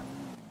us know.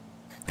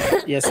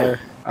 Yes, sir.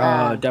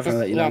 Definitely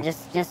let you know. Yeah,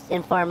 just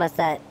inform us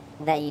that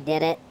you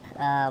did it.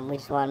 We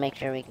just want to make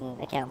sure we can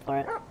account for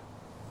it.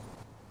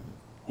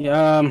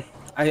 Yeah,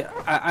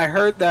 I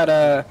heard that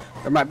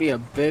there might be a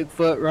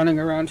Bigfoot running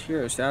around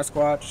here, a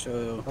Sasquatch,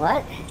 so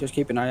what? Just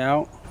keep an eye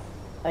out.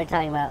 What are you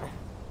talking about?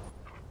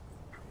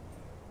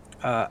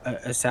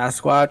 A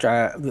Sasquatch.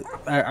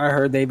 I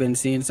heard they've been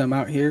seeing some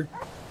out here.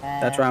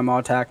 That's why I'm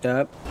all tacked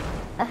up.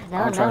 No,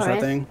 I don't trust that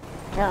thing.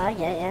 No, I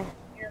get it, yeah.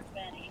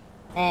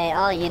 Hey,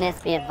 all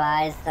units be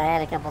advised. I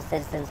had a couple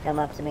citizens come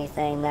up to me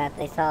saying that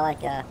they saw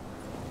like a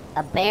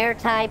bear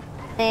type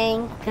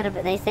thing. Could have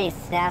been, they say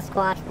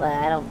Sasquatch, but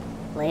I don't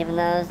believe in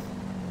those.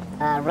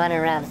 Running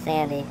around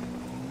Sandy.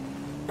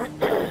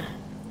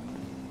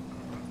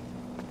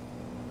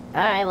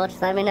 Alright, well,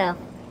 just let me know.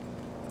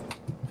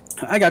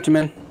 I got you,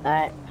 man.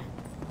 Alright.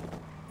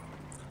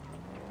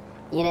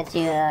 Units,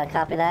 you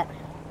copy that?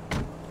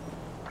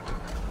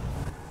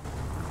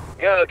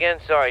 Go again,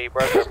 sorry, you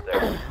broke up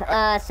there.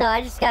 So I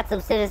just got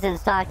some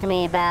citizens talk to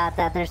me about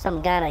that there's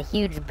some kind of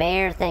huge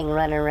bear thing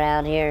running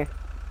around here.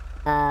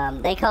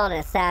 They call it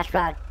a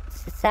Sasquatch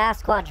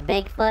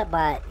Bigfoot,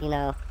 but, you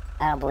know,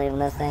 I don't believe in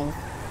those things.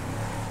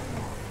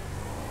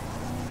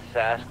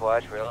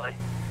 Sasquatch, really?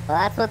 Well,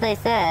 that's what they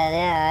said,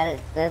 yeah.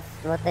 That's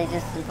what they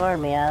just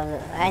informed me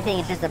of. I think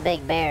it's just a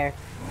big bear.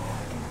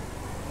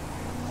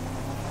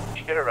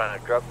 You should have run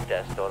a drug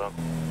test on him.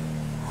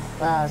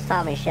 Well, it's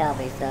Tommy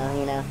Shelby, so,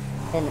 you know,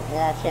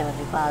 that shit would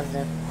be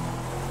positive.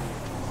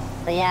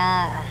 But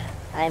yeah,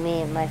 I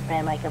mean, my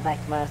friend might go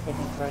back tomorrow see if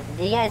he's working.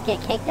 Do you guys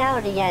get kicked out,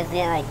 or do you guys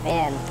get, like,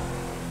 banned?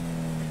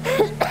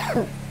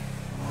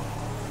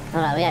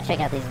 Hold on, we gotta check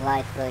out these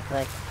lights really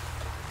quick.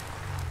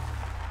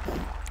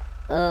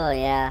 Oh,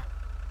 yeah.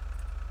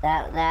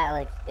 That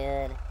looks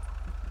good.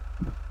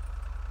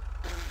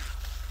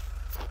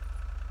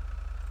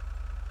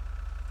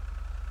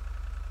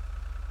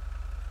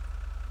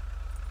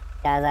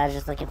 Guys, I was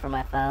just looking for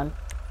my phone,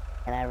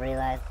 and I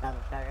realized it's on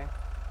the charger.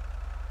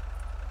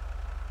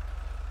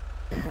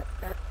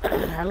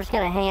 I'm just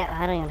gonna hang out.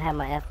 I don't even have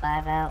my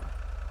F5 out.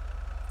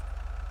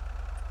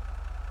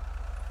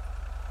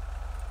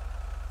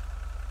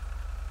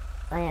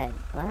 Oh yeah,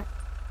 what?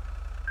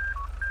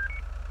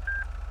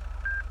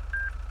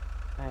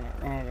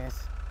 Alright, there it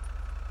is.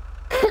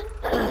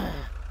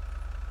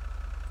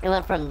 It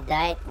went from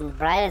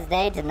bright as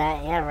day to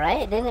night. Yeah,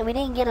 right? We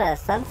didn't get a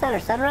sunset or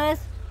sunrise?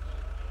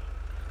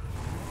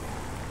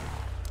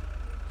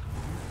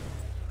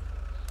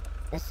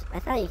 I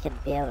thought you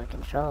could be able to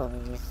control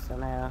these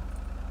somehow.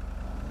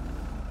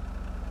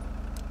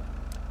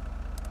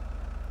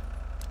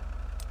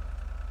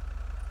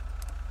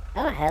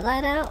 Oh, a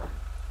headlight out?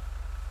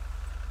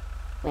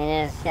 I mean,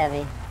 it is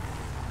Chevy.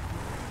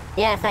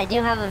 Yes, I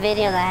do have a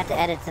video that I have to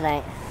edit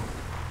tonight.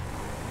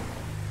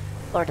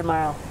 Or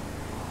tomorrow.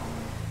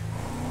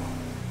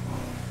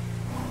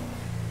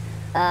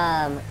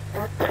 That's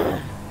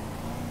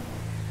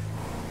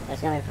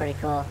gonna be pretty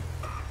cool.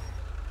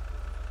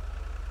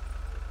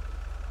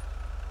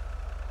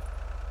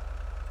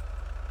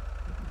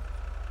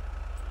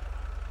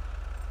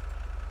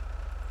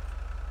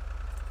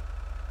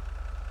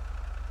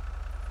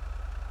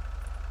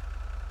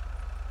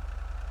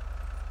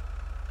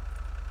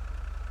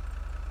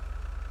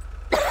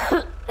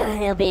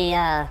 It'll be,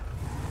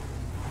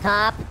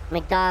 top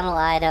McDonald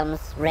items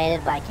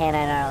rated by K9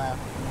 Arlo.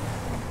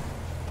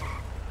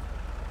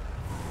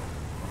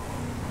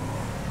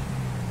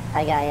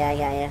 I got you.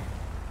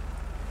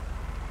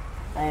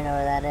 I don't know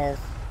where that is.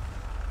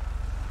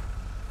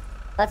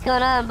 What's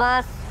going on,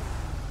 boss?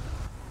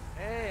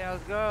 Hey,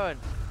 how's it going?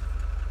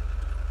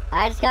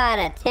 I just got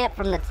a tip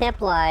from the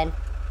tip line,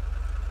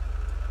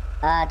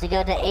 to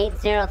go to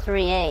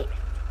 8038.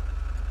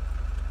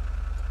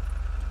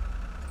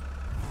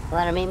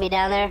 Wanna meet me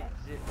down there?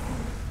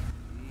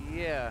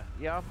 Yeah,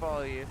 I'll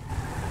follow you.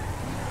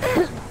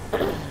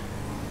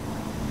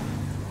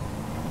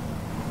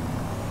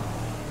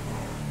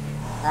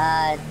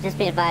 Just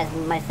be advised,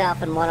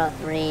 myself and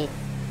 103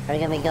 are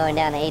gonna be going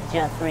down to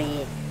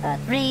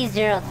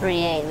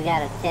 3038. We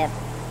got a tip.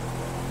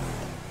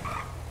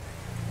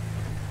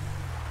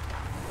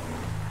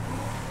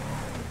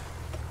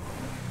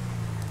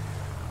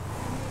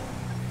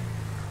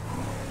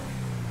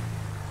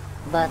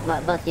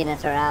 Both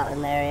units are out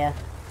in the area.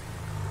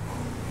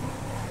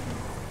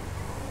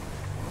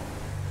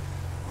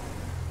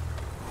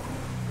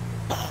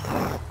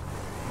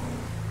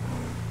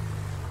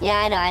 Yeah,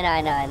 I know.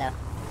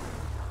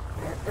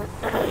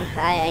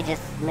 I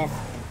just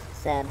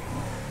said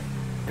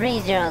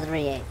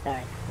 3038,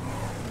 sorry.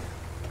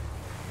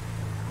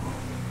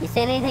 You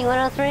seen anything,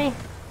 103?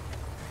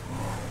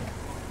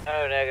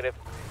 No, negative.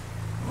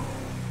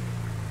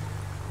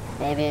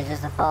 Maybe it's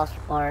just a false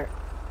report.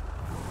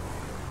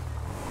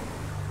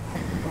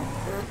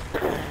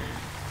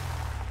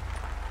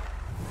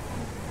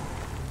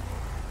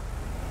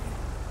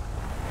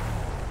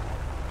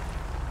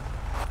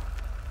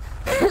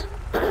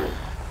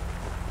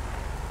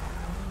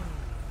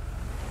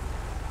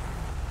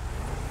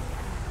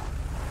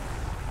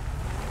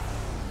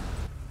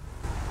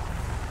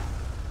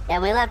 Yeah,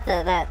 we left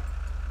that.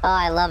 Oh,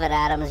 I love it,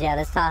 Adams. Yeah,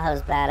 this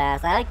Tahoe's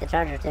badass. I like the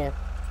Charger too.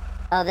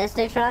 Oh, this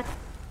new truck?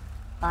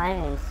 Oh, I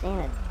haven't even seen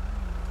it.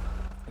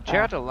 Check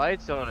out the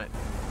lights on it.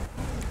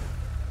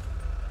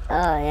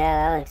 Oh,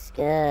 yeah, that looks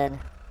good.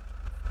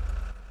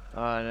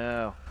 Oh, I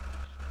know.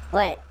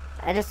 Wait,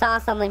 I just saw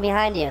something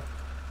behind you.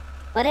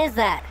 What is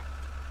that?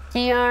 To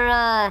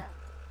your,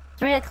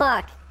 3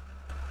 o'clock.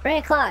 3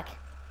 o'clock.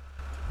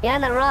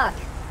 Behind that rock.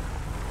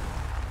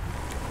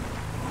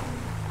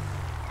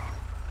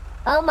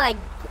 Oh my,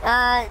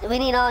 we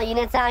need all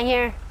units out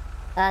here.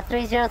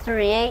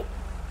 3038.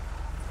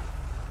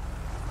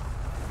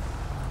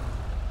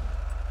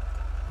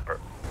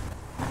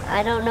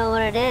 I don't know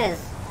what it is.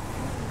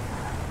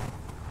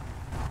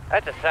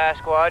 That's a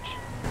Sasquatch.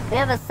 We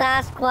have a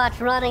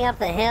Sasquatch running up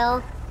the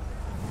hill.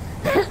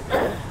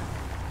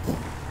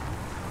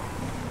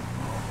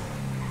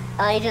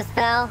 Oh, he just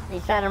fell?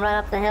 He's trying to run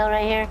up the hill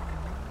right here?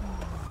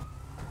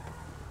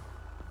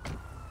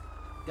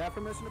 Got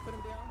permission to put him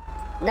down?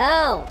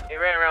 No! He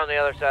ran around the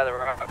other side of the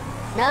rock.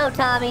 No,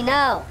 Tommy,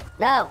 no!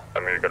 No!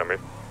 I mean, you got me.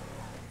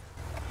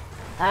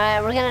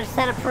 Alright, we're gonna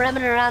set a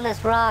perimeter around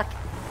this rock.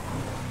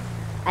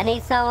 I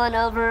need someone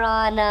over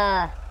on,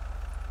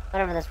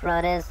 whatever this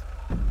road is.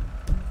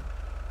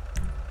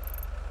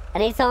 I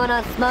need someone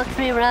on Smoke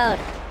Tree Road.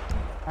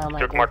 Oh my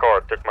Took god. my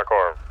car. Took my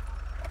car.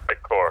 My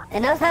car. It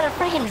knows how to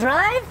freaking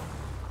drive?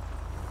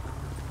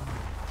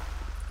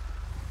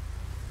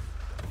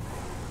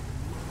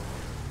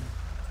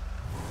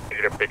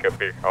 You're gonna pick up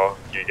here. I'll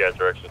give you guys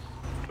directions.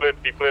 Flip,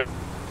 flip.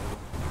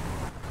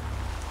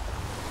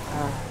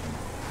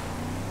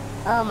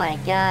 Oh my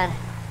god.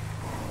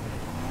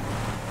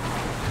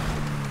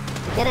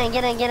 Get in,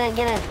 get in, get in,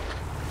 get in.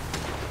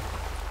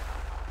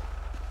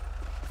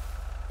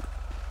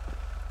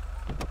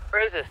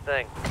 Where is this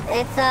thing?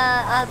 It's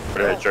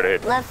Straight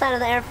ahead. left side of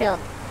the airfield.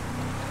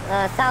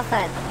 South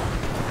side.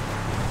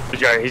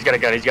 He's got a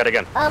gun. He's got a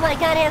gun. Oh my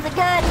god, he has a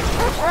gun!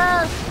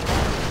 Oh!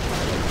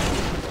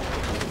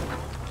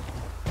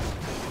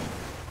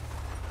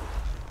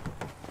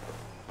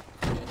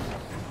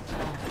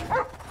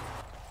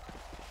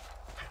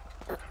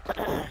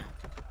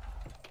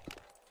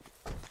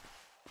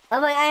 Oh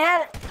my, I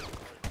have it!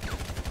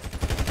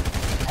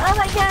 Oh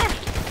my god!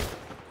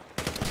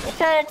 They're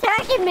trying to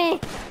attack me!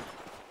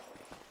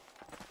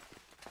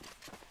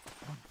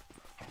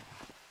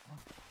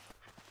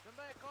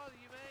 Somebody call the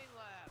Humane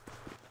Lab.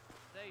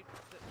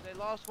 They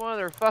lost one of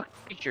their fucking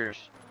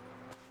creatures.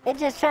 It's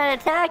just trying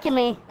to attack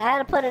me. I had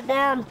to put it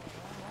down.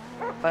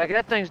 Like,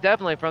 that thing's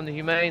definitely from the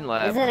Humane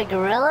Lab. Is it a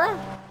gorilla?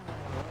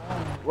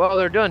 Well,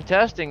 they're doing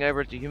testing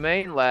over at the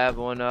Humane Lab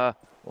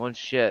on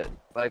shit.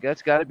 Like,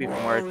 that's gotta be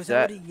from where Oh, it's is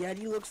that at. what a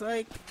Yeti looks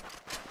like?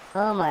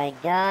 Oh my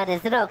god,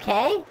 is it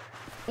okay?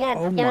 Yeah,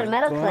 Oh give it my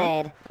medical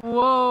God. aid.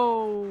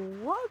 Whoa,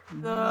 what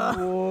the?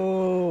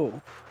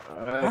 Whoa.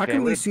 How Okay,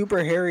 can we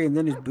super hairy and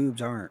then his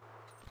boobs aren't?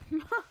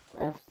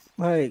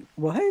 Like,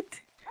 what?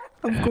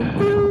 I'm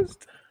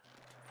confused.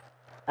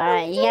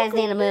 Alright, you guys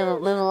need to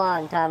move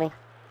along, Tommy.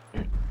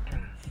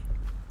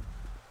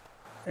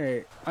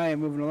 Hey, I am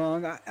moving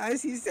along. I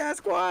see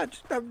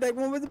Sasquatch. I'm taking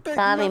one with the picture.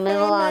 Tommy,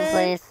 move along,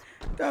 please.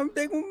 I'm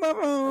taking my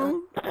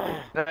phone.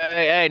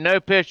 Hey, no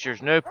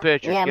pictures, no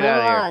pictures. Yeah, Get move out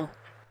of here. along.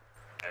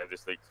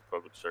 This lake's a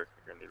public circuit.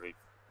 You're gonna leave.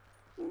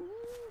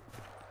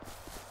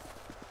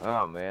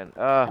 Oh man.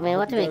 I mean,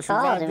 what do we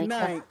call? Do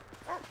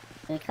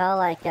we call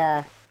like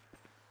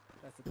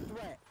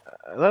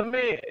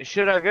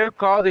Should I go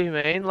call the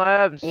Humane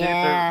Lab and see if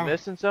Yeah. they're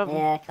missing something?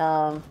 Yeah,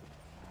 call him.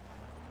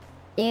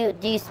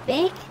 Do you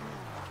speak?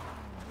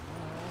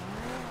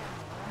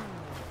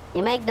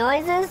 You make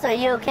noises? Are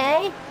you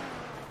okay?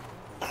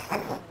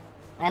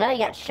 I know you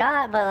got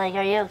shot, but like,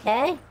 are you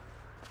okay?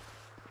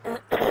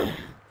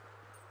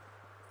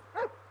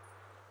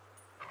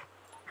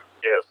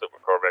 Yeah, slip my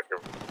car back here.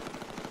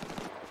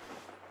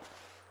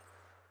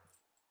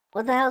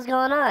 What the hell's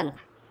going on?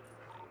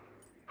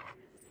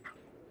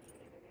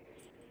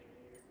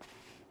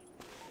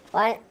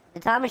 What?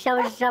 Did Tommy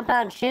Shelby just jump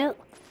out and shoot?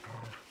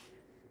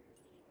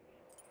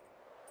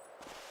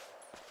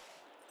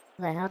 What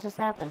the hell just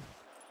happened?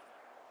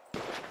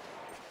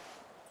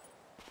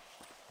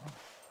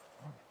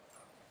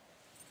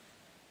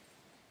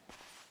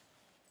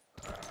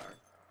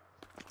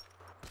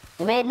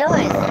 You made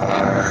noise.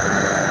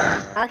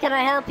 How can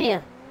I help you?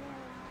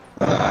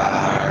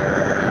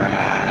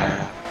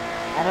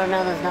 I don't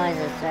know those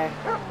noises, sir.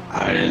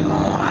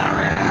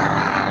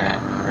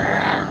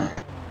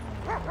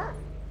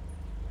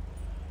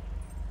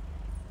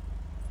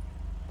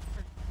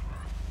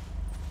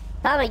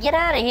 Tommy, get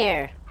out of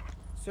here.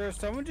 Sir,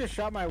 someone just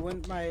shot my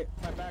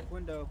back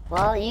window.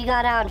 Well, you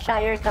got out and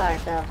shot your car,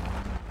 so.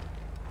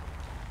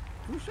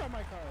 Who shot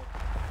my car?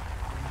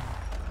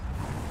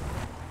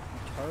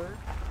 Turd?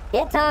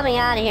 Get Tommy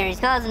out of here. He's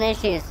causing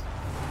issues.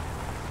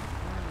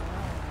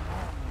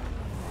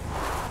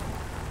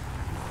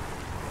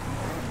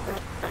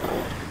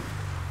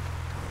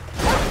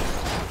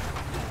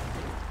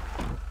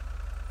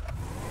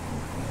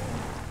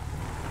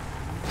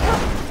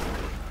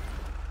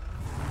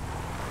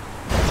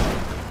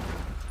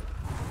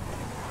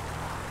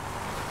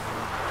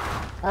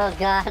 Oh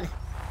God.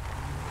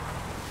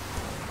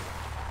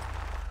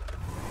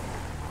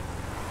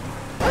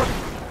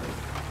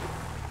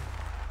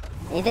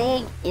 You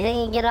think you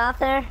can get off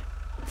there?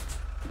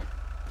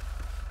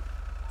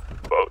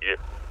 Oh, yeah.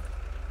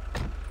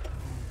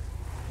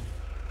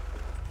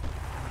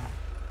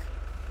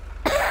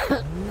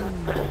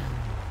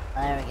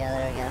 There we go,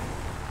 there we go.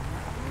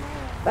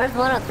 Where's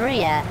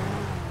 103 at?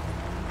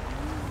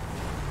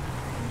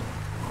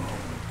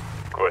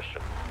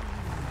 Question.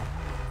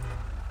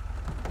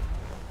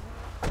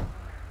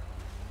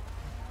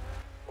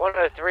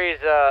 Is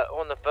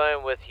on the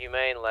phone with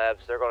Humane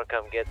Labs. They're gonna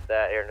come get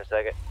that here in a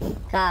second.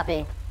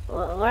 Copy.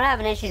 We're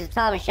having issues with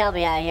Tommy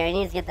Shelby out here. He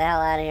needs to get the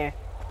hell out of here.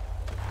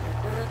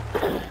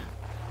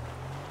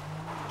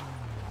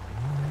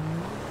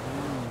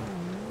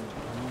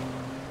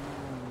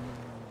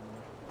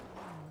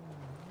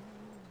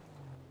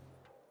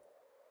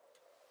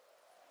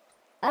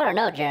 I don't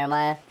know,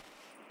 Jeremiah.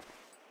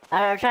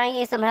 Alright, I'm trying to get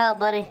you some help,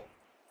 buddy.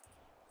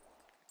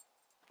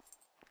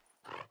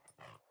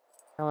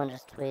 Someone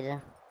just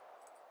tweeted.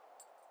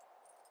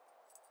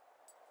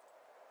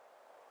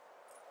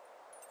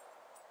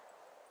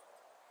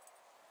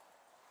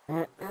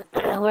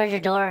 Where's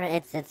your door?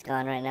 It's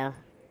gone right now.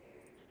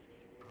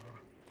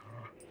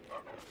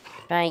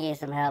 Try and get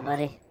some help,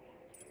 buddy.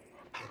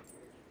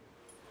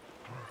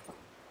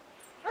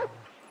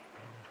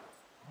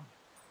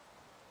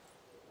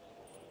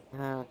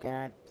 Oh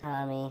God,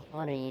 Tommy,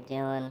 what are you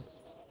doing?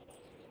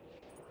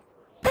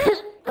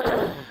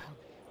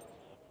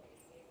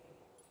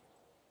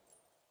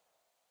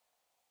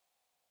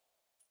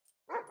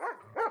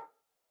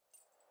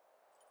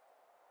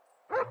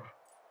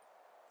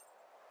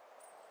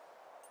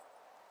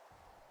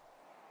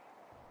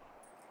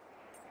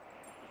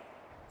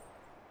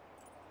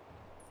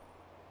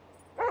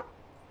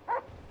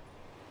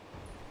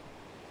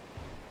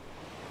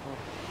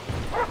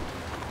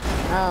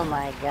 Oh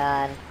my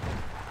God.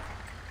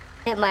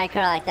 Hit my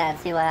car like that and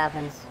see what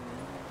happens.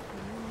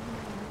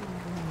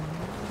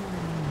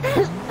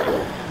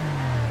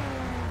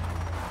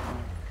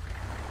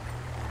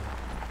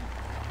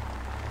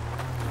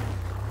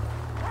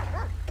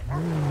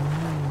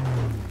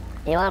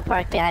 You want to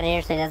park behind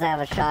here so he doesn't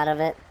have a shot of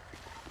it?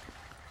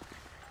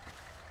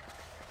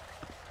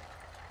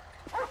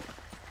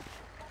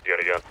 You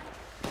got a gun.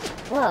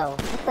 Whoa,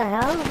 what the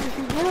hell is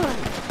he doing?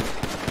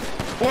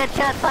 We got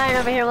shots fired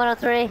over here,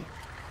 103.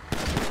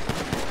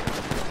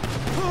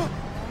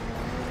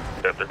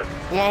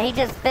 Yeah, he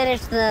just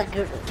finished the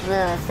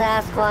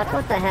Sasquatch.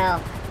 What the hell?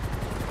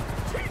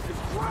 Jesus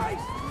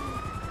Christ!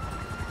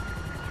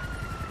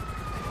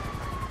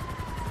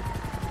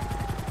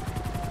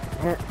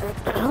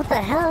 What the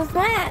hell is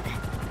that?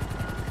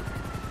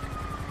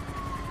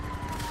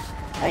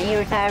 Are you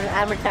retired?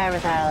 I'm retired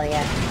with Arlo,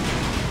 yeah.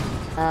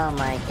 Oh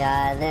my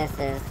God, this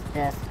is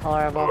just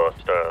horrible.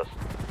 Lost us.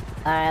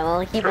 Alright, well,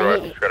 we keep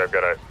Right, it. I've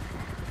got it.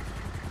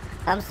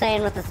 I'm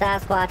staying with the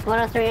Sasquatch.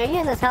 103, are you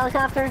in this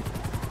helicopter?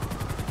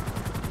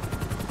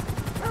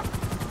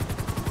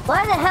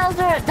 Why the hell is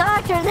there a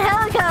doctor in the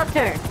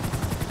helicopter?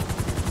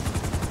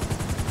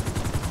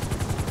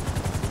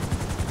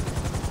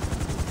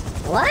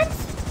 What?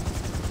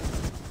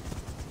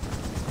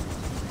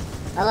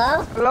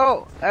 Hello?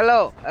 Hello,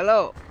 hello,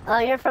 hello. Oh,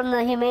 you're from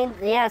the humane...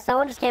 Yeah,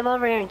 someone just came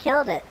over here and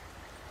killed it.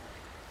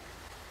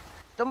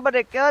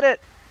 Somebody killed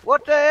it.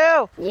 What the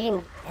hell? You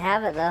can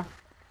have it, though.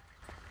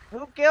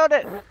 Who killed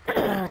it?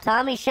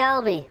 Tommy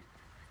Shelby.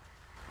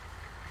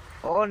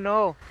 Oh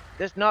no,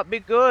 this not be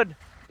good.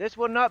 This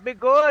will not be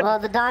good. Well,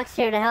 the doc's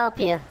here to help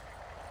you.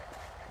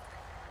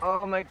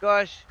 Oh my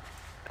gosh.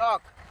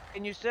 Doc,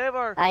 can you save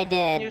her? I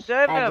did. Can you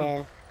save him? I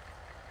did.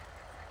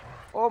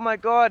 Oh my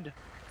God.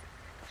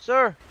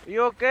 Sir, are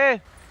you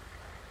okay?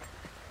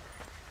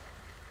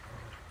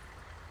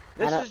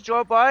 This is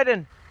Joe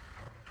Biden.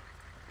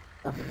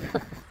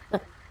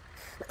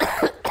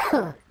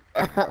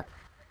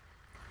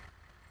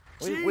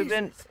 We've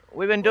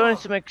been doing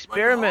some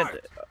experiment. Do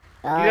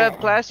you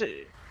have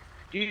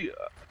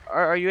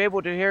are you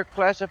able to hear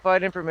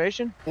classified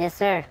information? Yes,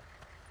 sir.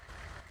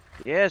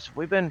 Yes,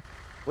 we've been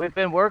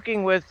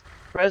working with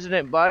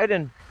President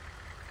Biden.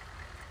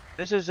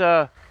 This is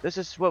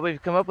what we've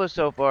come up with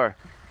so far.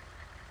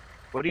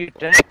 What do you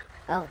think?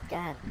 Oh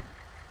God.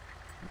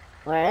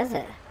 Where is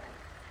it?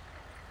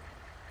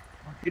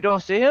 You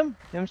don't see him?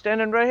 Him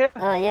standing right here?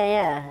 Oh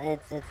yeah.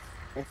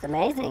 It's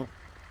amazing.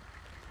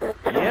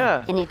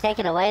 Yeah. Can you take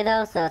it away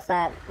though, so it's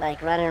not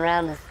like running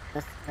around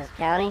this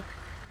county?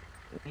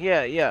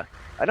 Yeah.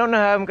 I don't know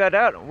how him got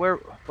out. We're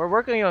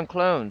working on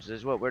clones,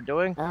 is what we're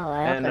doing. Oh,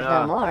 I hope there's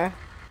no more.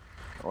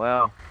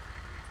 Well,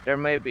 there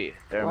may be.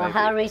 Well,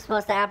 how are we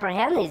supposed to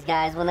apprehend these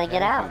guys when they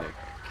get out?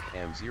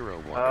 You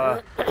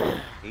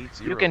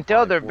can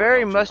tell they're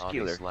very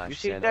muscular. You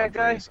see that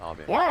guy?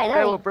 Yeah, I know. That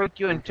guy will break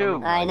you in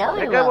two. I know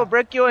he That guy will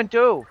break you in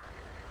two.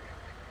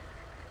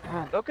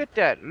 Look at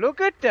that. Look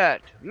at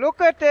that.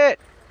 Look at it.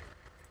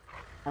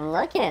 I'm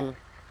looking.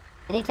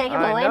 Can you take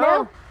him I away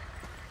know. now?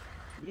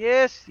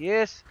 Yes.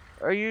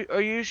 Are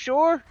you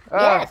sure?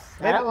 Yes.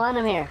 I don't want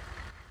him here.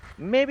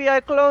 Maybe I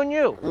clone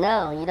you.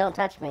 No, you don't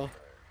touch me.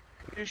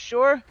 You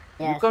sure?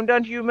 Yes. You come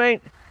down to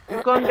humane.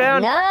 You come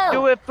down. No.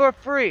 Do it for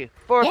free.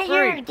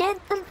 Get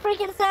the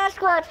freaking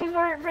Sasquatch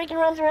before it freaking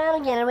runs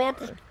around again, and we have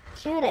to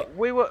shoot it.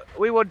 We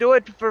will do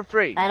it for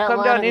free. I don't come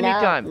want down it.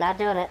 anytime. No, not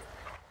doing it.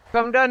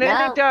 Come down No.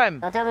 anytime.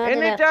 Don't tell me what to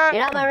do. Anytime.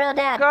 You're not my real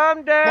dad.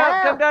 Come down.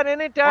 No. Come down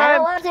anytime. I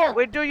don't want to.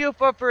 We do you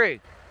for free.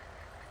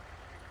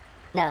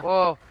 No.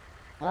 Well,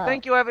 Whoa.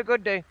 thank you. Have a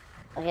good day.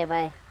 Okay,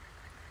 bye.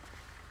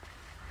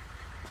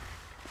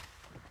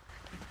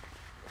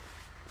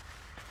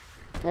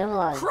 Move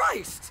along.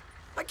 Christ!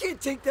 I can't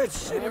take that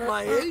shit at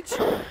my age.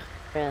 True,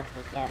 you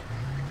can't.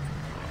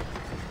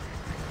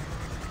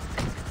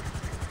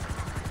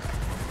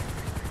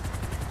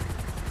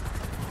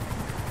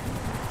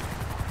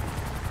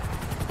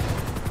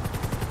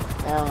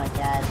 Oh my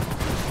God.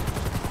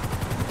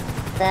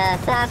 The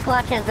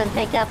Sasquatch has been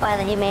picked up by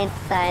the Humane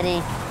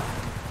Society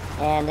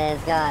and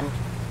is gone.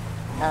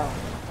 Oh.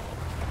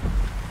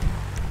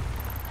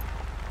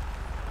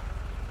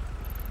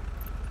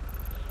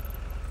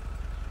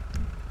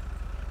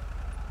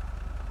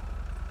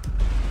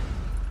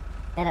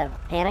 Hit a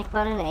panic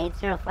button,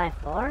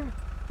 8054?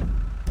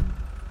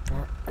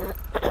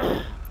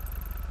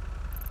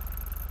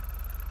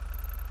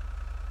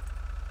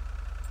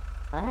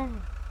 What?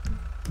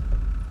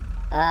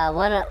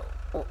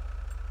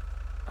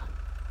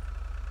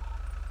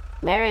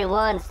 Mary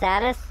 1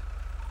 status?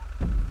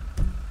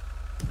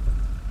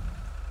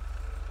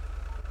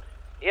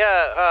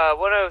 Yeah,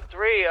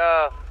 103,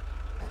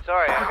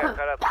 sorry, I got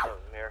caught up with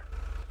something here.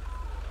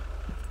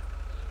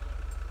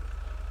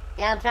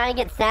 Yeah, I'm trying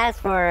to get status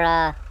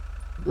for,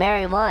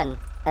 Mary 1.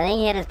 I think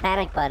he hit his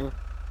panic button.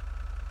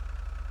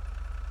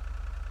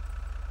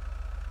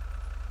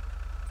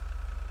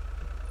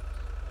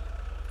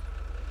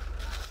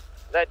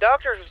 That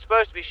doctor was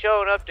supposed to be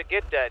showing up to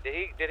get that.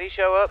 Did he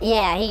show up?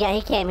 Yeah,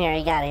 he came here,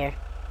 he got here.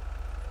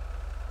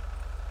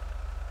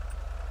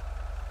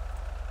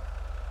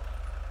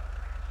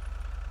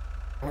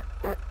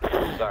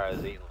 Sorry, I was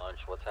eating lunch.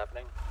 What's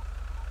happening?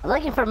 I'm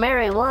looking for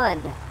Mary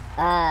 1.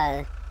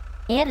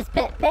 He hit his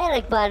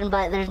panic button,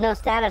 but there's no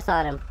status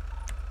on him.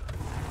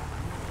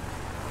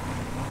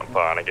 I'm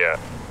fine, I got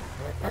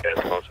gas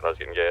function. I was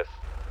getting gas.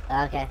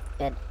 Okay,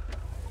 good.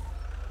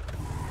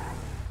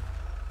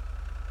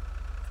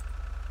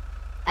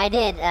 I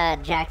did,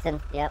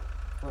 Jackson, yep.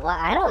 Well,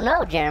 I don't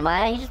know,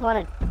 Jeremiah. He just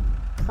wanted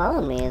to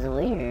clone me. Is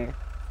weird.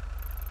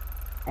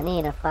 I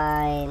need to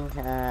find,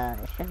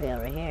 it should be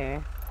over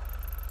here.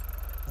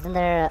 Isn't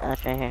there, oh,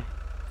 it's right here.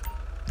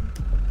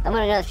 I'm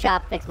gonna go to the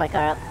shop, fix my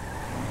car up.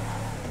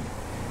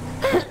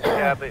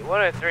 Yeah, but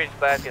 103 is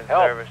back in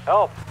Help, service.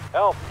 help,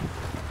 help.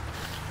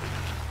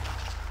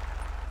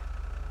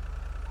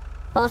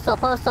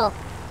 Postal.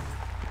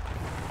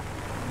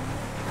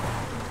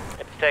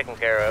 It's taken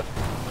care of.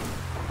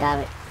 Got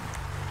it.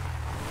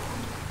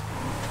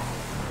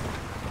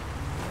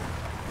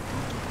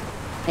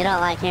 We don't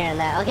like hearing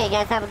that. Okay,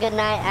 guys, have a good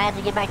night. I have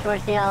to get back to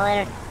work. See y'all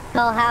later.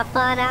 Go have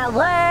fun at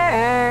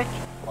work.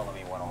 Follow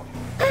me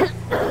 103.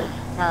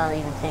 Oh,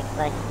 even six,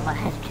 like my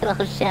good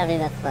old Chevy.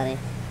 That's funny.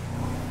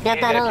 It's got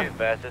that old. Too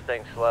fast. This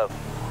thing's slow.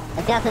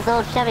 It's got this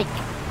old Chevy.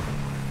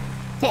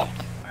 Tick.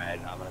 Alright,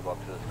 I'm gonna go up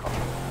to this car.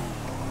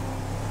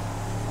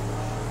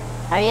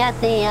 Are you at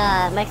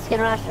the Mexican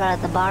Rush or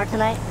at the bar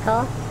tonight,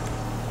 Cole?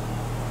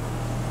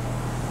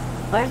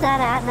 Where's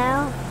that at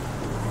now?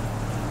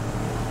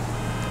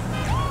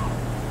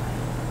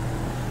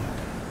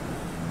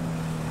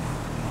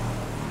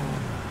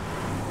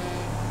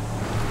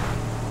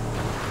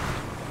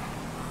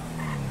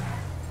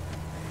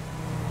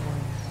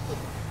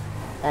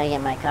 I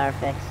get my car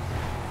fixed.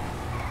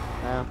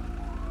 Oh.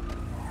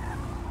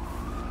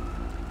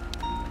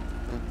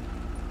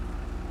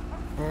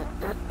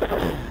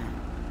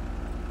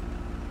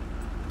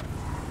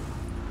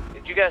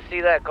 Did you guys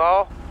see that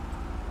call?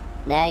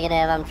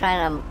 Negative. I'm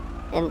trying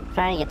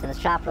to get to the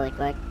shop really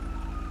quick.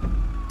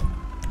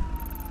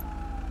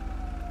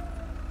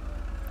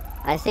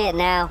 I see it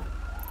now.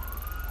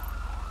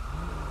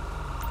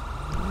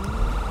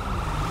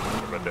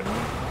 Right there.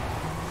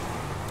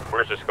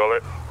 Where's the skull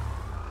at?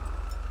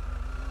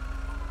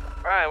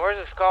 Ryan, where's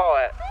this call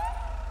at?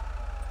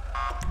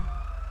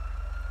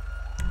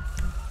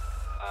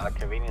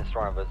 Convenience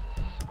store on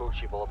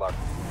Vespucci Boulevard.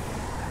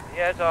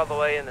 Yeah, it's all the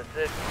way in the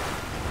city.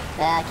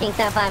 King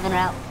 75 en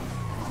route.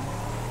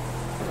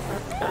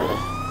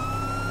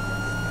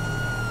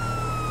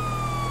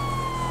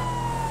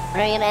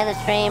 We're gonna end the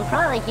stream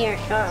probably here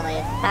shortly.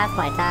 It's past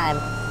my time.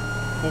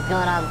 It's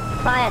going on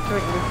probably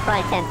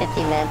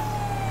 10-15 minutes.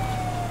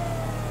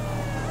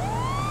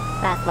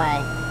 Past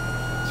my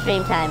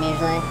stream time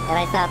usually. And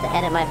I still have to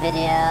edit my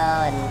video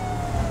and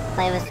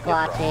play with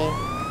Squatchy.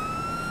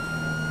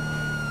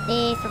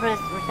 East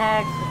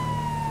retired.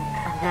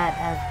 Oh god,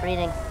 I was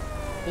reading.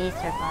 East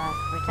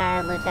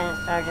retired Lieutenant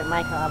Sergeant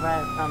Michael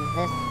Albright from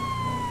this.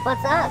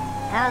 What's up?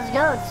 How's it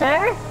going,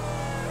 sir?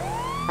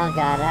 Oh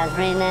god, I was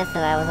reading this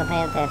and I wasn't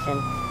paying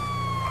attention.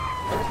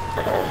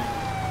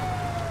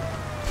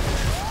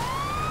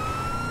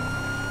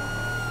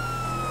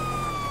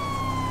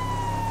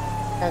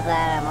 So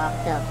glad I'm off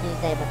till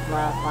Tuesday, but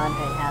tomorrow's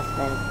laundry house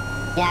spin.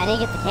 Yeah, I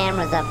need to get the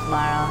cameras up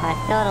tomorrow. I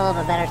feel it a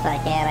little bit better so I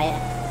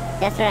can.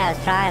 Yesterday I was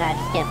trying, I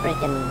just get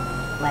freaking...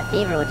 My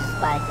fever would just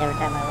spike every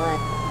time I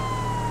would.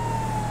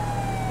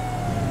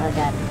 Oh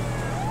god.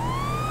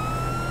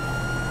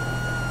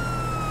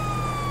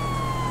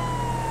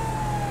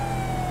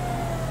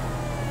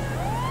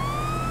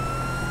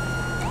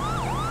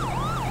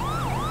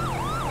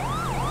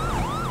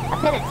 I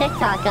put a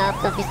TikTok up,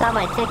 so if you saw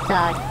my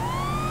TikTok,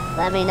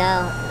 let me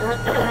know.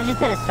 I just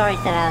put a story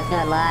saying I was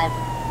going live.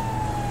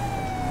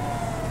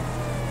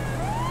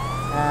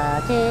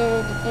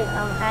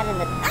 I'm hiding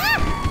the... Ah!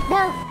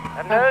 No!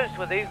 I've noticed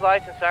with these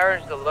lights and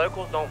sirens, the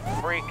locals don't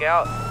freak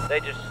out. They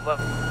just slow.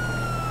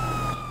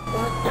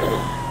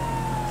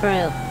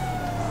 True.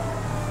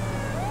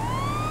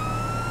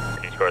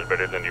 These cars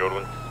better than the old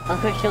ones? Well,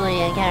 quick, should we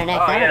encounter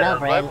next? I don't know, those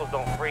Brain. locals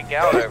don't freak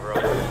out over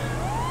them. I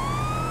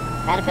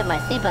had to put my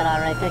seatbelt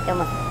on right quick. I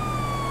almost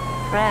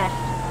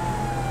crashed.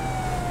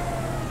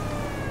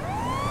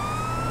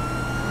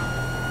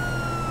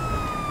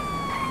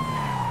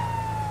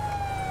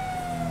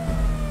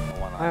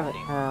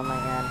 Oh my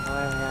god, where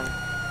are we going?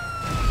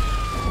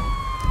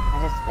 I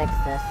just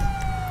fixed this.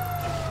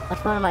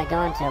 Which one am I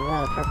going to? I'm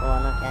going to the purple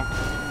one, okay.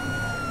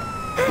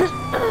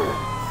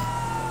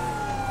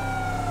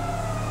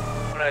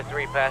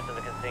 103 passing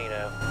the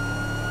casino.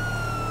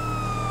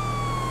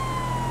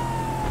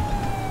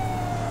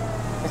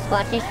 Does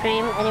Squatchy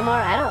stream anymore?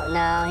 I don't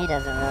know. He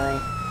doesn't really.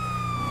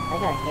 I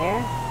got here.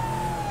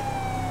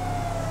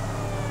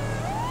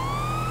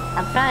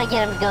 I'm trying to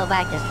get him to go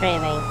back to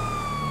streaming.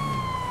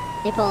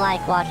 People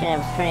like watching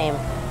him stream.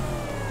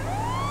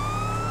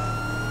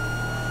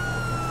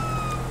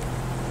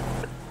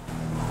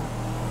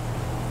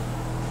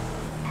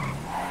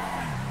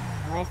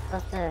 Am I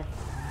supposed to...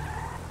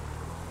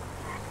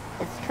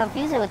 It's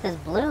confusing with this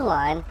blue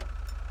line.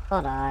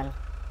 Hold on.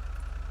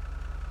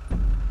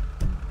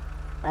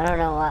 I don't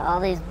know what all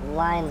these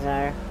lines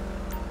are.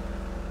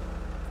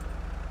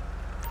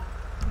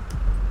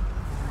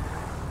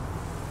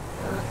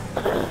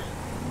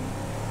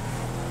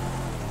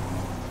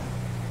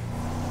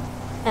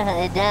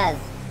 It does.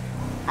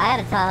 I had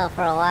a Tahoe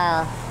for a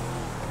while.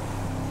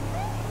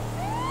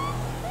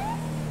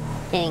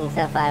 King,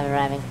 so 5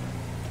 arriving.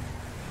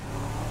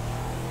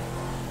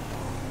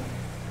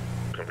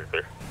 Gonna be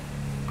clear.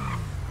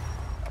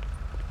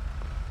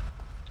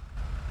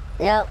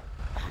 Yep.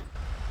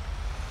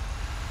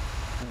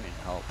 I need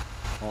help.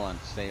 Hold on,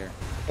 stay here.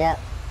 Yep.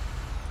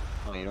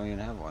 Oh, you don't even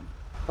have one.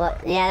 Well,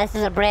 yeah, this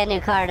is a brand new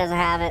car. Doesn't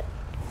have it.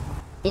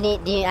 You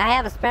need? I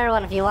have a spare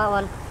one if you want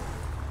one.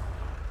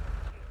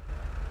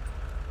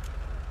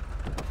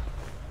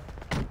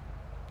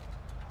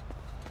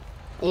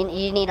 You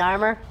need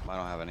armor? I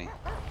don't have any.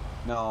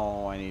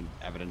 No, I need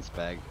evidence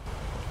bag.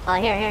 Oh,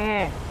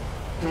 here.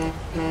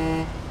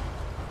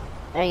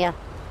 There you go.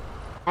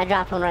 I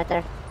dropped one right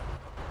there.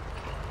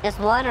 Just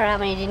one, or how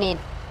many do you need?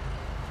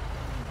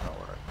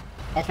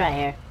 It's right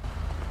here.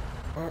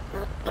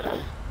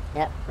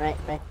 Yep, right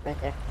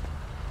there.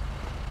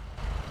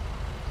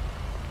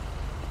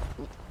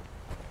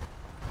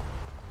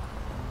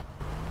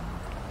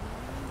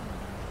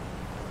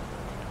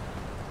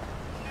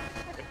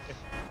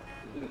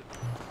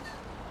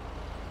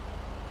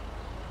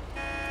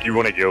 You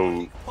want to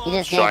go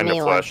just shine gave the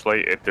me one.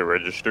 flashlight at the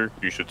register?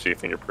 You should see a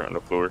fingerprint on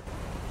the floor.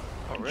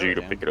 really, G to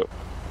man? pick it up.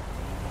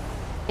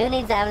 Who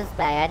needs the evidence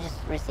bag? I just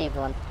received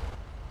one.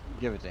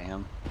 Give it to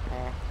him.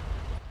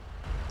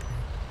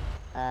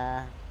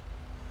 Alright,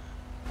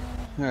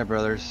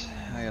 brothers.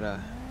 I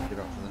gotta get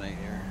up for the night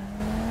here.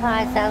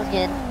 Alright, sounds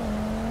good.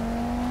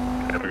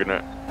 Have a good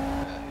night.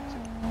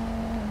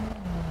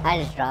 I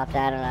just dropped it.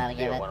 I don't know how to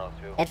give it.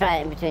 It's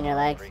right in between your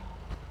legs.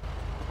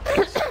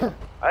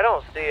 I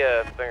don't see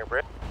a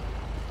fingerprint.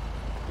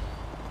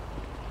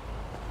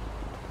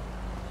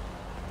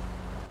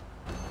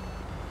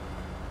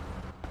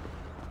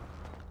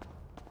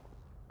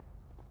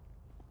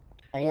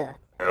 Oh, yeah.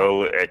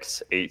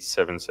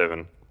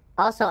 LX877.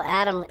 Also,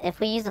 Adam, if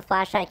we use a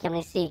flashlight, can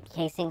we see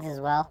casings as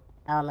well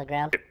out on the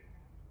ground?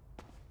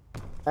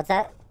 What's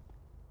that?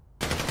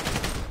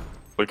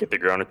 Look at the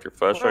ground with your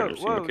flashlight and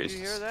you'll see the Did cases.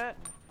 you hear that?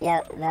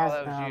 Yeah, that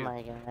that was oh you.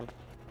 my god.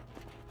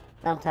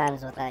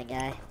 Sometimes with that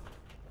guy.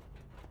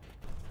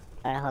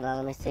 Alright, hold on,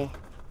 let me see.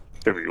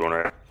 If you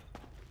want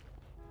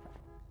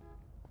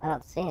I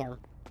don't see him.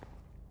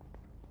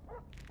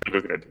 to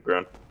look at the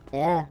ground.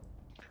 Yeah.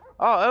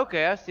 Oh,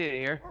 okay, I see it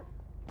here.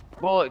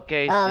 Bullet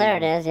case. Oh, there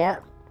it is,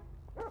 yep.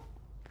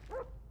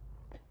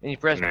 And you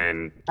press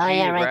And Oh G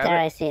yeah, to right grab there,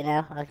 it. I see it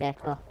now. Okay,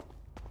 cool.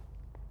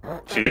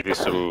 see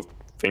this little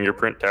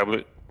fingerprint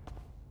tablet?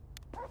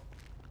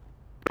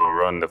 It'll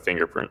run the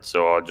fingerprint,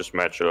 so I'll just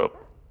match it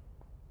up.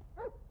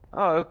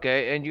 Oh,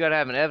 okay, and you gotta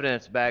have an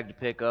evidence bag to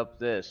pick up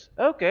this.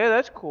 Okay,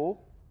 that's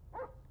cool.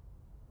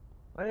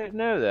 I didn't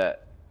know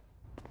that.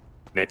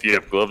 And if you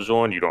have gloves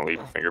on, you don't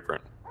leave a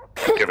fingerprint.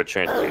 You have a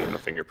chance of leaving a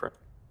fingerprint.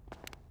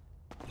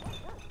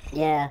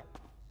 Yeah.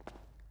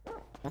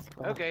 That's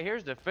cool. Okay,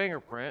 here's the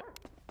fingerprint.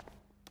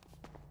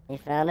 You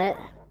found it?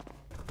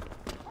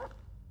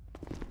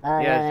 Oh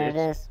Yes, yeah, there it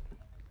is.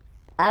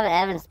 I have an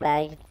evidence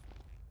bag.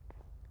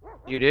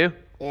 You do?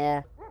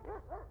 Yeah.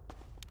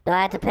 Do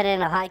I have to put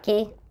in a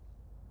hotkey?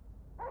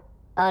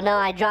 Oh no,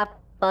 I dropped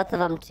both of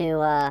them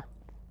to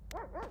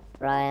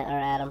Ryan or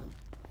Adam.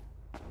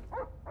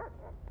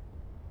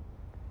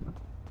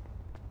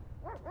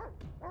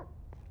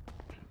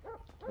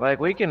 Like,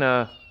 we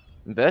can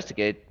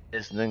investigate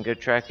this and then go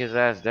track his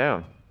ass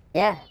down.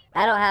 Yeah,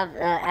 I don't have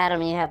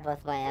Adam. You have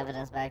both my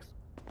evidence bags.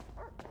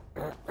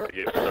 So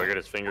I get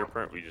his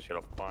fingerprint, we just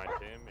gotta find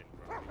him and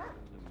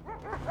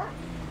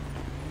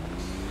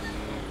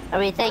Are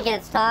we thinking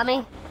it's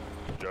Tommy?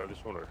 drive this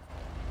one or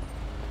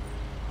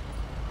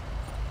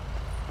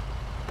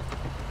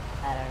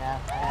I don't know.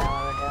 I don't know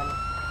what we're doing.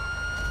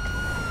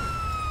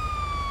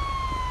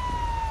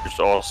 there's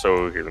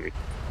also here let me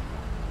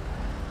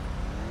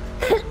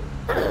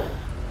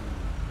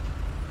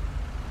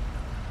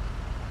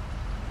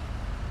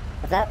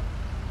What's up?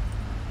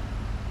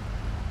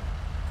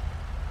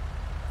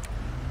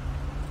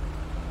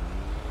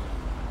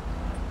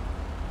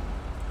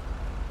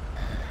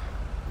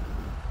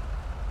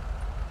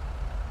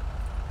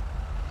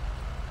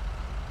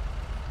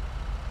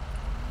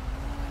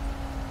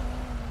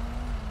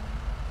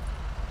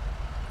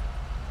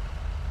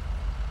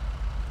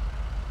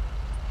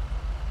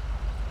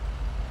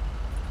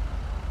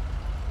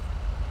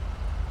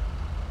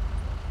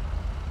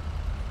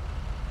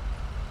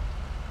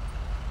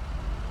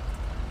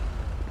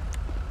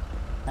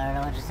 I don't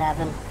know what just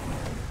happened.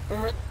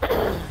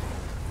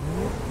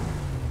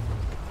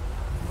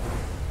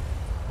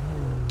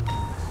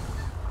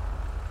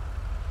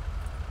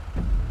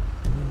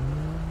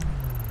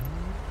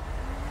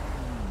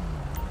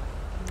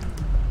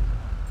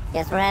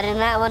 Guess we're heading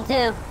that one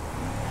too.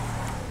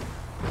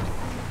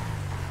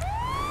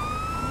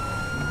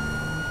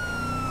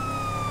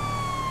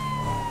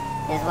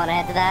 You guys want to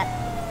head to that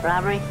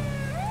robbery?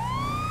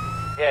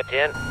 Yeah,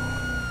 Jen.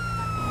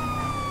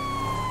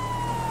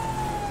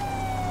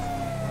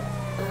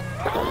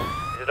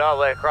 Is it all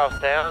the way across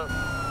town?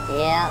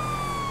 Yeah.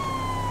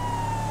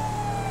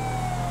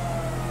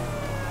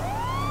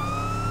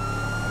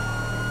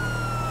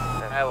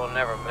 I will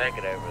never make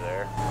it over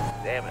there.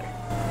 Damn it.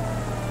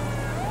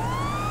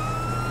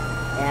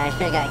 Yeah, I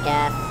should've got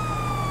gas.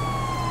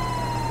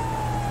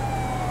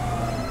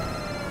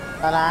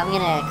 Hold on, I'm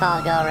gonna call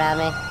it go around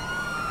me.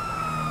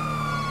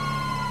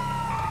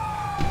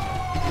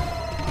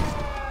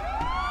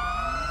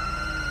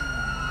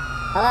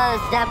 Hello,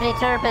 this is Deputy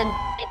Turpin.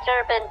 Hey,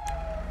 Turpin.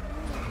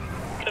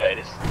 G'day,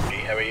 this is G.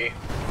 How are you?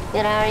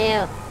 Good, how are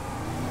you?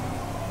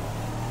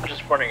 I'm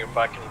just wondering if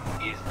I can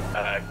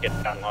get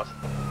a gun license.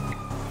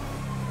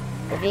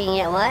 If you can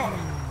get what?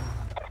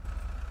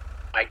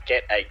 I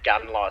get a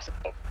gun license.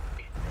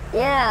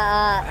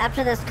 Yeah,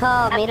 after this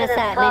call, meet us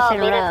at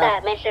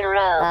Mission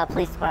Row.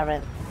 Police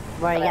department,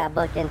 where you got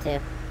booked into.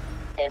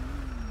 You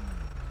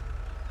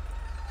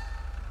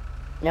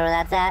know where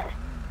that's at?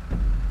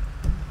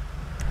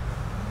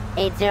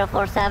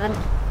 8047.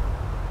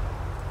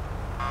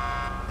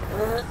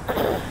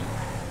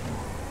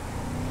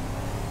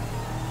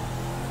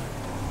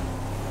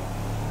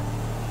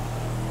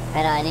 I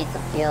know, I need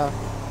some fuel.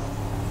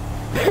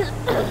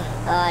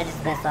 Oh, I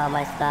just missed all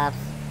my stops.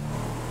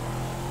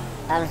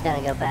 I'm just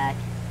gonna go back.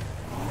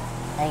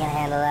 I can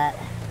handle that.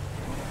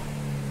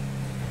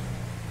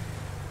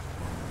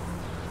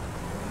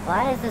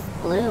 Why is this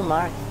blue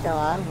mark still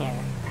on here?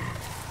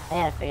 I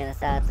gotta figure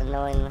this out. It's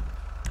annoying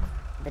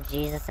the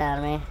Jesus out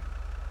of me.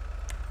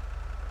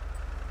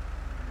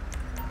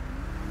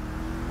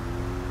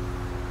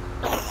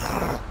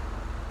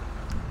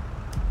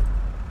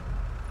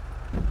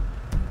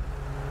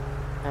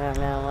 I don't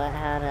know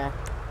how to...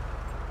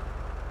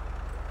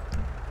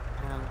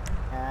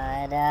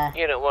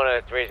 Unit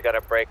 103's got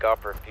to break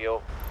off for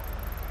fuel.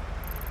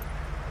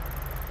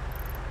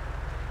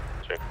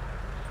 Sure.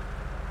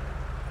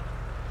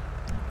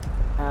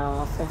 Oh,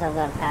 well, since I'm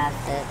going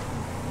past it.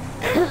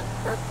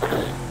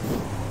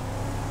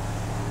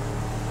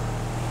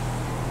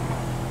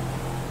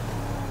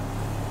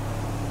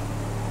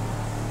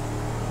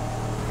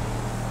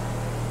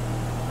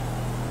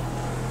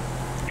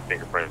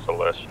 Fingerprint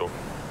Celestial.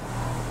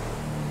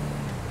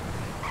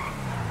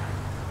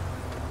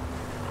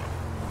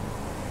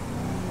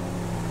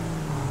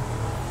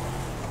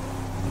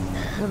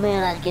 Oh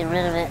man, I'd get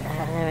rid of it.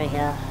 There we go.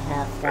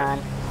 Now it's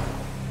gone.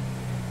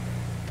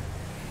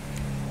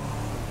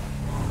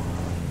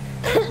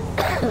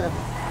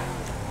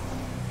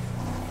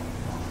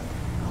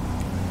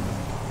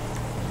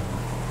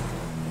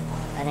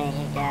 I need to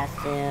get gas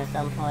too at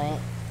some point.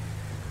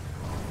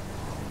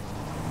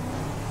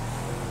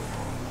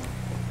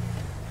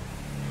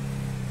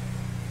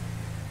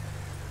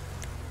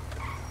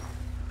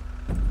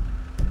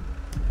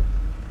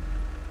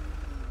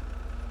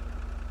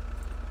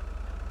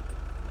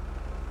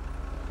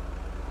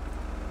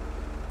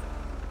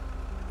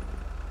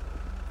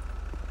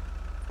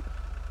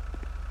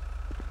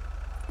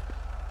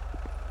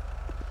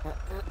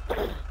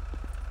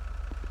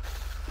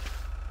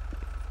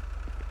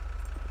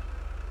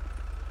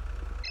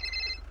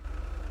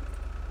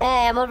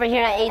 Hey, I'm over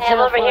here at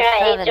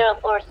 8047.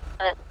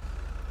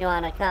 You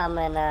wanna come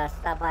and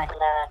stop by?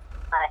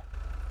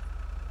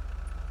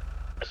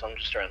 So I'm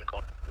just around the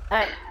corner.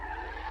 Alright.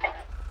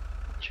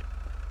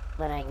 I'm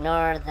gonna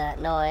ignore the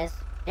noise.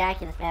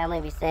 Jackie and the family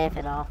be safe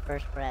and all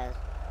first res.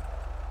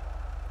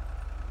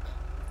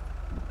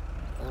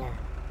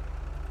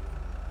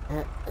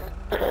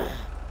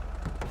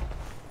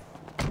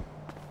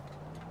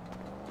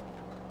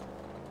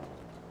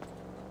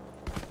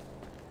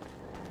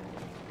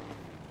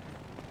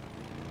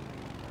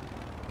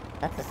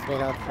 That's a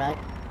sweet old truck.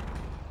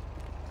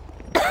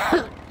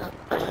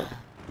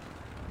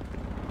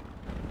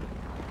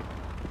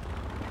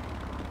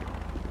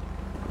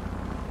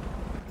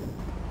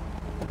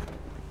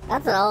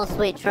 That's an old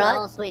sweet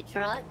truck.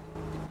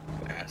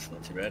 That's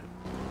not too bad.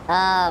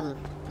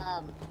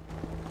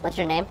 What's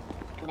your name?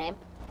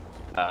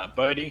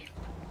 Bodhi.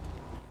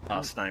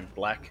 Last name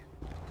Black.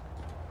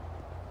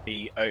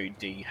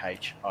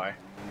 B-O-D-H-I.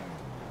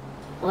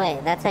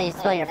 Wait, that's how you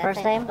spell your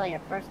first name? Yeah.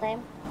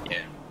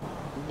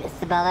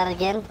 Spell that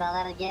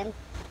again.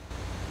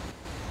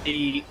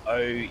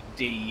 B-O-D-H-I.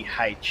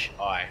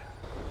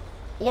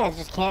 You guys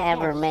just can't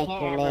ever make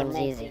your names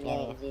easy,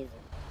 can you?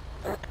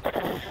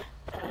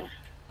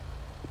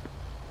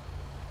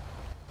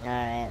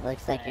 Alright,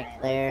 looks like you're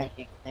clear.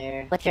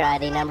 What's your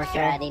ID number,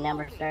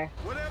 sir?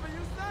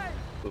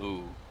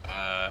 Ooh,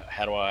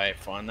 How do I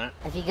find that?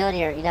 If you go to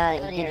your, you know,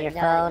 you get your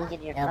phone,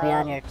 it'll be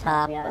on your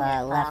top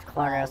left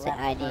corner, it'll say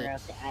ID.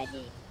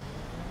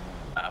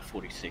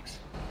 46.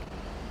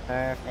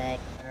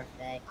 Perfect.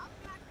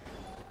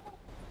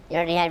 You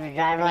already have your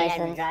driver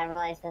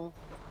license?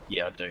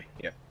 Yeah, I do.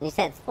 Yeah. You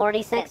said it's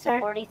 46,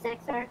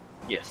 sir?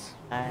 Yes.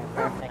 Alright,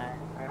 perfect.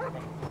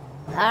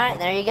 Alright,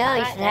 there you go.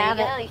 You should have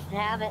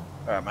it. All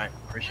right, mate.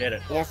 Appreciate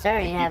it. Yes, sir.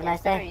 You have a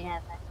nice day.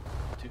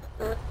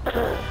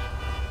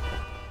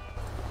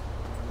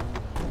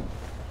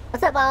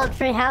 What's up, Olive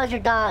Tree? How's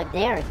your dog?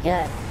 They are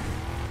good.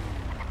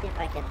 See if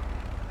I can.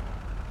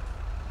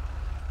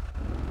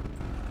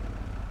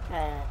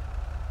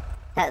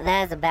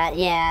 That is a bad.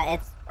 Yeah,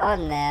 it's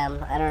on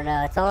them. I don't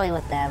know. It's only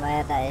with them. I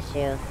had that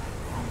issue.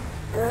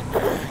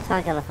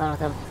 Talking on the phone with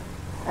them.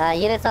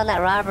 Units on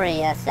that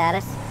robbery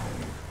status.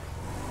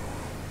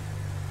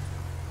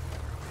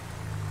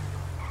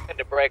 Had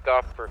to break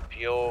off for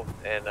fuel,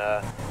 and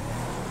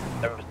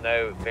there was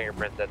no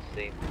fingerprints at the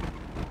scene.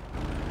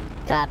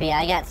 Copy.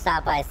 I got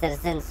stopped by a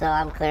citizen, so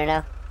I'm clear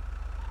now.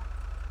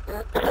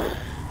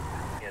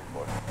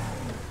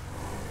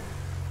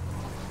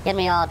 Get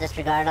me all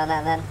disregard on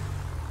that then.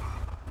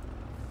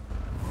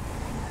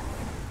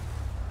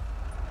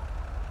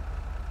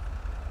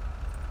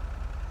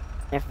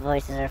 Their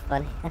voices are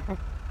funny.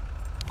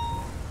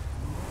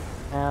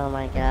 Oh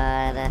my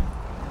god.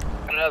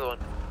 Another one.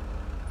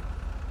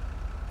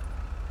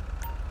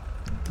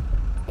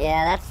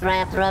 Yeah, that's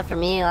right up the road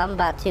from you. I'm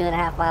about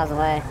 2.5 miles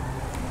away.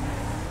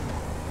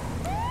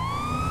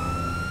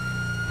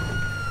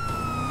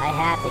 I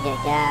have to get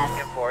gas.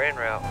 M4 en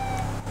route.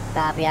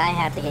 Copy, I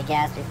have to get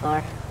gas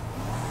before.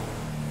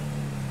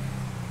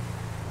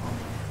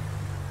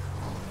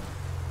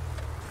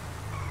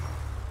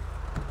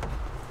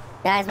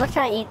 Guys, what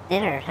should I eat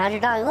dinner? How's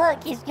your dog?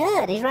 Look, he's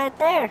good. He's right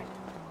there.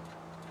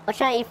 What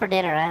should I eat for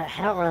dinner? I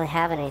don't really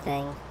have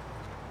anything.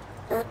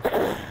 Well,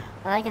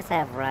 I guess I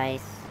have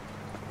rice.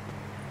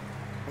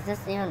 Is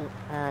this even...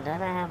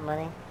 don't I have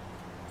money?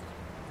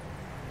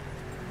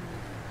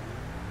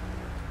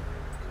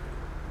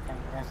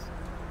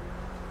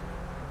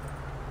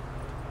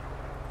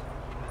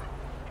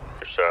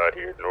 Side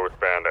here,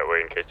 northbound that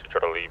way in case you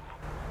try to leave.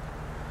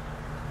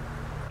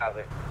 Out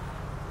there.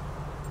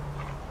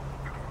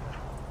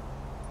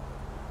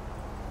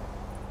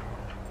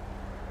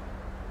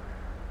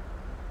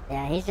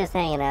 Yeah, he's just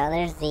hanging out.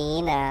 There's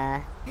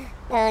Xena.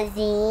 Oh,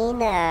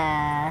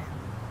 Xena.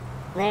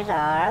 There's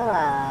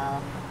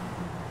Arlo.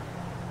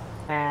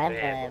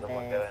 Alright, I'm gonna go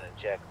in and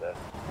check though.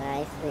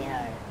 Nice,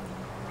 sweetheart.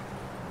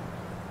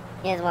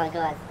 You guys want to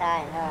go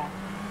outside, huh?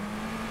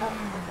 Oh,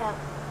 what's up?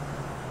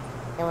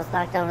 They almost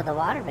knocked over the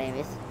water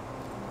babies.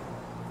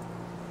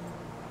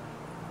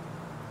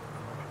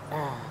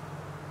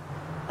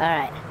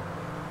 Alright.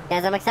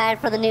 Guys, I'm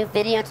excited for the new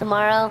video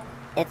tomorrow.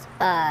 It's,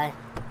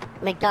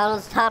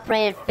 McDonald's top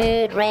rated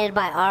food rated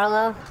by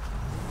Arlo.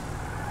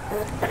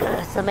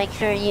 So make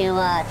sure you,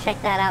 check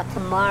that out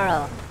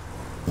tomorrow.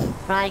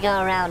 Probably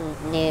go around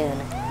noon.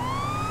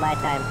 My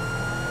time.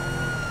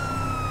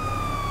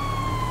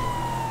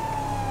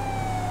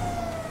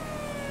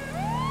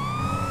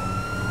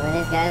 I mean,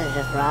 these guys are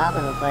just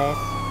robbing the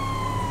place.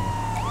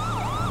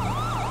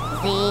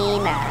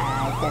 Xena,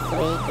 the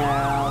sweet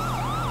girls.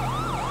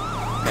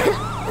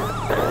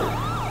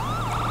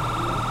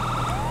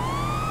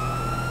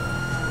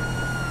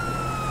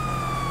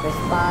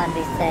 Respond,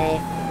 be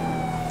safe.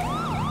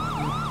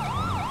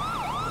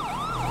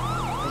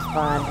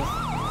 Respond, be safe.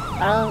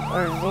 Arlo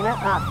or Xena?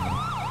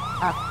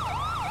 Off.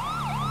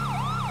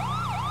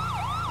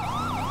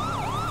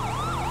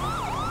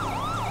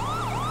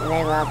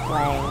 They love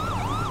playing.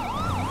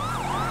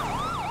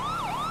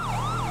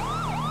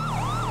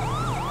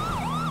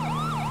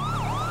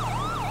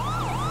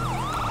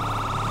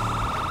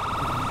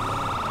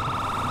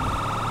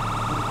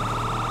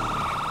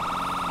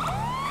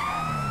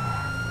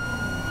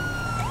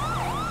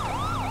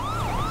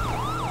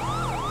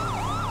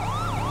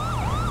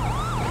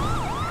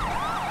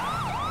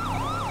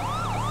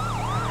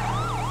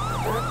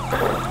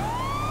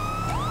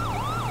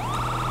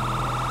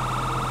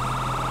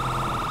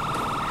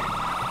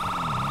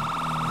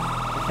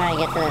 Trying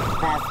to get to this as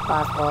fast as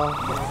possible,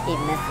 because I keep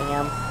missing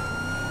him.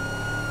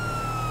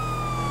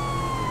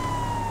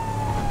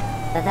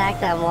 The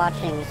fact that I'm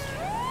watching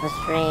the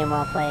stream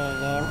while playing a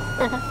game.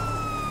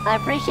 I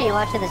appreciate you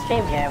watching the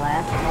stream,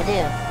 Jeremiah. I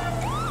do.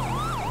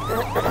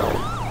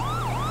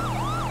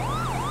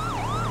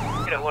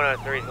 You know,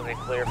 103 is gonna be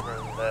clear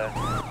from the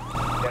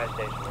gas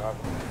station,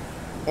 Robert.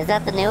 Is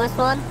that the newest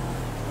one?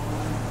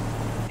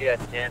 Yeah,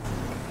 10.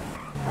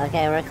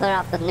 Okay, we're clear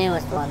off the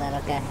newest one then,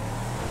 okay.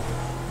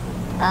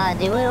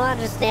 Do we want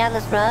to just stay on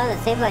this road? It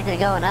seems like they're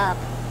going up.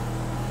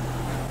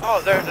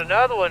 Oh, there's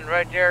another one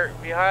right there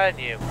behind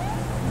you.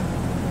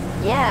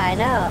 Yeah, I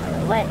know.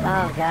 Wait,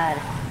 oh god.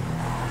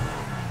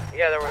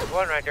 Yeah, there was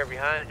one right there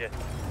behind you.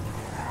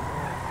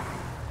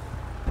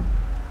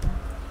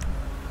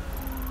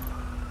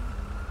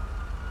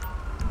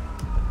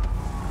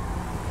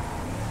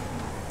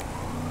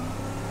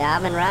 Yeah,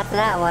 I'm en route to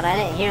that one. I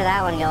didn't hear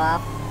that one go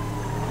off.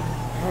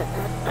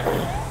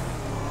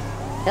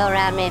 Go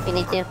around me if you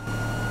need to. As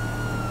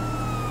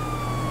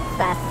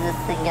fast as this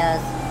thing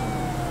goes.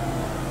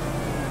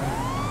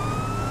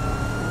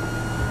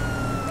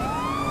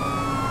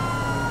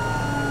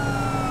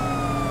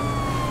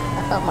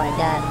 Oh my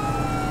god.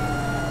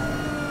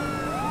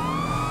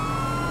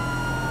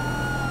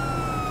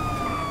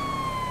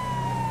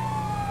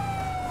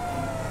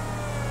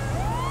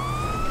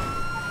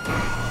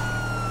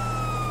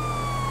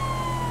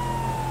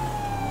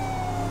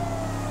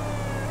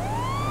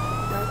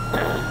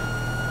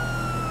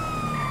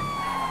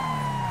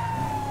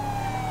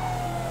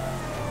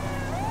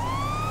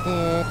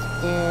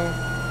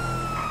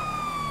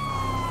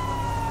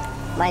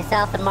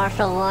 Myself and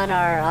Marshall 1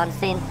 are on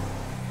scene.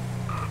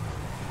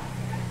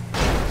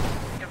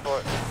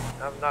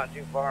 I'm not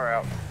too far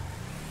out.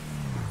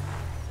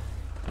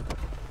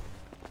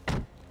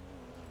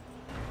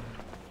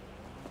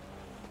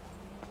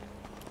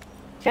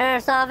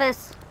 Sheriff's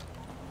office.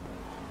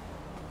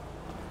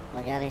 Oh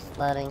my god, he's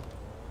floating.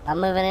 I'm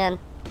moving in.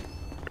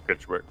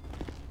 Good work.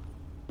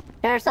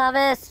 Sheriff's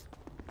office.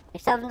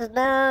 Something's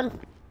known.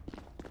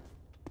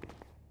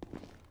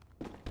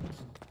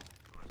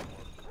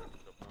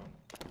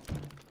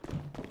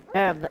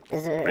 Sure, but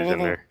is there Who's in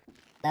anything? there?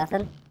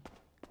 Nothing?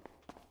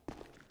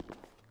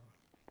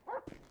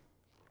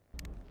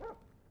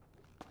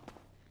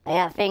 I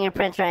got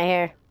fingerprints right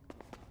here.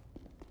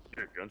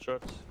 Your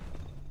gunshots?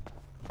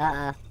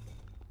 I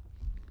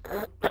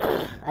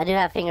do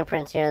have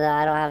fingerprints here, though.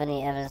 I don't have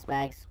any evidence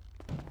bags.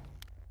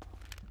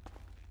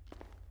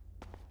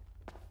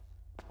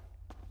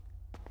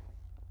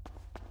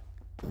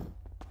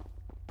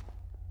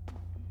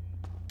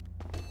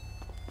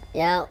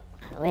 Yeah,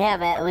 we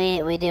have it.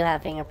 We do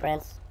have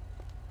fingerprints.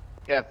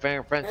 You got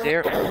fingerprints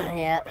here?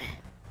 Yeah.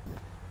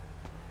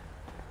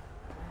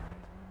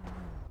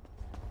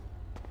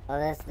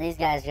 Well, these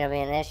guys are gonna be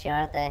an issue,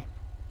 aren't they?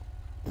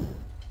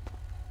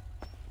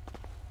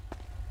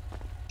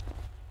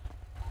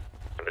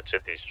 Let's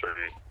hit these three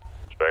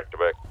back to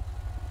back.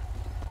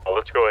 Oh,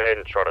 let's go ahead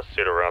and try to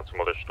sit around some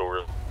other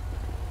stores.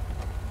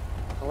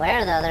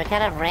 Where though? They're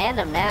kind of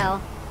random now.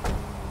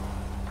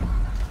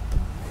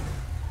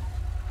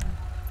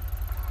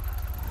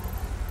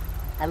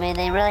 I mean,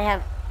 they really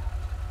have.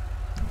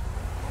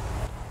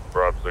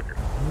 Rob's liquor.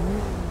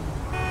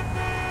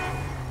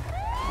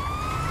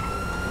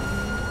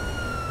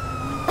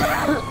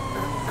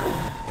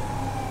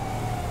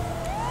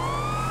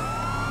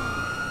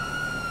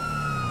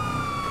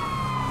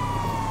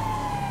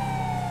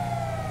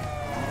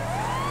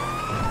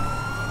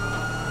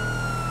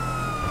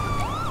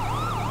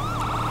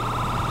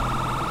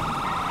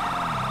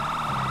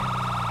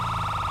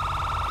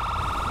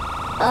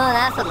 Oh,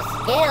 that's some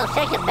skill.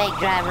 Shake and bake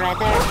driver right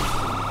there.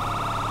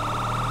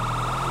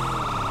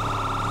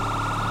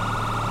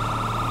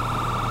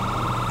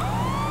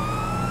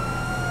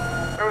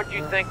 Where would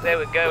you think they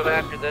would go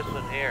after this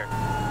one here?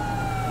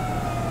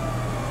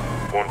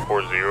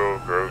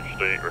 140 Grove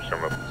Street or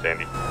somewhere up in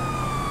Sandy.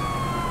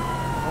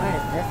 Where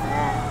is this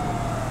at?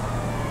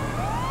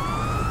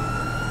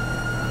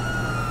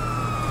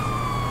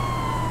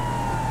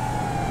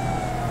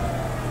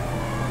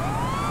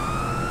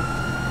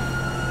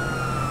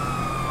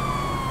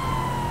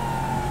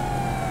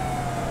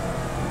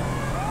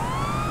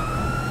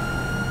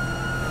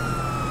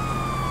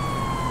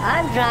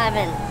 I'm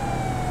driving.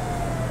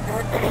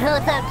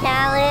 What's up,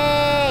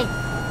 Callie?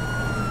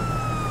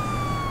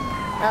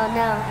 Oh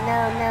no, no.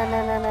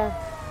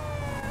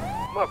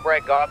 I'm gonna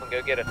break off and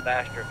go get a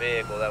faster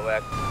vehicle, that way I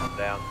can come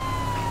down.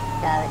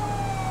 Got it.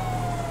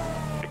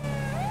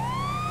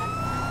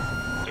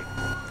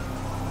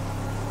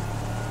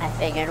 I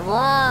figured,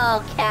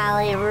 whoa,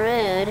 Callie,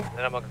 rude.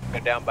 Then I'm gonna go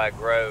down by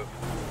Grove.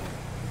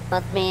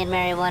 Both me and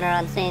Mary 1 are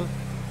on scene.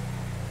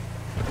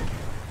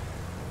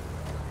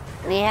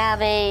 We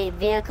have a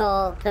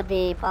vehicle, could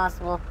be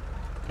possible.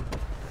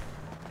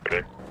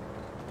 Okay.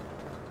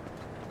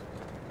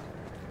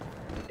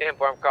 Get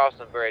I'm crossing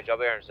the bridge. I'll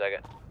be here in a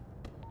second.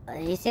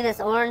 You see this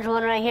orange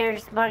one right here,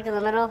 just parked in the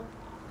middle?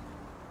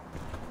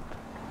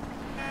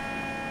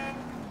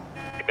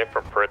 Get it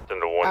from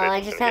Preston to one.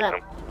 I just had a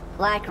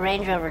black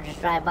Range Rover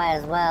just drive by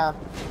as well.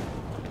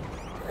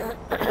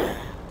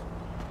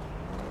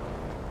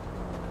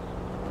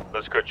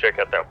 Let's go check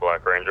out that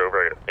black Range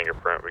Rover. I got a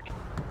fingerprint. We can...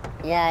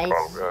 Yeah,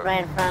 he's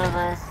right in front of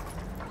us.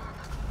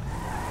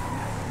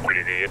 What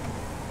did he hit?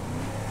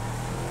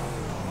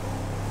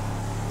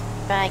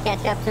 Trying to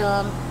catch up to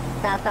him,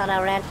 south on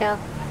El Rancho.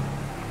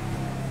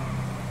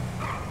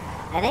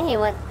 I think he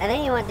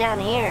went down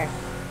here.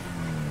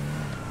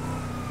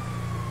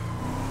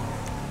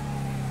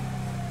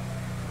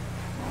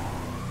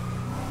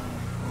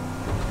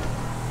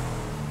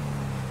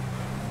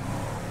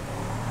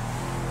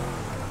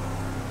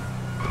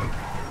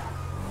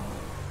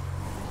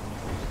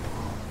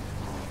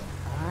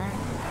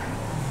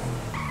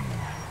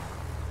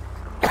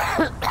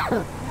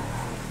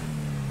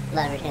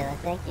 Love you, Taylor.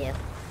 Thank you.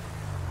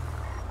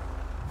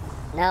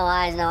 No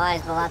eyes,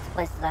 but lots of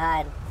places to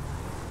hide.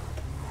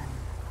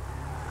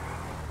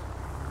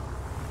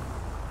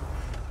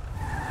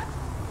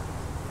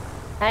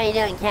 How you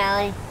doing,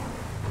 Callie?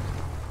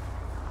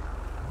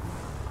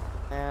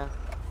 No.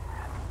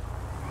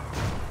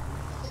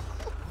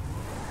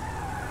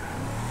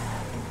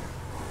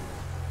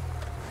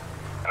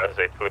 As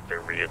they flip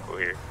their vehicle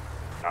here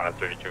on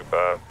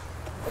 32.5.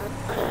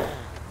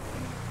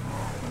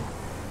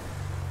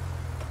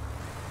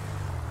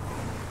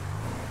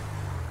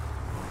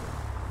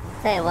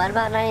 Say, what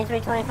about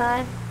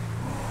 9325?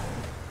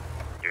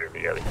 Here,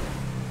 together.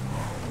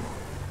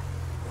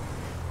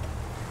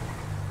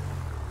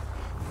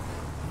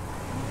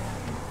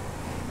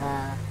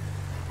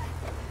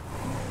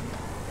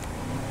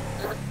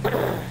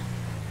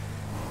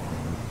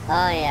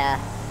 Oh yeah.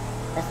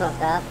 This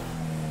one's up.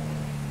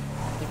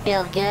 You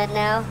feel good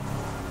now?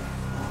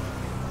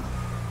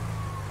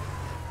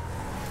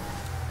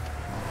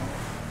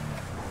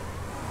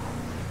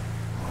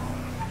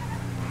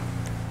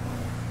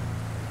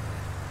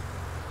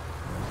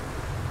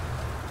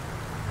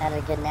 Had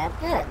a good nap?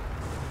 Good.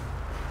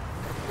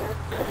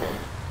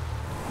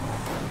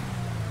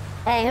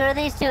 Hey, who are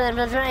these two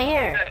invalids right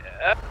here?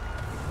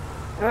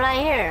 Right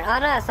here,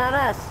 on us, on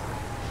us.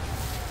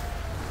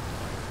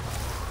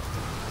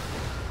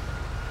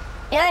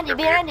 Behind you,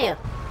 behind you.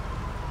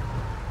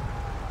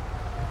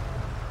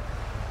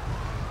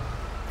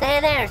 Stay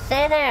there,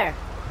 stay there.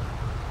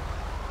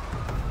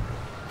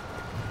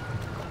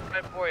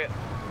 Right for you.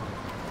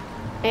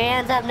 Put your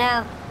hands up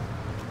now.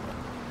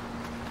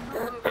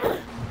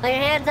 Put your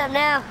hands up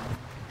now.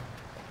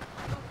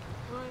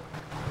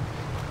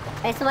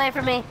 Face away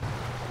from me.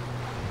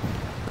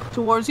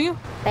 Towards you?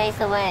 Face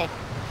away.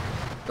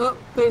 Oh,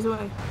 face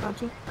away.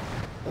 Gotcha.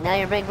 You know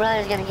your big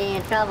brother's gonna get you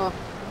in trouble.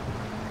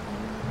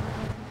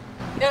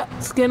 Yeah,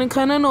 it's getting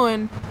kind of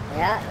annoying.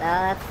 Yeah,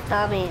 well, that's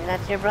Tommy.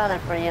 That's your brother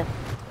for you.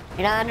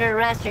 You're not under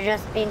arrest, you're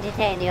just being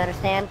detained, you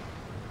understand?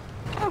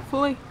 Yeah,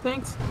 fully.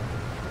 Thanks.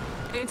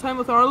 Anytime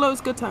with Arlo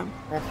is good time.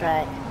 That's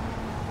right.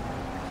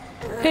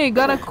 Hey,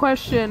 got a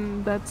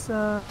question that's,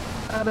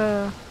 at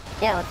a...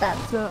 Yeah, what's up?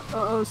 It's a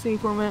OOC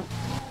for a minute.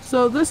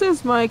 So this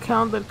is my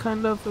account that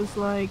kind of is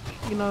like,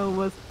 you know,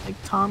 with like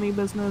Tommy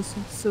business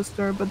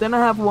sister, but then I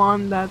have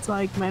one that's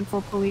like meant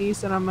for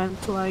police and I'm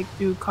meant to like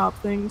do cop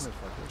things.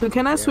 So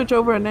can I switch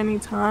over at any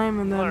time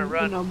and then,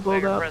 you know,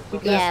 build up?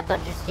 Yeah,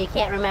 but just you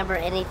can't remember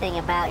anything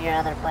about your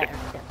other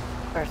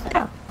person.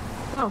 Yeah.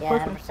 Oh,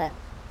 yeah, perfect. 100%.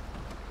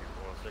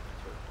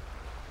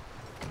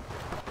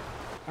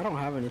 I don't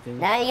have anything.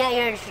 Now you got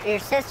your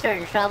sister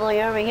in trouble.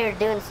 You're over here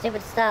doing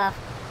stupid stuff.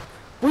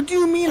 What do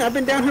you mean? I've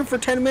been down here for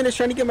 10 minutes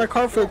trying to get my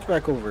car flipped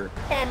back over.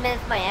 10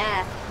 minutes, my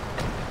ass.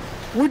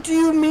 What do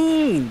you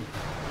mean?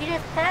 You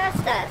just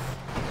passed us.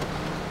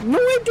 No,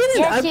 I didn't.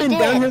 Yes, I've you been did.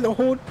 down here the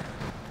whole...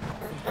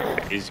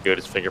 He's good.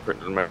 His fingerprint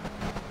doesn't matter.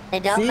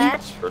 They don't See?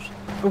 match? It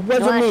You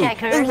wasn't wanna me. check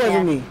hers? It wasn't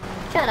Yeah. me.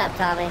 Shut up,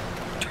 Tommy.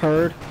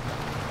 Turd.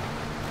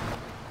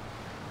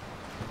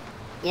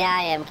 Yeah,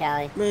 I am,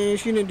 Callie. Man,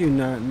 she didn't do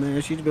nothing,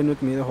 man. She's been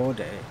with me the whole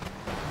day.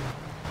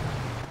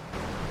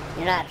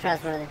 You're not a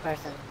trustworthy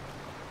person.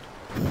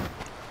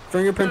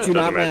 Fingerprints do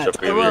not match.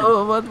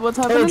 What's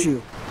happening? Told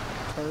you.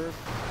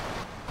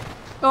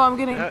 Oh, I'm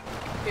getting...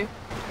 Okay.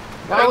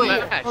 Why Oh, do you-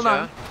 wait, hold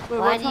on. Wait, Why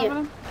what's do you...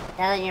 happening?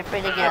 Now that you're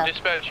free to go.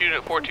 Dispatch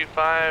unit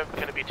 425,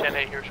 gonna be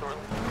 10-8 here shortly.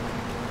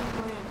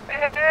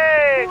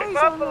 Hey, the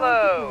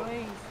buffalo!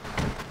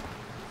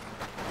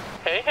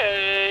 Hey,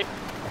 hey!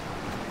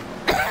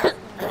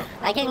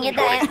 I can get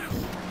that...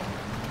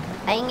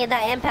 I can get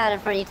that impounded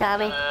for you,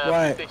 Tommy.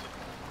 What?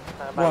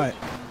 What?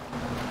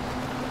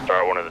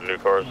 Try one of the new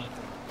cars.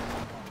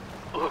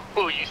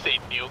 Oh, you say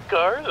new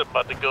cars? I'm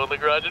about to go in the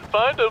garage and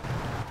find them.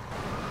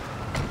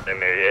 In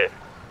there yet?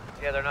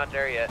 Yeah, they're not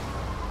there yet.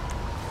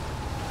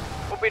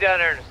 We'll be down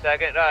there in a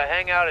second.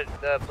 Hang out at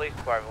the police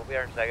department. We'll be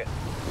there in a second.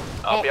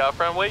 I'll be out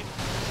front waiting.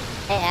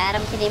 Hey,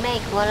 Adam, can you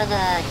make one of the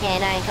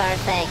K9 cars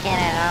say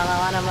K9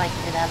 Arlo on them like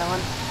you did the other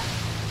one?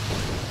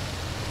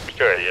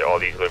 Sure, yeah, all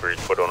these liveries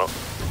put on them.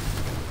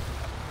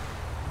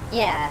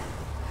 Yeah.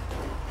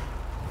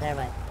 There,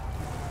 bye.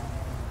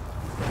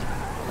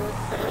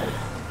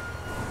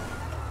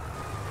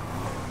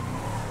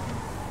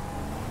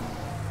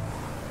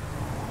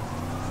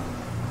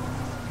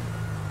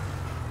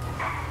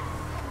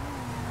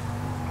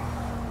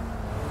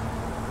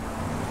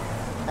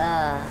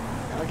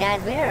 Well,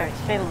 guys, we are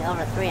streaming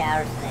over 3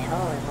 hours today.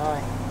 Holy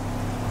moly.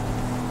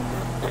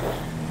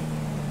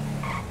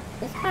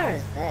 Whose car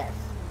is this?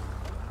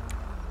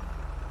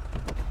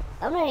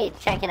 I'm gonna be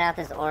checking out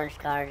this orange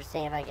car to see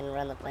if I can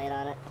run the plate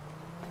on it.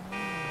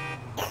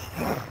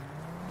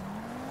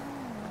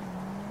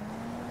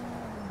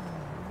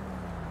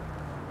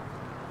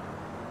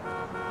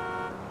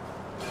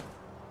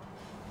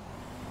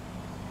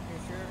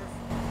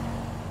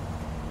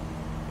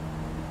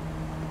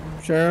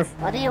 Sheriff,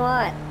 What do you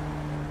want?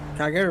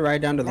 can I get a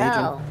ride down to Legion?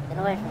 No, get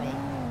away from me.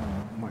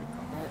 Oh my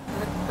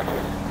God.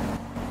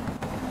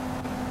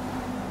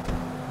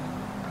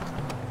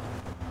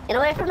 Get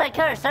away from my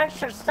car.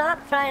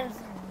 Stop trying.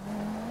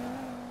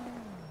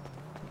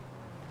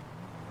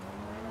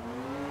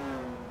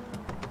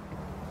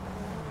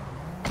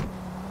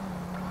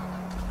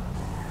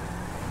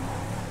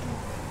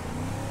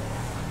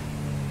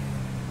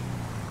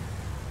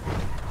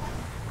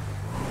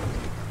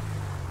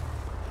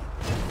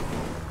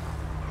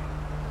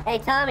 Hey,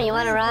 Tommy, you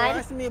want to What are you ride?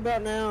 asking me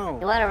about now?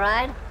 You want to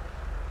ride?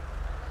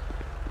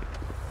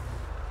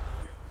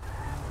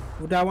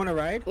 Do I want to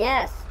ride?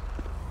 Yes.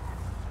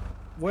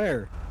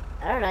 Where?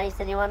 I don't know. You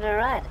said you wanted to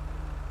ride.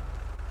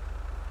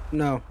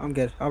 No, I'm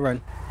good. I'll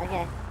run.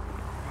 Okay.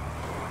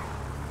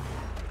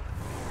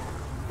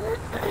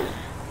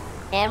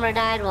 Camera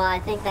died? Well, I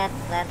think that's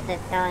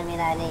it telling me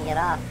that I need to get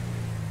off.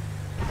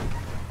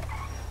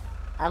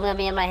 I'm gonna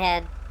be in my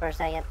head for a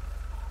second.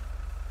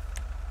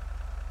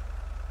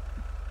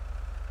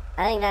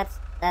 I think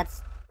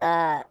that's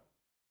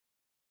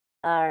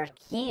our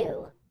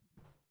cue.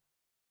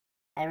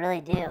 I really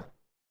do.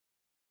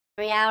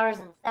 3 hours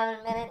and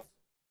 7 minutes.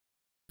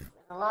 It's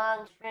a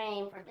long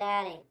stream for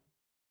Daddy.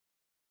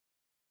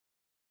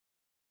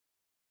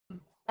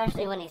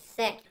 Especially when he's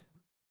sick.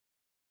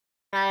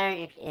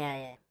 Tired,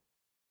 yeah.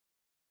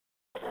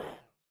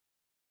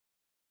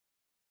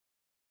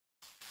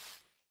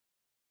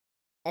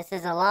 This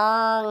is a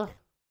long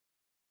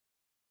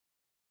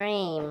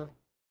stream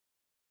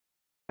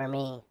for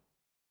me.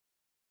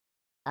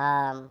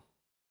 I'm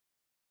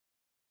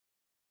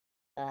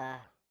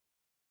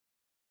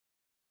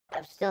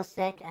still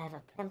sick. I have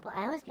a pimple.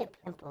 I always get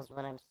pimples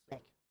when I'm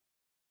sick.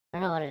 I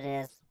don't know what it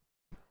is.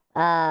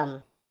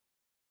 Oh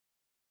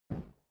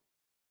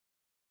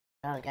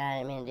god, I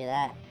didn't mean to do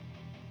that.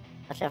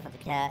 Watch out for the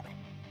cat.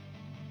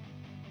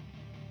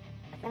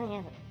 I kinda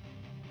hear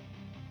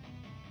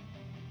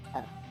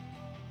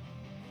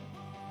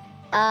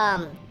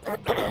them.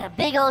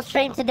 Big old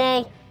stream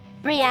today.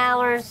 3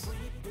 hours.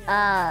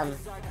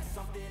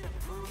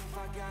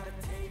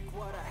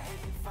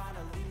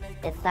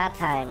 It's not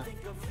time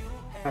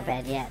for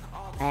bed yet.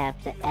 I have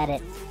to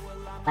edit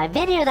my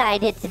video that I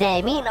did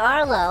today. Me and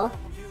Arlo.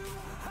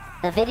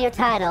 The video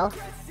title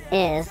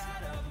is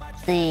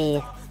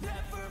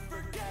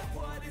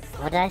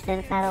what did I say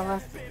the title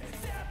was?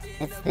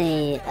 It's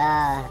the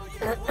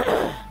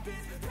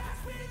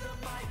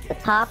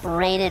top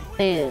rated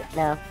food.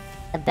 No,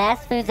 the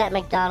best foods at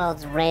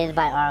McDonald's rated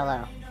by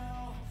Arlo.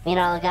 Me and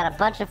Arlo got a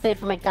bunch of food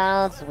from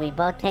McDonald's. We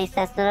both taste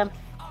tested them.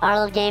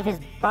 Arlo gave his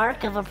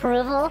bark of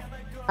approval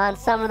on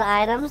some of the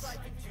items.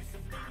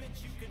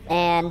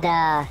 And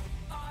I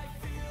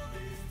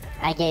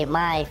gave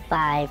my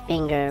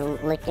 5-finger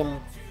licking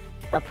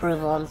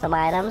approval on some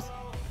items.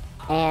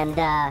 And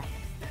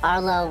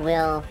Arlo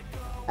will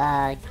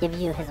give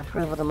you his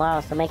approval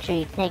tomorrow, so make sure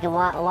you take a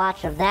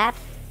watch of that.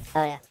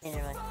 Oh yeah,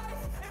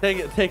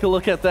 take a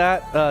look at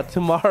that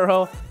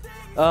tomorrow.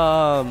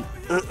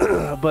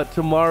 But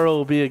tomorrow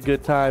will be a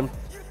good time,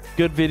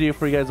 good video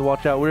for you guys to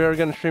watch out. We are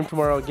going to stream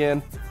tomorrow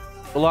again,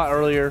 a lot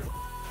earlier,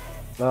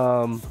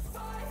 probably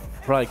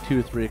like 2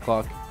 or 3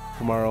 o'clock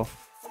tomorrow.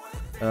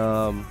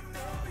 Dogs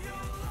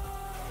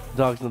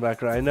in the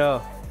background, I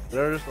know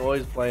they're just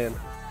always playing.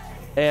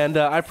 And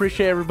I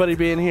appreciate everybody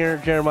being here.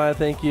 Jeremiah,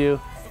 thank you.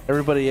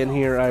 Everybody in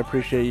here, I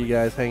appreciate you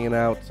guys hanging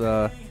out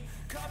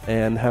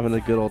and having a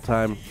good old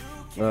time.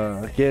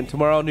 Again,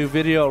 tomorrow, new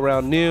video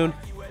around noon,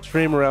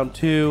 stream around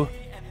 2,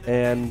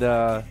 and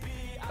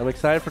I'm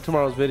excited for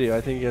tomorrow's video.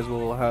 I think you guys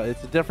will have,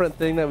 it's a different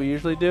thing that we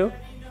usually do.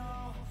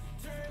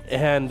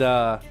 And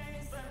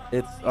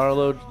it's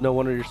Arlo, no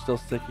wonder you're still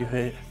sick, you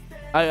hate.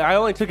 I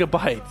only took a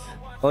bite.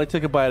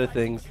 Of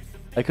things.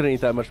 I couldn't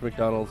eat that much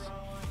McDonald's.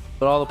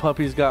 But all the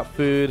puppies got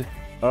food.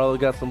 Arlo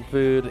got some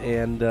food,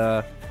 and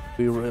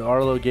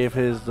Arlo gave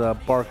his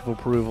bark of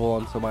approval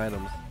on some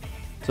items.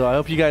 So I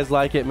hope you guys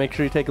like it. Make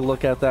sure you take a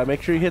look at that.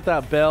 Make sure you hit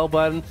that bell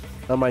button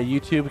on my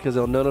YouTube, because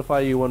it'll notify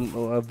you when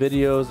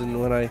videos and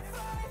when I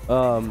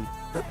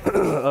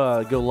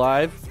go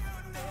live.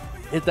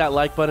 Hit that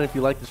like button if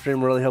you like the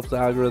stream. It really helps the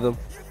algorithm,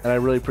 and I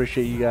really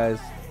appreciate you guys.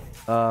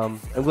 I'm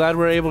glad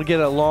we were able to get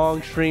a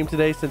long stream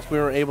today, since we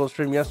weren't able to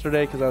stream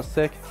yesterday because I was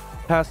sick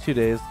past 2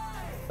 days.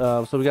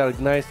 So we got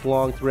a nice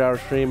long 3-hour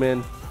stream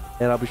in,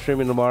 and I'll be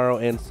streaming tomorrow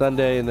and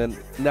Sunday, and then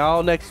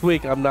now next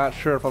week I'm not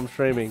sure if I'm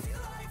streaming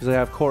because I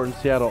have court in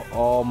Seattle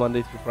all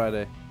Monday through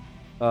Friday.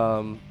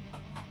 So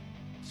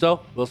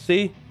we'll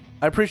see.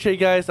 I appreciate you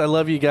guys. I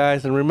love you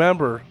guys, and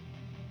remember,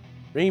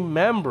 you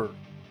matter.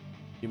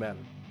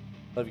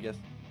 Love you guys.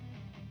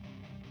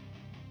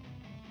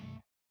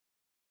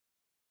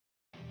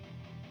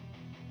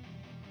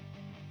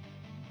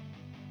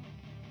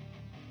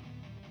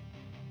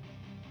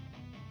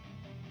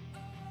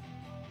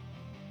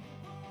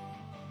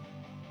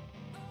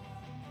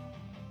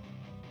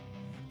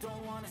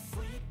 Don't wanna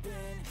sleep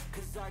in,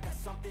 cause I got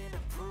something to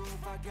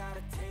prove. I gotta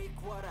take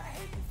what I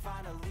hate and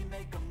finally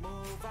make a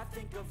move. I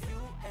think of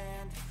you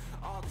and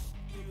all the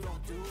shit you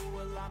don't do.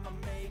 Well, I'ma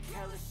make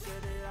hella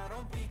sure that I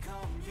don't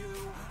become you.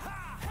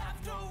 I have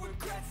no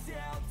regrets,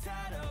 yeah, I'll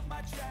tie up my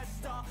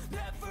chest. I'll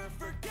never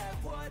forget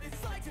what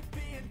it's like to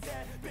be in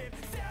debt. Been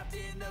stabbed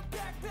in the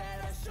back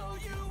bed, I'll show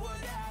you what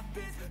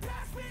happens.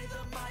 Pass me the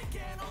mic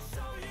and I'll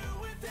show you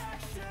with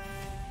action.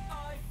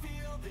 I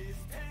feel this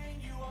pain,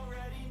 you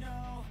already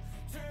know.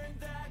 Turn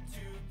that to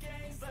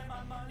gains, let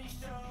my money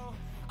show.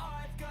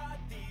 I've got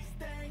these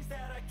things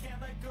that I can't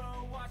let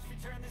go. Watch me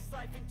turn this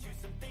life into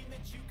something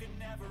that you can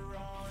never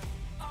own.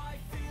 I